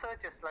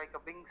சர்ச்சஸ் லைக்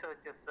பிங்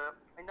சர்ச்சஸ்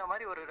இந்த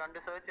மாதிரி ஒரு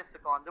 2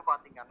 சர்ச்சஸுக்கு வந்து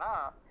பாத்தீங்கன்னா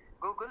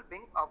கூகுள்,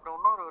 பிங், அப்புறம்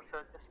இன்னொரு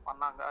சர்ச்சஸ்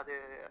பண்ணாங்க. அது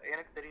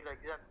எனக்கு தெரியல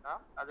எக்ஸாக்டா,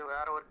 அது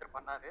வேற ஒருத்தர்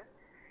பண்ணாரு.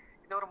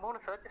 இது ஒரு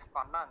 3 சர்ச்சஸ்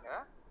பண்ணாங்க.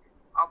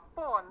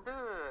 அப்போ வந்து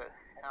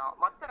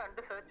மற்ற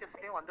 2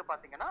 சர்ச்சஸ்லயும் வந்து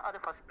பாத்தீங்கன்னா அது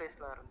ஃபர்ஸ்ட்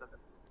பிளேஸ்ல இருந்தது.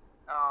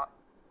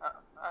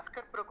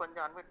 அஸ்கர் ப்ரோ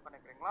கொஞ்சம் அன்மியூட்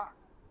பண்ணிக்கிறீங்களா?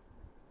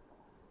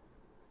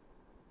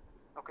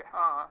 ஓகே.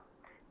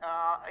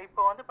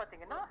 இப்போ வந்து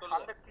பாத்தீங்கன்னா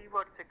அந்த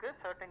கீவேர்ட்ஸுக்கு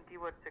சர்டன்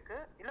கீவேர்ட்ஸுக்கு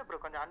இல்ல ப்ரோ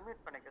கொஞ்சம்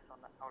அன்மியூட் பண்ணிக்க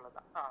சொன்னேன்,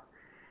 அவ்வளவுதான்.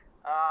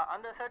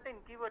 அந்த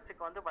சர்டன்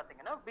கீவேர்ட்ஸுக்கு வந்து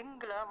பாத்தீங்கன்னா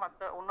பிங்ல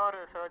மற்ற இன்னொரு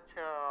சர்ச்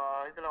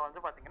இதுல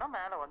வந்து பாத்தீங்கன்னா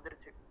மேல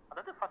வந்துருச்சு.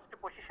 அதாவது ஃபர்ஸ்ட்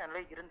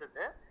பொசிஷன்ல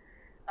இருந்தது.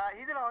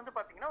 இதுல வந்து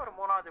பாத்தீங்கன்னா ஒரு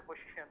 3வது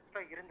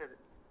பொசிஷன்ஸ்ல இருந்தது.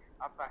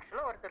 அப்ப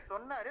ஆக்சுவலா ஒருத்தர்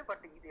சொன்னாரு,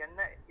 பட் இது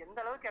எந்த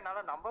அளவுக்கு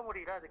என்னால நம்ப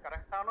முடியல, அது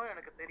கரெக்டானோ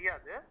எனக்கு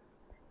தெரியாது.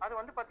 அது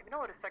வந்து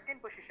பாத்தீங்கன்னா ஒரு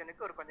செகண்ட்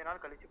பொசிஷனுக்கு ஒரு கொஞ்ச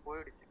நாள் கழிச்சு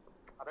போயிடுச்சு.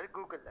 அதாவது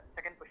கூகுள்ல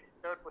செகண்ட் பொசிஷன்,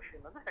 தேர்ட்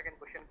பொசிஷன் வந்து செகண்ட்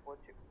பொசிஷன்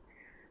போச்சு.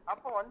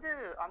 அப்போ வந்து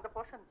அந்த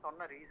பர்சன்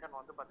சொன்ன ரீசன்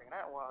வந்து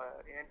பாத்தீங்கன்னா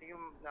என்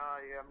டீம்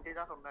எம்டி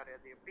தான் சொன்னாரு.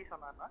 அது எப்படி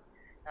சொன்னார்னா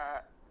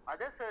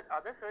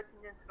அதர் சர்ச்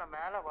இன்ஜின்ஸ்ல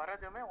மேல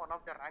வரதுமே one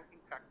of the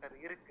ranking factor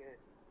இருக்கு,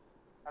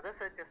 அதர்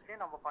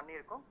சர்ச்சஸ்லயும் நம்ம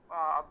பண்ணியிருக்கோம்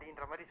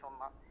அப்படின்ற மாதிரி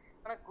சொன்னான்.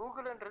 ஆனா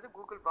கூகுள்ன்றது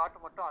கூகுள்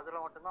பாட் மட்டும் அதுல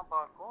மட்டும்தான்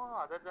பார்க்கும்,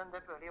 அதர் தன்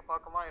தட் வெளியே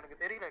பார்க்குமா எனக்கு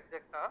தெரியல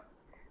எக்ஸாக்டா.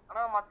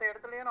 ஆனா மற்ற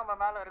இடத்துலயும் நம்ம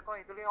மேல இருக்கோம்,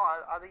 இதுலயும்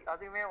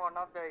அதுவுமே ஒன்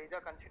ஆஃப் த இதை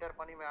கன்சிடர்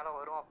பண்ணி மேல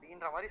வரும்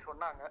அப்படின்ற மாதிரி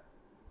சொன்னாங்க.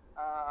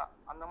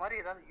 அந்த மாதிரி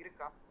ஏதாவது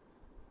இருக்கா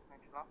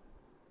ஆக்சுவலா?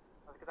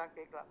 அதுக்கு தான்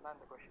கேட்கலாம் தான்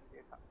இந்த கொஸ்டின்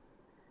கேட்கலாம்.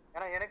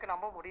 ஏன்னா எனக்கு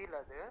நம்ப முடியல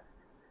அது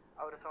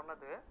அவர்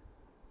சொன்னது.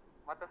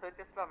 மற்ற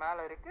சர்ச்சஸ்ல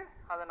மேல இருக்கு,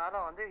 அதனால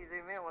வந்து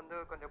இதுவுமே வந்து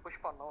கொஞ்சம்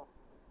புஷ் பண்ணும்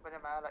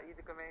கொஞ்சம் மேல.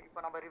 இதுக்குமே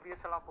இப்போ நம்ம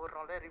ரிவ்யூஸ் எல்லாம்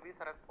போடுறோம்ல,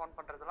 ரிவ்யூஸ் ரெஸ்பாண்ட்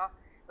பண்றதுலாம்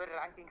ஒரு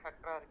ரேங்கிங்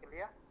ஃபேக்டரா இருக்கு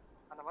இல்லையா,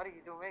 அந்த மாதிரி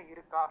இதுவுமே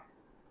இருக்கா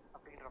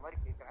அப்படின்ற மாதிரி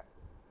கேட்கிறேன்.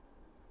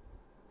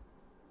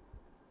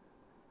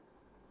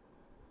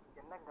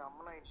 என்ன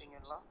கம்முனாயிட்டீங்க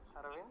எல்லாம்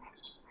அரவிந்த்?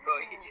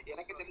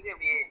 எனக்கு தெரிஞ்சு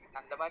அப்படி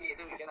அந்த மாதிரி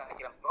எதுவும் இல்லைன்னு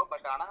நினைக்கிறேன் ப்ரோ.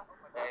 பட் ஆனா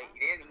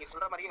இதே நீங்க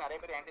சொல்ற மாதிரி நிறைய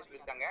பேர் என்கிட்ட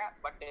சொல்லியிருக்காங்க.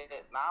 பட்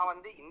நான்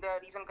வந்து இந்த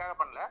ரீசனுக்காக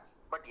பண்ணல.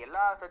 பட்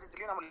எல்லா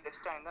சர்ச்சஸ்லயும் நம்ம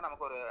லிஸ்ட் ஆயிருந்தா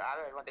நமக்கு ஒரு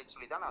ஆட் அட்வான்டேஜ்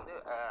சொல்லி தான் நான் வந்து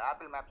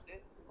ஆப்பிள்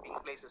மேப்ஸ்,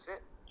 பிங் பிளேசஸ்,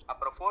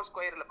 அப்புறம் 4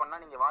 ஸ்கொயர்ல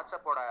பண்ணா நீங்க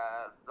வாட்ஸ்அப்போட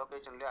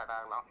லொகேஷன்லயே ஆட்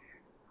ஆகலாம்.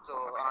 ஸோ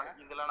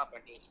இதெல்லாம் நான்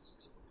பண்ணி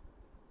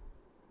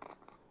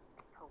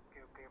okay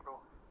okay bro.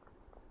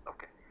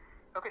 Okay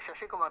okay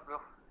Sasikumar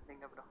bro,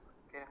 நீங்க ப்ரோ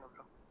கேளுங்க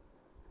ப்ரோ.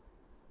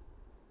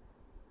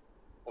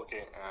 Okay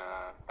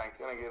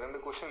thanks. எனக்கு 2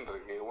 கொஸ்டின்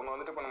இருக்கு. ஒன்று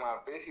வந்துட்டு இப்போ நம்ம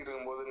பேசிட்டு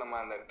இருக்கும்போது நம்ம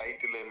அந்த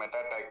டைட்டில், மெட்டா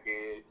டேக்கு,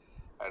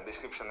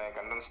 டிஸ்கிரிப்ஷனு,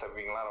 கண்டென்ட்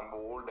ஸ்டப்பிங்லாம் ரொம்ப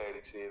ஓல்ட்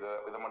ஆயிடுச்சு,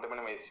 இதை மட்டுமே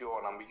நம்ம எஸ்இஓ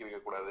நம்பிக்கை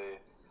வைக்கக்கூடாது.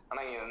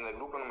 ஆனால் இங்கே இந்த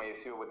குரூப்பில் நம்ம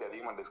எஸ்இஓ பற்றி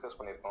அதிகமாக டிஸ்கஸ்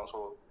பண்ணியிருக்கோம். ஸோ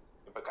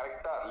இப்போ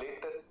கரெக்டாக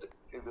லேட்டஸ்ட்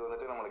இது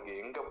வந்துட்டு நம்மளுக்கு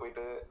எங்கே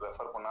போயிட்டு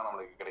ரெஃபர் பண்ணால்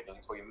நம்மளுக்கு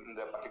கிடைக்கும்? ஸோ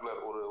இந்த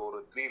பர்டிகுலர்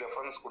ஒரு 3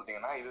 ரெஃபரன்ஸ்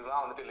கொடுத்தீங்கன்னா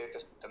இதுதான் வந்துட்டு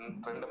லேட்டஸ்ட்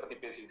ட்ரெண்டை பற்றி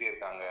பேசிக்கிட்டே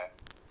இருக்காங்க.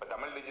 இப்போ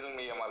தமிழ் டிஜிட்டல்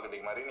மீடியா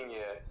மார்க்கெட்டிங் மாதிரி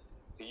நீங்கள்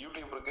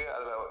யூடியூப் இருக்கு,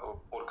 அதுல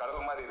ஒரு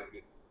கடல் மாதிரி இருக்கு.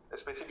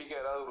 ஸ்பெசிஃபிக்கா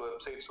ஏதாவது ஒரு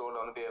வெப்சைட்ஸோ இல்லை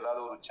வந்துட்டு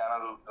ஏதாவது ஒரு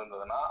சேனல்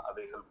இருந்ததுன்னா அது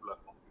ஹெல்ப்ஃபுல்லா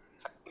இருக்கும்.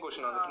 செகண்ட்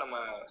கொஸ்டின் வந்துட்டு நம்ம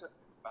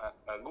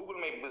கூகுள்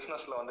மை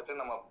பிசினஸ்ல வந்துட்டு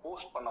நம்ம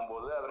போஸ்ட்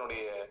பண்ணும்போது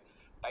அதனுடைய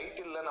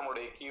டைட்டில்ல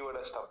நம்மளுடைய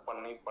கீவேர்டை ஸ்டப்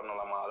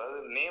பண்ணலாமா? அதாவது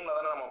நேம்ல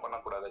தானே நம்ம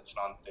பண்ணக்கூடாது.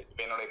 ஆக்சுவலா வந்துட்டு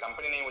இப்போ என்னுடைய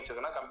கம்பெனி நேம்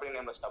வச்சிருக்கேன்னா கம்பெனி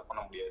நேம்ல ஸ்டப்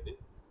பண்ண முடியாது.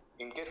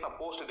 இன்கேஸ் நான்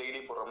போஸ்ட்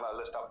டெய்லி போடுறோம்ல,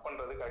 அதில் ஸ்டப்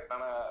பண்றது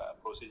கரெக்டான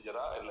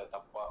ப்ரொசீஜரா இல்லை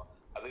தப்பா?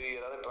 அது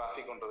ஏதாவது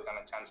டிராஃபிக்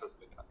பண்றதுக்கான சான்சஸ்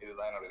இருக்குன்னா?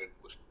 இதுதான் என்னோட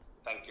கொஸ்டின்.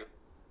 தேங்க்யூ.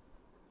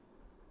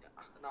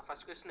 நான்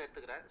ஃபர்ஸ்ட் கொஸ்டின்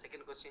எடுத்துக்கிறேன்.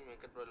 Second question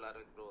Venkat bro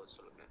Aravind bro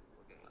சொல்லுங்க.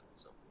 ஓகேங்களா?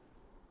 So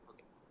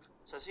okay,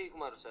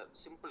 Sasikumar sir,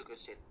 simple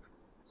question.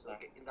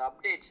 Okay, இந்த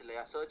அப்டேட்ஸ்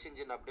இல்லையா, சர்ச்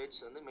இன்ஜின்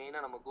அப்டேட்ஸ் வந்து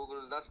மெயினாக நம்ம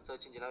கூகுள் தான்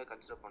சர்ச் இன்ஜினாவே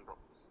கன்சிடர்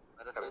பண்ணுறோம்,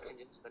 வேற சர்ச்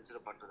இன்ஜின்ஸ்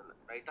கன்சிடர் பண்ணுறது இல்லை,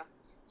 ரைட்டா?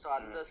 ஸோ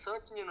அந்த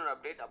சர்ச் இன்ஜினோட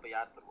அப்டேட் அப்போ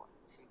யார் தருவா?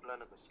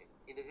 சிம்பிளான கொஸ்டின்.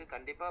 இதுக்கு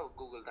கண்டிப்பாக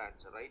கூகுள் தான்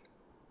answer, right?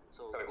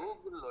 So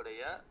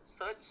கூகுளோடைய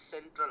search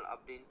central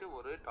அப்படின்ட்டு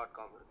ஒரு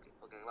 .com இருக்கு,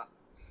 ஓகேங்களா?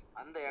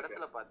 அந்த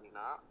இடத்துல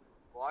பார்த்தீங்கன்னா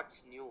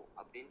வாட்ஸ் நியூ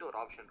அப்படின்ட்டு ஒரு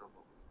ஆப்ஷன்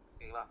இருக்கும்,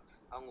 ஓகேங்களா?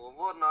 அவங்க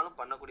ஒவ்வொரு நாளும்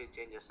பண்ணக்கூடிய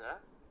சேஞ்சஸை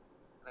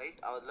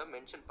ரைட் அதில்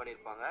மென்ஷன்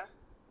பண்ணியிருப்பாங்க.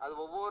 அது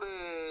ஒவ்வொரு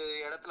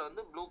இடத்துல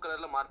வந்து ப்ளூ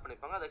கலரில் மார்க்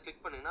பண்ணியிருப்பாங்க. அதை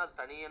கிளிக் பண்ணிங்கன்னா அது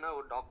தனியான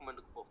ஒரு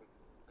டாக்குமெண்ட்டுக்கு போகும்,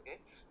 ஓகே?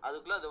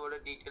 அதுக்குள்ளே அதோட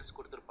டீட்டெயில்ஸ்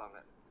கொடுத்துருப்பாங்க,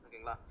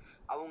 ஓகேங்களா?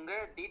 அவங்க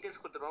டீட்டெயில்ஸ்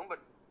கொடுத்துருவாங்க,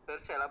 பட்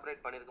பெருசாக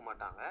எலாபரேட் பண்ணியிருக்க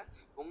மாட்டாங்க.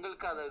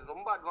 உங்களுக்கு அதை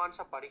ரொம்ப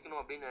அட்வான்ஸாக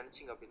படிக்கணும் அப்படின்னு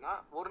நினச்சிங்க அப்படின்னா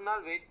ஒரு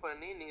நாள் வெயிட்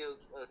பண்ணி நீங்கள்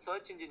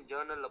சர்ச் இன்ஜின்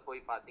ஜேர்னலில்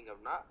போய் பார்த்தீங்க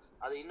அப்படின்னா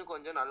அதை இன்னும்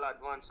கொஞ்சம் நல்லா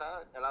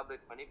அட்வான்ஸாக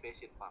எலாபரேட் பண்ணி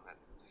பேசியிருப்பாங்க.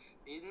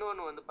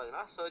 இன்னொன்று வந்து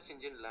பார்த்தீங்கன்னா சர்ச்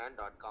இன்ஜின்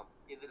லேண்ட்.com,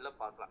 இதில்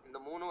பார்க்கலாம்.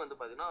 இந்த மூணும் வந்து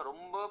பார்த்தீங்கன்னா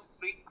ரொம்ப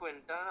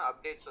ஃப்ரீக்வெண்ட்டான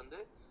அப்டேட்ஸ் வந்து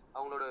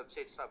அவங்களோட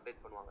வெப்சைட்ஸில்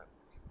அப்டேட் பண்ணுவாங்க.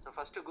 ஸோ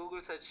ஃபஸ்ட்டு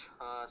கூகுள் சர்ச்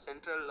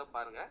சென்ட்ரலில்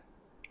பாருங்கள்.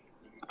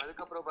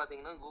 அதுக்கப்புறம்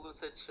பார்த்தீங்கன்னா Google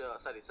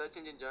search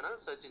engine Journal,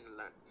 search engine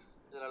land,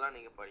 இதெல்லாம்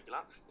நீங்கள்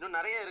படிக்கலாம். இன்னும்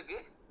நிறைய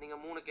இருக்குது, நீங்கள்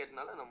 3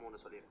 கேட்டனால நான்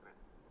 3 சொல்லியிருக்கிறேன்.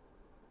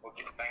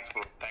 Okay, thanks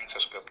bro, thanks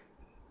Asghar.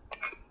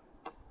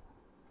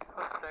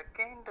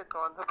 செகண்டுக்கு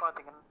வந்து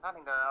பார்த்தீங்கன்னா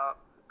நீங்கள்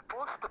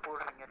போஸ்ட்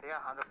போடுறீங்க இல்லையா,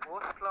 அந்த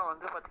போஸ்ட்ல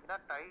வந்து பார்த்தீங்கன்னா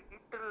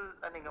டைட்டில்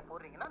நீங்கள்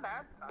போடுறீங்கன்னா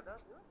நேட்ஸ்,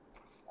 அதாவது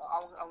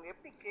அவங்க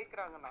எப்படி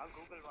கேட்குறாங்கன்னா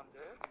கூகுள்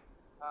வந்து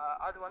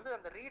அது வந்து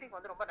அந்த ரீடிங்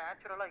வந்து ரொம்ப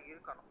நேச்சுரலாக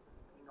இருக்கணும்.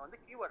 நீங்கள் வந்து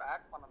கீவேர்ட்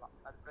ஆட் பண்ணலாம்,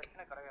 அது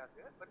பிரச்சனை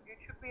கிடையாது, but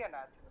it should be a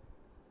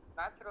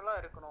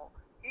நேச்சுரலாக இருக்கணும்.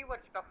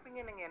 கீவேர்ட்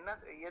ஸ்டஃபிங்கை நீங்கள் என்ன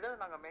எதை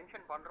நாங்கள்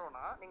மென்ஷன்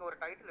பண்ணுறோன்னா, நீங்கள் ஒரு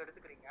டைட்டில்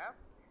எடுத்துக்கிறீங்க,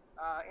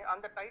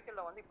 அந்த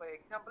டைட்டிலில் வந்து இப்போ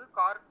எக்ஸாம்பிள்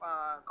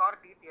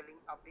கார்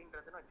டீட்டெயிலிங்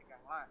அப்படின்றதுன்னு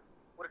வச்சுக்கோங்களேன்.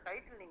 ஒரு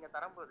டைட்டில் நீங்கள்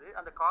தரும்போது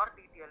அந்த கார்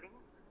டீட்டெயிலிங்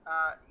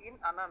இன்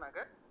Anna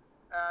Nagar,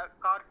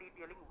 car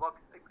detailing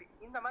works, இப்படி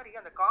இந்த மாதிரி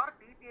அந்த கார்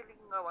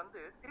டீட்டெயிலிங்கை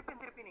வந்து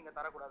திருப்பி நீங்கள்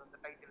தரக்கூடாது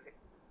அந்த டைட்டில்லே.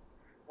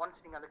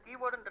 ஒன்ஸ் நீங்கள் அந்த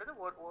கீவேர்டுன்றது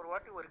ஒரு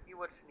வாட்டி ஒரு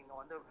கீவேர்ட்ஸ் நீங்கள்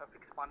வந்து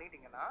ஃபிக்ஸ்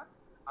பண்ணிட்டீங்கன்னா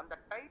அந்த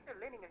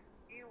டைட்டில்லே நீங்கள்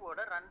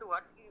கீவேர்டை 2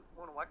 வாட்டி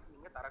 3 வாட்டி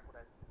நீங்கள்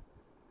தரக்கூடாது.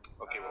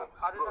 ஓகே ப்ரோ,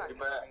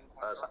 இப்போ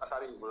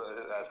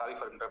சாரி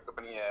ஃபார் இன்டரப்ட்.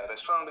 இப்போ நீங்கள்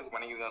ரெஸ்டாரண்ட்டுக்கு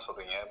பண்ணிக்கிறீங்கன்னு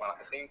சொல்கிறீங்க. இப்போ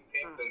நான்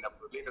சேம்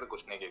ரிலேட்டட்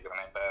கொஸ்டினே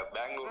கேட்குறேன். இப்போ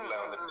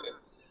பெங்களூரில் வந்துட்டு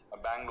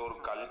பெங்களூர்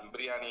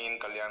பிரியாணியின்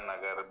கல்யாண்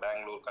நகர்,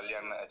 பெங்களூர்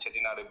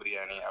செட்டிநாடு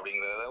பிரியாணி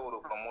அப்படிங்கிறத ஒரு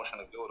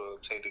ப்ரொமோஷனுக்கு ஒரு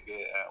வெப்சைட்டுக்கு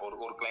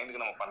ஒரு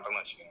கிளைண்ட்டுக்கு நம்ம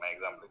பண்ணுறோன்னு வச்சுக்கோங்களேன்.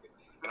 எக்ஸாம்பிளுக்கு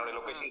என்னுடைய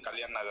லொகேஷன்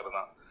கல்யாண் நகர்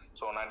தான்.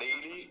 ஸோ நான்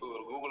டெய்லி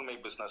ஒரு கூகுள் மை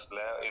பிஸ்னஸில்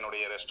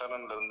என்னுடைய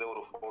ரெஸ்டாரண்ட்ல இருந்து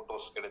ஒரு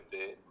ஃபோட்டோஸ்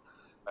எடுத்து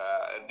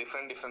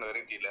டிஃப்ரெண்ட்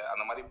வெரைட்டியில்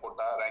அந்த மாதிரி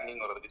போட்டால் ரேங்கிங்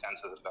வரதுக்கு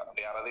சான்சஸ் இருக்கா?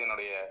 அப்படி யாராவது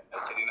என்னுடைய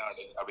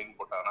செட்டிநாடு அப்படின்னு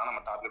போட்டாங்கன்னா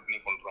நம்ம டார்கெட் பண்ணி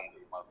கொண்டு வர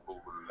முடியுமா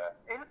கூகுளில்?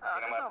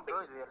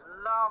 இது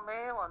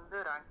எல்லாமே வந்து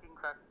ரேங்கிங்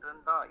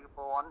ஃபேக்டர் தான்.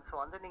 இப்போ ஒன்ஸ்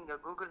வந்து நீங்க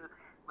Google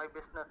my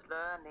பிஸ்னஸ்ல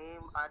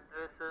name,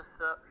 addresses,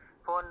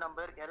 phone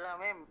number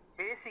எல்லாமே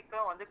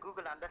பேசிக்கா வந்து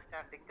கூகுள்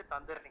அண்டர்ஸ்டாண்டிங்க்கு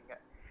தந்துடுறீங்க.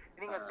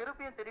 நீங்க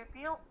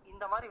திருப்பியும்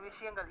இந்த மாதிரி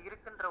விஷயங்கள்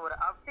இருக்குன்ற ஒரு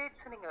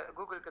அப்டேட்ஸ் நீங்க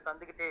கூகுளுக்கு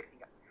தந்துகிட்டே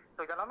இருக்கீங்க. ஸோ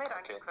இதெல்லாமே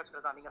ரேங்கிங்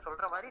ஃபேக்டர் தான். நீங்க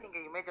சொல்ற மாதிரி நீங்க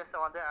இமேஜஸ்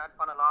வந்து ஆட்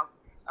பண்ணலாம்,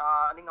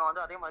 நீங்க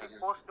வந்து அதே மாதிரி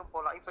போஸ்ட்டும்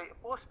போடலாம். இப்போ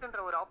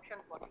போஸ்ட்ன்ற ஒரு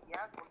ஆப்ஷன்ஸ் வந்து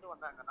ஏன் கொண்டு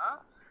வந்தாங்கன்னா,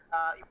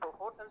 இப்போ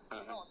ஹோட்டல்ஸ்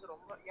வந்து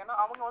ரொம்ப, ஏன்னா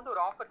அவங்க வந்து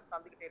ஒரு ஆஃபர்ஸ்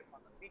தந்துகிட்டே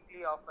இருப்பாங்க,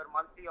 வீக்லி ஆஃபர்,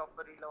 மந்த்லி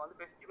ஆஃபர், இல்ல வந்து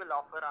ஃபெஸ்டிவல்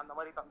ஆஃபர், அந்த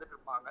மாதிரி தந்துட்டு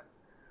இருப்பாங்க.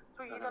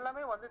 ஸோ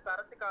இதெல்லாமே வந்து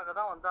தரத்துக்காக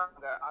தான் வந்து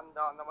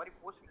அந்த மாதிரி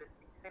போஸ்ட்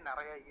லிஸ்டிங்ஸே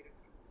நிறைய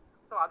இருக்கு.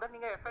 ஸோ அதை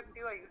நீங்க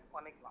எஃபெக்டிவா யூஸ்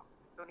பண்ணிக்கலாம்.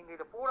 ஸோ நீங்க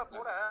இதை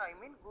போட ஐ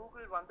மீன்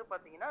கூகுள் வந்து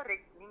பாத்தீங்கன்னா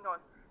நீங்க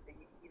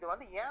இது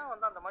வந்து ஏன்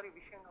வந்து அந்த மாதிரி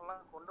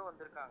விஷயங்கள்லாம் கொண்டு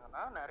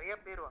வந்திருக்காங்கன்னா, நிறைய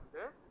பேர்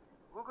வந்து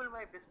கூகுள்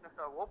மை பிசினஸ்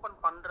ஓபன்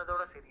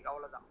பண்றதோட சரி,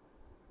 அவ்வளவுதான்.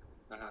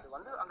 அது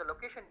வந்து அந்த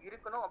லொகேஷன்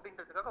இருக்கணும்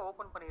அப்படின்றதுக்காக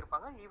ஓபன்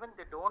பண்ணியிருப்பாங்க. Even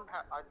they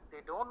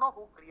don't know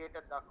who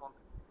created the account.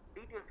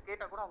 Details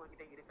கேட்டா கூட அவங்க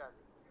கிட்ட இருக்காது.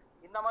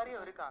 இந்த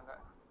மாதிரியும் இருக்காங்க.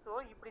 ஸோ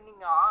இப்படி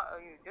நீங்க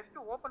ஜஸ்ட்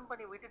ஓபன்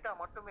பண்ணி விட்டுட்டா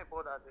மட்டுமே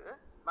போதாது,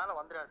 மேல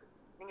வந்துடாது.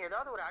 நீங்க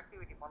ஏதாவது ஒரு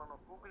ஆக்டிவிட்டி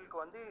பண்ணணும். கூகுளுக்கு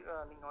வந்து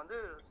நீங்க வந்து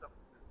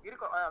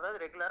இருக்கும், அதாவது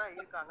ரெகுலரா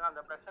இருக்காங்க,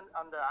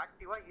 அந்த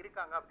ஆக்டிவா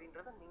இருக்காங்க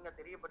அப்படின்றத நீங்க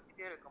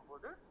தெரியப்படுத்திட்டே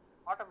இருக்கும்போது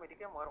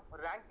ஆட்டோமேட்டிக்கா வரும்.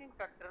 ரேங்கிங்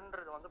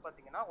ஃபேக்டர்ன்றது வந்து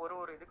பாத்தீங்கன்னா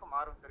ஒரு இதுக்கு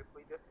மாறும் சார். இப்போ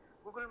இது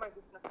கூகுள் மை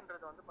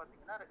பிசினஸ்ன்றது வந்து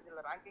பாத்தீங்கன்னா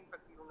இதுல ரேங்கிங்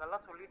ஃபேக்டர் இவங்க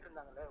எல்லாம் சொல்லிட்டு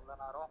இருந்தாங்கல்ல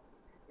இவ்வளவு நேரம்,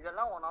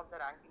 இதெல்லாம் one of the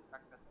ranking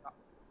factors தான்.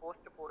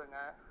 போஸ்ட் போடுங்க,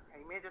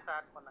 இமேஜஸ்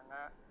ஆட் பண்ணுங்க,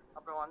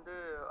 அப்புறம் வந்து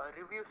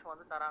ரிவ்யூஸ்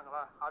வந்து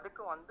தராங்களா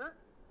அதுக்கு வந்து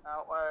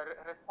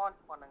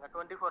ரெஸ்பான்ஸ் பண்ணுங்க,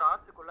 24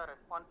 ஹவர்ஸுக்குள்ள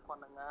ரெஸ்பான்ஸ்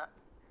பண்ணுங்க.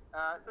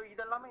 ஸோ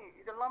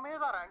இதெல்லாமே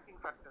தான்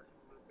ரேங்கிங் ஃபேக்டர்ஸ்.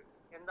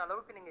 உங்களுக்கு எந்த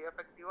அளவுக்கு நீங்க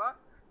எஃபெக்டிவா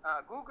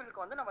கூகுளுக்கு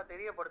வந்து நம்ம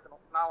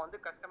தெரியப்படுத்தணும், நான் வந்து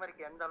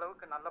கஸ்டமருக்கு எந்த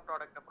அளவுக்கு நல்ல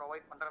ப்ராடக்ட்டை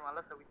ப்ரொவைட் பண்றேன்,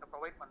 நல்ல சர்வீஸை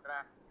ப்ரொவைட்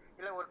பண்றேன்,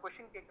 இல்ல ஒரு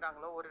கொஸ்டின்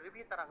கேட்கறாங்களோ, ஒரு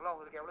ரிவ்யூ தராங்களோ,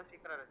 அவங்களுக்கு எவ்வளவு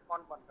சீக்கிரம்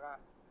ரெஸ்பாண்ட் பண்றேன்,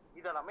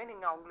 இதெல்லாமே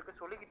நீங்க அவங்களுக்கு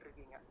சொல்லிக்கிட்டு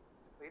இருக்கீங்க.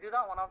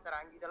 இதுதான் ஒன் ஆஃப்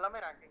த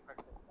இதெல்லாமே ranking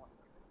factors.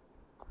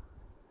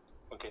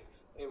 Okay,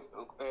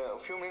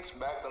 few minutes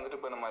back வந்துட்டு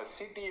இப்போ நம்ம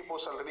சிடிஏ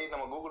போஸ்ட் ஆல்ரெடி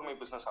நம்ம கூகுள் மை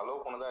பிசினஸ்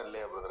அலோவ் பண்ணதா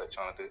இல்லையா பிரதர்?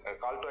 ஆக்சுவலாக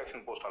call to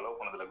action post allow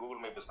பண்ணதில்லை.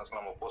 கூகுள் மை பிசினஸ்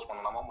நம்ம போஸ்ட்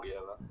பண்ணலாமா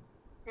முடியாதா?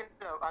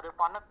 இல்ல அது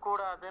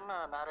பண்ணக்கூடாதுன்னு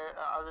நிறைய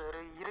அது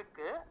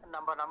இருக்கு.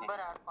 நம்ம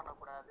நம்பர் ஆட்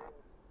பண்ணக்கூடாது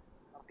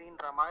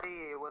அப்படின்ற மாதிரி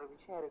ஒரு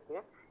விஷயம் இருக்கு.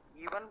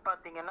 ஈவன்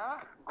பாத்தீங்கன்னா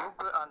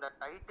கூகுள் அந்த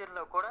டைட்டில்ல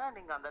கூட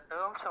நீங்க அந்த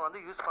டேர்ம்ஸை வந்து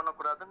யூஸ்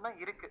பண்ணக்கூடாதுன்னு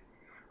தான் இருக்கு.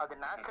 அது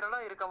நேச்சுரலா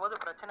இருக்கும் போது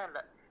பிரச்சனை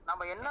இல்லை.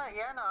 நம்ம என்ன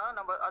ஏன்னா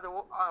நம்ம அது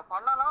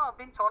பண்ணலாம்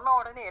அப்படின்னு சொன்ன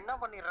உடனே என்ன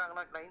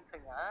பண்ணிடுறாங்கன்னா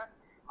கிளைண்ட்ஸுங்க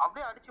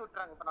அப்படியே அடிச்சு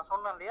விட்டுறாங்க. இப்ப நான்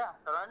சொன்னேன் இல்லையா,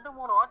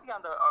 2-3 வாட்டி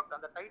அந்த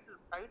அந்த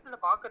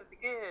டைட்டில்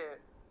பாக்குறதுக்கே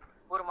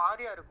ஒரு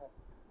மாதிரியா இருக்கும்.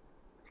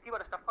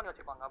 கீவேர்டை ஸ்டஃப் பண்ணி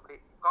வச்சிருப்பாங்க. அப்படி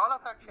கால்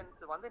ஆஃப்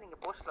ஆக்ஷன்ஸ் வந்து நீங்க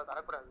போஸ்ட்ல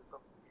தரக்கூடாது. இப்போ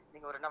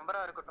நீங்க ஒரு நம்பரா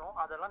இருக்கட்டும்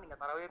அதெல்லாம் நீங்க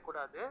தரவே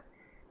கூடாது.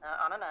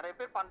 ஆனா நிறைய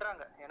பேர்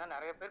பண்றாங்க. ஏன்னா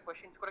நிறைய பேர்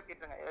கொஸ்டின்ஸ் கூட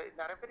கேட்குறாங்க.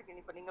 நிறைய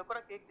பேருக்கு இப்ப நீங்க கூட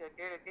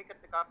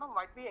கேட்கறதுக்கு காரணம்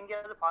மைட் பி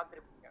எங்கேயாவது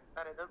பார்த்துருப்பீங்க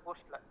வேற ஏதாவது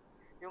போஸ்ட்ல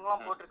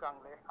இவங்கெல்லாம்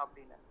போட்டிருக்காங்களே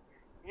அப்படின்னு.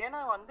 ஏன்னா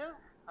வந்து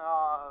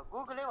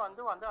கூகுளே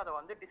வந்து அதை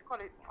வந்து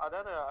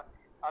அதாவது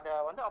அதை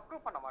வந்து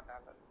அப்ரூவ் பண்ண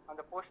மாட்டாங்க.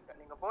 அந்த போஸ்ட்டை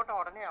நீங்க போட்ட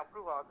உடனே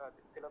அப்ரூவ் ஆகாது.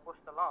 சில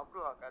போஸ்ட் எல்லாம்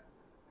அப்ரூவ் ஆகாது.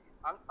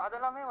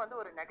 அதெல்லாமே வந்து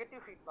ஒரு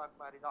நெகட்டிவ் ஃபீட்பேக்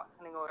மாதிரி தான்.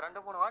 நீங்க ஒரு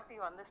 2-3 வாட்டி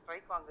வந்து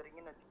ஸ்ட்ரைக்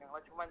வாங்குறீங்கன்னு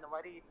வச்சுக்கோங்களேன், சும்மா இந்த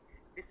மாதிரி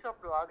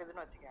டிஸ்அப்ரூவ்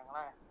ஆகுதுன்னு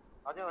வச்சுக்கோங்களேன்,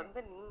 அது வந்து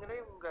நீங்களே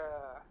உங்க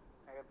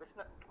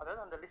பிசினஸ்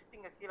அதாவது அந்த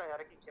லிஸ்டிங்க கீழே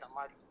இறக்கிக்கிற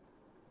மாதிரி.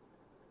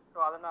 ஸோ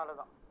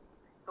அதனாலதான்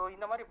ஸோ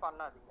இந்த மாதிரி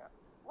பண்ணாதீங்க.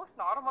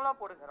 போஸ்ட் நார்மலா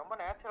போடுங்க, ரொம்ப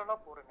நேச்சுரலா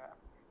போடுங்க.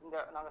 இங்க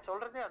நாங்க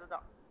சொல்றதே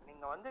அதுதான்.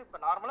 நீங்க வந்து இப்ப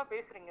நார்மலா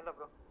பேசுறீங்கல்ல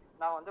ப்ரோ,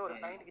 நான் வந்து ஒரு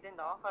கிளைண்ட் கிட்ட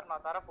இந்த ஆஃபர்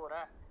நான் தர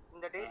போறேன்,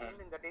 இந்த டேட்ல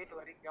இருந்து இந்த டேட்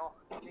வரைக்கும்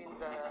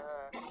இந்த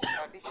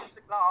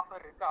டிஷஸ்க்குலாம்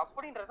ஆஃபர் இருக்கு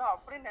அப்படின்றத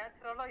அப்படியே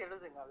நேச்சுரலா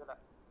எழுதுங்க. அதுல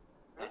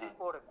எழுதி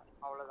போடுங்க,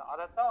 அவ்வளவுதான்.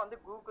 அதைத்தான் வந்து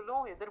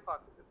கூகுளும்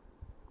எதிர்பார்க்குது.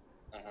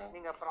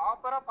 நீங்க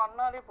ப்ராப்பரா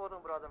பண்ணாலே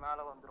போதும் ப்ரோ, அது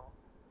மேல வந்துரும்.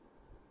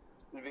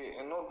 இது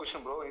இன்னொரு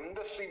கொஸ்டின் ப்ரோ,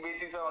 இண்டஸ்ட்ரி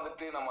பேசிஸா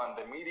வந்துட்டு நம்ம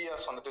அந்த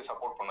மீடியாஸ் வந்துட்டு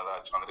சப்போர்ட் பண்ணதா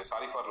வந்துட்டு,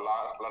 sorry for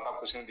lot of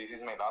question, this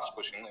is my last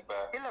question. இப்ப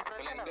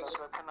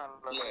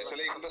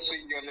சில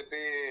இண்டஸ்ட்ரிக்கு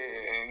வந்துட்டு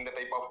இந்த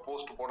டைப் ஆஃப்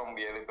போஸ்ட் போட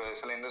முடியாது. இப்ப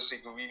சில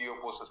இண்டஸ்ட்ரிக்கு வீடியோ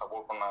போஸ்ட்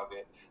சப்போர்ட் பண்ணாது.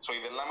 ஸோ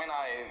இது எல்லாமே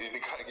நான்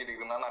இதுக்காக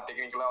கேட்டுக்கிட்டு நான்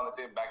டெக்னிக்கலா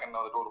வந்துட்டு பேக்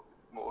எண்ட் வந்துட்டு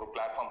ஒரு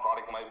பிளாட்ஃபார்ம்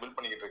ப்ராடக்ட் மாதிரி பில்ட்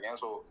பண்ணிக்கிட்டு இருக்கேன்.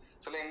 ஸோ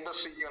சில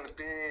இண்டஸ்ட்ரிக்கு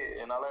வந்துட்டு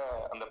என்னால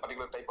அந்த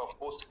particular type of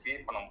post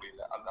create பண்ண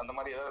முடியல. அந்த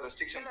மாதிரி ஏதாவது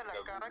ரெஸ்ட்ரிக்ஷன்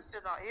கரெக்ட்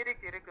தான்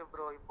இருக்கு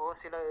ப்ரோ. இப்போ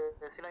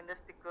சில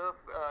இண்டஸ்ட்ரிக்கு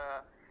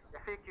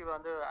எஃப்ஏக்யூ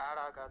வந்து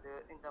ஆட் ஆகாது.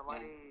 இந்த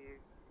மாதிரி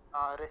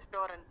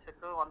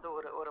ரெஸ்டாரண்ட்ஸுக்கு வந்து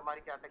ஒரு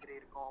மாதிரி கேட்டகரி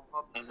இருக்கும்,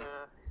 பப்ஸ்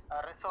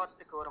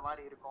ரெசார்ட்ஸுக்கு ஒரு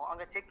மாதிரி இருக்கும்,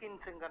 அங்க செக்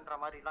இன்ஸுங்கன்ற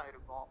மாதிரி எல்லாம்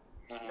இருக்கும்.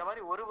 இந்த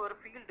மாதிரி ஒரு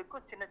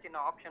ஃபீல்டுக்கும் சின்ன சின்ன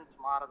ஆப்ஷன்ஸ்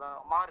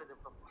மாறுது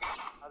ப்ரோ.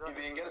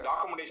 இது எங்கயாவது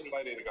டாக்குமெண்டேஷன்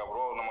மாதிரி இருக்கா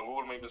ப்ரோ? நம்ம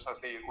கூகுள் மை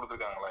பிசினஸ்ல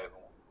கொடுத்திருக்காங்களா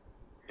எதுவும்?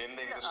 எந்த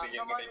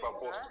இண்டஸ்ட்ரிக்கு எந்த டைப்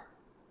ஆஃப் போஸ்ட்?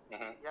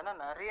 ஏன்னா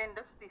நிறைய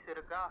இண்டஸ்ட்ரீஸ்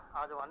இருக்கா,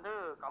 அது வந்து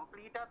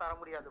கம்ப்ளீட்டா தர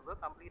முடியாது ப்ரோ.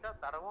 கம்ப்ளீட்டா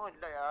தரவும்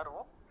இல்லை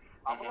யாரும்.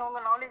 அவங்க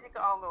நாலேஜுக்கு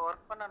அவங்க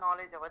ஒர்க் பண்ண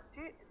நாலேஜை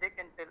வச்சு தே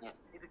கேன் டெல்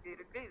இதுக்கு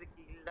இருக்கு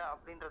இதுக்கு இல்ல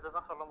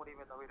அப்படின்றதான் சொல்ல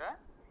முடியுமே தவிர.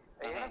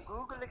 ஏன்னா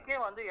கூகுளுக்கே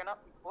வந்து ஏன்னா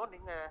இப்போ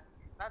நீங்க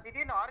நான்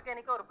திடீர்னு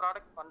ஆர்கானிக்கா ஒரு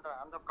ப்ராடக்ட் பண்றேன்,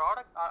 அந்த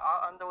ப்ராடக்ட்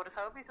அந்த ஒரு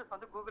சர்வீசஸ்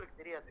வந்து கூகுளுக்கு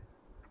தெரியாது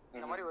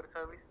இந்த மாதிரி ஒரு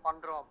சர்வீஸ்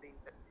பண்றோம்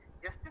அப்படின்ட்டு.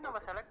 ஜஸ்ட் நம்ம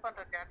செலக்ட்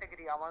பண்ற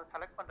கேட்டகரி, அவன்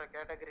செலக்ட் பண்ற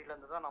கேட்டகரியில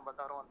இருந்து தான் நம்ம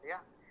தரோம் இல்லையா.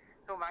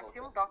 ஸோ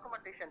மேக்ஸிமம்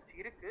டாக்குமெண்டேஷன்ஸ்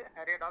இருக்கு,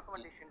 நிறைய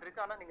டாக்குமெண்டேஷன்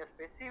இருக்கு. ஆனா நீங்க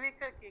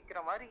ஸ்பெசிஃபிக்கா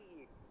கேட்கிற மாதிரி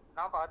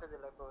நான் பார்த்தது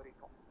இல்லை இப்போ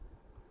வரைக்கும்.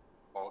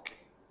 Okay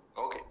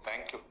okay,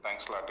 thank you,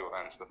 thanks lot your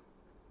answer.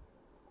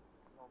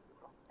 Okay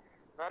bro.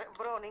 வேற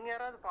ப்ரோ நீங்க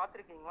யாராவது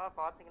பார்த்துருக்கீங்களா?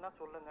 பார்த்தீங்கன்னா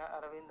சொல்லுங்க.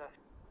 அரவிந்த்,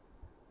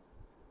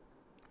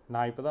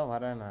 நான் இப்போ தான்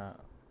வரேன், நான்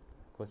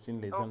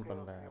கொஸ்டின் லிசன்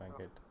பண்ணேன், நான்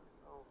கேட்டேன்.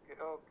 Okay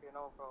okay,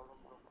 no problem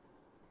bro.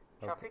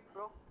 Shafiq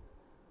bro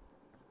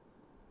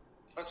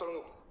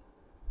சொல்லுங்க.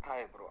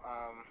 Hi bro.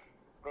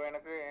 ப்ரோ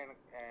எனக்கு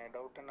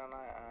டவுட் என்னன்னா,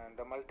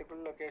 இந்த மல்டிபிள்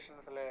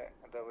லொக்கேஷன்ஸில்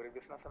இந்த ஒரு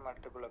பிஸ்னஸ்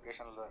மல்டிபிள்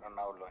லொக்கேஷனில்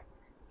ரன் ஆகல,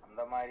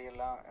 அந்த மாதிரி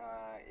எல்லாம்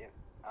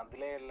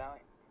அதுல எல்லாம்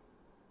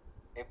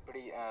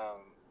எப்படி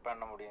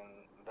பண்ண முடியும்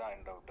தான்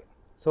என் டவுட்.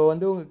 ஸோ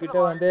வந்து உங்ககிட்ட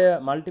வந்து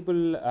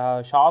மல்டிபிள்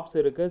ஷாப்ஸ்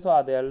இருக்குது, ஸோ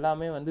அது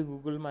எல்லாமே வந்து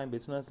கூகுள் மை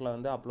பிஸ்னஸில்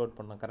வந்து அப்லோட்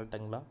பண்ண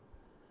கரெக்டுங்களா?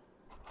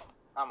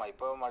 ஆமாம்,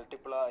 இப்போ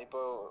மல்டிபிளாக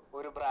இப்போ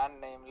ஒரு பிராண்ட்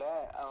நேமில்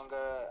அவங்க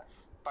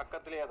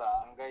பக்கத்துலேயே தான்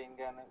அங்கே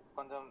இங்கேன்னு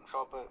கொஞ்சம்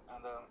ஷாப்பு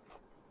அந்த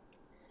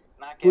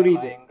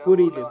புரியுது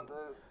புரியுது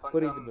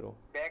புரியுது ப்ரோ.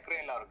 பேக்கரி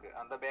எல்லாம் இருக்கு.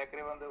 அந்த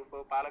பேக்கரி வந்து இப்போ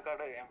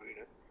பாலக்காடு என்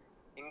வீடு,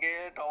 இங்கே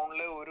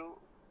டவுன்ல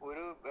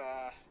ஒரு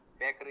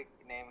பேக்கரி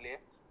நேம்லயே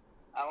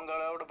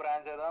அவங்களோட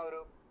பிரான்ச்சை தான் ஒரு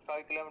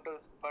 5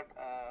 கிலோமீட்டர்ஸ் பட்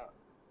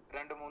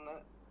 2-3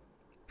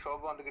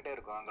 ஷாப் வந்துகிட்டே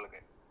இருக்கும் அவங்களுக்கு.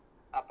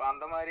 அப்போ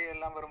அந்த மாதிரி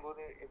எல்லாம்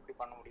வரும்போது எப்படி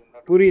பண்ண முடியும்?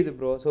 புரியுது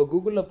ப்ரோ. ஸோ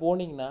கூகுளில்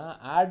போனீங்கன்னா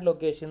ஆட்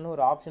லொக்கேஷன்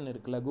ஒரு ஆப்ஷன்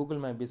இருக்குல்ல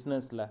கூகுள் மை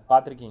பிஸ்னஸில்,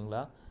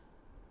 பார்த்துருக்கீங்களா?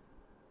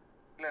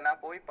 இல்லை,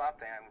 நான் போய்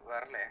பார்த்தேன்,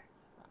 வரல.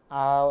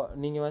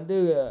 நீங்கள் வந்து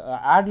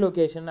ஆட்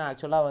லொக்கேஷன்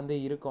ஆக்சுவலாக வந்து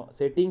இருக்கும்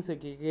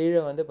செட்டிங்ஸுக்கு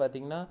கீழே வந்து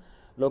பார்த்தீங்கன்னா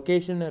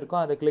லொக்கேஷன்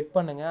இருக்கும், அதை கிளிக்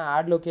பண்ணுங்கள்.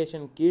 ஆட்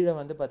லொக்கேஷன் கீழே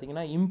வந்து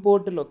பார்த்தீங்கன்னா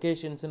இம்போர்ட்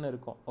லொக்கேஷன்ஸ்னு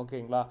இருக்கும்,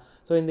 ஓகேங்களா?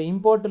 ஸோ இந்த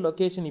இம்போர்ட்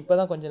லொக்கேஷன் இப்போ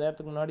தான் கொஞ்சம்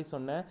நேரத்துக்கு முன்னாடி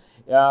சொன்னேன்.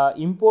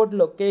 இம்போர்ட்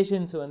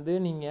லொக்கேஷன்ஸ் வந்து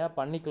நீங்கள்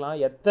பண்ணிக்கலாம்.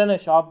 எத்தனை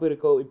ஷாப்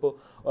இருக்கோ,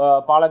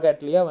 இப்போது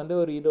பாலக்காட்லேயே வந்து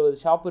ஒரு 20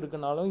 ஷாப்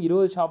இருக்குனாலும்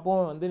 20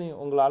 ஷாப்பும் வந்து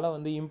உங்களால்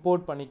வந்து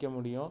இம்போர்ட் பண்ணிக்க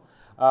முடியும்.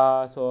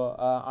 ஸோ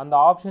அந்த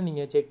ஆப்ஷன்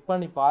நீங்கள் செக்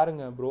பண்ணி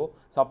பாருங்கள் ப்ரோ.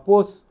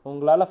 சப்போஸ்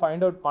உங்களால்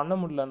ஃபைண்ட் அவுட் பண்ண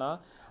முடியலன்னா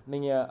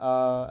நீங்கள்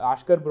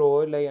அஷ்கர் ப்ரோவோ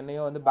இல்லை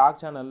என்னையோ வந்து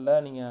பேக்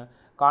சேனலில் நீங்கள்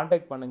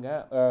காண்டாக்ட்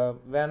பண்ணுங்கள்.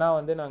 வேணால்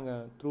வந்து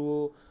நாங்கள் த்ரூ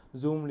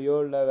ஜூம்லேயோ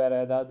இல்லை வேறு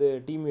ஏதாவது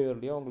டீம்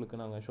வியூவர்லேயோ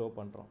உங்களுக்கு நாங்கள் ஷோ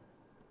பண்ணுறோம்.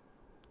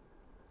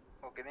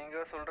 ஓகே,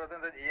 நீங்கள் சொல்கிறது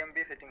இந்த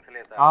ஜிஎம்பி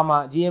செட்டிங்ஸ்லேயே தான்?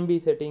 ஆமாம், ஜிஎம்பி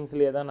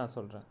செட்டிங்ஸ்லேயே தான் நான்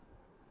சொல்கிறேன்.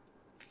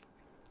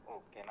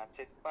 ஓகே, நான்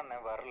செக்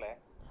பண்ணேன், வரல.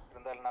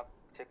 இருந்தாலும் நான்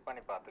செக்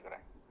பண்ணி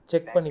பார்த்துக்கிறேன்.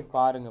 செக் பண்ணி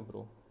பாருங்கள்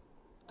ப்ரோ,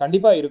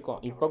 கண்டிப்பாக இருக்கும்.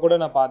 இப்போ கூட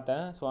நான்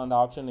பார்த்தேன். ஸோ அந்த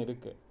ஆப்ஷன்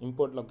இருக்குது,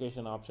 இம்போர்ட்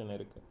லொக்கேஷன் ஆப்ஷன்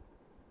இருக்குது.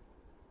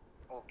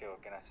 ஓகே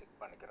ஓகே, நான் செக்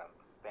பண்ணிக்கிறேன்.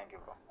 Thank you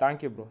bro.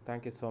 Thank you bro,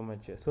 thank you so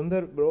much.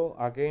 Sundar bro,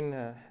 again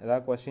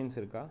ஏதாவது கொஸ்டின்ஸ்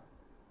இருக்கா?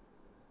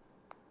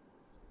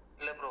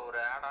 இல்லை ப்ரோ, ஒரு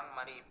ஆட் ஆன்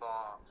மாதிரி இப்போ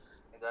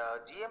இந்த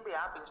ஜிஎம்பி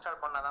ஆப்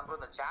இன்ஸ்டால் பண்ணால் தான் ப்ரோ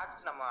இந்த சாட்ஸ்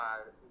நம்ம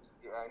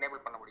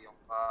எனேபிள் பண்ண முடியும்.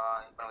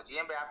 இப்போ நம்ம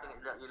ஜிஎம்பி ஆப்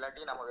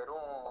இல்லாட்டி நம்ம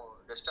வெறும்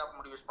டெஸ்க்டாப்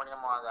மட்டும் யூஸ் பண்ணி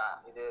நம்ம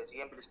இது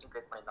ஜிஎம்பி லிஸ்டிங்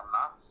கிரியேட்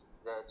பண்ணிட்டோம்னா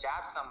இந்த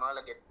சாட்ஸ்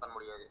நம்மளால கெட் பண்ண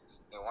முடியாது.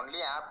 நீ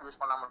ஒன்லி ஆப்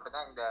யூஸ் பண்ணால்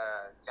மட்டும்தான் இந்த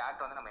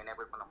சாட் வந்து நம்ம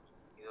எனேபிள் பண்ண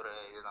முடியும். இது ஒரு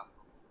இதுதான்.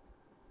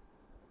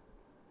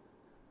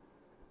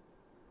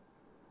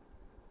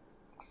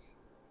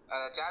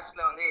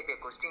 சாட்ஸ்ல வந்து இப்போ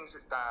கொஸ்டின்ஸ்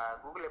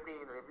கூகுள் எப்படி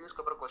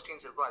ரிவ்யூஸ்க்கு அப்புறம்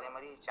கொஸ்டின்ஸ் இருக்கோ அதே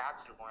மாதிரி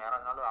சாட்ஸ் இருக்கும்.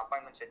 யாராவது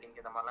அப்பாயின்மெண்ட் செட்டிங்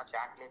இந்த மாதிரிலாம்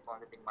சாட்லேயே இப்போ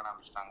வந்து பின் பண்ண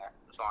ஆரம்பிச்சிட்டாங்க.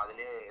 ஸோ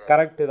அதுலேயே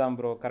கரெக்டு தான்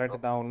ப்ரோ, கரெக்டு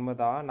தான், உண்மை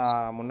தான்.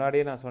 நான்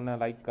முன்னாடியே நான் சொன்னேன்,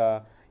 லைக்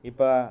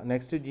இப்போ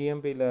நெக்ஸ்ட்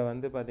ஜிஎம்பியில்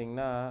வந்து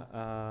பார்த்திங்கன்னா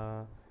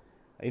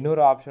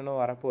இன்னொரு ஆப்ஷனும்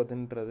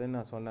வரப்போகுதுன்றது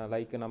நான் சொன்னேன்.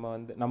 லைக் நம்ம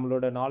வந்து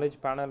நம்மளோட நாலேஜ்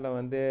பேனலில்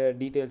வந்து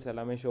டீட்டெயில்ஸ்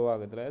எல்லாமே ஷோ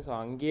ஆகுதுல, ஸோ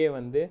அங்கேயே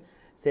வந்து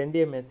சென்ட்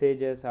ஏ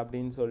மெசேஜஸ்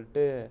அப்படின்னு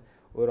சொல்லிட்டு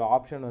ஒரு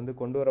ஆப்ஷன் வந்து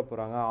கொண்டு வர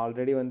போகிறாங்க.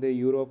 ஆல்ரெடி வந்து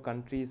யூரோப்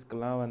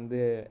கண்ட்ரீஸ்க்கெலாம் வந்து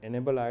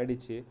எனேபிள்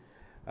ஆகிடுச்சு.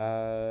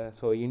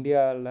 ஸோ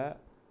இந்தியாவில்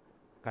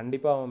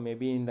கண்டிப்பாக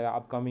மேபி இந்த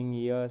அப்கமிங்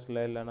இயர்ஸில்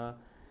இல்லைன்னா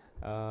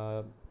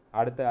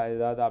அடுத்த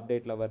ஏதாவது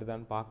அப்டேட்டில்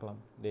வருதான்னு பார்க்கலாம்.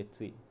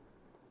 Let's see.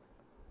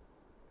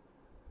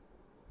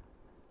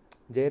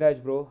 Jayaraj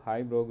bro,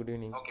 hi bro, good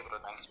evening. Okay bro,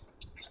 thanks.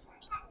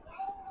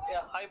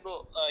 Hi bro,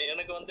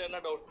 எனக்கு வந்து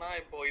என்ன டவுட்னா,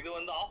 இப்போ இது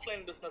வந்து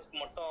ஆஃப்லைன் பிஸ்னஸ்க்கு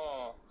மட்டும்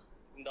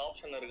இந்த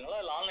ஆப்ஷன்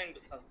இருக்குங்களா இல்லை ஆன்லைன்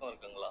பிஸ்னஸ்க்கும்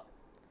இருக்குங்களா?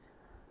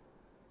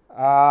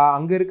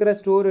 அங்கே இருக்கிற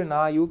ஸ்டோரு,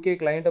 நான் யூகே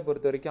கிளைண்ட்டை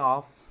பொறுத்த வரைக்கும்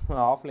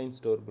ஆஃப்லைன்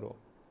ஸ்டோர் ப்ரோ.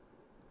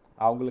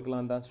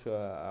 அவங்களுக்குலாம் தான்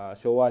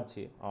ஷோ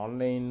ஆச்சு.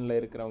 ஆன்லைனில்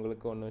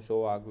இருக்கிறவங்களுக்கு ஒன்றும் ஷோ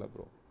ஆகலை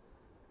ப்ரோ.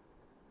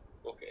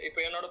 ஓகே,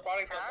 இப்போ என்னோட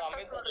ப்ராடக்ட் வந்து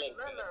அமேசான்ல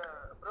இருக்கு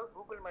bro.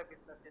 Google my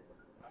business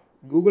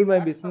Google my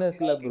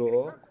பிஸ்னஸில்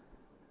bro,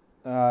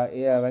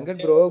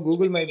 Venkat bro,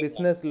 Google my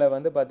பிஸ்னஸில்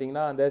வந்து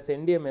பார்த்தீங்கன்னா அந்த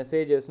சென்ட் ஏ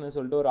மெசேஜஸ்னு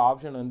சொல்லிட்டு ஒரு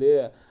ஆப்ஷன் வந்து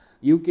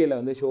யூகேல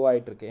வந்து ஷோ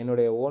ஆகிட்டு இருக்கு.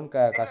 என்னுடைய ஓன்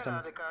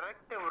கஸ்டமர்ஸ். அது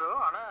கரெக்ட் ப்ரோ.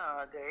 ஆனா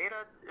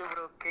ஜெயராஜ்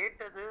ப்ரோ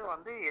கேட்டது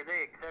வந்து எதை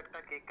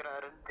எக்ஸாக்ட்டா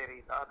கேக்குறாருன்னு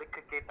தெரியல,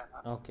 அதுக்கு கேட்டேன்.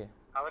 ஓகே,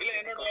 இல்ல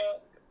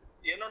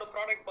என்னோட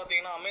ப்ராடக்ட்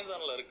பாத்தீங்கன்னா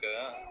அமேசான்ல இருக்கு.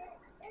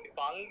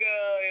 இப்போ அங்க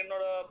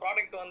என்னோட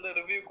ப்ராடக்ட் வந்து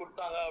ரிவ்யூ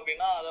கொடுத்தாங்க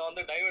அப்படின்னா அதை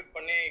வந்து டைவர்ட்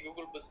பண்ணி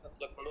கூகுள்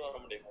பிசினஸ்ல கொண்டு வர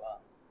முடியுங்களா?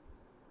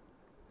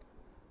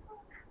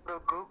 ப்ரோ,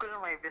 கூகுள்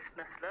மை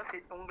பிஸ்னஸ்ல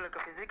உங்களுக்கு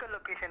பிசிக்கல்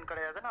லொகேஷன்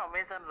கிடையாதுன்னு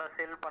அமேசான்ல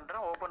சேல்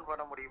பண்றேன், ஓபன்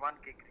பண்ண முடியுமான்னு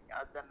கேக்குறீங்க,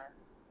 அதுதானே?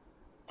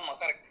 ஆமா,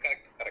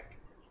 கரெக்ட்.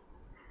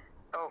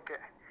 ஓகே,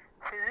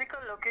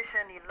 பிசிக்கல்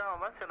லொகேஷன்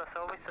இல்லாம சில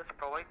சர்வீசஸ்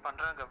ப்ரொவைட்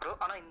பண்றாங்க ப்ரோ.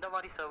 ஆனா இந்த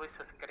மாதிரி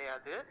சர்வீசஸ்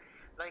கிடையாது.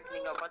 லைக்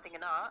நீங்க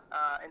பாத்தீங்கன்னா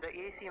இந்த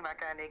ஏசி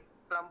மெக்கானிக்,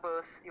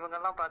 பிளம்பர்ஸ்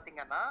இவங்கெல்லாம்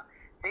பாத்தீங்கன்னா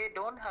they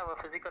don't have a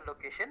physical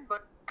location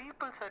but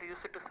peoples are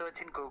used to search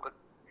in Google.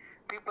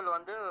 people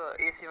வந்து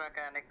AC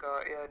mechanic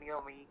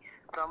near me,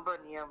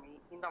 plumber near me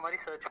இந்த மாதிரி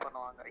சர்ச்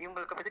பண்ணுவாங்க.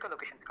 இவங்களுக்கு பிசிக்கல்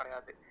லொகேஷன்ஸ்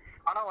கிடையாது,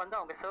 ஆனா வந்து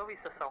அவங்க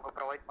சர்வீசஸ் அவங்க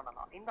ப்ரொவைட்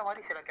பண்ணலாம். இந்த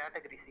மாதிரி சில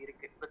கேட்டகரிஸ்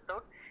இருக்கு.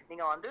 வித்தவுட்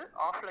நீங்க வந்து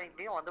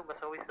ஆஃப்லைன்லயும் வந்து உங்க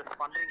சர்வீசஸ்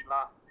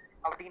பண்றீங்களா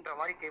அப்படின்ற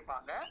மாதிரி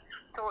கேட்பாங்க.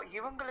 ஸோ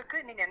இவங்களுக்கு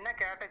நீங்க என்ன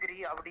கேட்டகரி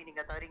அப்படி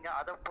நீங்க தரீங்க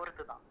அதை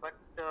பொறுத்து தான்.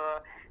 பட்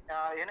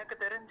எனக்கு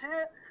தெரிஞ்சு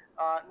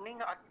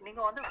நீங்க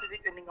வந்து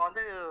நீங்க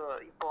வந்து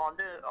இப்போ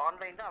வந்து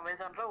ஆன்லைன்ல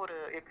அமேசான்ல ஒரு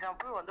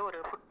எக்ஸாம்பிள் வந்து ஒரு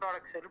ஃபுட்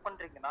ப்ராடக்ட் செல்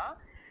பண்றீங்கன்னா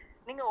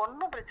நீங்க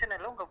ஒன்றும் பிரச்சனை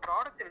இல்லை, உங்க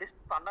ப்ராடக்ட்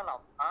லிஸ்ட்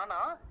பண்ணலாம். ஆனா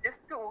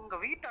ஜஸ்ட் உங்க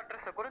வீட்டு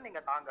அட்ரஸை கூட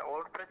நீங்க தாங்க,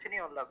 ஒரு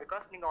பிரச்சனையும் இல்லை.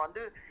 பிகாஸ் நீங்க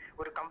வந்து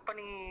ஒரு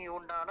கம்பெனி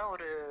உண்டான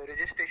ஒரு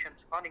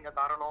ரெஜிஸ்ட்ரேஷன்ஸ் தான் நீங்க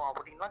தரணும்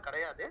அப்படின்லாம்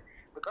கிடையாது.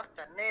 பிகாஸ்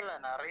சென்னையில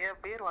நிறைய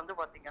பேர் வந்து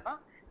பாத்தீங்கன்னா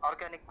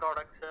ஆர்கானிக்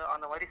ப்ராடக்ட்ஸ்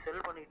அந்த மாதிரி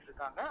செல் பண்ணிட்டு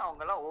இருக்காங்க.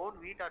 அவங்க எல்லாம்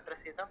ஓன் வீட்டு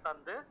அட்ரஸே தான்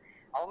தந்து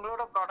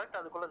அவங்களோட ப்ராடக்ட்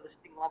அதுக்குள்ள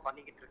லிஸ்டிங்லாம்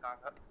பண்ணிக்கிட்டு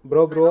இருக்காங்க.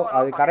 ப்ரோ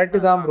அது கரெக்டு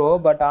தான் ப்ரோ.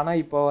 பட்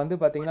ஆனால் இப்போ வந்து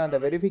பார்த்தீங்கன்னா அந்த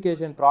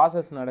வெரிஃபிகேஷன்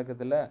ப்ராசஸ்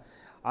நடக்குதுல்ல,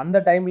 அந்த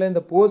டைமில்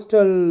இந்த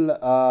போஸ்டல்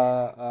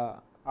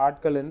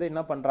ஆட்கள் வந்து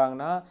என்ன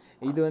பண்ணுறாங்கன்னா,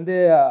 இது வந்து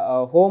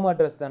ஹோம்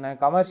அட்ரஸ் தானே,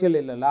 கமர்ஷியல்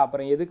இல்லைல்ல,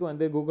 அப்புறம் எதுக்கு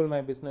வந்து கூகுள்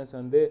மை பிஸ்னஸ்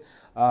வந்து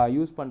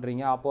யூஸ்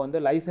பண்ணுறீங்க, அப்போ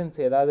வந்து லைசன்ஸ்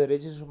ஏதாவது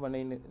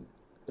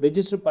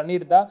ரெஜிஸ்டர்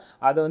பண்ணியிருந்தா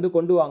அதை வந்து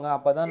கொண்டு வாங்க,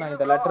 அப்போ தான் நான்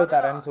இந்த லெட்டர்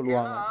தரேன்னு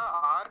சொல்லுவாங்க.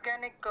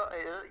 ஆர்கானிக்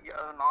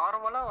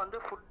நார்மலா வந்து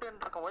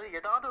ஃபுட்ன்னு இருக்கும்போது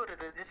ஏதாவது ஒரு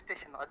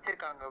ரெஜிஸ்ட்ரேஷன்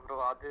வச்சிருக்காங்க ப்ரோ.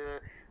 அது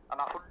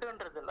நான்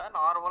ஃபுட்டுன்றது இல்லை,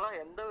 நார்மலா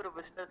எந்த ஒரு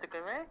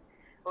பிஸ்னஸுக்குமே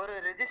ஒரு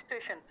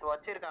ரெஜிஸ்ட்ரேஷன்ஸ்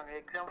வச்சிருக்காங்க.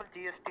 எக்ஸாம்பிள்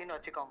ஜிஎஸ்டின்னு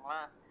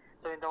வச்சுக்கோங்களேன்.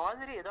 ஸோ இந்த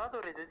மாதிரி ஏதாவது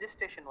ஒரு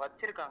ரெஜிஸ்ட்ரேஷன்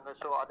வச்சிருக்காங்க.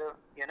 ஸோ அது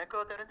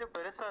எனக்கு தெரிஞ்சு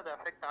பெருசா அது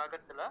அஃபெக்ட்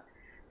ஆகிறதுல.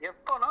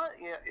 எப்போனா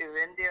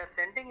when they are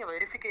sending a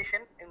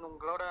verification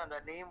உங்களோட அந்த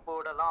நேம்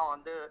போர்டெல்லாம்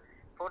வந்து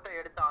போட்டோ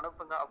எடுத்து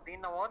அனுப்புங்க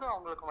அப்படின்னும் போது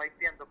அவங்களுக்கு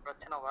மைப்பி அந்த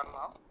பிரச்சனை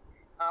வரலாம்.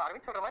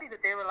 அரவிந்த் சொல்ற மாதிரி இது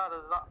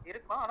தேவையில்லாததுதான்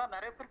இருக்கும். ஆனா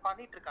நிறைய பேர்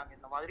பண்ணிட்டு இருக்காங்க,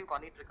 இந்த மாதிரி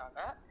பண்ணிட்டு இருக்காங்க.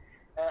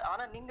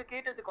 ஆனா நீங்க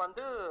கேட்டதுக்கு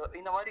வந்து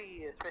இந்த மாதிரி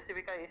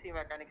ஸ்பெசிஃபிக்கா ஏசி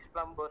மெக்கானிக்ஸ்,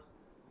 பிளம்பர்ஸ்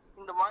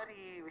இந்த மாதிரி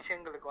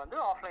விஷயங்களுக்கு வந்து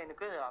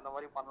ஆஃப்லைனுக்கு அந்த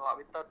மாதிரி பண்ணலாம்.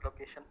 Without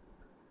location,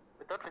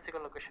 without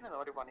physical location இந்த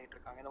மாதிரி பண்ணிட்டு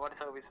இருக்காங்க. இந்த மாதிரி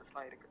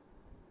சர்வீசஸ்லாம் இருக்கு.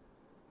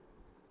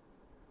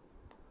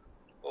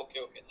 Okay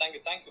okay,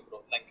 thank you bro,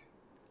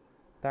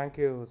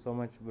 thank you so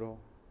much bro.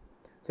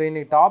 So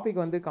இன்னைக்கு டாபிக்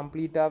வந்து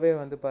கம்ப்ளீட்டாகவே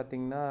வந்து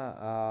பார்த்திங்கன்னா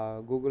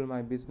Google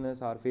my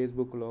business or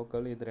Facebook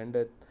local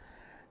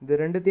இது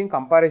ரெண்டுத்தையும்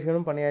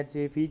கம்பேரிஷனும்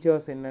பண்ணியாச்சு,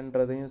 ஃபீச்சர்ஸ்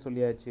என்னன்றதையும்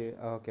சொல்லியாச்சு.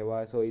 ஓகேவா?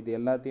 ஸோ இது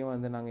எல்லாத்தையும்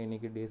வந்து நாங்கள்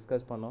இன்றைக்கி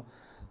டிஸ்கஸ் பண்ணோம்.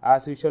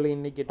 ஆஸ் யூஷுவல்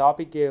இன்றைக்கி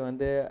டாப்பிக்கே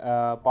வந்து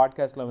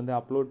பாட்காஸ்ட்டில் வந்து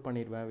அப்லோட்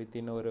பண்ணிடுவேன்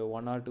வித்தின் ஒரு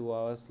 1 or 2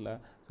 hours.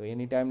 So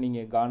any time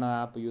நீங்கள் கானா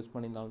ஆப் யூஸ்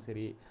பண்ணியிருந்தாலும்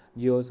சரி,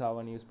 ஜியோ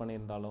சாவன் யூஸ்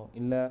பண்ணியிருந்தாலும்,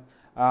 இல்லை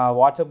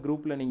வாட்ஸ்அப்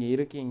குரூப்பில் நீங்கள்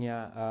இருக்கீங்க,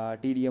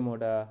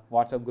 டிடிஎம்மோட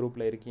வாட்ஸ்அப்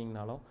குரூப்பில்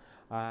இருக்கீங்கனாலும்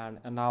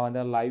நான்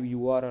வந்து லைவ்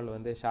யூஆர்எல்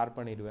வந்து ஷேர்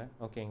பண்ணிடுவேன்.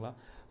 ஓகேங்களா?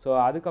 ஸோ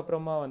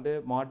அதுக்கப்புறமா வந்து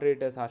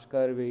மாட்ரேட்டர்ஸ்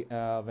அஷ்கர்,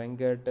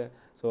 வெங்கட்,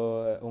 ஸோ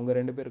உங்கள்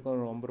 2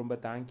 பேருக்கும் ரொம்ப ரொம்ப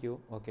தேங்க்யூ.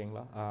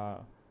 ஓகேங்களா?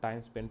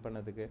 டைம் ஸ்பெண்ட்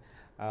பண்ணதுக்கு.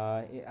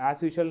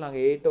 ஆஸ் யூஷுவல்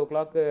நாங்கள் 8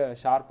 o'clock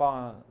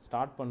ஷார்ப்பாக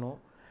ஸ்டார்ட் பண்ணோம்.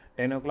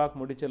 10 o'clock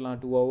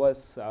முடிச்சிடலாம், 2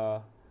 hours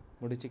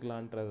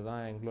முடிச்சிக்கலான்றது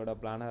தான் எங்களோட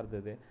பிளானாக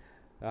இருந்தது.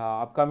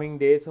 அப்கமிங்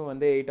டேஸும்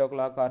வந்து 8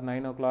 o'clock or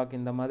 9 o'clock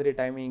இந்த மாதிரி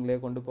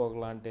டைமிங்லேயே கொண்டு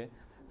போகலான்ட்டு.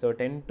 ஸோ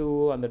 10 to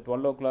அந்த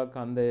 12 o'clock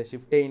அந்த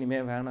ஷிஃப்டே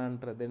இனிமேல்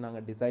வேணான்றது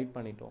நாங்கள் டிசைட்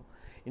பண்ணிட்டோம்.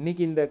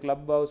 இன்றைக்கி இந்த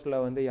கிளப்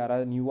ஹவுஸில் வந்து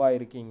யாராவது நியூவாக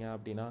இருக்கீங்க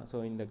அப்படின்னா, ஸோ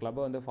இந்த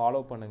கிளப்பை வந்து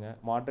ஃபாலோ பண்ணுங்கள்.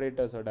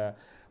 மாட்ரேட்டர்ஸோட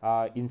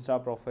இன்ஸ்டா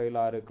ப்ரொஃபைல்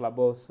ஆர்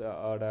கிளப்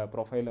ஹவுஸோட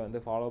ப்ரொஃபைலை வந்து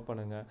ஃபாலோ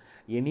பண்ணுங்கள்.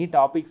 எனி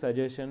டாபிக்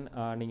சஜஷன்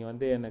நீங்கள்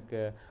வந்து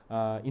எனக்கு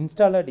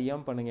இன்ஸ்டாவில்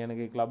டிஎம் பண்ணுங்கள்.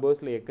 எனக்கு கிளப்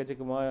ஹவுஸில்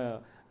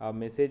எக்கச்சக்கமாக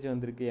மெசேஜ்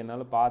வந்திருக்கு,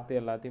 என்னால் பார்த்து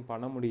எல்லாத்தையும்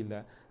பண்ண முடியல.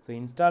 ஸோ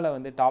இன்ஸ்டாவில்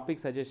வந்து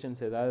டாபிக்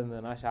சஜஷன்ஸ் ஏதாவது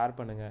இருந்ததுன்னா ஷேர்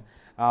பண்ணுங்கள்.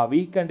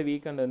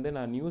 வீக்கெண்ட் வந்து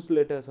நான் நியூஸ்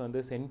லெட்டர்ஸ் வந்து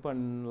சென்ட்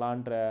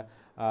பண்ணலான்ற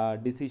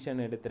டிசிஷன்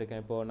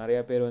எடுத்திருக்கேன். இப்போது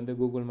நிறையா பேர் வந்து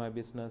கூகுள் மை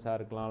பிஸ்னஸாக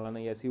இருக்கலாம்,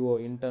 இல்லைனா எஸ்இஓ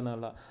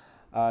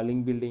இன்டர்னலாக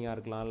லிங்க் பில்டிங்காக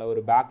இருக்கலாம், இல்லை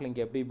ஒரு பேக்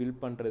லிங்க் எப்படி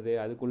பில்ட் பண்ணுறது,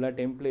 அதுக்குள்ளே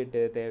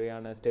டெம்ப்ளேட்டு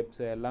தேவையான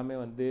ஸ்டெப்ஸ் எல்லாமே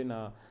வந்து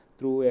நான்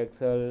த்ரூ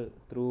எக்ஸல்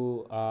த்ரூ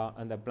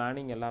அந்த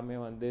பிளானிங் எல்லாமே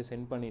வந்து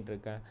சென்ட்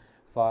பண்ணிகிட்ருக்கேன்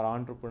ஃபார்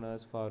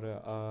ஆண்டர்ப்ரனர்ஸ், ஃபார்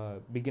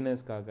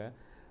பிகினர்ஸ்க்காக.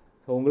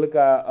 ஸோ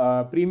உங்களுக்கு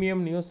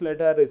ப்ரீமியம் நியூஸ்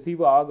லெட்டர்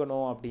ரிசீவ்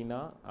ஆகணும்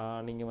அப்படின்னா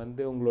நீங்கள்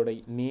வந்து உங்களோட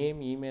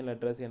நேம், இமெயில்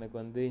அட்ரஸ் எனக்கு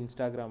வந்து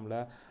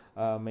இன்ஸ்டாகிராமில்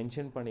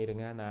மென்ஷன்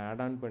பண்ணிடுங்க. நான்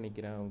ஆட் ஆன்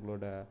பண்ணிக்கிறேன்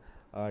உங்களோட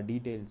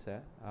டீட்டெயில்ஸை.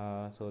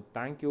 So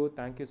thank you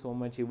so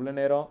much. இவ்வளோ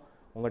நேரம்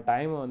உங்கள்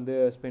டைமை வந்து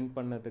ஸ்பெண்ட்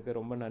பண்ணதுக்கு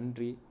ரொம்ப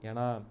நன்றி.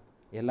 ஏன்னா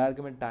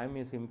எல்லாருக்குமே டைம்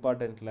இஸ்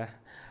இம்பார்ட்டண்ட்டில்,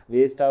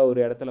 வேஸ்ட்டாக ஒரு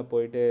இடத்துல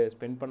போயிட்டு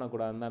ஸ்பெண்ட்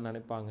பண்ணக்கூடாதுன்னு தான்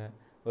நினைப்பாங்க.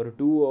 ஒரு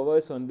 2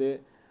 hours வந்து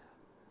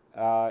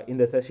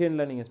இந்த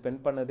செஷனில் நீங்கள்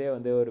ஸ்பெண்ட் பண்ணதே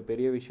வந்து ஒரு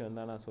பெரிய விஷயம்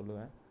தான் நான்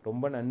சொல்லுவேன்.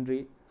 ரொம்ப நன்றி.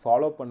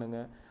 ஃபாலோ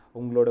பண்ணுங்கள்,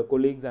 உங்களோட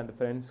கொலீக்ஸ் அண்ட்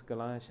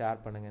ஃப்ரெண்ட்ஸ்க்கெல்லாம் ஷேர்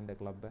பண்ணுங்கள் இந்த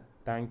கிளப்பை.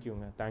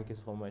 Thank you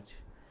so much.